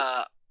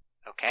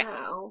 Okay.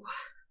 Ow.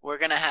 We're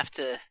gonna have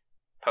to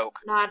poke.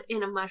 Not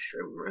in a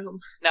mushroom room.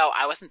 No,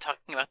 I wasn't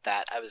talking about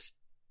that.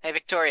 Hey,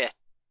 Victoria,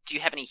 do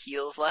you have any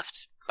heals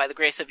left, by the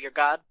grace of your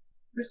god?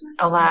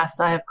 Alas,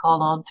 I have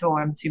called on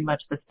Torm too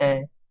much this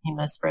day. He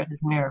must spread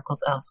his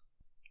miracles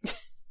elsewhere.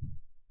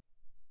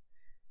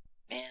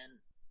 Man,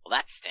 well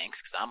that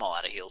stinks, because I'm all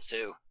out of heals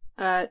too.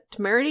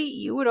 Temerity,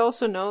 you would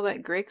also know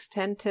that gricks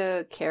tend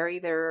to carry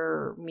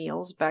their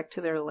meals back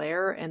to their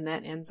lair, and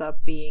that ends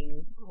up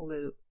being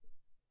loot.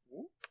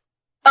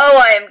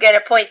 Oh, I am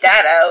gonna point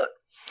that out.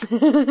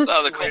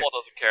 No, the kobold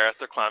doesn't care.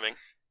 They're climbing.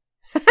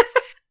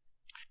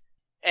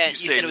 And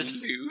you say said it was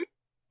loot?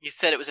 You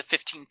said it was a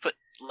 15-foot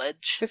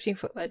ledge?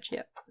 15-foot ledge,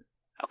 yep.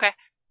 Okay.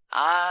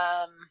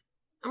 I'm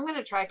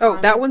gonna try. Oh,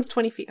 climbing. that one's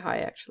 20 feet high,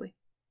 actually.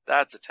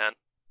 That's a 10.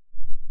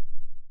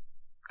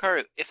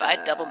 Karu, if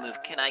I double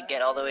move, can I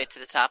get all the way to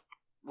the top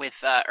with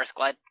Earth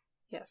Glide?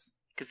 Yes.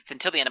 Because it's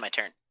until the end of my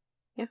turn.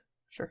 Yeah,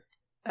 sure.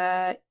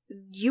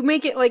 You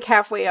make it like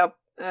halfway up,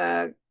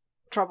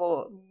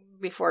 trouble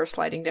before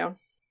sliding down.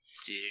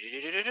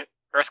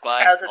 Earth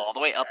Glide, How's it- all the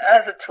way up.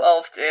 That's a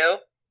 12 too.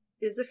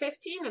 Is a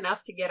 15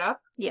 enough to get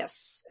up?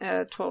 Yes,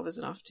 12 is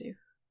enough too.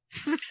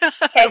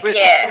 Heck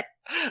yeah.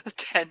 The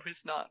 10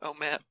 was not, oh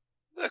man.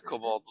 The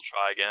kobold will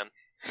try again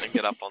and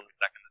get up on the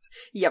second.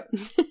 Yep.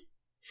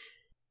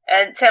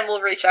 And Tim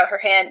will reach out her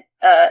hand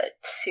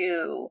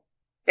to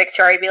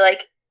Victoria and be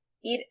like,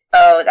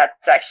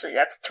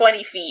 that's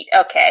 20 feet.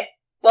 Okay.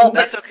 Well,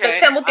 That's okay.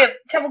 But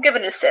Tim will give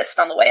an assist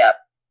on the way up.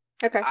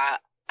 Okay.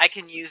 I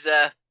can use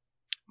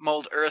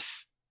mold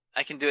earth.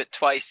 I can do it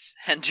twice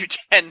and do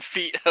 10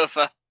 feet of.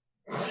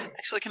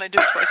 Actually, can I do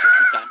it twice or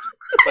 3 times?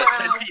 But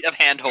 10 feet of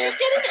handhold. She's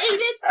getting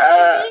aided.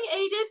 She's being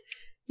aided.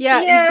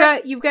 Yeah,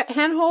 you've got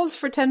handholds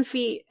for 10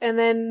 feet, and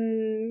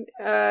then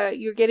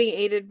you're getting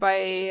aided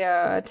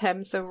by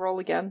Tem, so roll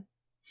again.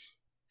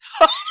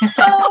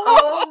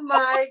 Oh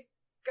my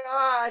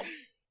god.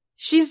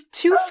 She's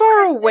too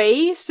far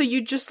away, so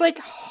you just like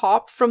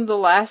hop from the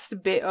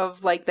last bit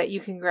of like that you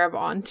can grab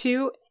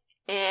onto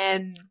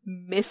and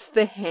miss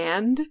the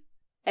hand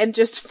and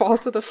just fall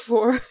to the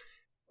floor.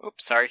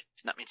 Oops, sorry.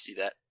 Did not mean to do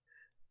that.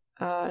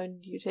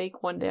 You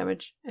take 1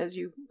 damage as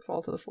you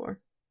fall to the floor.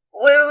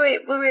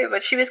 Wait,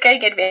 but she was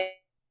getting advantage.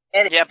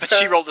 Yeah, but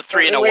she rolled a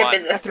 3 and a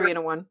 1. A 3 and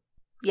a 1.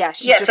 Yeah,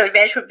 so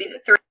advantage would be the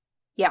 3.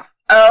 Yeah.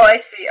 Oh, I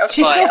see. Okay.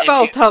 She still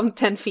fell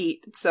 10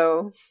 feet,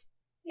 so...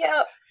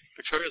 Yeah.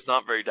 Victoria's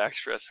not very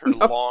dexterous. Her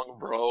long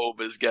robe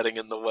is getting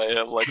in the way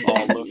of, like,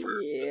 all of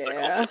her...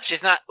 Yeah.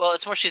 She's not... Well,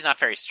 it's more she's not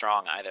very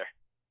strong, either.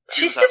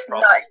 She's just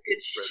not in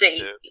good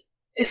shape.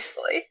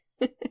 Basically.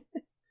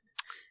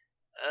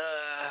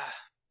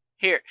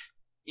 Here.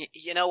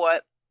 You know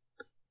what?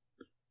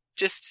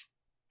 Just...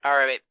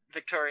 Alright,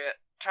 Victoria,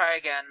 try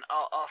again.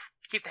 I'll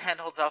keep the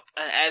handholds up,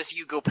 and as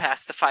you go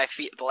past the 5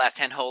 feet of the last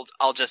handholds,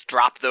 I'll just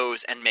drop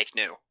those and make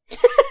new.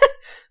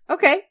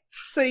 Okay,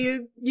 so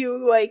you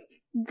like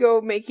go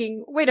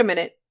making. Wait a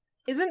minute,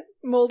 isn't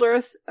Mold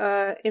Earth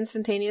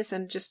instantaneous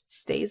and just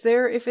stays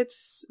there if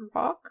it's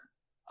rock?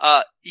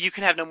 You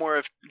can have no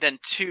more than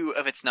 2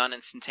 of its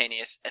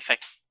non-instantaneous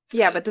effect.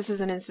 Yeah, but this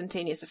is an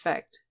instantaneous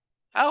effect.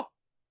 Oh.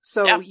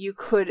 So you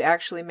could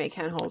actually make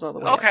handholds all the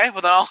way up. Okay,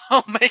 well then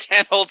I'll make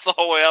handholds the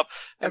whole way up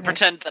and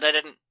pretend that I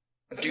didn't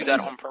do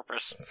that on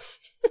purpose.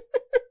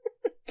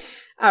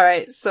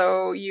 Alright,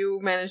 so you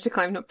managed to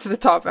climb up to the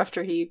top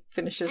after he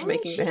finishes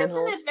making the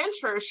handholds. She is an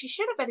adventurer. She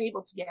should have been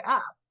able to get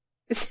up.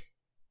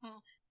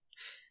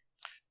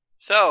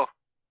 So,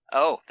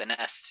 the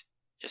nest.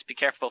 Just be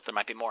careful, there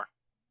might be more.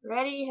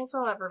 Ready as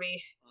I'll ever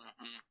be.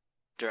 Mm-hmm.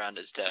 Durand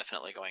is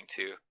definitely going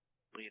to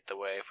lead the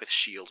way with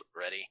shield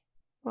ready.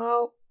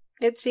 Well,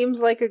 it seems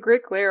like a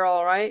Grick lair,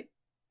 alright.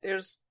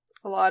 There's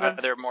a lot of...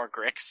 Are there more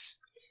Gricks?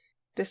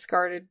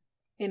 Discarded,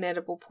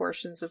 inedible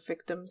portions of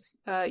victims.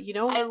 I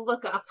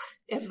look up.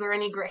 Is there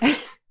any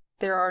Gricks?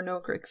 There are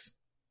no Gricks.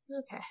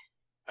 Okay.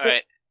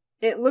 Alright.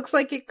 It looks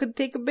like it could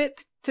take a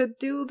bit to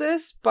do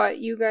this, but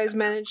you guys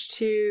managed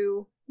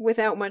to,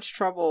 without much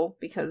trouble,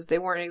 because they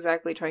weren't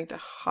exactly trying to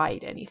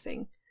hide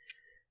anything.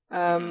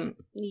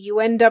 You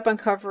end up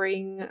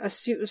uncovering a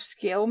suit of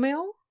scale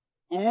mail.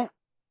 Ooh.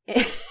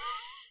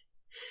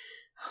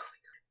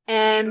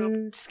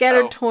 And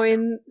scattered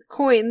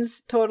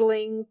coins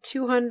totaling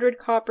 200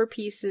 copper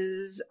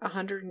pieces,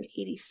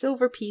 180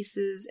 silver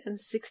pieces, and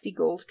 60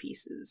 gold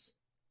pieces.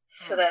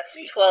 So that's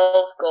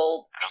 12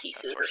 gold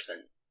pieces or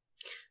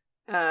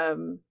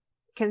something.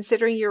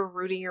 Considering you're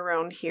rooting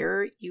around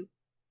here,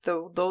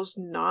 those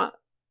not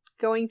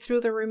going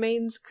through the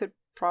remains could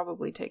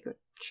probably take a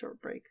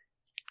short break.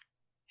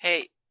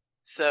 Hey,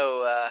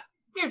 so,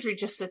 Deirdre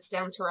just sits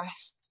down to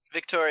rest.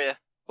 Victoria,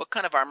 what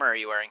kind of armor are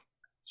you wearing?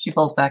 She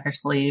pulls back her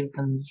sleeve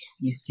and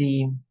you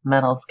see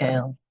metal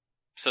scales.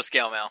 So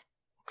scale mail.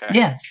 Okay.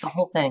 Yes, the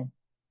whole thing.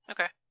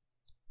 Okay.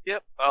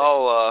 Yep,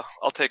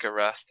 I'll take a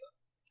rest.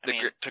 The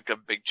grit took a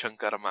big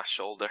chunk out of my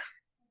shoulder.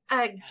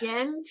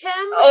 Again, Tim?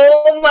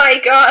 Oh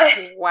my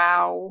god!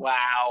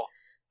 Wow.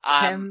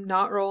 Tim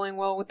not rolling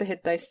well with the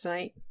hit dice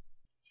tonight.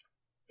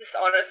 This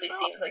honestly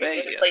seems like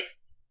a good place.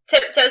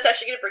 Tim was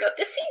actually going to bring up,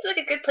 this seems like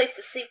a good place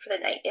to sleep for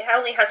the night. It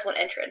only has one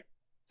entrance.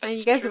 And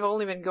you guys have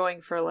only been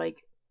going for like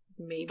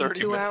maybe 2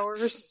 minutes.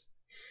 hours?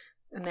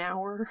 An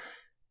hour?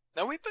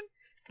 No, we've been...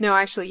 No,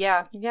 actually,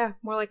 yeah,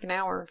 more like an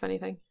hour, if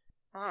anything.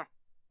 Huh.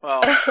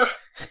 Well,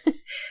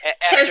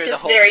 Tim's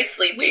just very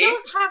sleepy. We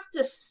don't have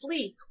to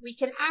sleep. We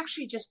can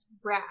actually just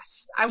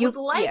rest. I would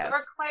like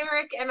our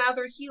cleric and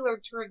other healer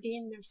to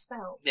regain their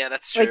spell. Yeah,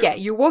 that's true. Like,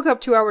 you woke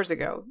up 2 hours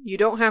ago. You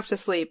don't have to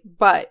sleep,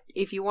 but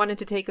if you wanted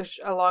to take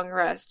a long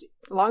rest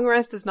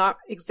does not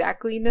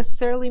exactly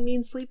necessarily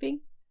mean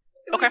sleeping.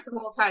 At least the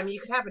whole time. You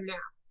could have a nap.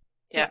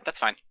 Yeah, that's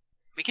fine.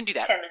 We can do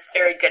that. Tim is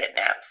very good at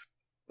naps.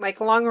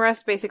 Like, long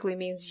rest basically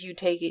means you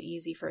take it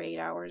easy for 8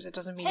 hours. It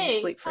doesn't mean you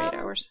sleep for 8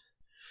 hours.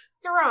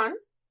 Durand,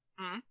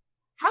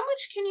 how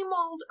much can you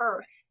mold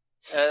earth?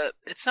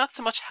 It's not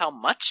so much how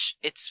much,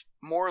 it's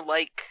more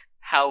like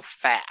how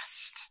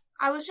fast.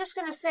 I was just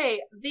gonna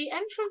say, the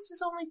entrance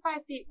is only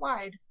 5 feet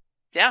wide.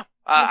 Yeah,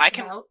 I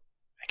can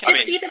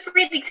just leave a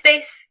breathing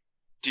space.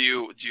 Do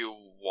you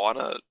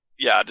wanna...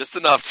 Yeah, just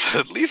enough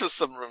to leave us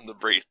some room to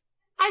breathe.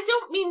 I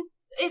don't mean...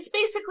 It's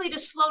basically to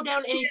slow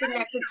down anything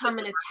that could come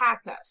and attack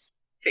us.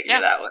 Figure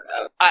that one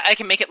out. I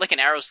can make it like an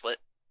arrow slit.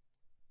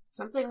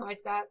 Something like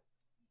that.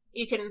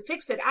 You can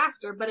fix it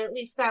after, but at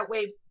least that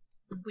way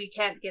we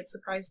can't get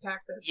surprise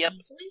attacked as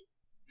easily.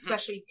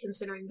 Especially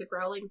considering the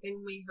growling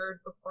thing we heard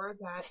before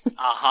that.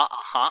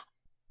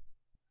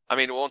 I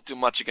mean, it won't do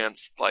much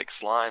against, like,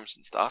 slimes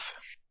and stuff.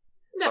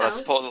 No. But I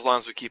suppose as long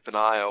as we keep an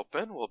eye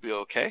open, we'll be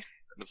okay.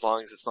 As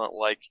long as it's not,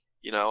 like,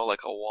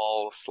 like a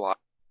wall of slime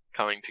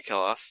coming to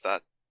kill us,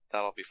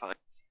 that'll be fine.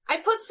 I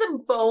put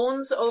some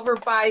bones over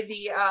by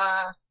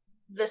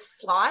the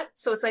slot,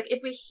 so it's like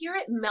if we hear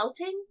it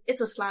melting,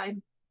 it's a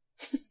slime.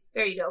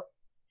 There you go.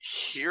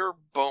 Hear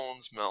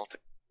bones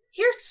melting.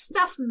 Hear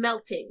stuff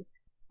melting.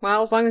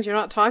 Well, as long as you're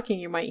not talking,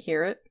 you might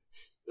hear it.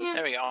 Yeah.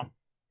 There we go.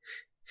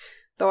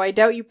 Though I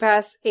doubt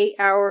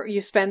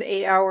you spend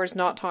 8 hours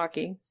not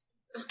talking.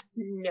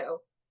 No.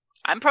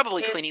 I'm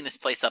probably cleaning this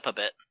place up a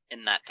bit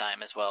in that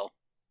time as well,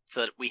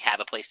 so that we have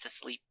a place to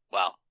sleep.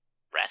 Well,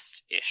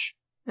 rest-ish.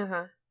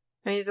 Uh-huh.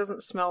 I mean, it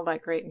doesn't smell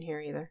that great in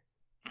here either.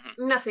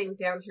 Mm-hmm. Nothing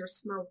down here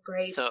smelled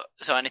great. So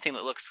anything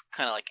that looks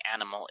kind of like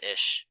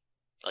animal-ish,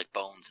 like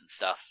bones and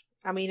stuff.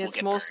 I mean,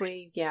 it's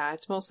mostly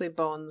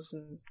bones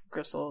and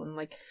gristle and,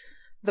 like,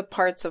 the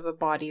parts of a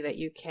body that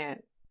you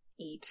can't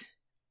eat.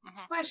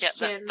 Mm-hmm. Question.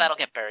 Yeah, that'll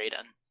get buried,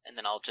 and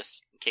then I'll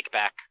just kick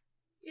back.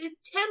 Did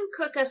Tem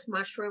cook us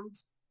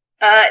mushrooms?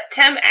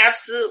 Tem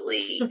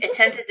absolutely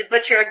attempted to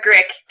butcher a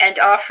Grick and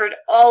offered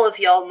all of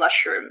y'all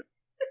mushrooms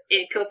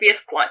in copious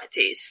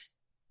quantities.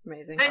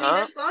 Amazing. I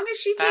mean, as long as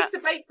she takes a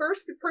bite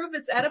first to prove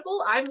it's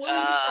edible, I'm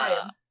willing to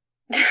try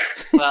them.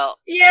 Well,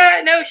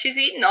 yeah, no, she's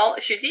eaten all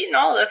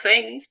the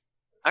things.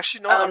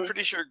 Actually, no, I'm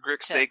pretty sure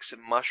Grick steaks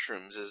and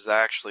mushrooms is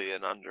actually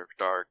an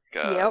Underdark.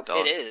 Yep,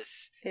 it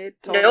is. It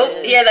totally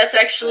nope, is. yeah, that's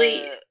actually.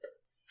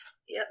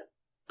 Yep.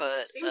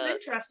 But seems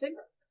interesting.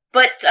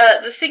 But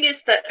the thing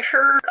is that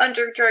her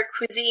Underdark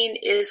cuisine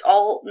is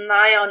all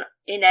nigh on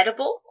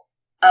inedible.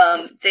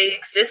 They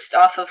exist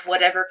off of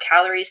whatever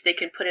calories they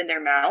can put in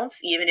their mouths,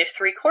 even if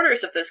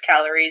 3/4 of those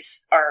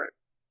calories are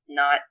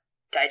not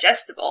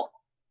digestible.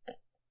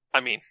 I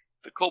mean,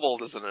 the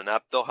kobold isn't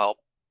inept, they'll help.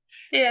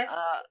 Yeah.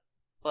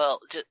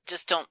 Well,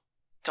 just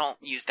don't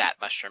use that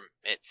mushroom.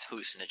 It's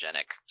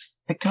hallucinogenic.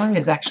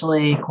 Victoria's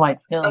actually quite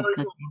skilled at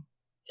cooking.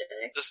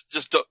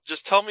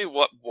 Just tell me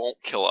what won't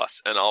kill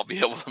us, and I'll be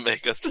able to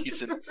make us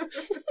decent,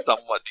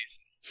 somewhat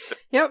decent.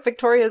 Yep,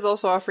 Victoria is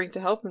also offering to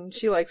help, and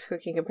she likes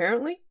cooking,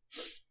 apparently.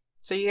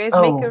 So you guys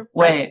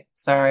wait,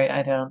 sorry,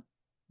 I don't.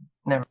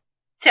 Never.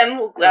 Tem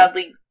will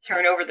gladly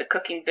turn over the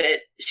cooking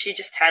bit. She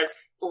just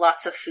has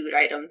lots of food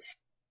items.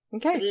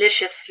 Okay.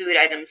 Delicious food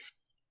items.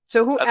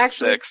 So who That's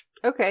actually... 6.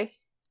 Okay,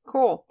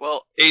 cool.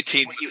 Well,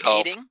 18 were you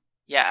help. eating?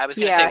 Yeah, I was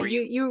going to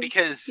say, were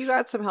because you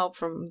got some help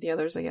from the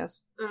others, I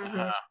guess.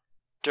 Mm-hmm.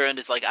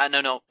 Duranda's like,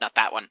 no, not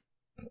that one.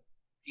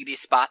 See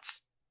these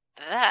spots?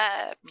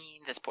 That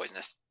means it's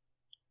poisonous.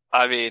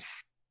 I mean,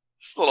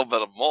 it's a little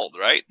bit of mold,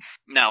 right?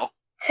 No.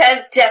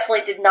 Tem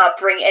definitely did not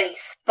bring any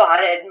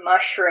spotted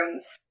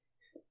mushrooms.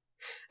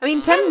 I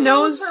mean, Tem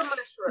knows...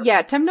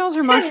 Yeah, Tem knows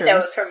her mushrooms. Tem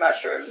knows her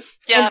mushrooms.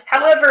 Yeah.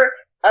 However,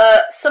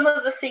 some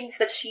of the things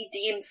that she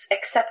deems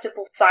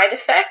acceptable side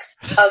effects,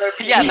 other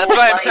people Yeah, that's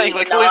why I'm saying,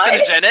 like, not.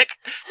 hallucinogenic.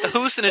 The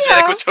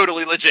hallucinogenic was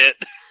totally legit.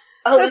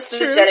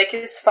 Hallucinogenic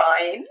is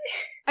fine.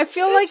 I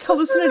feel like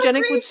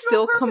hallucinogenic would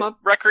still come up.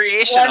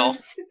 Recreational.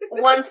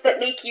 Ones that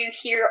make you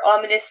hear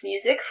ominous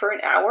music for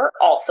an hour,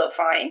 also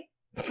fine.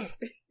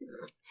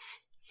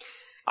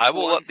 I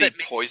will let the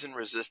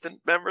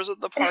poison-resistant members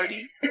of the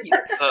party eat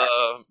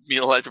the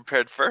meal I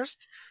prepared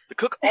first. The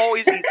cook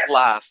always eats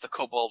last. The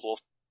kobold will...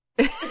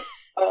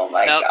 Oh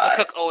my god. The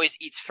cook always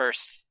eats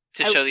first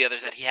to show the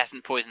others that he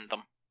hasn't poisoned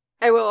them.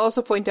 I will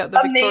also point out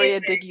that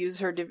Victoria did use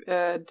her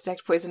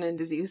detect poison and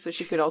disease, so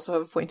she could also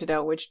have pointed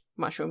out which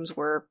mushrooms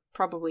were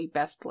probably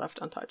best left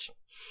untouched.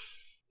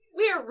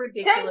 We are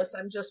ridiculous,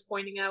 I'm just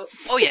pointing out.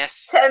 Oh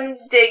yes. Tem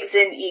digs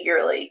in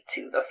eagerly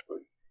to the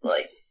food.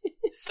 Like,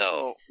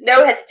 so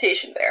no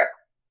hesitation there.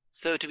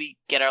 So do we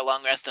get our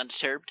long rest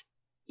undisturbed?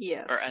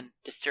 Yes. Or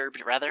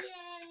undisturbed, rather?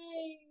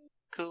 Yay.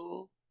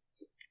 Cool.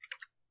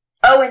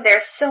 Oh, and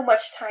there's so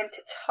much time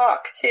to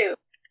talk, too.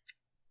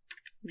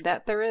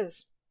 That there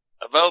is.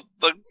 About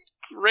the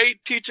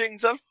great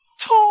teachings of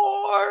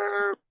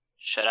Torm.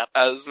 Shut up.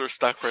 As we're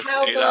stuck for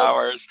 8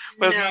 hours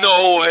with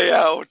no way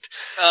out.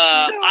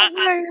 No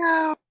way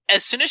out.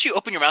 As soon as you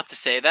open your mouth to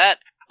say that,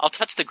 I'll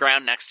touch the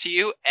ground next to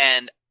you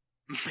and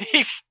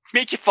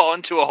make you fall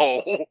into a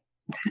hole.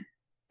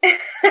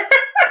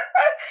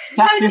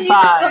 How deep is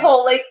the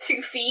hole? Like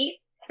 2 feet?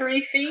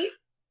 3 feet?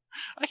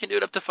 I can do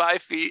it up to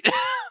 5 feet.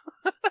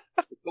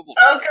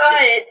 Oh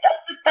god,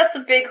 that's a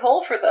big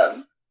hole for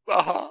them.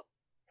 Uh-huh.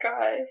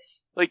 Gosh.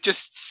 Like,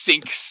 just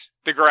sinks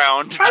the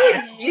ground. How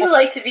would you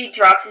like to be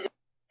dropped into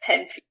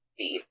 10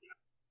 feet?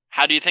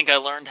 How do you think I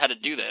learned how to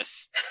do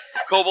this?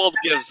 Kobold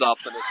gives up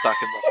and is stuck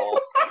in the hole.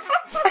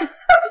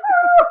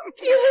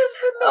 He lives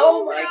in the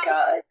hole. Oh my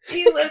god.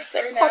 He lives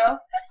there now.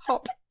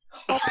 Hop.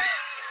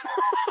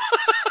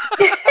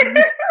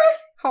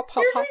 Hop,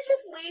 hop, Usually hop.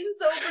 just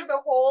leans over the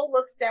hole,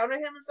 looks down at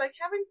him, is like,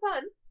 having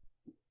fun.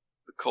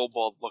 The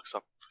kobold looks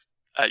up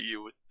at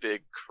you with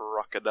big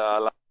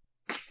crocodile.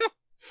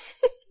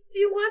 Do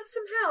you want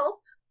some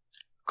help?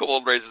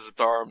 Kobold raises its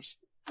arms.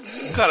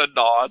 Kind of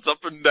nods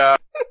up and down.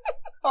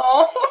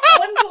 Oh.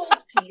 1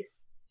 gold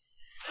piece.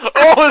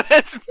 Oh,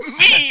 that's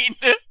mean!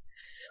 1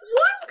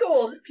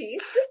 gold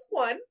piece, just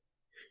 1.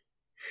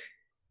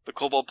 The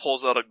kobold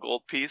pulls out a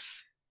gold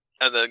piece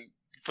and then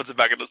puts it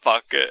back in his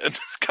pocket and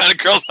just kind of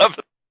curls up.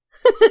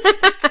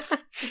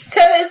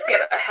 Tim is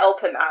gonna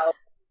help him out.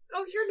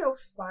 Oh, you're no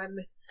fun.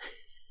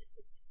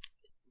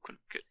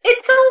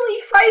 It's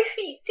only 5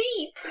 feet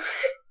deep.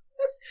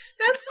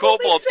 That's what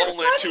Kobold's makes it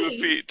only funny.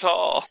 2 feet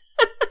tall.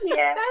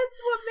 Yeah.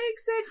 That's what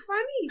makes it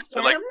funny, So,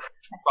 Tim. like,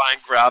 try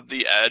and grab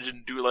the edge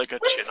and do like a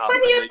What's chin up.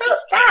 funny and they about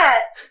just can't.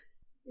 that?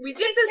 We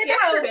did this Get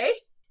out. yesterday.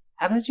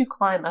 How did you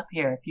climb up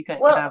here if you got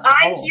Well, out of the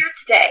I'm hole? here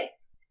today.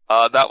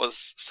 That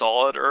was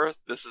solid earth.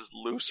 This is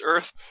loose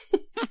earth.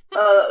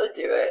 Oh,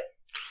 do it.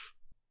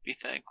 Be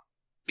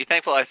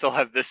thankful I still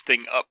have this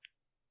thing up.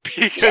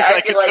 Because Yeah,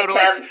 I feel like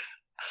Tim.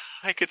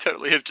 I could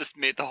totally have just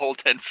made the whole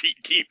 10 feet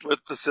deep. With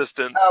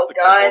assistance, Oh, the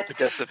God. Kobold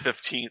gets to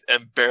 15th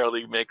and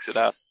barely makes it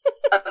out.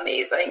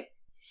 Amazing.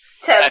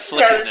 Tim, I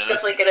flicked his Tim's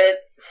nose. definitely gonna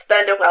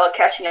spend a while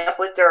catching up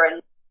with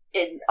Durin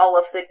in all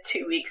of the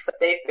 2 weeks that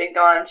they've been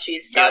gone.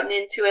 She's gotten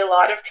into a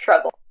lot of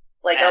trouble.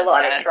 Like, a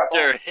lot of trouble.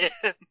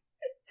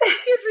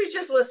 Deirdre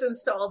just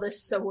listens to all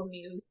this so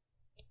amused.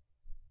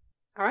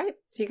 Alright,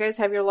 so you guys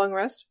have your long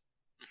rest?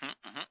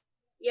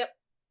 Yep.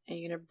 Are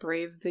you gonna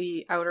brave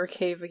the outer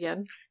cave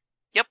again?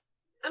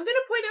 I'm gonna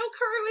point out,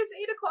 Karu, it's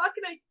 8 o'clock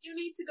and I do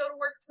need to go to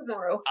work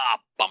tomorrow. Ah,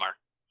 bummer.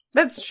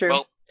 That's true.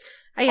 Well,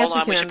 I guess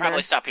hold on, we should end probably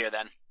there. stop here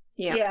then.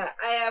 Yeah.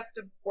 I have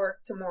to work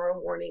tomorrow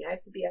morning. I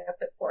have to be up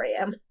at 4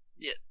 a.m.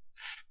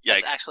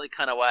 That's Yikes. actually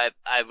kind of why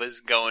I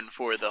was going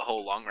for the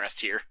whole long rest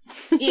here.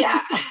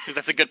 Yeah. Because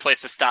that's a good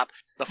place to stop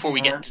before we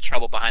Yeah. get into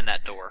trouble behind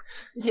that door.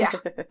 Yeah.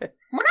 We're not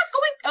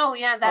going... Oh,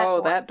 yeah, that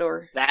Oh, door. that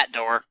door. That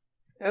door.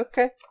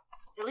 Okay.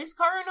 At least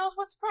Karu knows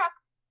what's prep.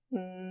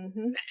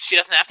 Mm-hmm. She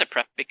doesn't have to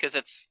prep because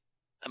it's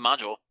a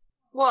module.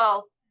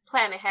 Well,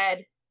 plan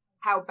ahead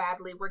how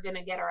badly we're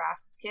gonna get our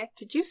asses kicked.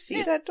 Did you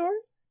see that door?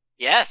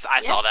 Yes, I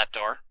Yeah. saw that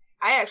door.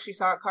 I actually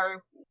saw it, Karu.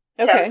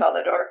 Okay. Tim saw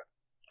the door.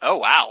 Oh,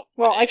 wow.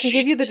 Well, I Is can she-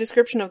 give you the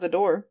description of the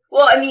door.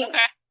 Well, I mean, Okay.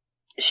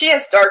 she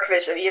has dark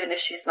vision, even if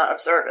she's not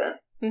observant.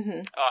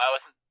 Mm-hmm. Oh, I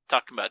wasn't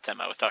talking about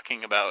Tim. I was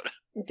talking about...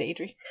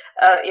 Daedry.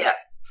 Yeah.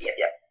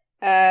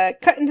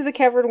 Cut into the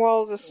cavern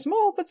wall is a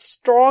small but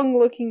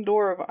strong-looking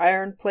door of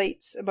iron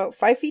plates, about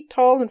 5 feet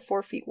tall and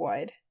 4 feet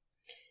wide.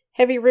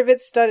 Heavy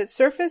rivets stud its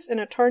surface, and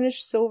a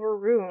tarnished silver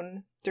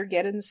rune,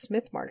 Durgeddon's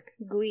smith mark,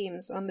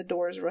 gleams on the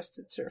door's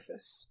rusted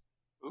surface.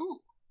 Ooh.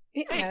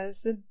 It Hey.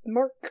 has the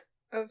mark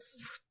of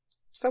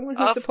someone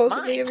who's Of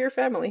supposedly mine. of your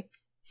family.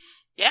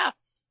 Yeah.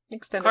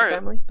 Extended Karu.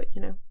 family, but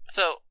you know.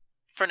 So,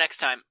 for next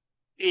time,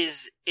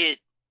 is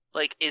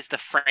the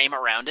frame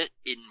around it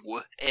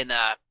in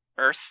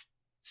earth?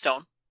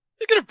 Stone?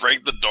 You're gonna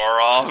break the door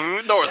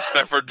off. No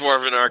respect for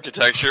dwarven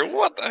architecture.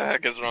 What the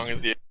heck is wrong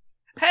with you?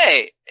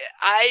 Hey,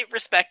 I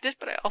respect it,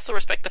 but I also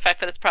respect the fact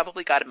that it's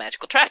probably got a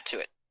magical track to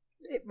it.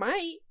 It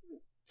might.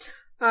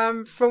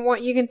 From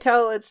what you can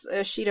tell, it's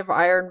a sheet of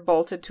iron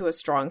bolted to a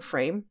strong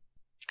frame.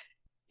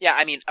 Yeah,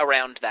 I mean,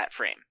 around that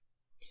frame.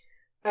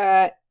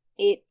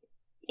 It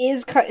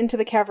is cut into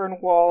the cavern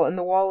wall, and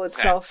the wall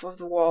itself of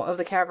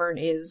the cavern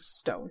is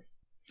stone.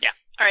 Yeah.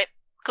 Alright,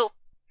 cool.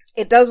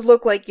 It does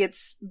look like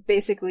it's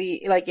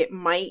basically, like it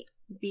might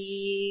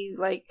be,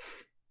 like,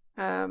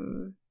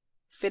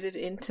 fitted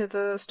into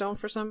the stone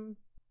for some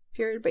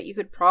period, but you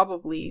could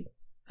probably,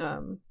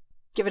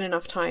 given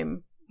enough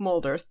time,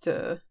 mold earth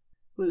to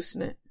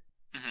loosen it.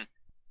 Mhm.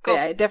 Cool.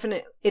 Yeah,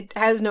 it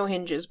has no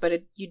hinges,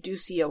 but you do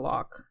see a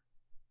lock.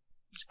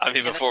 I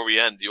mean, before we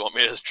end, do you want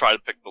me to just try to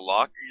pick the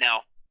lock? No.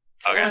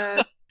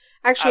 Okay.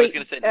 Actually,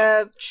 gonna say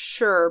no.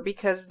 sure,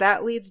 because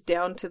that leads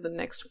down to the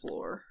next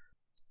floor.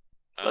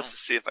 Let's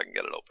just see if I can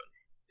get it open.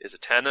 Is a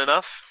 10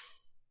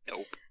 enough?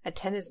 Nope. A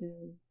 10 is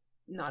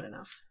not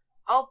enough.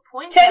 I'll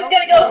point Tim's out...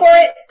 gonna go for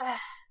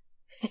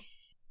it!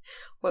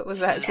 What was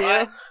that, What?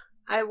 Zero?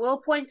 I will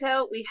point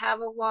out we have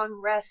a long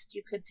rest.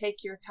 You could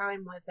take your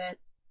time with it.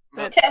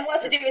 Tim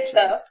wants to do That's it, true.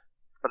 though.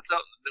 But it's out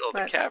in the middle of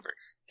But- the cavern.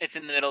 It's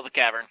in the middle of the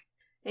cavern.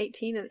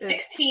 18 is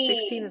 16.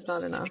 16 is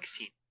not enough.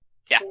 16.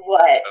 Yeah.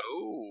 What?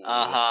 Oh.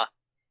 Uh-huh.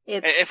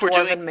 It's If we're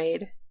dwarven doing-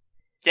 made.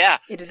 Yeah.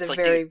 It is It's a like,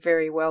 very,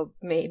 very well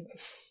made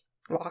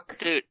lock.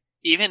 Dude,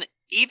 even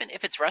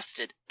if it's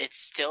rusted, it's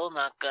still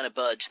not gonna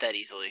budge that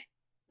easily.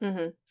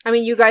 Mm-hmm. I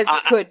mean, you guys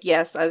I- could,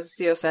 yes, as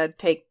Zio said,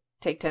 take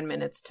 10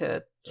 minutes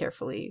to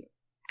carefully.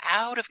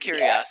 Out of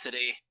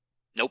curiosity.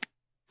 Nope.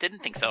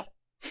 Didn't think so.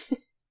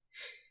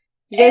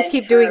 You guys And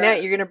keep doing for-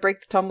 that, you're gonna break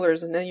the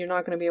tumblers, and then you're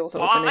not gonna be able to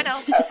Oh, open I it.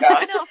 know. Oh,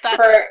 I God. know.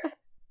 That's...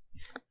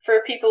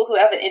 For people who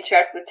haven't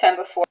interacted with Tim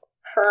before,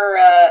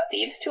 her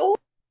thieves' tools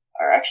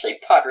are actually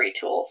pottery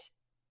tools.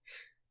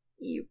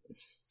 You.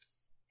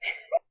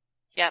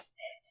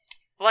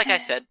 Like I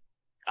said,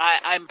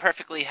 I'm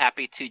perfectly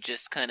happy to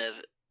just kind of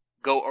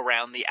go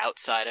around the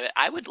outside of it.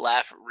 I would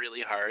laugh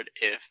really hard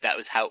if that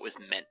was how it was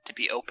meant to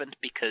be opened,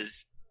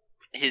 because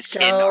his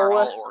kin are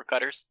all ore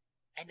cutters.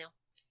 I know.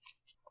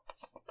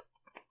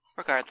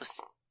 Regardless.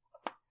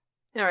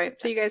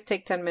 Alright, so you guys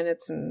take 10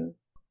 minutes and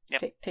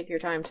Yep. take your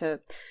time to...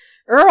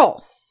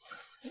 Earl!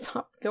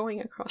 Stop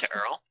going across. To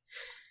Earl.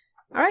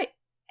 Alright.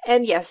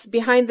 And yes,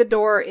 behind the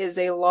door is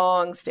a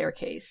long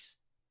staircase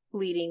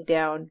leading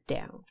down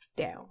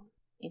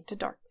into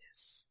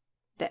darkness.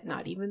 that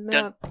not even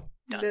Dun,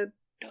 the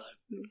dun.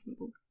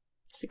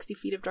 60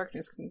 feet of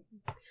darkness can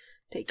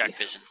take Dark you.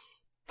 vision.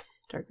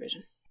 Dark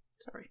vision.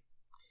 Sorry.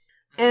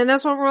 And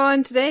that's what we're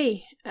on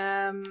today.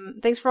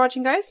 Thanks for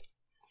watching, guys.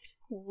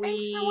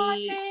 Thanks for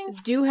watching.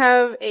 Do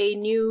have a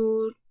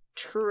new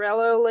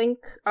Trello link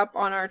up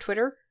on our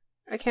Twitter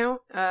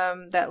account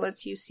that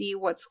lets you see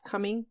what's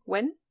coming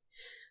when.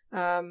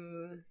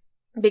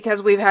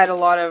 Because we've had a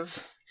lot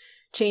of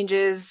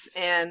changes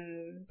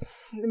and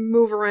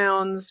move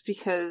arounds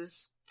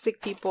because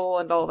sick people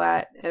and all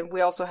that. And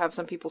we also have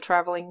some people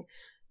traveling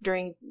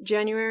during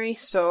January.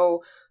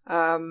 So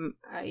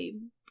I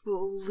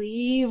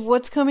believe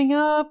what's coming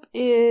up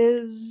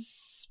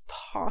is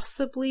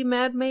possibly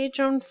Mad Mage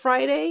on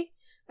Friday,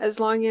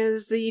 as long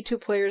as the 2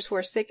 players who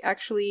are sick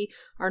actually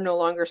are no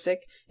longer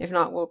sick. If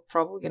not, we're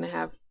probably going to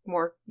have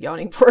more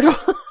Yawning Portal.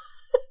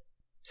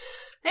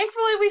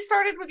 Thankfully, we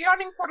started with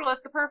Yawning Portal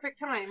at the perfect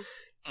time.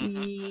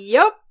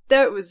 Yep,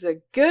 that was a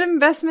good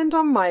investment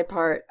on my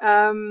part.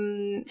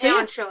 And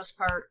on Show's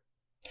part.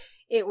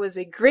 It was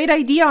a great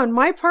idea on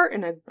my part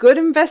and a good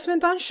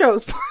investment on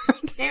Show's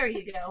part. There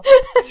you go.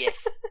 Yes.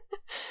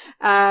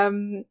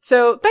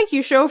 So thank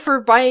you, Show, for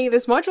buying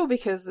this module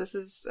because this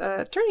is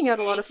turning out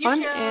a lot of Thank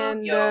fun, you, Show.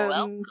 and You're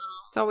welcome.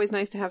 it's always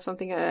nice to have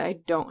something that I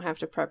don't have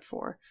to prep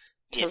for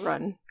to Yes.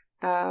 run.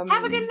 Have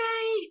a good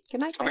night.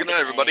 Good night, Have a guys. good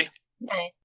night, everybody. Okay.